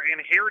quarter, and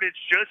Heritage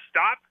just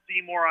stopped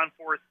Seymour on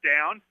fourth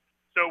down.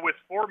 So with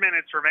 4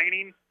 minutes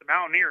remaining, the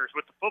Mountaineers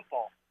with the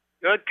football.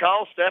 Good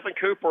call, Stephen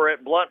Cooper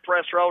at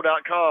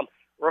bluntpressrow.com.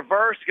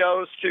 Reverse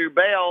goes to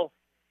Bell.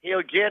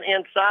 He'll get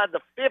inside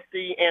the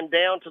 50 and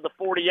down to the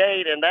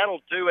 48, and that'll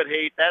do it,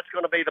 Heath. That's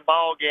going to be the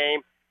ball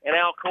game. And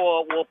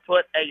Alcoa will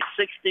put a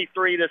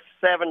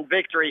 63-7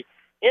 victory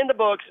in the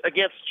books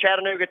against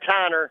Chattanooga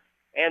TYNER,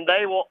 and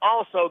they will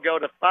also go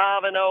to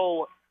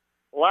 5-0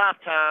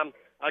 lifetime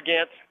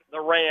against the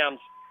Rams.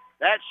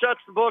 That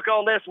shuts the book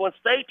on this one.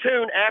 Stay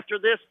tuned after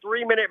this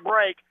 3-minute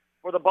break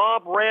for the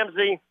Bob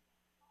Ramsey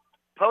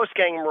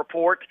postgame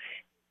report,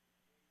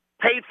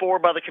 paid for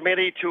by the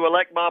committee to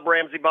elect Bob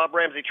Ramsey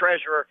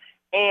treasurer,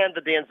 and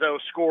the Denso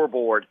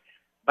scoreboard.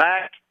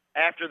 Back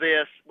after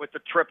this with the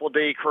Triple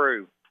D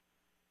crew.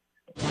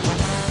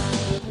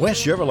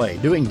 West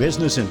Chevrolet, doing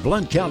business in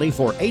Blount County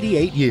for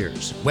 88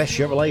 years. West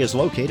Chevrolet is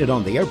located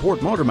on the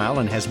Airport Motor Mile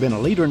and has been a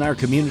leader in our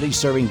community,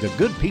 serving the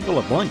good people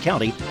of Blount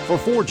County for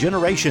 4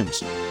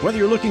 generations. Whether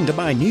you're looking to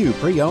buy new,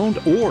 pre-owned,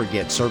 or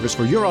get service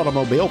for your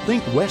automobile,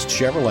 think West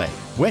Chevrolet.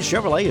 West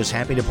Chevrolet is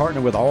happy to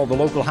partner with all the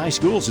local high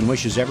schools and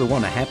wishes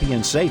everyone a happy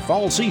and safe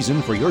fall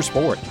season for your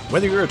sport.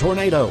 Whether you're a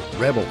Tornado,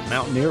 Rebel,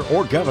 Mountaineer,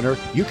 or Governor,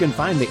 you can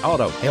find the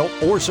auto, help,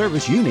 or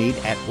service you need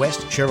at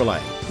West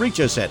Chevrolet. Reach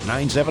us at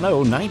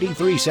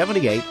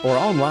 970-9378 or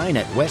online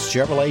at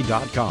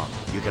westchevrolet.com.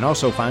 You can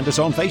also find us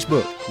on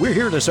Facebook. We're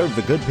here to serve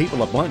the good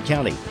people of Blount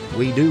County.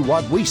 We do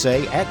what we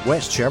say at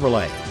West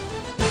Chevrolet.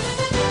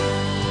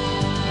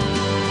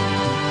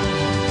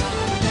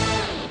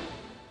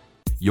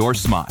 your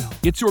smile.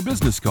 It's your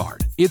business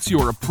card. It's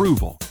your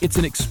approval. It's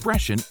an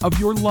expression of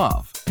your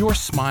love. Your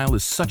smile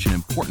is such an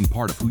important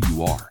part of who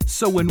you are.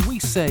 So when we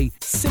say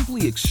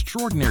simply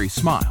extraordinary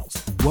smiles,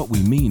 what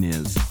we mean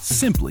is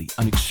simply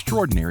an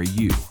extraordinary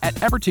you. At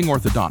Everting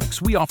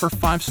Orthodontics, we offer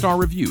 5-star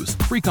reviews,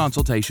 free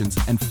consultations,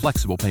 and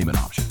flexible payment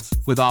options.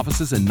 With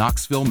offices in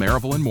Knoxville,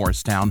 Maryville, and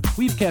Morristown,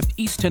 we've kept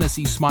East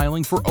Tennessee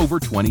smiling for over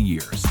 20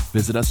 years.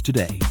 Visit us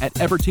today at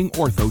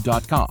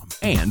evertingortho.com.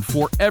 And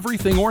for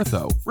everything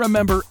ortho,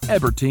 remember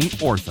Everting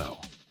Ortho.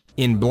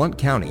 In Blount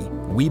County,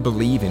 we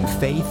believe in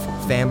faith,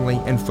 family,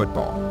 and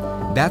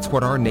football. That's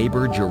what our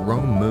neighbor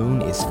Jerome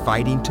Moon is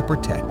fighting to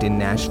protect in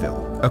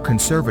Nashville. A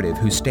conservative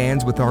who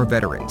stands with our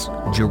veterans,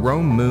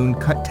 Jerome Moon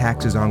cut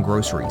taxes on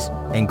groceries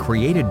and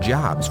created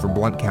jobs for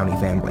Blount County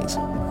families.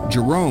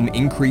 Jerome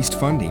increased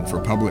funding for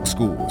public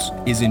schools,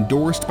 is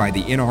endorsed by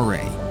the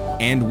NRA,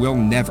 and will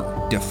never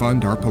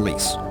defund our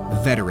police.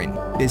 Veteran,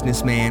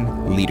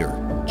 businessman, leader,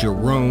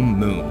 Jerome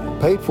Moon.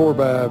 Paid for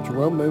by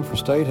Jerome Moon for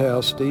State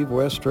House, Steve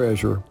West,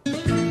 Treasurer.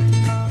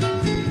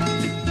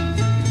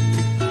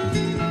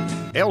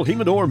 El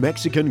Jimador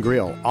Mexican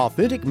Grill,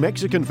 authentic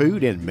Mexican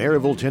food in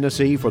Maryville,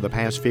 Tennessee for the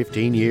past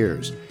 15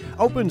 years.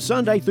 Open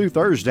Sunday through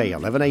Thursday,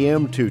 11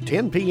 a.m. to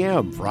 10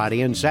 p.m.,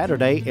 Friday and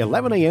Saturday,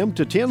 11 a.m.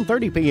 to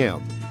 10:30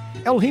 p.m.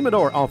 El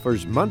Jimador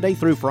offers Monday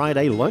through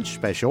Friday lunch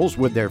specials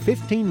with their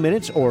 15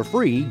 minutes or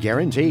free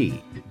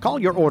guarantee. Call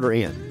your order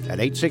in at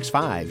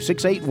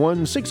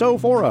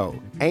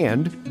 865-681-6040,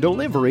 and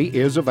delivery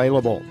is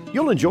available.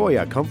 You'll enjoy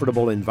a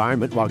comfortable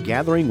environment while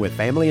gathering with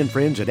family and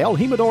friends at El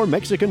Jimador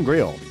Mexican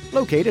Grill,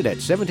 located at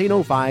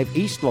 1705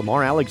 East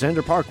Lamar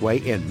Alexander Parkway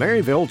in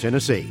Maryville,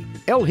 Tennessee.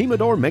 El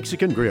Jimador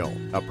Mexican Grill,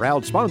 a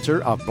proud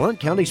sponsor of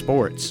Blount County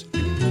Sports.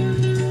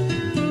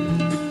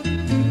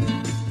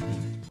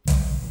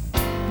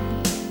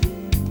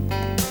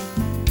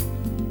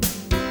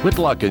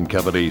 Whitlock &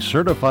 Company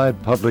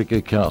Certified Public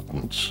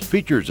Accountants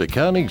features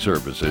accounting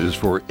services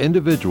for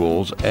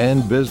individuals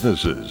and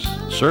businesses.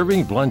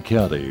 Serving Blount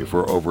County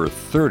for over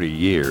 30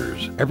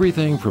 years.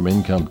 Everything from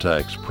income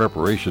tax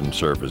preparation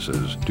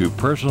services to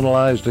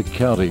personalized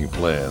accounting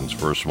plans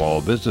for small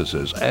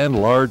businesses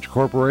and large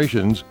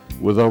corporations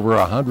with over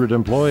 100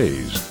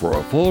 employees for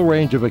a full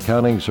range of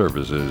accounting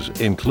services,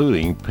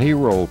 including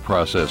payroll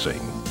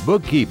processing,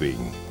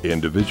 bookkeeping,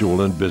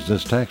 individual and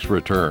business tax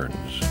returns,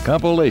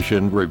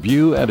 compilation,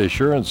 review, and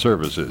assurance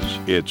services.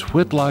 It's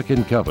Whitlock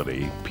 &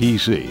 Company,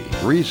 PC,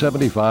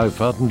 375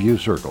 Fountain View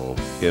Circle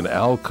in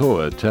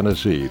Alcoa,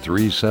 Tennessee,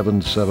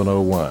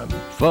 37701.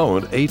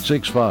 Phone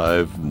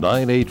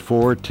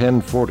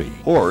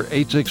 865-984-1040 or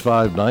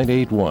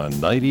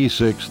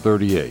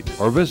 865-981-9638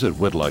 or visit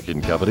Whitlock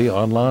 & Company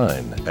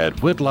online at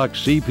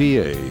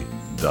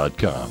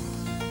whitlockcpa.com.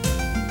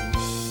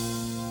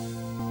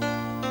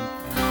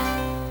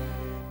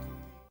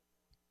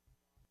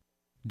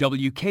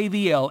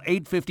 WKVL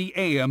 850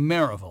 AM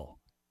Maryville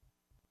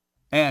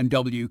and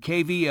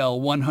WKVL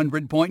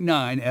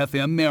 100.9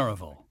 FM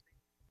Maryville.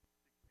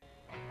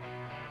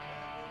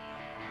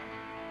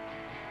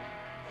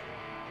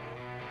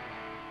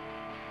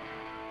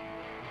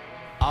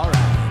 All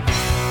right.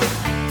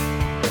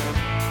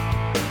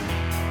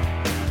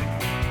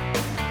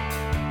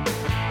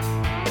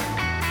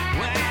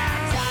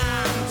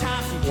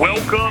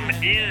 Welcome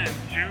in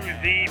to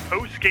the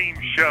post-game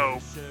show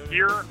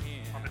here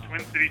on the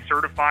Twin Cities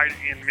Certified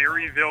in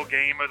Maryville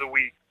Game of the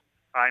Week.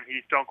 I'm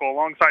Heath Dunkel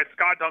alongside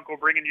Scott Dunkel,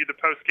 bringing you the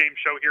post-game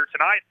show here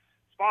tonight,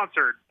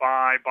 sponsored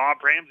by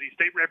Bob Ramsey,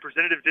 State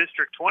Representative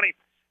District 20,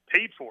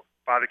 paid for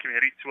by the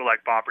community to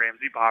elect Bob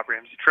Ramsey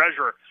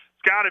Treasurer.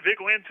 Scott, a big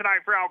win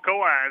tonight for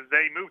ALCOA as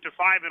they move to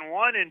 5-1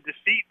 and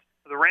defeat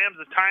the Rams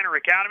of TYNER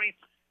Academy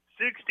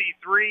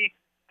 63-7.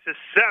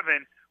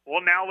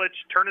 Well, now let's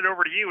turn it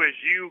over to you as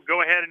you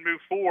go ahead and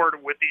move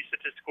forward with the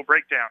statistical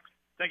breakdown.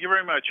 Thank you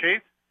very much,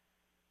 Heath.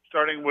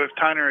 Starting with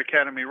TYNER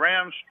Academy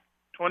Rams,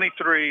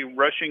 23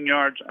 rushing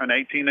yards on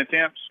 18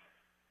 attempts,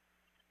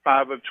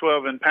 5 of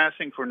 12 in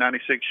passing for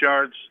 96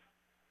 yards,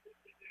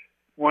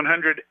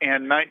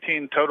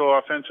 119 total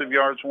offensive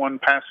yards, 1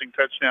 passing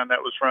touchdown.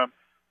 That was from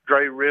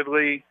Dre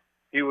Ridley.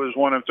 He was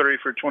 1 of 3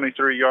 for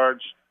 23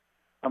 yards.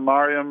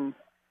 Amarion,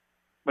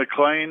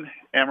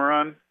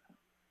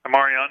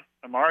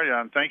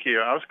 thank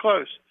you. I was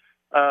close.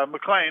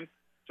 McLean,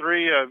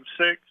 3 of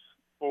 6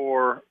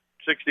 for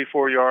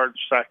 64 yards,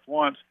 sacked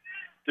once.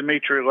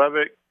 Dimitri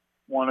Levick,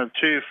 1 of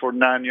 2 for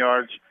 9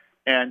 yards.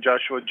 And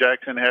Joshua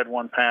Jackson had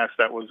 1 pass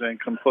that was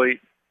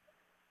incomplete.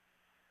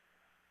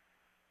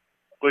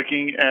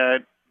 Looking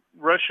at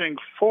rushing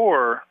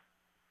for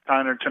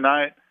TYNER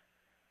tonight,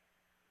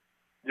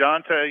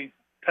 Deontay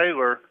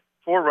Taylor,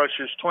 4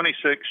 rushes,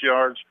 26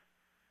 yards.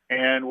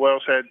 And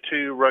Wells had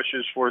 2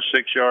 rushes for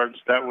 6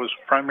 yards. That was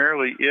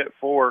primarily it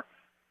for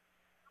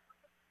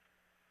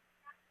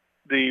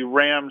the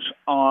Rams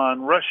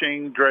on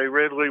rushing. Dre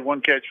Ridley,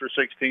 1 catch for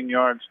 16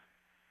 yards.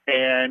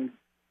 And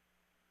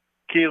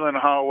Keelan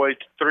Holloway,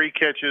 3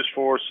 catches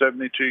for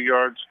 72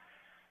 yards.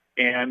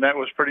 And that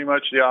was pretty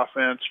much the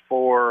offense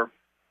for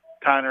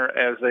TYNER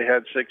as they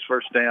had 6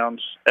 first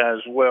downs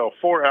as well.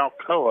 For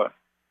ALCOA,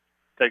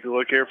 Take a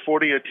look here.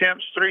 40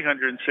 attempts,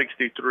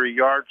 363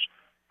 yards.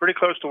 Pretty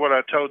close to what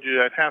I told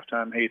you at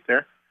halftime, Heath,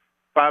 there.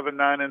 5 of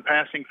 9 in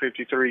passing,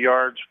 53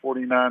 yards,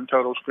 49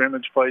 total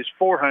scrimmage plays,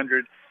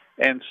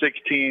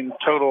 416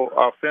 total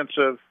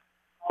offensive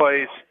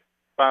plays,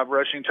 5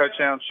 rushing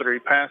touchdowns, 3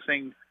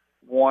 passing,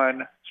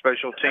 1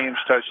 special teams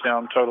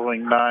touchdown,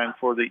 totaling 9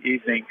 for the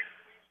evening.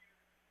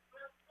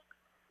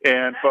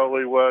 And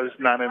Foley was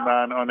 9 of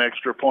 9 on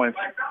extra points.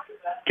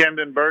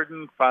 Camden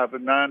Burden, 5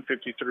 of 9,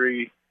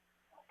 53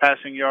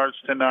 passing yards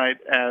tonight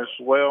as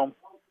well.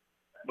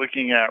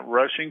 Looking at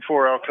rushing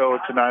for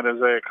Alcoa tonight,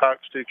 Isaiah Cox,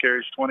 2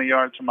 carries, 20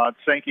 yards. Ahmad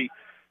Sankey,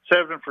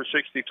 7 for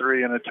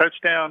 63 and a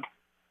touchdown.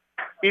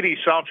 Edie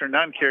Salter,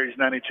 9 carries,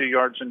 92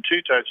 yards and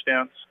 2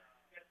 touchdowns.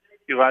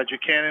 Elijah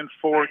Cannon,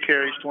 4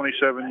 carries,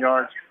 27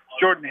 yards.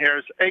 Jordan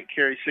Harris, 8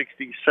 carries,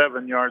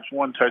 67 yards,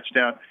 1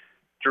 touchdown.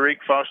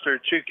 Tariq Foster,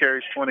 2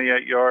 carries,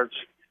 28 yards.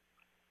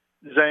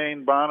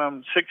 Zane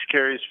Bonham, 6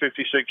 carries,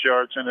 56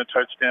 yards, and a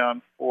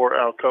touchdown for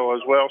Alcoa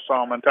as well.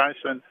 Solomon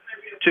Tyson,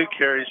 2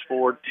 carries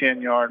for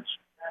 10 yards.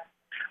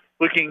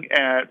 Looking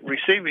at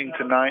receiving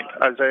tonight,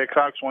 Isaiah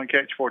Cox, 1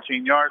 catch,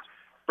 14 yards.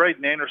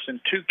 Braden Anderson,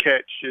 2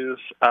 catches,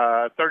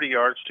 30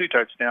 yards, 2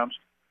 touchdowns.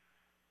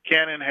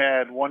 Cannon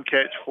had 1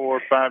 catch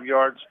for 5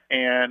 yards,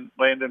 and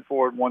Landon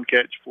Ford, 1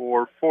 catch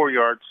for 4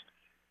 yards.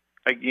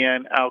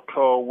 Again,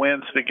 Alcoa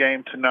wins the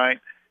game tonight,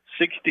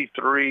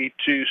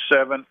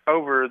 63-7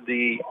 over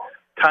the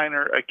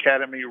TYNER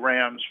Academy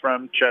Rams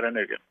from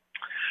Chattanooga.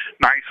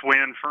 Nice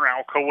win for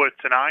Alcoa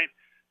tonight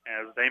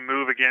as they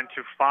move again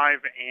to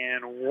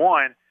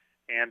 5-1.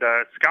 And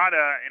Scott,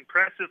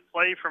 impressive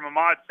play from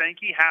Ahmad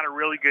Sankey, had a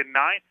really good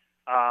night.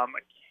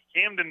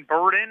 Camden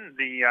Burden,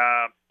 the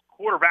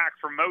quarterback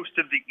for most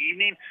of the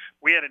evening.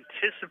 We had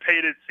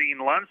anticipated seeing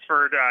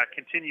Lunsford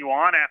continue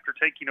on after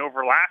taking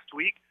over last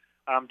week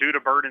due to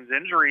Burden's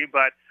injury,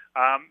 but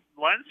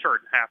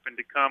Lunsford happened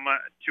to come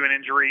to an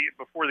injury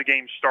before the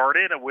game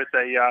started with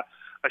a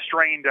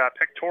strained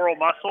pectoral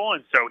muscle,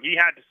 and so he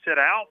had to sit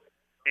out,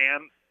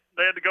 and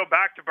they had to go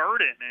back to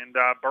Burden. And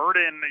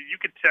Burden,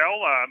 you could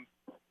tell,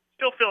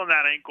 still feeling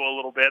that ankle a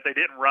little bit. They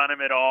didn't run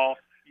him at all.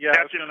 Yeah,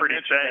 kept it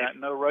pretty safe.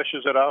 That. No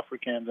rushes at all for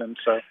Camden.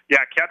 So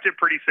yeah, kept it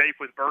pretty safe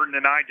with Burden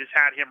tonight. Just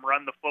had him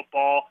run the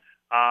football,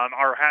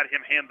 or had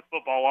him hand the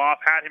football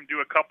off. Had him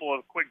do a couple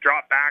of quick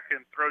drop back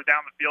and throws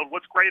down the field.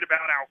 What's great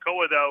about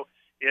Alcoa though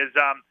is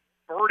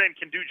Burden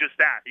can do just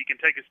that. He can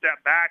take a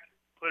step back,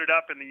 put it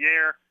up in the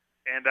air,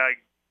 and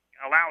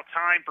allow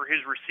time for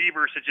his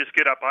receivers to just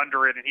get up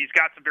under it. And he's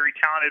got some very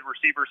talented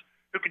receivers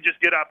who can just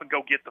get up and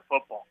go get the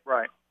football.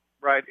 Right.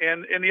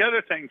 And the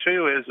other thing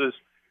too is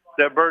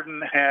that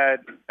Burden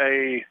had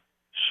a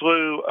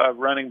slew of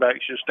running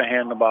backs just to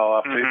hand the ball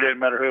off to. It didn't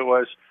matter who it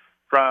was,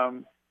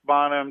 from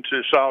Bonham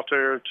to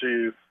Salter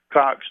to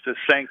Cox to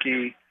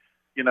Sankey.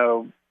 You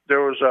know,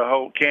 there was a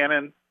whole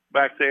Cannon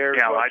back there.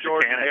 Yeah,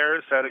 Jordan Cannon.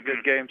 Harris had a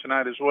good game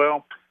tonight as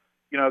well.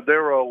 You know,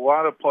 there were a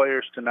lot of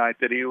players tonight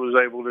that he was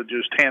able to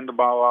just hand the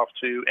ball off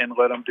to and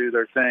let them do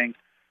their thing.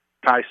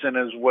 Tyson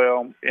as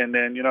well. And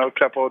then, you know, a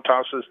couple of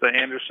tosses to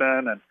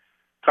Anderson and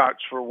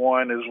Cox for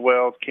one as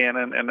well,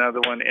 Cannon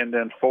another one, and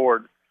then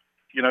Ford,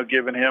 you know,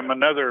 giving him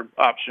another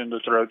option to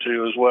throw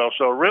to as well.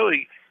 So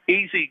really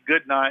easy,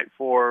 good night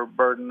for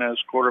Burden as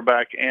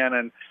quarterback, and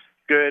a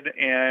good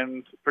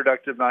and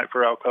productive night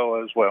for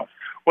Alcoa as well.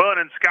 Well,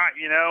 and Scott,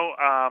 you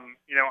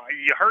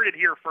heard it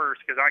here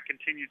first because I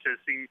continue to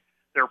sing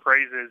their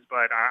praises,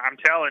 but I'm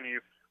telling you,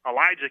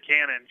 Elijah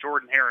Cannon and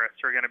Jordan Harris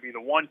are going to be the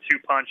 1-2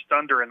 punch,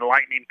 thunder and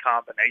lightning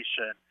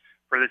combination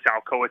for this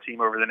Alcoa team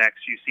over the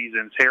next few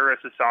seasons.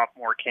 Harris, a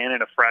sophomore,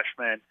 Cannon, a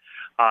freshman.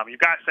 You've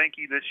got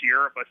Sankey this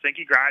year, but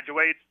Sankey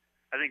graduates.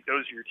 I think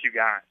those are your 2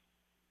 guys.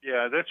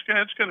 Yeah, it's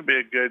going to be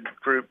a good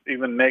group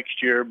even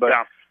next year, but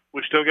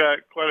we still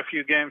got quite a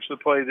few games to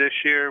play this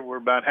year. We're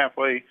about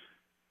halfway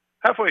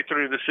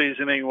through the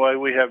season anyway.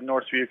 We have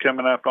Northview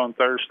coming up on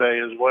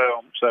Thursday as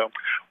well. So,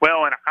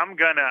 well, and I'm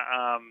gonna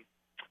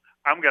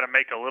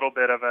make a little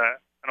bit of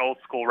an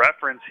old school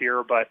reference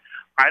here, but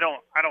I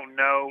don't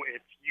know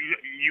if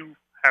you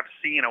have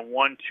seen a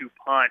 1-2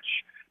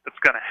 punch that's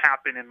going to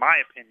happen, in my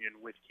opinion,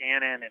 with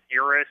Cannon and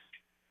Harris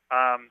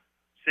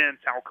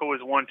since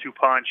Alcoa's 1-2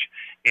 punch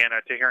and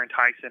Tahiron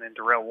Tyson and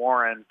Darrell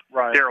Warren,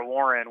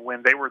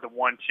 when they were the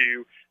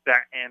 1-2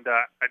 that and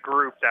a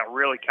group that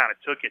really kind of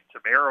took it to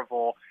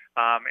Maryville.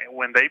 And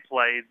when they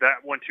played,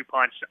 that 1-2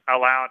 punch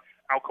allowed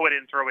Alcoa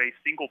didn't throw a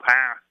single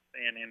pass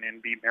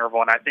and beat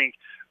Maryville. And I think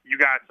you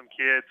got some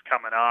kids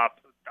coming up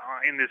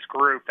in this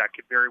group that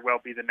could very well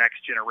be the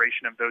next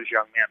generation of those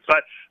young men.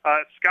 But,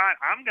 Scott,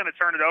 I'm going to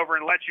turn it over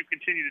and let you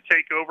continue to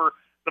take over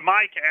the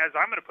mic as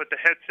I'm going to put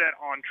the headset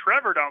on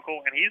Trevor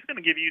Dunkel, and he's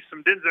going to give you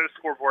some Denso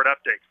scoreboard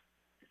updates.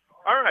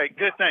 All right,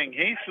 good thing.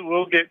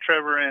 We'll get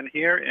Trevor in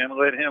here and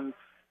let him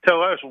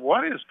tell us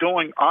what is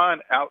going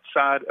on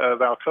outside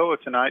of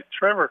Alcoa tonight.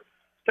 Trevor,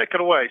 take it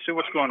away. See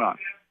what's going on.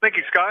 Thank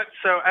you, Scott.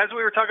 So as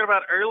we were talking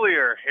about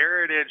earlier,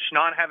 Heritage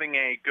not having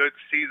a good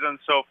season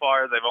so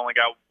far. They've only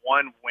got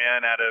 1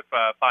 win out of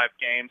 5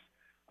 games,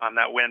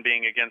 that win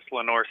being against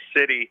Lenore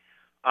City.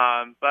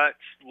 But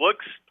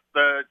looks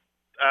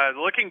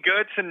looking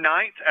good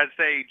tonight as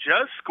they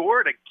just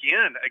scored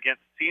again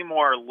against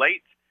Seymour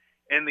late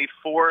in the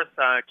fourth.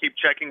 Keep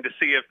checking to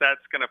see if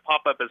that's going to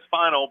pop up as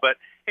final, but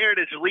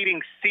Heritage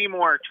leading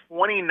Seymour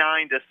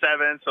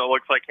 29-7, so it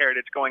looks like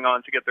Heritage going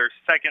on to get their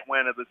second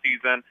win of the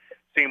season,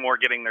 Seymour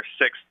getting their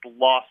sixth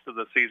loss of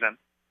the season.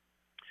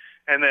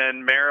 And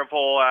then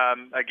Maryville,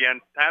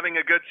 again, having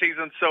a good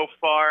season so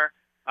far.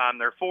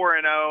 They're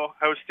 4-0,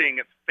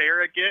 hosting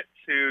Farragut,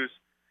 who's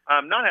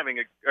not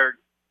having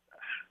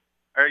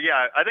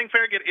I think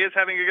Farragut is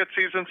having a good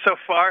season so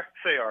far.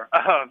 They are.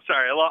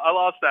 Sorry, I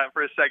lost that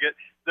for a second.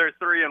 They're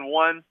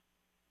 3-1,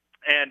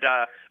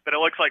 but it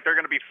looks like they're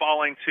going to be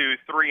falling to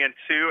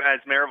 3-2 as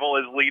Maryville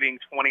is leading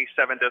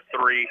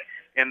 27-3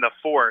 in the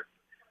fourth.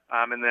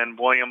 And then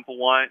William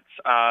Blount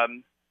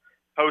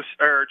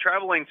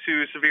traveling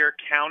to Sevier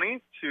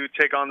County to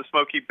take on the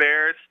Smoky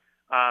Bears.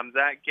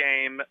 That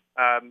game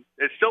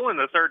is still in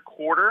the third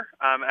quarter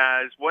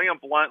as William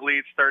Blount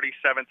leads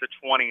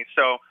 37-20.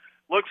 So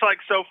looks like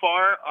so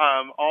far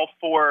all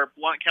four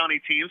Blount County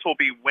teams will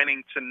be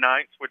winning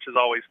tonight, which is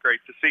always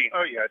great to see.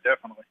 Oh, yeah,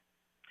 definitely.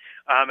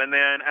 And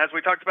then, as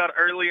we talked about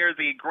earlier,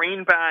 the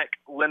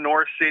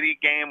Greenback-Lenore City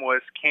game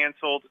was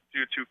canceled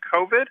due to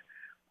COVID.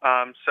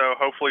 So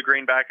hopefully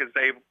Greenback is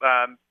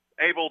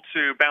able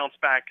to bounce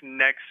back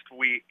next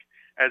week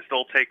as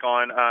they'll take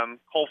on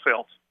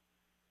Coalfield.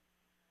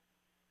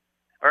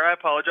 Or I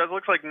apologize. It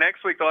looks like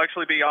next week they'll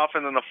actually be off,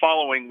 and then the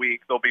following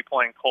week they'll be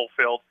playing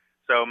Coalfield.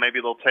 So maybe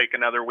they'll take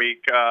another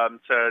week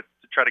to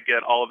try to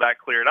get all of that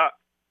cleared up.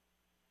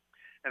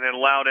 And then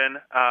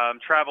Loudoun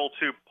travel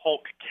to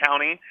Polk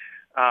County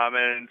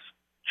and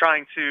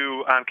trying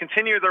to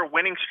continue their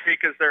winning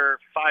streak as they're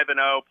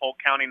 5-0. Polk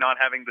County not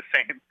having the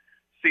same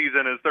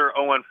season as they're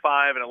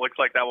 0-5, and it looks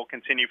like that will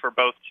continue for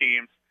both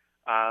teams.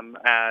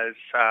 As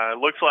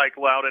looks like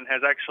Loudoun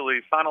has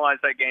actually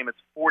finalized that game.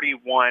 It's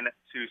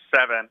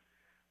 41-7.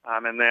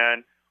 And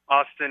then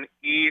Austin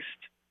East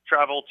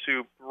travel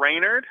to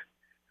Brainerd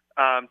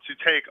to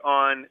take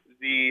on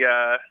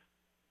the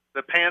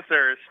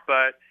Panthers,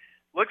 but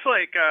looks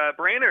like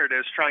Brainerd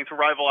is trying to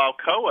rival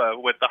Alcoa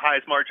with the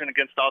highest margin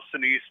against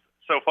Austin East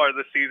so far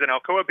this season.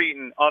 Alcoa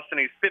beaten Austin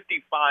East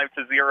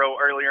 55-0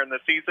 earlier in the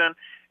season,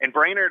 and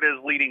Brainerd is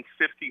leading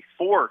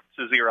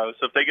 54-0.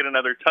 So if they get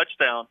another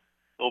touchdown,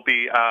 they'll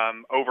be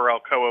over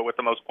Alcoa with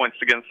the most points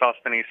against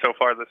Austin East so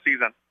far this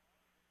season.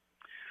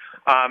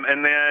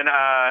 And then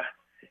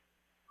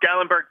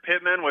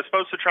Gallenberg-Pittman was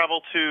supposed to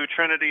travel to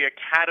Trinity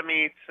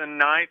Academy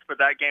tonight, but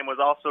that game was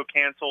also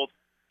canceled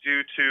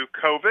due to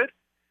COVID.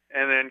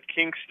 And then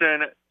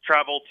Kingston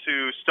traveled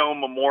to Stone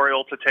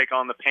Memorial to take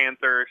on the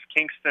Panthers.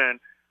 Kingston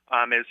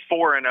is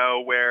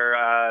 4-0,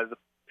 where the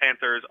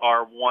Panthers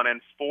are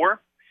 1-4.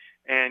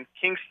 And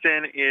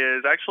Kingston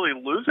is actually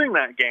losing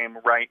that game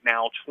right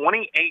now,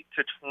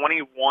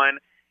 28-21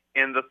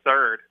 in the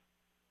third.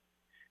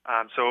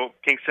 So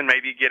Kingston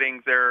may be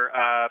getting their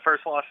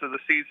first loss of the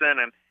season,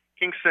 and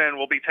Kingston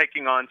will be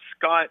taking on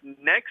Scott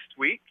next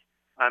week.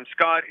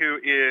 Scott, who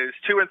is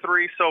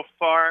 2-3 so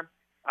far,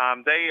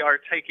 they are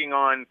taking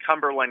on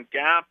Cumberland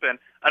Gap, and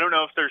I don't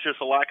know if there's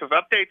just a lack of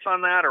updates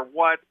on that or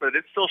what, but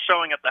it's still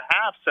showing at the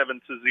half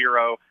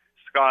 7-0,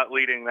 Scott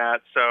leading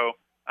that. So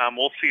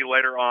we'll see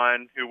later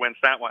on who wins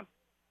that one.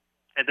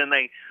 And then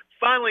they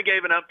finally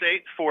gave an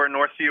update for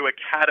Northview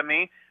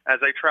Academy as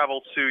they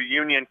travel to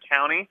Union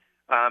County.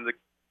 The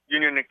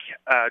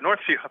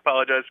Northview,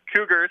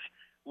 Cougars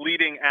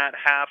leading at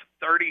half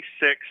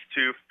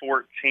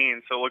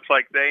 36-14. So it looks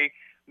like they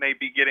may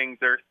be getting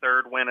their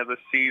third win of the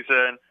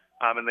season,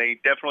 and they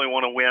definitely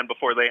want to win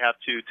before they have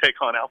to take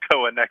on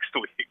Alcoa next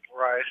week.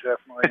 Right,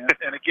 definitely.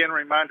 And again,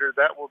 reminder,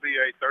 that will be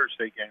a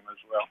Thursday game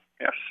as well.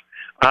 Yes.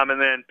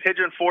 And then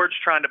Pigeon Forge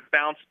trying to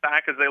bounce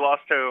back as they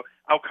lost to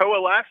Alcoa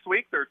last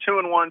week. They're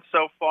 2-1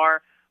 so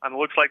far. It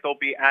looks like they'll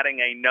be adding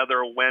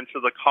another win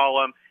to the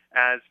column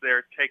as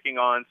they're taking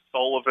on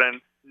Sullivan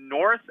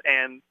North,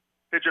 and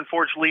Pigeon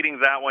Forge leading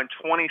that one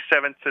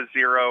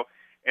 27-0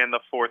 in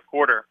the fourth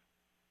quarter.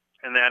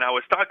 And then I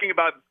was talking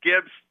about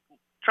Gibbs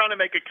trying to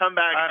make a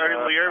comeback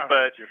earlier,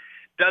 but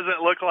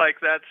doesn't look like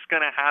that's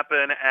going to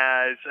happen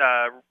as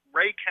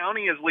Ray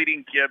County is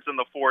leading Gibbs in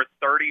the fourth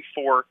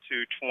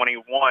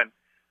 34-21.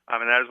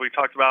 And as we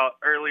talked about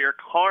earlier,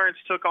 Carnes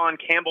took on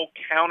Campbell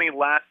County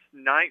last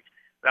night.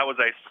 That was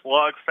a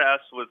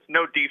slugfest with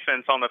no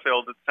defense on the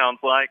field, it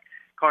sounds like.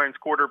 Carnes'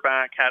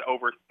 quarterback had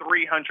over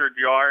 300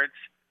 yards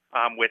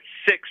with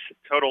 6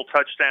 total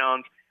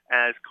touchdowns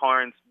as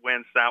Carnes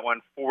wins that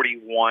one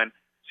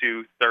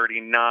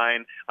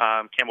 41-39.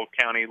 Campbell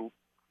County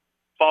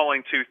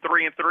falling to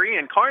 3-3,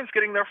 and Carnes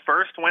getting their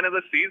first win of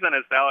the season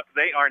as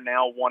they are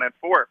now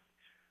 1-4.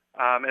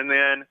 And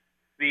then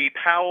the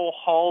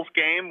Powell-Halls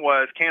game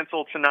was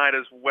canceled tonight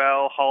as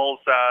well. Halls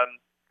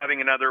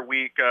having another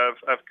week of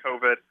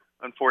COVID,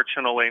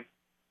 unfortunately.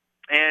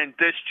 And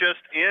this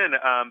just in,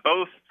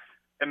 both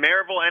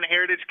Maryville and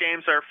Heritage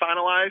games are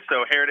finalized.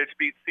 So Heritage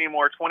beats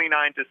Seymour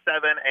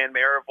 29-7, and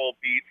Maryville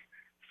beats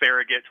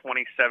Farragut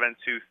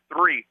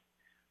 27-3.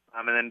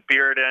 And then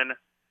Bearden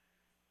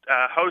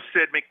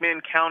hosted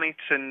McMinn County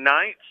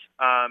tonight.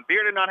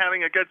 Bearded not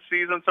having a good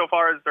season so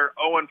far as they're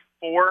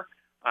 0-4,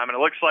 and it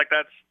looks like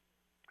that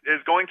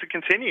is going to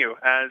continue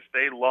as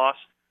they lost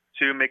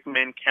to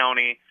McMinn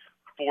County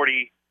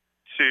 42-0.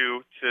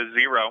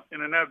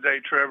 In an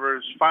update,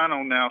 Trevor's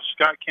final now,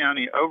 Scott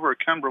County over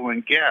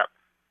Cumberland Gap,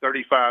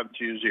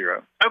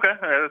 35-0. Okay,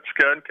 that's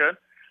good.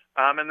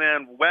 And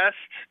then West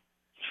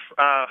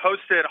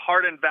hosted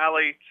Hardin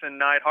Valley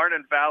tonight.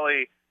 Hardin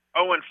Valley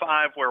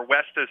 0-5, where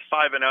West is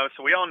 5-0.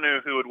 So we all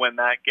knew who would win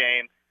that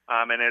game.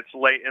 And it's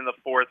late in the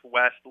fourth,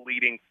 West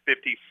leading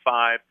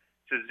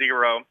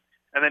 55-0.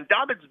 And then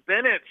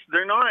Dobbins-Bennett,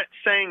 they're not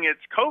saying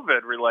it's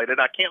COVID related.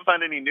 I can't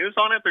find any news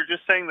on it. They're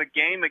just saying the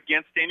game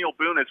against Daniel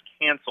Boone is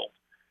canceled.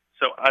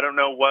 So I don't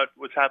know what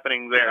was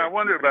happening there. Yeah, I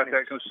wonder about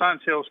that because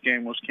Science Hill's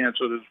game was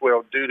canceled as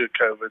well due to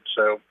COVID.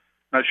 So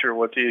not sure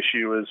what the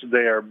issue is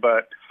there.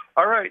 But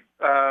all right,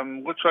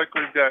 looks like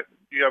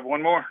you have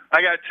one more.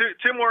 I got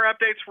two more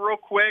updates real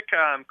quick.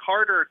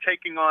 Carter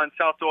taking on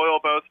South Doyle,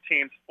 both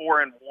teams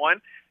 4-1.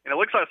 And it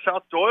looks like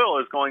South Doyle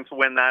is going to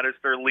win that as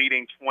they're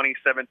leading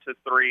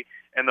 27-3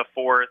 in the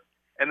fourth.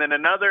 And then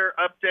another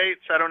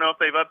update, I don't know if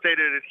they've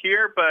updated it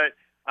here, but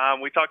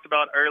we talked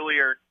about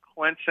earlier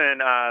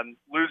Clinton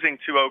losing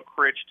to Oak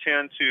Ridge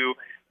 10-0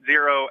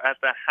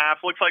 at the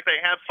half. Looks like they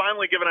have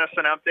finally given us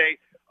an update.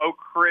 Oak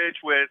Ridge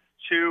with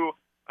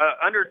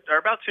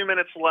about 2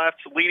 minutes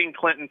left, leading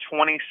Clinton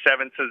 27-0.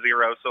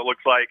 So it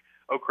looks like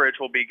Oak Ridge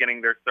will be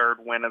getting their third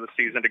win of the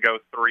season to go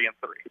 3-3.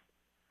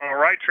 All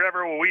right,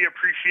 Trevor. Well, we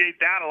appreciate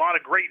that. A lot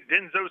of great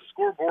Denso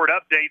scoreboard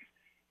updates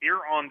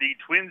here on the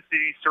Twin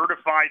Cities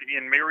Certified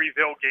in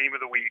Maryville Game of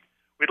the Week.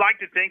 We'd like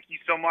to thank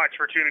you so much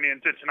for tuning in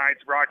to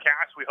tonight's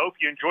broadcast. We hope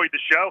you enjoyed the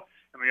show,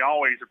 and we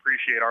always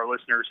appreciate our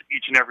listeners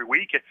each and every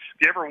week. If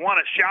you ever want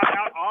a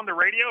shout-out on the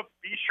radio,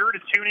 be sure to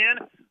tune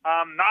in,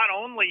 not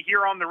only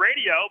here on the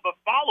radio, but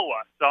follow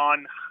us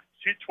on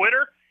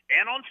Twitter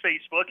and on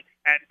Facebook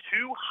at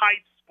 2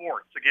 Hype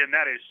Sports. Again,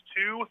 that is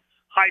 2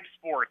 Hype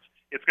Sports.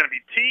 It's going to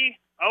be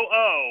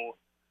TOO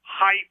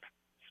Hype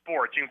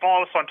Sports. You can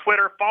follow us on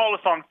Twitter, follow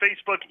us on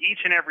Facebook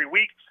each and every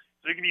week.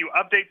 So we give you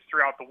updates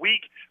throughout the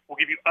week. We'll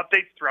give you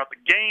updates throughout the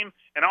game.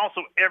 And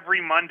also every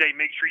Monday,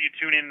 make sure you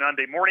tune in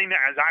Monday morning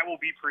as I will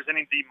be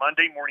presenting the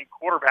Monday Morning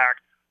Quarterback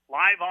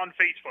live on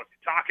Facebook to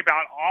talk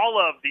about all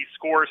of these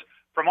scores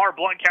from our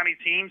Blount County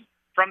teams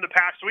from the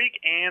past week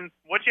and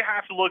what you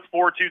have to look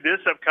forward to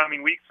this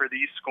upcoming week for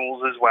these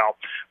schools as well.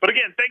 But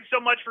again, thanks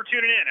so much for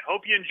tuning in. I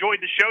hope you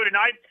enjoyed the show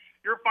tonight.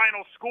 Your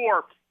final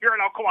score here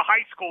at Alcoa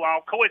High School,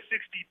 Alcoa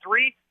 63,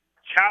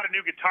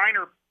 Chattanooga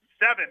TYNER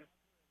 7.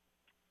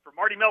 For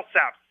Marty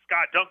Millsap,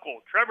 Scott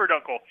Dunkel, Trevor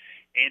Dunkel,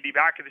 Andy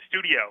back in the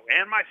studio,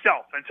 and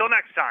myself, until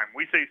next time,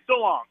 we say so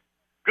long,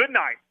 good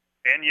night,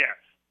 and yes,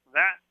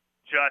 that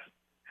just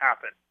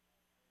happened.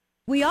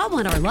 We all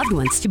want our loved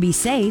ones to be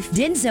safe.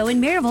 Denso in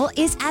Maryville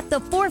is at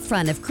the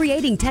forefront of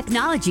creating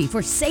technology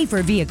for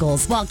safer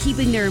vehicles while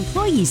keeping their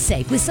employees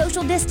safe with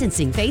social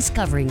distancing, face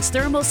coverings,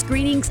 thermal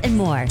screenings, and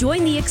more.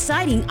 Join the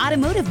exciting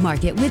automotive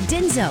market with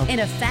Denso in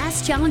a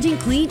fast, challenging,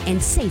 clean,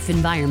 and safe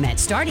environment.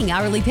 Starting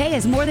hourly pay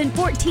is more than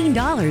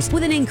 $14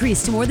 with an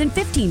increase to more than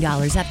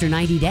 $15 after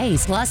 90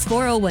 days. Plus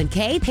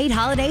 401k, paid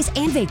holidays,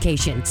 and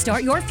vacation.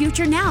 Start your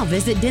future now.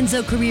 Visit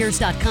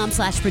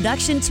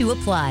densocareers.com/production to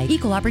apply.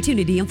 Equal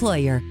opportunity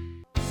employer.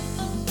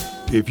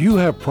 If you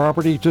have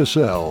property to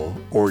sell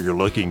or you're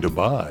looking to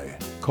buy,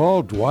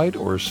 call Dwight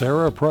or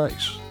Sarah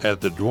Price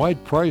at the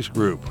Dwight Price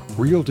Group,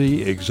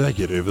 Realty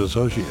Executive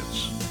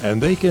Associates,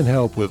 and they can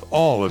help with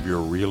all of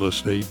your real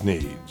estate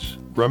needs.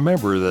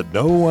 Remember that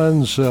no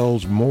one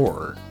sells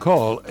more.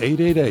 Call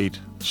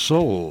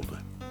 888-SOLD,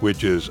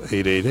 which is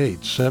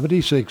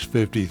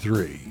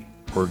 888-7653,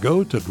 or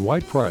go to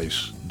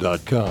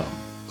dwightprice.com.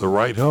 The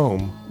right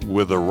home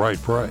with the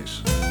right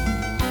price.